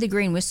 I had the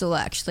green whistle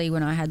actually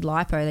when I had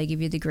lipo. They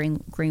give you the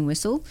green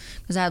whistle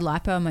because I had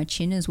lipo on my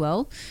chin as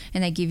well,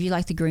 and they give you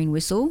like the green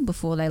whistle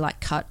before they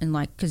like cut and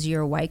like because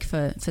you're awake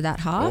for that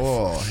half.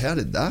 Oh, how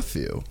did that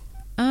feel?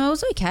 It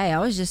was okay. I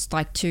was just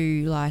like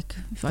too like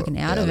fucking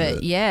out of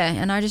it. Yeah,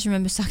 and I just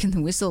remember sucking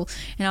the whistle,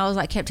 and I was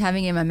like kept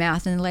having it in my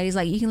mouth, and the lady's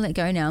like, "You can let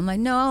go now." I'm like,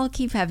 "No, I'll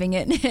keep having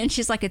it." And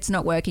she's like, "It's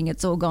not working.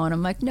 It's all gone."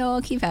 I'm like, "No,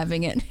 I'll keep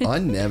having it." I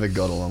never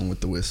got along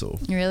with the whistle.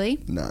 Really?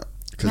 Nah.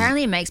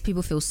 Apparently it makes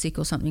people feel sick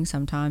or something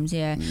sometimes.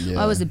 Yeah.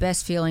 I was the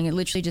best feeling. It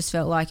literally just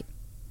felt like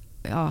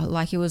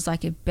it was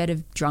like a better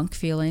drunk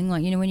feeling.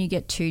 Like, when you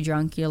get too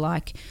drunk, you're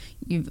like,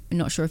 you're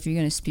not sure if you're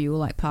going to spew or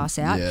like pass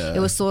out. Yeah. It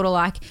was sort of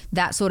like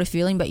that sort of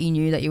feeling, but you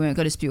knew that you weren't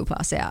going to spew or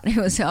pass out. I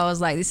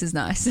was like, this is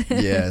nice.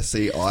 Yeah.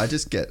 See, I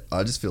just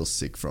feel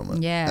sick from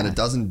it. Yeah. And it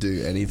doesn't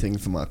do anything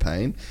for my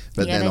pain,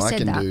 but then I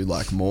can do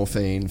like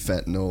morphine,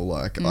 fentanyl,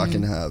 like I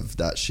can have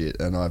that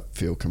shit and I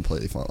feel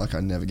completely fine. Like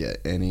I never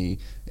get any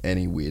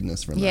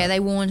weirdness from that. Yeah, they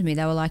warned me.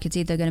 They were like, it's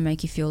either going to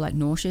make you feel like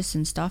nauseous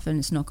and stuff and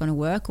it's not going to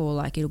work, or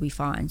like it'll be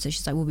fine. So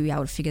she's like, we'll be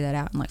able to figure that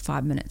out in like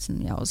 5 minutes.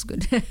 And yeah, it was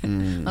good.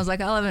 I was like,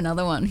 I'll have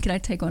another one. Can I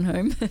take one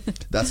home?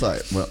 That's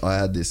like, well, I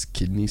had this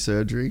kidney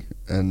surgery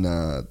and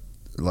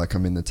like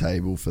I'm in the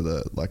table for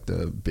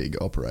the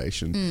big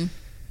operation.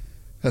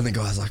 And the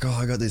guy's like, oh,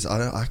 I got this.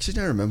 I actually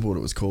don't remember what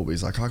it was called, but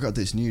he's like, I got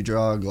this new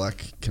drug.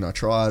 Like, can I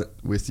try it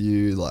with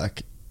you?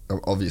 Like,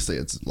 obviously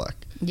it's like,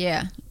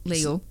 yeah,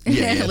 legal.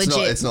 Yeah,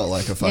 legit. It's not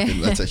like a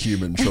fucking that's a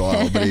human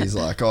trial. But he's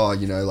like, oh,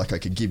 like I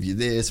could give you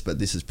this, but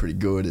this is pretty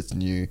good. It's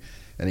new,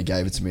 and he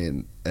gave it to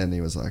me, and he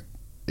was like,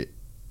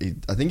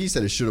 I think he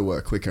said it should have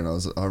worked quicker. And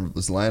I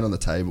was laying on the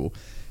table,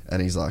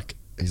 and he's like,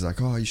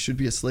 oh, you should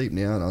be asleep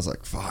now. And I was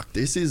like, fuck,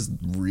 this is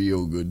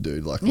real good,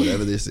 dude. Like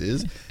whatever this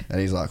is.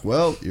 And he's like,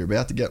 well, you're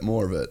about to get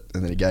more of it.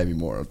 And then he gave me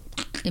more.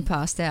 He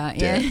passed out.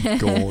 Dead,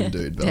 gone,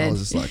 dude. But I was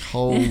just like,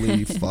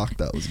 holy fuck,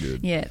 that was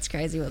good. Yeah, it's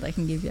crazy what they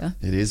can give you.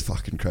 It is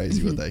fucking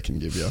crazy what they can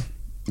give you.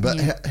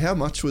 But how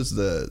much was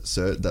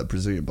that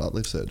Brazilian butt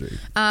lift surgery?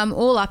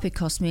 All up, it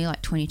cost me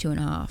like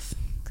 22.5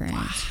 grand.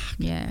 Fuck.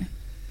 Yeah.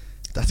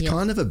 That's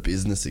kind of a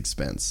business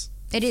expense.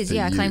 It is,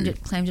 yeah. I claimed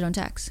it on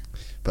tax.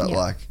 But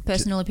like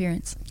personal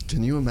appearance.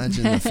 Can you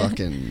imagine the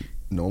fucking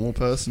normal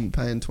person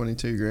paying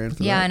 22 grand for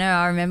that? Yeah, I know.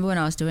 I remember when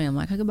I was doing it, I'm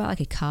like, I could buy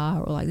like a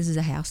car or like this is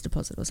a house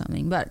deposit or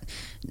something. But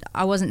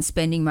I wasn't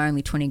spending my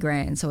only 20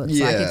 grand. So it's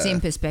like, it's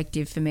in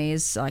perspective for me.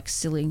 It's like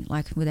silly,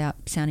 like without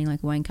sounding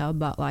like a wanker,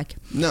 but like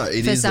no,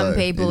 it for is, some though.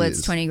 people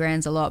it's 20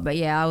 grand's a lot. But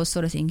yeah, I was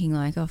sort of thinking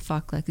like, oh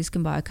fuck, like this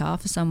can buy a car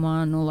for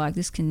someone, or like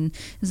this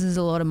is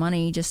a lot of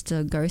money just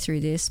to go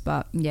through this.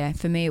 But yeah,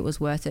 for me it was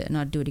worth it, and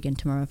I'd do it again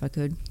tomorrow if I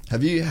could.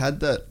 Have you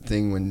had that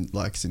thing when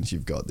like, since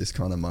you've got this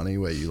kind of money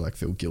where you like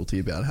feel guilty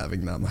about having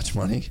having that much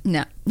money.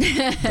 No.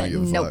 Don't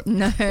give a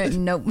fuck.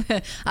 Nope.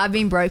 I've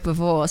been broke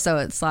before, so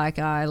it's like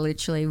I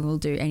literally will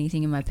do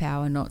anything in my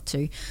power not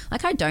to.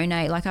 Like I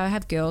donate. Like I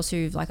have girls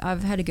who've like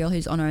I've had a girl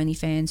who's on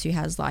OnlyFans who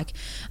has like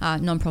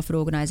non-profit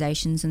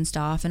organizations and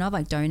stuff, and I've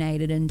like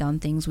donated and done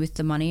things with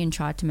the money and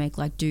tried to make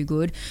like do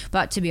good.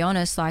 But to be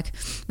honest, like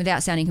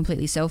without sounding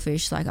completely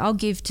selfish, like I'll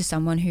give to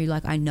someone who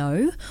like I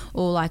know,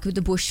 or like with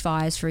the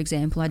bushfires, for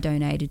example, I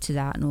donated to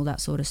that and all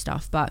that sort of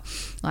stuff. But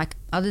like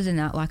other than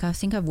that, like I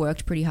think I've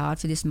worked pretty hard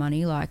for this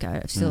money. Like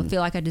I still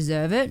feel like I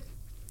deserve it.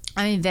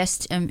 I'm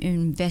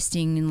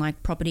investing in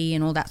like property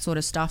and all that sort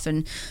of stuff,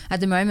 and at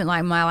the moment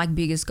like my like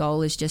biggest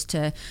goal is just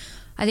to,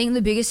 I think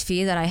the biggest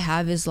fear that I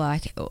have is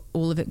like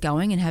all of it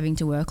going and having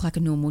to work like a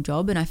normal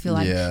job, and I feel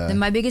like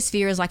my biggest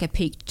fear is like I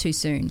peaked too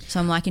soon. So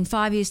I'm like in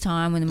 5 years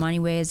time when the money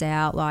wears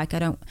out, like I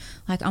don't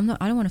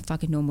want to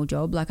fuck a normal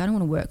job. Like I don't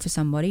want to work for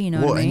somebody, you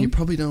know what I mean? And you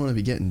probably don't want to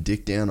be getting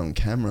dick down on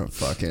camera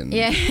fucking,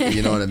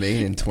 you know what I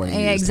mean, in 20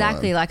 years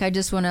exactly time. Like I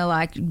just want to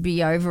like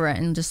be over it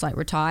and just like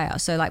retire.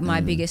 So like my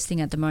biggest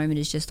thing at the moment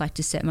is just like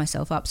to set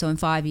myself up so in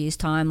 5 years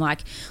time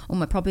like all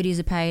my properties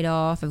are paid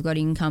off, I've got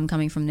income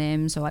coming from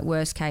them, so like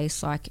worst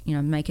case like, you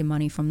know, making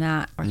money from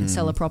that, or I can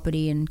sell a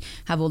property and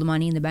have all the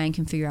money in the bank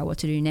and figure out what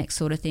to do next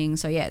sort of thing.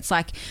 So yeah, it's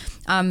like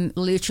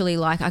literally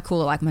like I call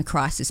it like my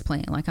crisis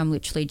plan. Like I'm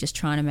literally just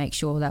trying to make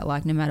sure that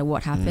like no matter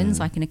what happens,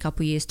 like in a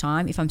couple of years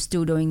time, if I'm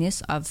still doing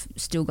this, I've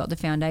still got the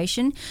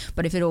foundation,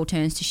 but if it all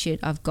turns to shit,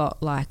 I've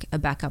got like a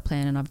backup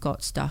plan and I've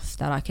got stuff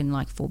that I can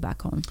like fall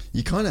back on.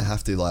 You kind of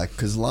have to like,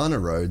 because Lana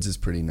Rhodes is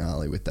pretty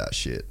gnarly with that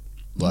shit.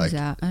 Like, who's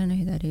that? I don't know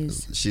who that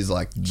is. She's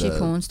like she a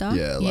porn star?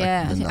 Yeah, like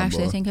yeah.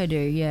 Actually, I think I do.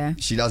 Yeah.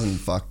 She doesn't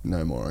fuck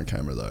no more on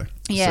camera though.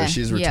 Yeah. So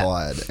she's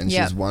retired, and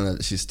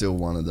she's still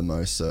one of the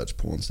most searched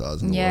porn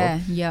stars in the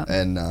world. Yeah.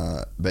 And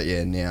but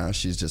yeah, now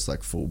she's just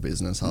like full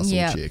business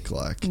hustle chick.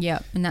 Like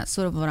and that's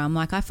sort of what I'm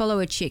like. I follow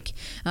a chick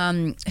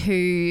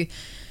who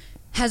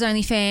has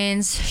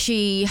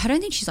OnlyFans. I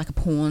don't think she's like a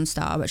porn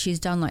star, but she's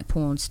done like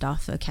porn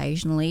stuff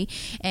occasionally.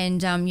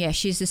 And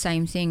she's the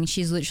same thing.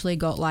 She's literally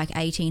got like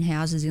 18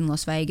 houses in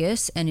Las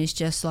Vegas and is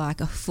just like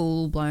a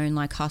full blown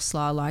like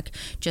hustler, like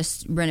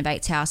just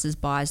renovates houses,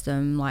 buys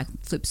them, like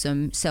flips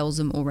them, sells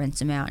them or rents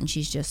them out. And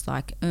she's just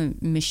like a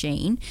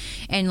machine.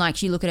 And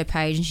like you look at her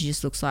page and she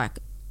just looks like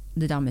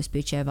the dumbest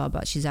bitch ever,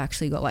 but she's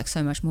actually got like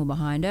so much more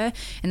behind her.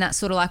 And that's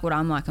sort of like what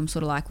I'm like. I'm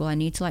sort of like, well, I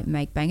need to like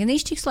make bank. And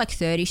these chicks are like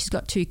 30, she's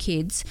got 2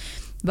 kids,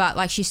 but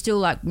like she's still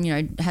like, you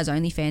know, has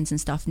OnlyFans and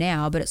stuff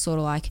now. But it's sort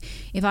of like,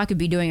 if I could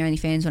be doing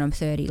OnlyFans when I'm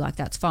 30, like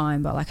that's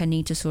fine, but like I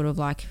need to sort of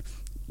like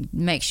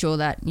make sure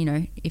that, you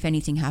know, if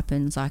anything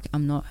happens, like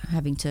I'm not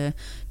having to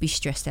be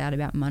stressed out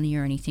about money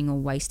or anything or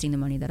wasting the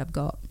money that I've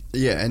got.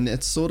 Yeah, and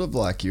it's sort of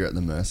like you're at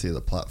the mercy of the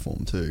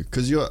platform too,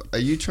 because are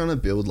you trying to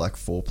build like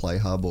Foreplay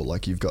Hub, or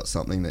like you've got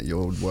something that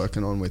you're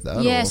working on with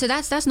that? Yeah, so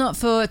that's not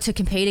to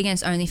compete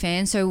against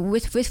OnlyFans. So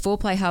with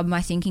Foreplay Hub,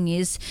 my thinking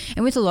is,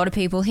 and with a lot of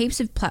people, heaps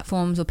of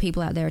platforms or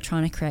people out there are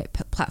trying to create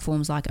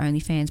platforms like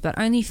OnlyFans, but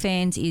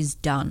OnlyFans is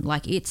done.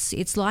 Like it's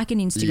like an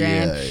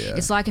Instagram,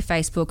 it's like a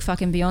Facebook.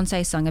 Fucking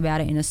Beyonce sung about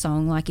it in a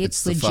song. Like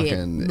it's legit.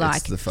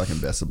 It's the fucking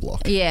best of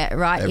block. Yeah,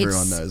 right.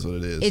 Everyone knows what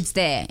it is. It's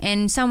there,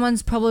 and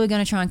someone's probably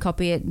going to try and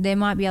copy it. There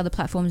might be other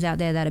platforms out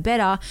there that are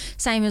better,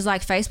 same as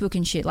like Facebook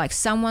and shit. Like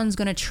someone's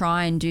going to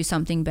try and do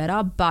something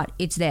better, but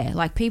it's there.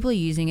 Like people are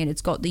using it,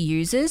 it's got the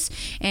users,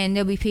 and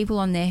there'll be people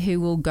on there who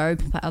will go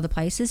other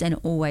places and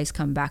always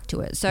come back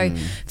to it. So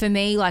for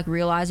me, like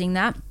realizing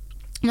that,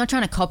 I'm not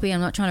trying to copy,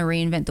 I'm not trying to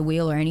reinvent the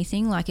wheel or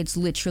anything. Like it's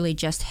literally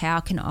just how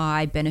can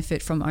I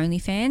benefit from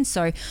OnlyFans.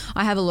 So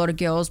I have a lot of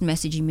girls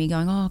messaging me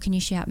going, oh, can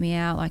you shout me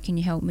out? Like, can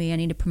you help me? I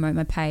need to promote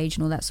my page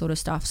and all that sort of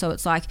stuff. So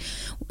it's like,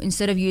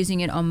 instead of using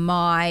it on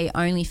my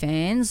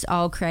OnlyFans,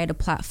 I'll create a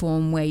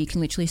platform where you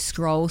can literally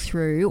scroll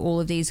through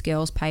all of these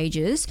girls'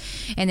 pages,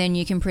 and then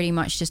you can pretty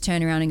much just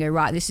turn around and go,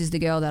 right, this is the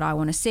girl that I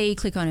want to see.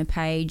 Click on her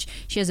page.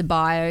 She has a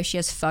bio, she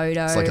has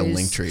photos. It's like a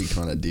Linktree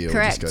kind of deal.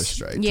 Correct. Just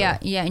go straight. Yeah,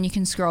 and you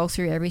can scroll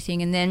through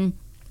everything. And then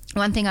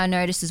one thing I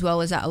noticed as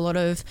well is that a lot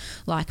of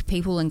like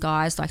people and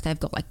guys, like they've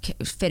got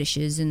like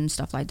fetishes and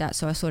stuff like that.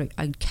 So I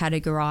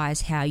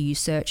categorize how you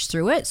search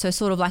through it. So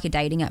sort of like a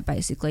dating app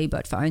basically,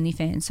 but for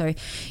OnlyFans. So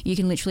you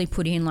can literally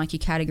put in like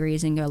your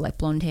categories and go like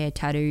blonde hair,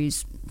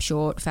 tattoos,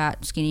 short,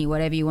 fat, skinny,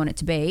 whatever you want it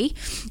to be,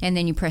 and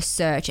then you press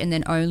search, and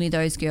then only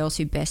those girls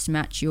who best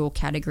match your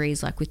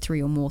categories, like with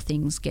 3 or more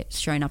things, get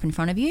shown up in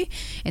front of you.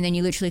 And then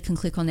you literally can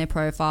click on their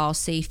profile,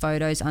 see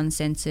photos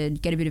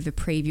uncensored, get a bit of a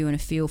preview and a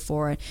feel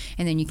for it,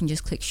 and then you can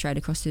just click straight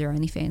across to their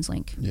OnlyFans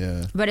link.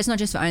 Yeah. But it's not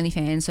just for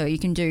OnlyFans, so you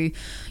can do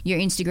your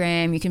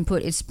Instagram, you can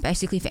put, it's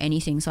basically for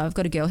anything. So I've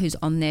got a girl who's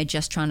on there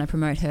just trying to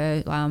promote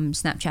her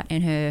Snapchat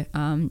and her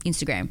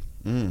Instagram.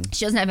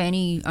 She doesn't have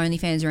any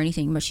OnlyFans or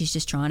anything, but she's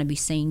just trying to be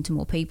seen to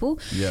more people.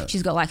 Yeah.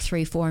 She's got like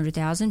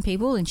 400,000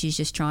 people, and she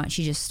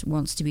just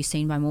wants to be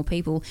seen by more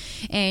people.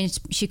 And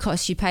she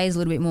pays a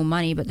little bit more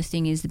money, but the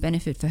thing is, the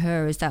benefit for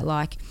her is that,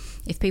 like,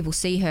 if people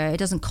see her, it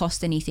doesn't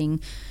cost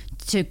anything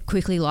to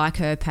quickly like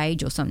her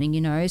page or something,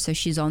 you know. So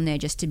she's on there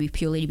just to be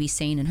purely to be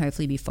seen and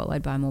hopefully be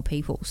followed by more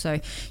people. So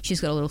she's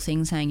got a little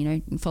thing saying, you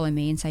know, follow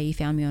me and say you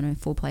found me on a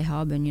Foreplay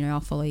Hub, and, you know, I'll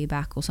follow you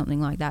back or something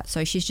like that.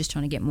 So she's just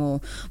trying to get more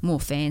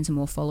fans and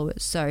more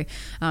followers. So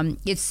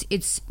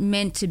it's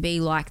meant to be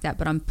like that,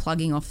 but I'm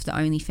plugging off the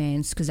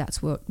OnlyFans because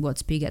that's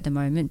what's big at the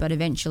moment. But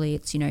eventually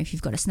it's, you know, if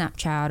you've got a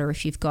Snapchat or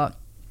if you've got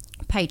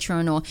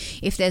Patreon or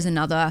if there's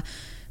another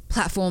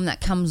platform that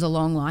comes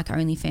along like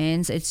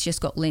OnlyFans, it's just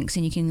got links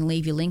and you can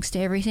leave your links to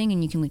everything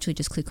and you can literally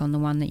just click on the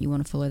one that you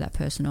want to follow that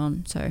person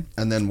on. So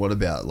and then what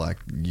about, like,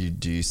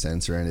 do you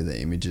censor any of the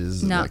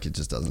images? No, like, it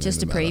just doesn't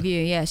just a even matter?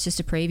 preview. Yeah, it's just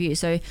a preview.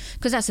 So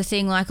because that's the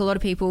thing, like, a lot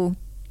of people,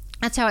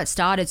 that's how it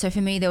started. So for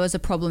me, there was a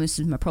problem. This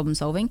is my problem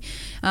solving.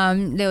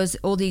 There was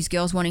all these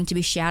girls wanting to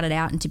be shouted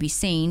out and to be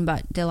seen,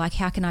 but they're like,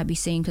 how can I be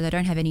seen? Because I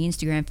don't have any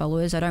Instagram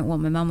followers. I don't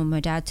want my mum or my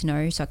dad to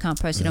know, so I can't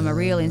post it on my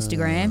real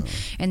Instagram.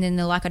 And then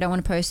they're like, I don't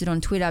want to post it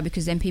on Twitter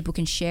because then people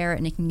can share it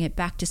and it can get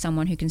back to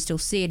someone who can still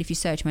see it if you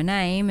search my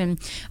name and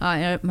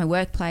my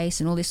workplace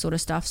and all this sort of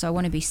stuff. So I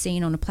want to be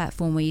seen on a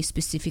platform where you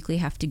specifically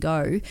have to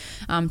go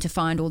to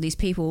find all these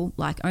people,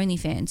 like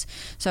OnlyFans.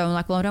 So I'm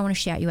like, well, I don't want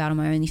to shout you out on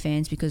my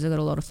OnlyFans because I've got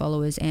a lot of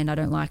followers and I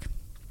don't like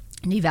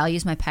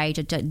devalues my page.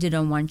 I did it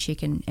on one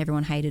chick and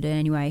everyone hated it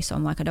anyway, so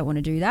I'm like, I don't want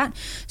to do that.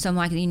 So I'm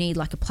like, you need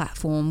like a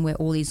platform where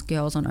all these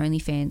girls on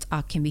OnlyFans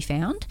can be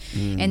found.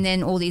 And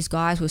then all these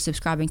guys were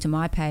subscribing to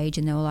my page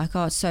and they were like,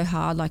 oh, it's so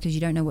hard, like, because you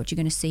don't know what you're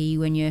going to see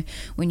when you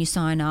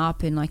sign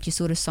up, and like you're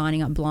sort of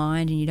signing up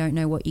blind and you don't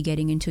know what you're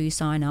getting until you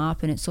sign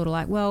up. And it's sort of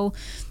like, well,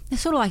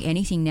 it's sort of like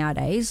anything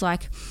nowadays.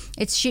 Like,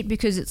 it's shit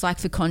because it's like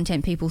for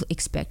content people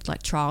expect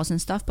like trials and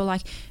stuff, but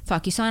like,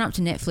 fuck, you sign up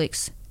to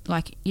Netflix,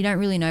 like, you don't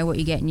really know what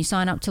you get, and you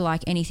sign up to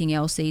like anything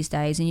else these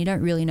days and you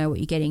don't really know what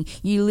you're getting.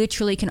 You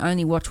literally can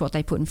only watch what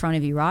they put in front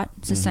of you, right?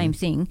 It's the same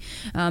thing,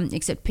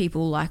 except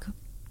people like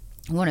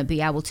want to be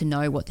able to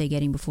know what they're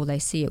getting before they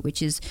see it,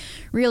 which is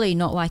really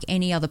not like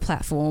any other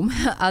platform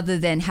other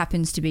than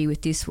happens to be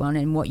with this one,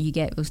 and what you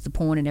get with the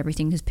porn and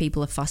everything, because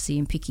people are fussy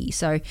and picky.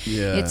 So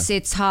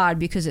it's hard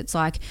because it's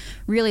like,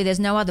 really there's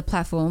no other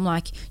platform.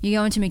 Like, you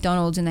go into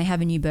McDonald's and they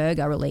have a new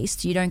burger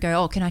released, you don't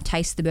go, oh, can I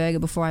taste the burger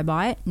before I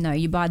buy it? No,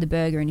 you buy the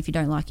burger, and if you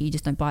don't like it, you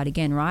just don't buy it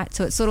again, right?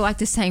 So it's sort of like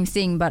the same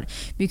thing, but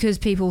because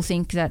people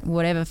think that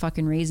whatever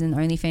fucking reason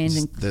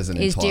OnlyFans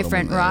is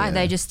different, there, right? yeah.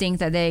 They just think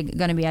that they're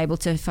going to be able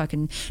to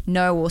fucking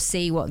know or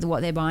see what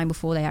they're buying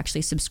before they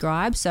actually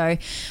subscribe. So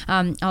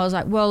I was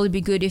like, well, it'd be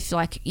good if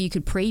like you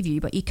could preview,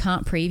 but you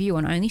can't preview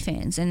on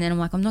OnlyFans. And then I'm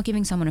like, I'm not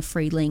giving someone a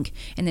free link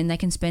and then they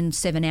can spend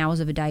 7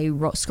 hours of a day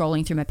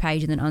scrolling through my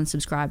page and then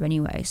unsubscribe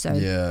anyway. So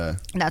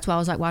that's why I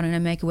was like, why don't I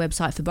make a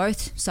website for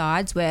both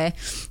sides where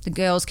the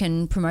girls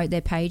can promote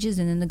their pages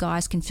and then the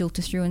guys can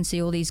filter through and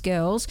see all these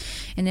girls,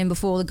 and then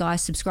before the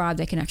guys subscribe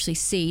they can actually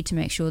see to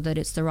make sure that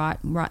it's the right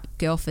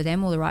girl for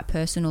them, or the right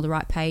person, or the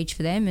right page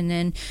for them, and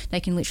then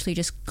they can literally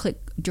just click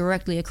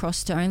directly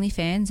across to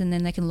OnlyFans and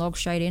then they can log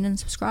straight in and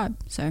subscribe.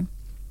 So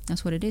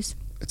that's what it is.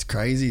 It's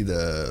crazy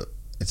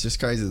it's just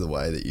crazy the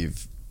way that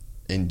you've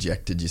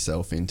injected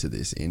yourself into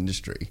this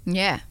industry.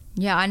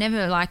 Yeah, I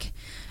never, like,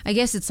 I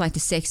guess it's like the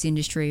sex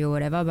industry or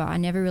whatever, but I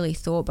never really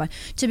thought. But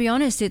to be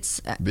honest,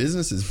 it's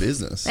business is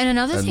business. And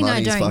another thing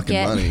I don't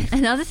get, money.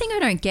 Another thing I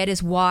don't get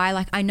is why,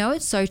 like, I know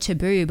it's so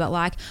taboo, but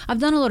like, I've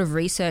done a lot of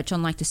research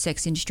on like the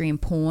sex industry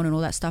and porn and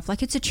all that stuff.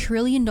 Like, it's $1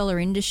 trillion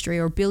industry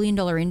or $1 billion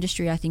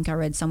industry. I think I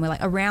read somewhere,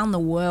 like, around the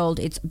world,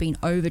 it's been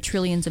over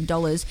trillions of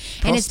dollars,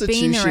 and it's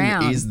been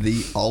around. Prostitution is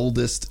the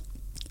oldest.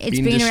 It's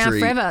been around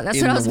forever.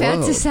 That's what I was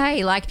about to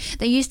say. Like,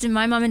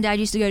 my mum and dad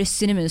used to go to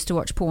cinemas to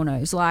watch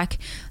pornos. Like,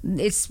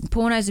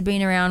 pornos have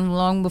been around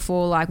long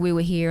before like we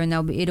were here, and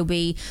it'll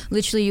be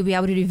literally, you'll be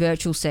able to do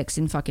virtual sex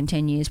in fucking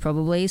 10 years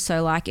probably.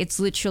 So like, it's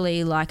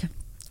literally like,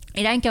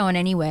 it ain't going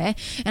anywhere,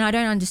 and I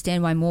don't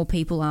understand why more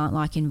people aren't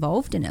like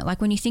involved in it. Like,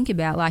 when you think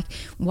about like,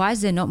 why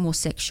is there not more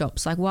sex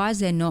shops? Like, why is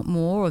there not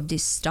more of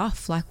this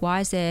stuff? Like,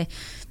 why is there,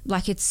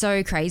 like, it's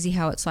so crazy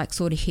how it's like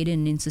sort of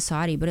hidden in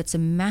society, but it's a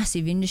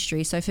massive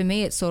industry. So for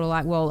me, it's sort of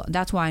like, well,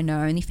 that's why I know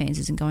OnlyFans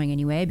isn't going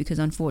anywhere, because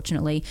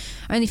unfortunately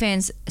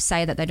OnlyFans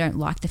say that they don't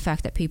like the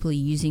fact that people are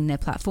using their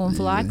platform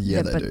for like,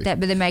 but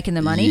they're making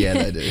the money.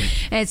 Yeah, they do.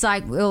 And it's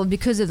like, well,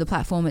 because of the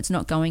platform, it's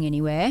not going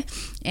anywhere.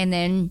 And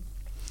then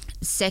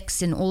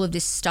sex and all of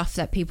this stuff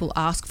that people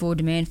ask for,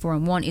 demand for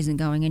and want isn't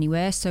going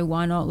anywhere, so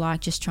why not like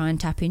just try and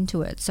tap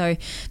into it? So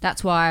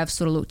that's why I've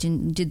sort of looked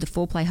and did the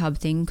Foreplay Hub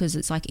thing, because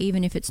it's like,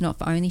 even if it's not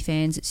for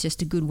OnlyFans, it's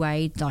just a good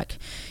way, like,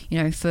 you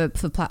know, for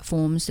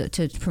platforms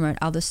to promote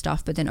other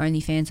stuff. But then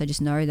OnlyFans, I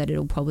just know that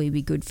it'll probably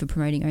be good for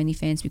promoting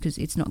OnlyFans because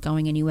it's not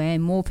going anywhere,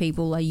 and more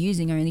people are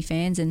using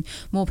OnlyFans and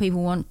more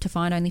people want to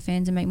find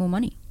OnlyFans and make more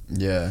money.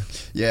 Yeah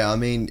I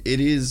mean, it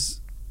is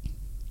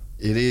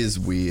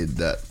weird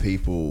that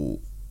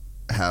people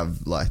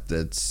have like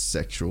that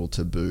sexual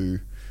taboo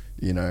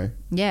you know?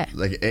 Yeah.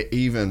 Like, I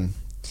even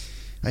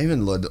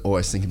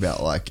always think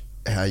about, like,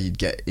 how you'd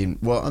get in.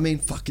 Well, I mean,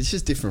 fuck, it's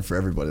just different for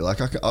everybody. Like,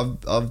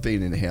 I've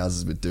been in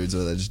houses with dudes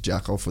where they just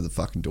jack off with the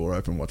fucking door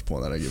open, watch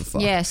porn, they don't give a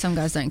fuck. Yeah, some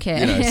guys don't care.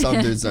 You know, some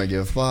dudes don't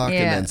give a fuck, Yeah.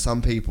 and then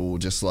some people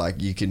just,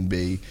 like, you can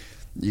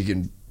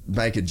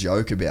make a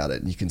joke about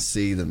it, and you can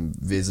see them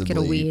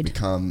visibly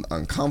become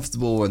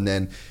uncomfortable. And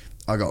then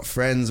I got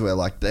friends where,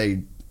 like,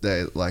 they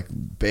like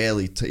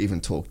barely even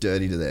talk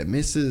dirty to their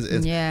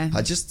missus.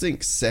 I just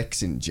think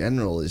sex in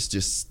general is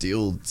just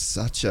still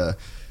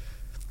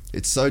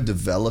it's so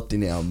developed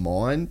in our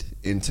mind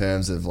in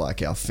terms of,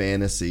 like, our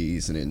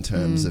fantasies and in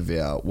terms of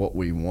what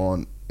we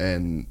want,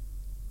 and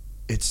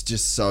it's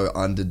just so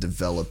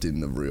underdeveloped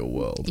in the real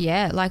world.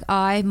 Yeah, like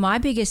my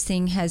biggest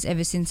thing has,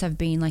 ever since I've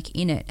been, like,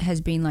 in it, has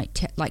been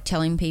like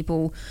telling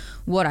people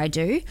what I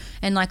do.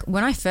 And, like,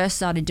 when I first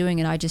started doing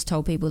it, I just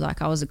told people,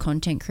 like, I was a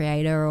content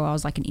creator or I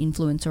was, like, an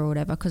influencer or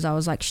whatever, because I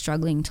was, like,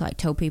 struggling to, like,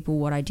 tell people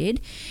what I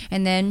did.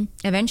 And then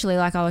eventually,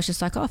 like, I was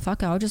just like, oh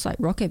fuck it, I'll just, like,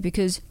 rock it.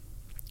 Because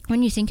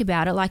when you think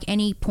about it, like,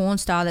 any porn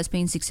star that's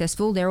been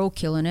successful, they're all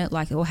killing it,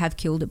 like, or have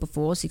killed it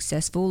before,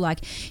 successful.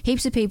 Like,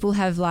 heaps of people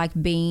have, like,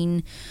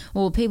 been,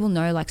 or people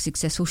know, like,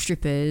 successful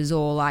strippers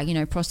or, like, you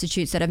know,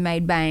 prostitutes that have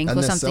made bank And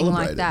or they're something like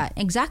celebrated. that.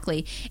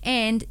 Exactly.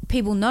 And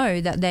people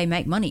know that they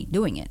make money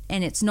doing it.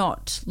 And it's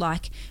not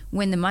like,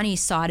 when the money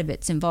side of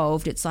it's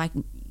involved, it's like,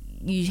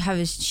 you have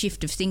a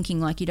shift of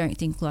thinking, like, you don't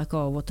think, like,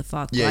 oh, what the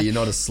fuck. Yeah, like, you're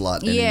not a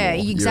slut anymore. Yeah,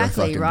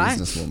 exactly, you're a fucking right?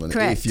 businesswoman.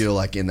 Correct. If you're,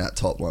 like, in that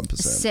top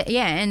 1%.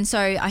 Yeah, and so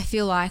I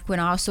feel like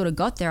when I sort of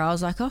got there, I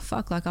was like, oh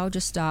fuck, like, I'll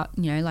just start,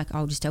 you know, like,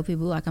 I'll just tell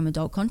people, like, I'm an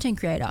adult content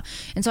creator.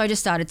 And so I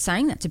just started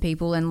saying that to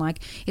people, and, like,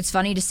 it's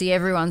funny to see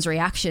everyone's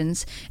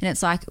reactions. And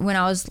it's like, when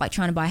I was, like,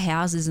 trying to buy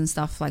houses and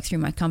stuff, like, through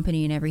my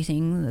company and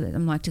everything,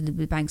 I'm like, to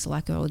the banks are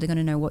like, oh, they're going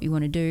to know what you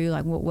want to do,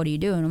 like, what do you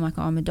do? And I'm like,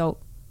 oh, I'm an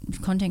adult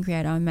content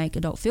creator, I make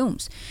adult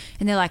films.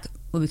 And they're like,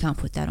 well, we can't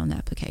put that on the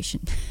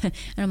application. And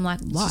I'm like,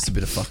 why? It's just a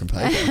bit of fucking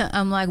paper.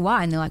 I'm like,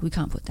 why? And they're like, we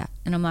can't put that.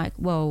 And I'm like,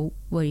 well,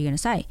 what are you going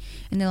to say?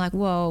 And they're like,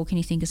 well, can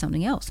you think of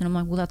something else? And I'm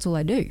like, well, that's all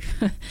I do.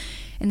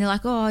 And they're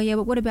like, oh yeah,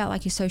 but what about,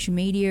 like, your social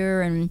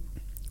media and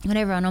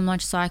whatever? And I'm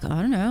like, just like, I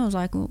don't know. I was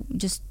like, well,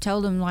 just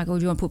tell them, like, oh,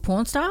 do you want to put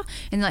porn star?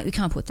 And they're like, we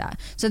can't put that.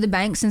 So the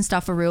banks and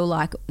stuff are real,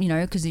 like, you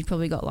know, because you've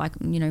probably got, like,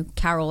 you know,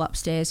 Carol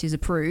upstairs who's a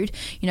prude,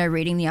 you know,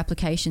 reading the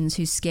applications,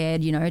 who's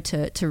scared, you know,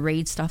 to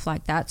read stuff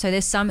like that. So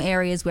there's some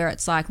areas where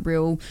it's, like,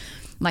 real,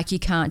 like, you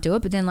can't do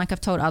it. But then, like, I've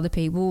told other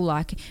people,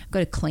 like, I've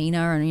got a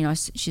cleaner, and, you know,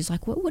 she's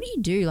like, what do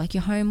you do? Like,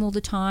 you're home all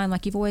the time,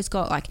 like, you've always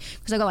got, like,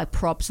 because I got, like,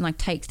 props and, like,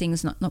 take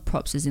things, not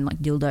props as in, like,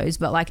 dildos,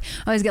 but, like,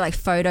 I always get, like,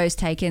 photos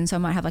taken, so I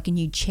might have, like, a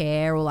new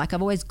chair, or, like,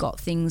 I've always got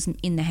things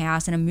in the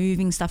house, and I'm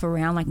moving stuff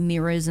around, like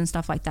mirrors and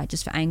stuff like that,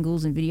 just for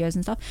angles and videos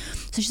and stuff.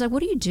 So she's like,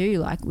 what do you do,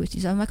 like, with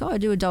you? So I'm like, oh, I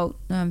do adult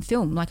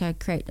film, like, I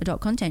create adult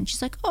content.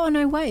 She's like, oh,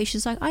 no way.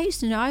 She's like, I used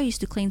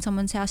to clean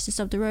someone's house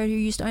just up the road who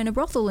used to own a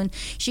brothel, and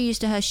she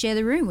used to share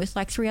the room with,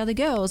 like, 3 other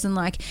girls. And,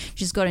 like,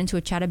 just got into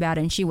a chat about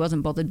it, and she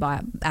wasn't bothered by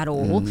it at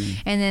all.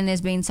 And then there's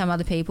been some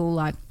other people,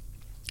 like,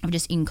 I'm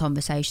just in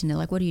conversation, they're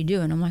like, what do you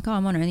do? And I'm like, oh,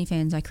 I'm on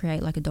OnlyFans, I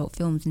create, like, adult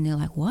films. And they're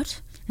like,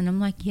 what? And I'm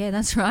like, yeah,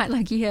 that's right,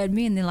 like, you heard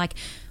me. And they're like,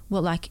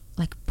 well, like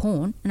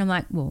porn? And I'm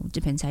like, well,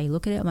 depends how you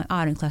look at it. I'm like,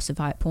 I don't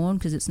classify it porn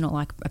because it's not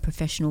like a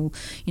professional,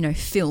 you know,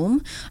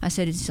 film. I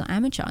said it's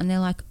amateur. And they're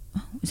like,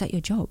 oh, is that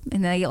your job?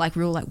 And they get, like,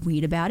 real, like,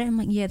 weird about it. I'm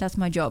like, yeah, that's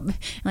my job. And,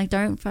 like,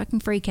 don't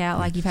fucking freak out,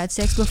 like, you've had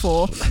sex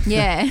before.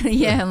 Yeah.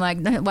 I'm like,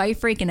 no, why are you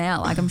freaking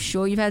out? Like, I'm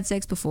sure you've had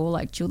sex before,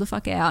 like, chill the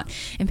fuck out.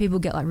 And people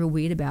get, like, real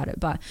weird about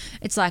it. But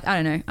it's like, I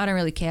don't know, I don't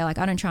really care. Like,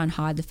 I don't try and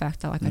hide the fact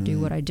that, like, I do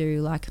what I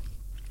do. Like,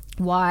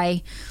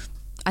 why?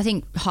 I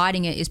think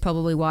hiding it is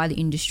probably why the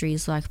industry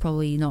is, like,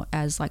 probably not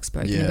as, like,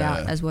 spoken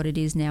about as what it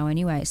is now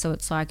anyway. So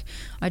it's like,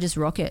 I just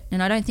rock it.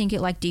 And I don't think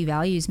it, like,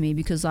 devalues me,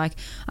 because, like,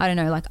 I don't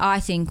know, like,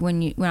 I think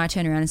when I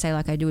turn around and say,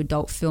 like, I do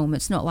adult film,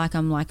 it's not like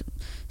I'm, like,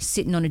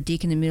 sitting on a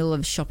dick in the middle of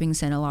a shopping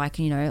centre, like,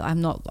 you know,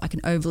 I'm not, like, an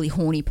overly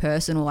horny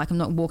person, or, like, I'm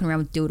not walking around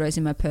with dildos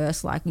in my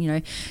purse, like, you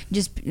know,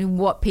 just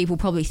what people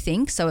probably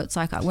think. So it's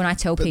like, when I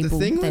tell people,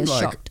 they're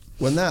shocked.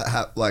 When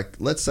that like,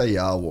 let's say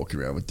you are walking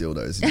around with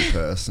dildos in your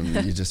purse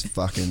and you just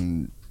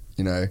fucking,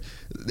 you know,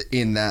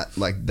 in that,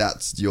 like,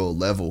 that's your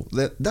level.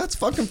 That's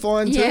fucking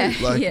fine too.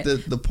 Like,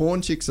 the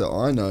porn chicks that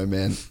I know,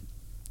 man.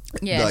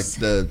 Yes.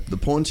 Like, the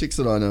porn chicks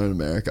that I know in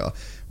America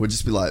would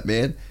just be like,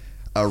 man,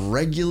 a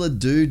regular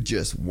dude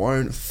just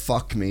won't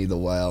fuck me the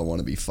way I want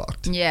to be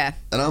fucked. Yeah.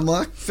 And I'm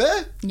like,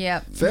 fair.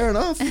 Yeah. Fair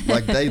enough.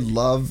 Like, they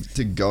love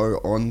to go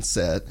on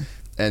set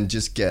and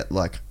just get,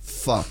 like,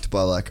 fucked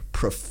by, like,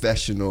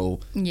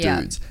 professional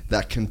dudes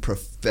that can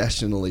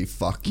professionally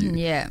fuck you.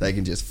 Yeah. They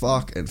can just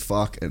fuck and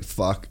fuck and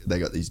fuck. They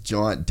got these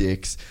giant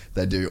dicks.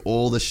 They do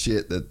all the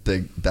shit that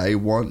they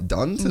want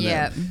done to them.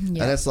 Yeah. And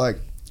it's like,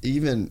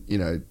 even, you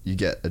know, you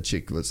get a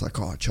chick that's like,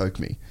 oh, choke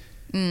me.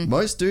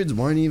 Most dudes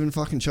won't even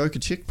fucking choke a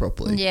chick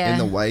properly in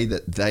the way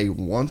that they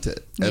want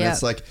it. And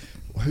it's like,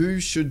 who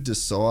should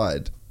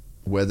decide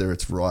whether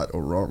it's right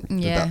or wrong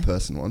that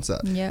person wants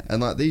that. Yeah.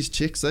 And like these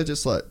chicks, they're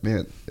just like,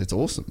 man, it's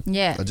awesome.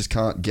 Yeah. I just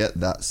can't get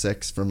that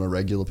sex from a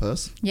regular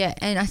person. Yeah,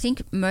 and I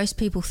think most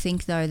people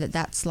think though that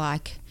that's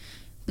like,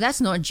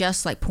 that's not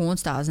just like porn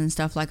stars and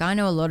stuff. Like I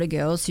know a lot of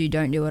girls who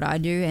don't do what I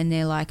do, and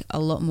they're like a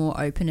lot more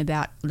open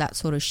about that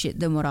sort of shit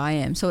than what I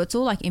am. So it's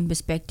all like in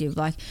perspective.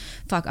 Like,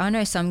 fuck, I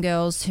know some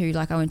girls who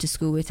like I went to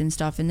school with and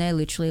stuff, and they're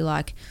literally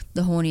like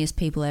the horniest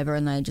people ever,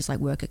 and they just like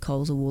work at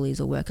Coles or Woolies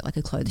or work at like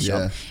a clothes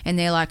shop, and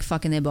they're like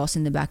fucking their boss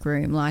in the back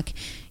room. Like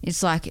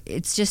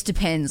it's just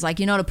depends. Like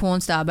you're not a porn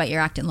star, but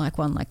you're acting like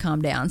one. Like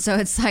calm down. So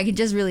it's like it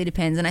just really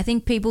depends. And I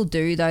think people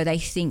do though. They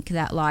think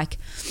that like,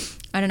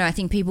 I don't know, I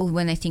think people,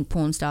 when they think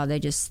porn star, they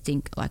just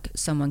think like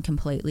someone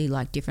completely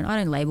like different. I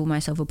don't label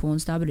myself a porn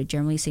star, but it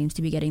generally seems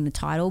to be getting the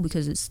title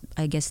because it's,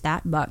 I guess,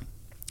 that. But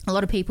a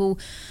lot of people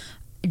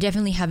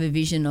definitely have a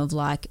vision of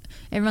like,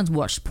 everyone's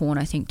watched porn,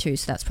 I think, too.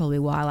 So that's probably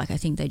why, like, I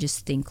think they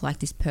just think like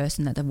this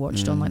person that they've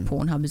watched on like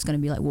Pornhub is going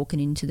to be like walking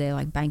into their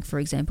like bank, for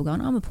example,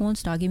 going, I'm a porn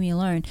star, give me a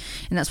loan.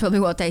 And that's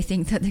probably what they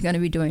think that they're going to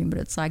be doing. But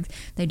it's like,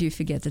 they do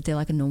forget that they're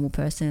like a normal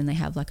person and they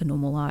have like a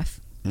normal life.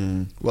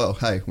 Well,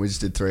 hey, we just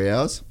did 3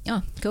 hours.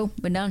 Oh, cool.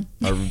 We're done.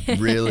 I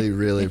really,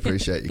 really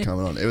appreciate you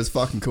coming on. It was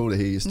fucking cool to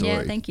hear your story.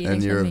 Yeah, thank you.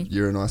 And Thanks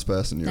you're a nice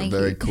person. You're Thank a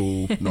very you.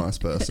 cool, nice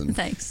person.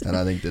 Thanks. And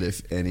I think that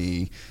if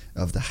any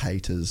of the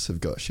haters have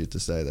got shit to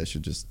say, they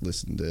should just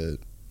listen to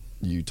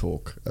you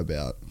talk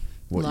about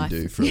what Life.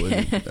 you do for a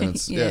living. And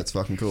it's, it's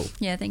fucking cool.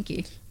 Yeah, thank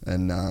you.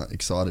 And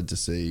excited to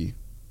see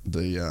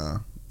the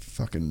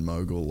fucking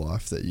mogul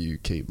life that you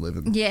keep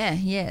living.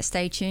 Yeah,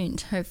 stay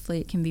tuned. Hopefully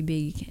it can be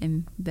big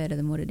and better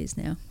than what it is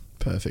now.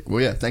 Perfect.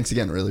 Well, yeah, thanks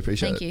again. Really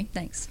appreciate it. Thank you.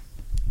 Thanks.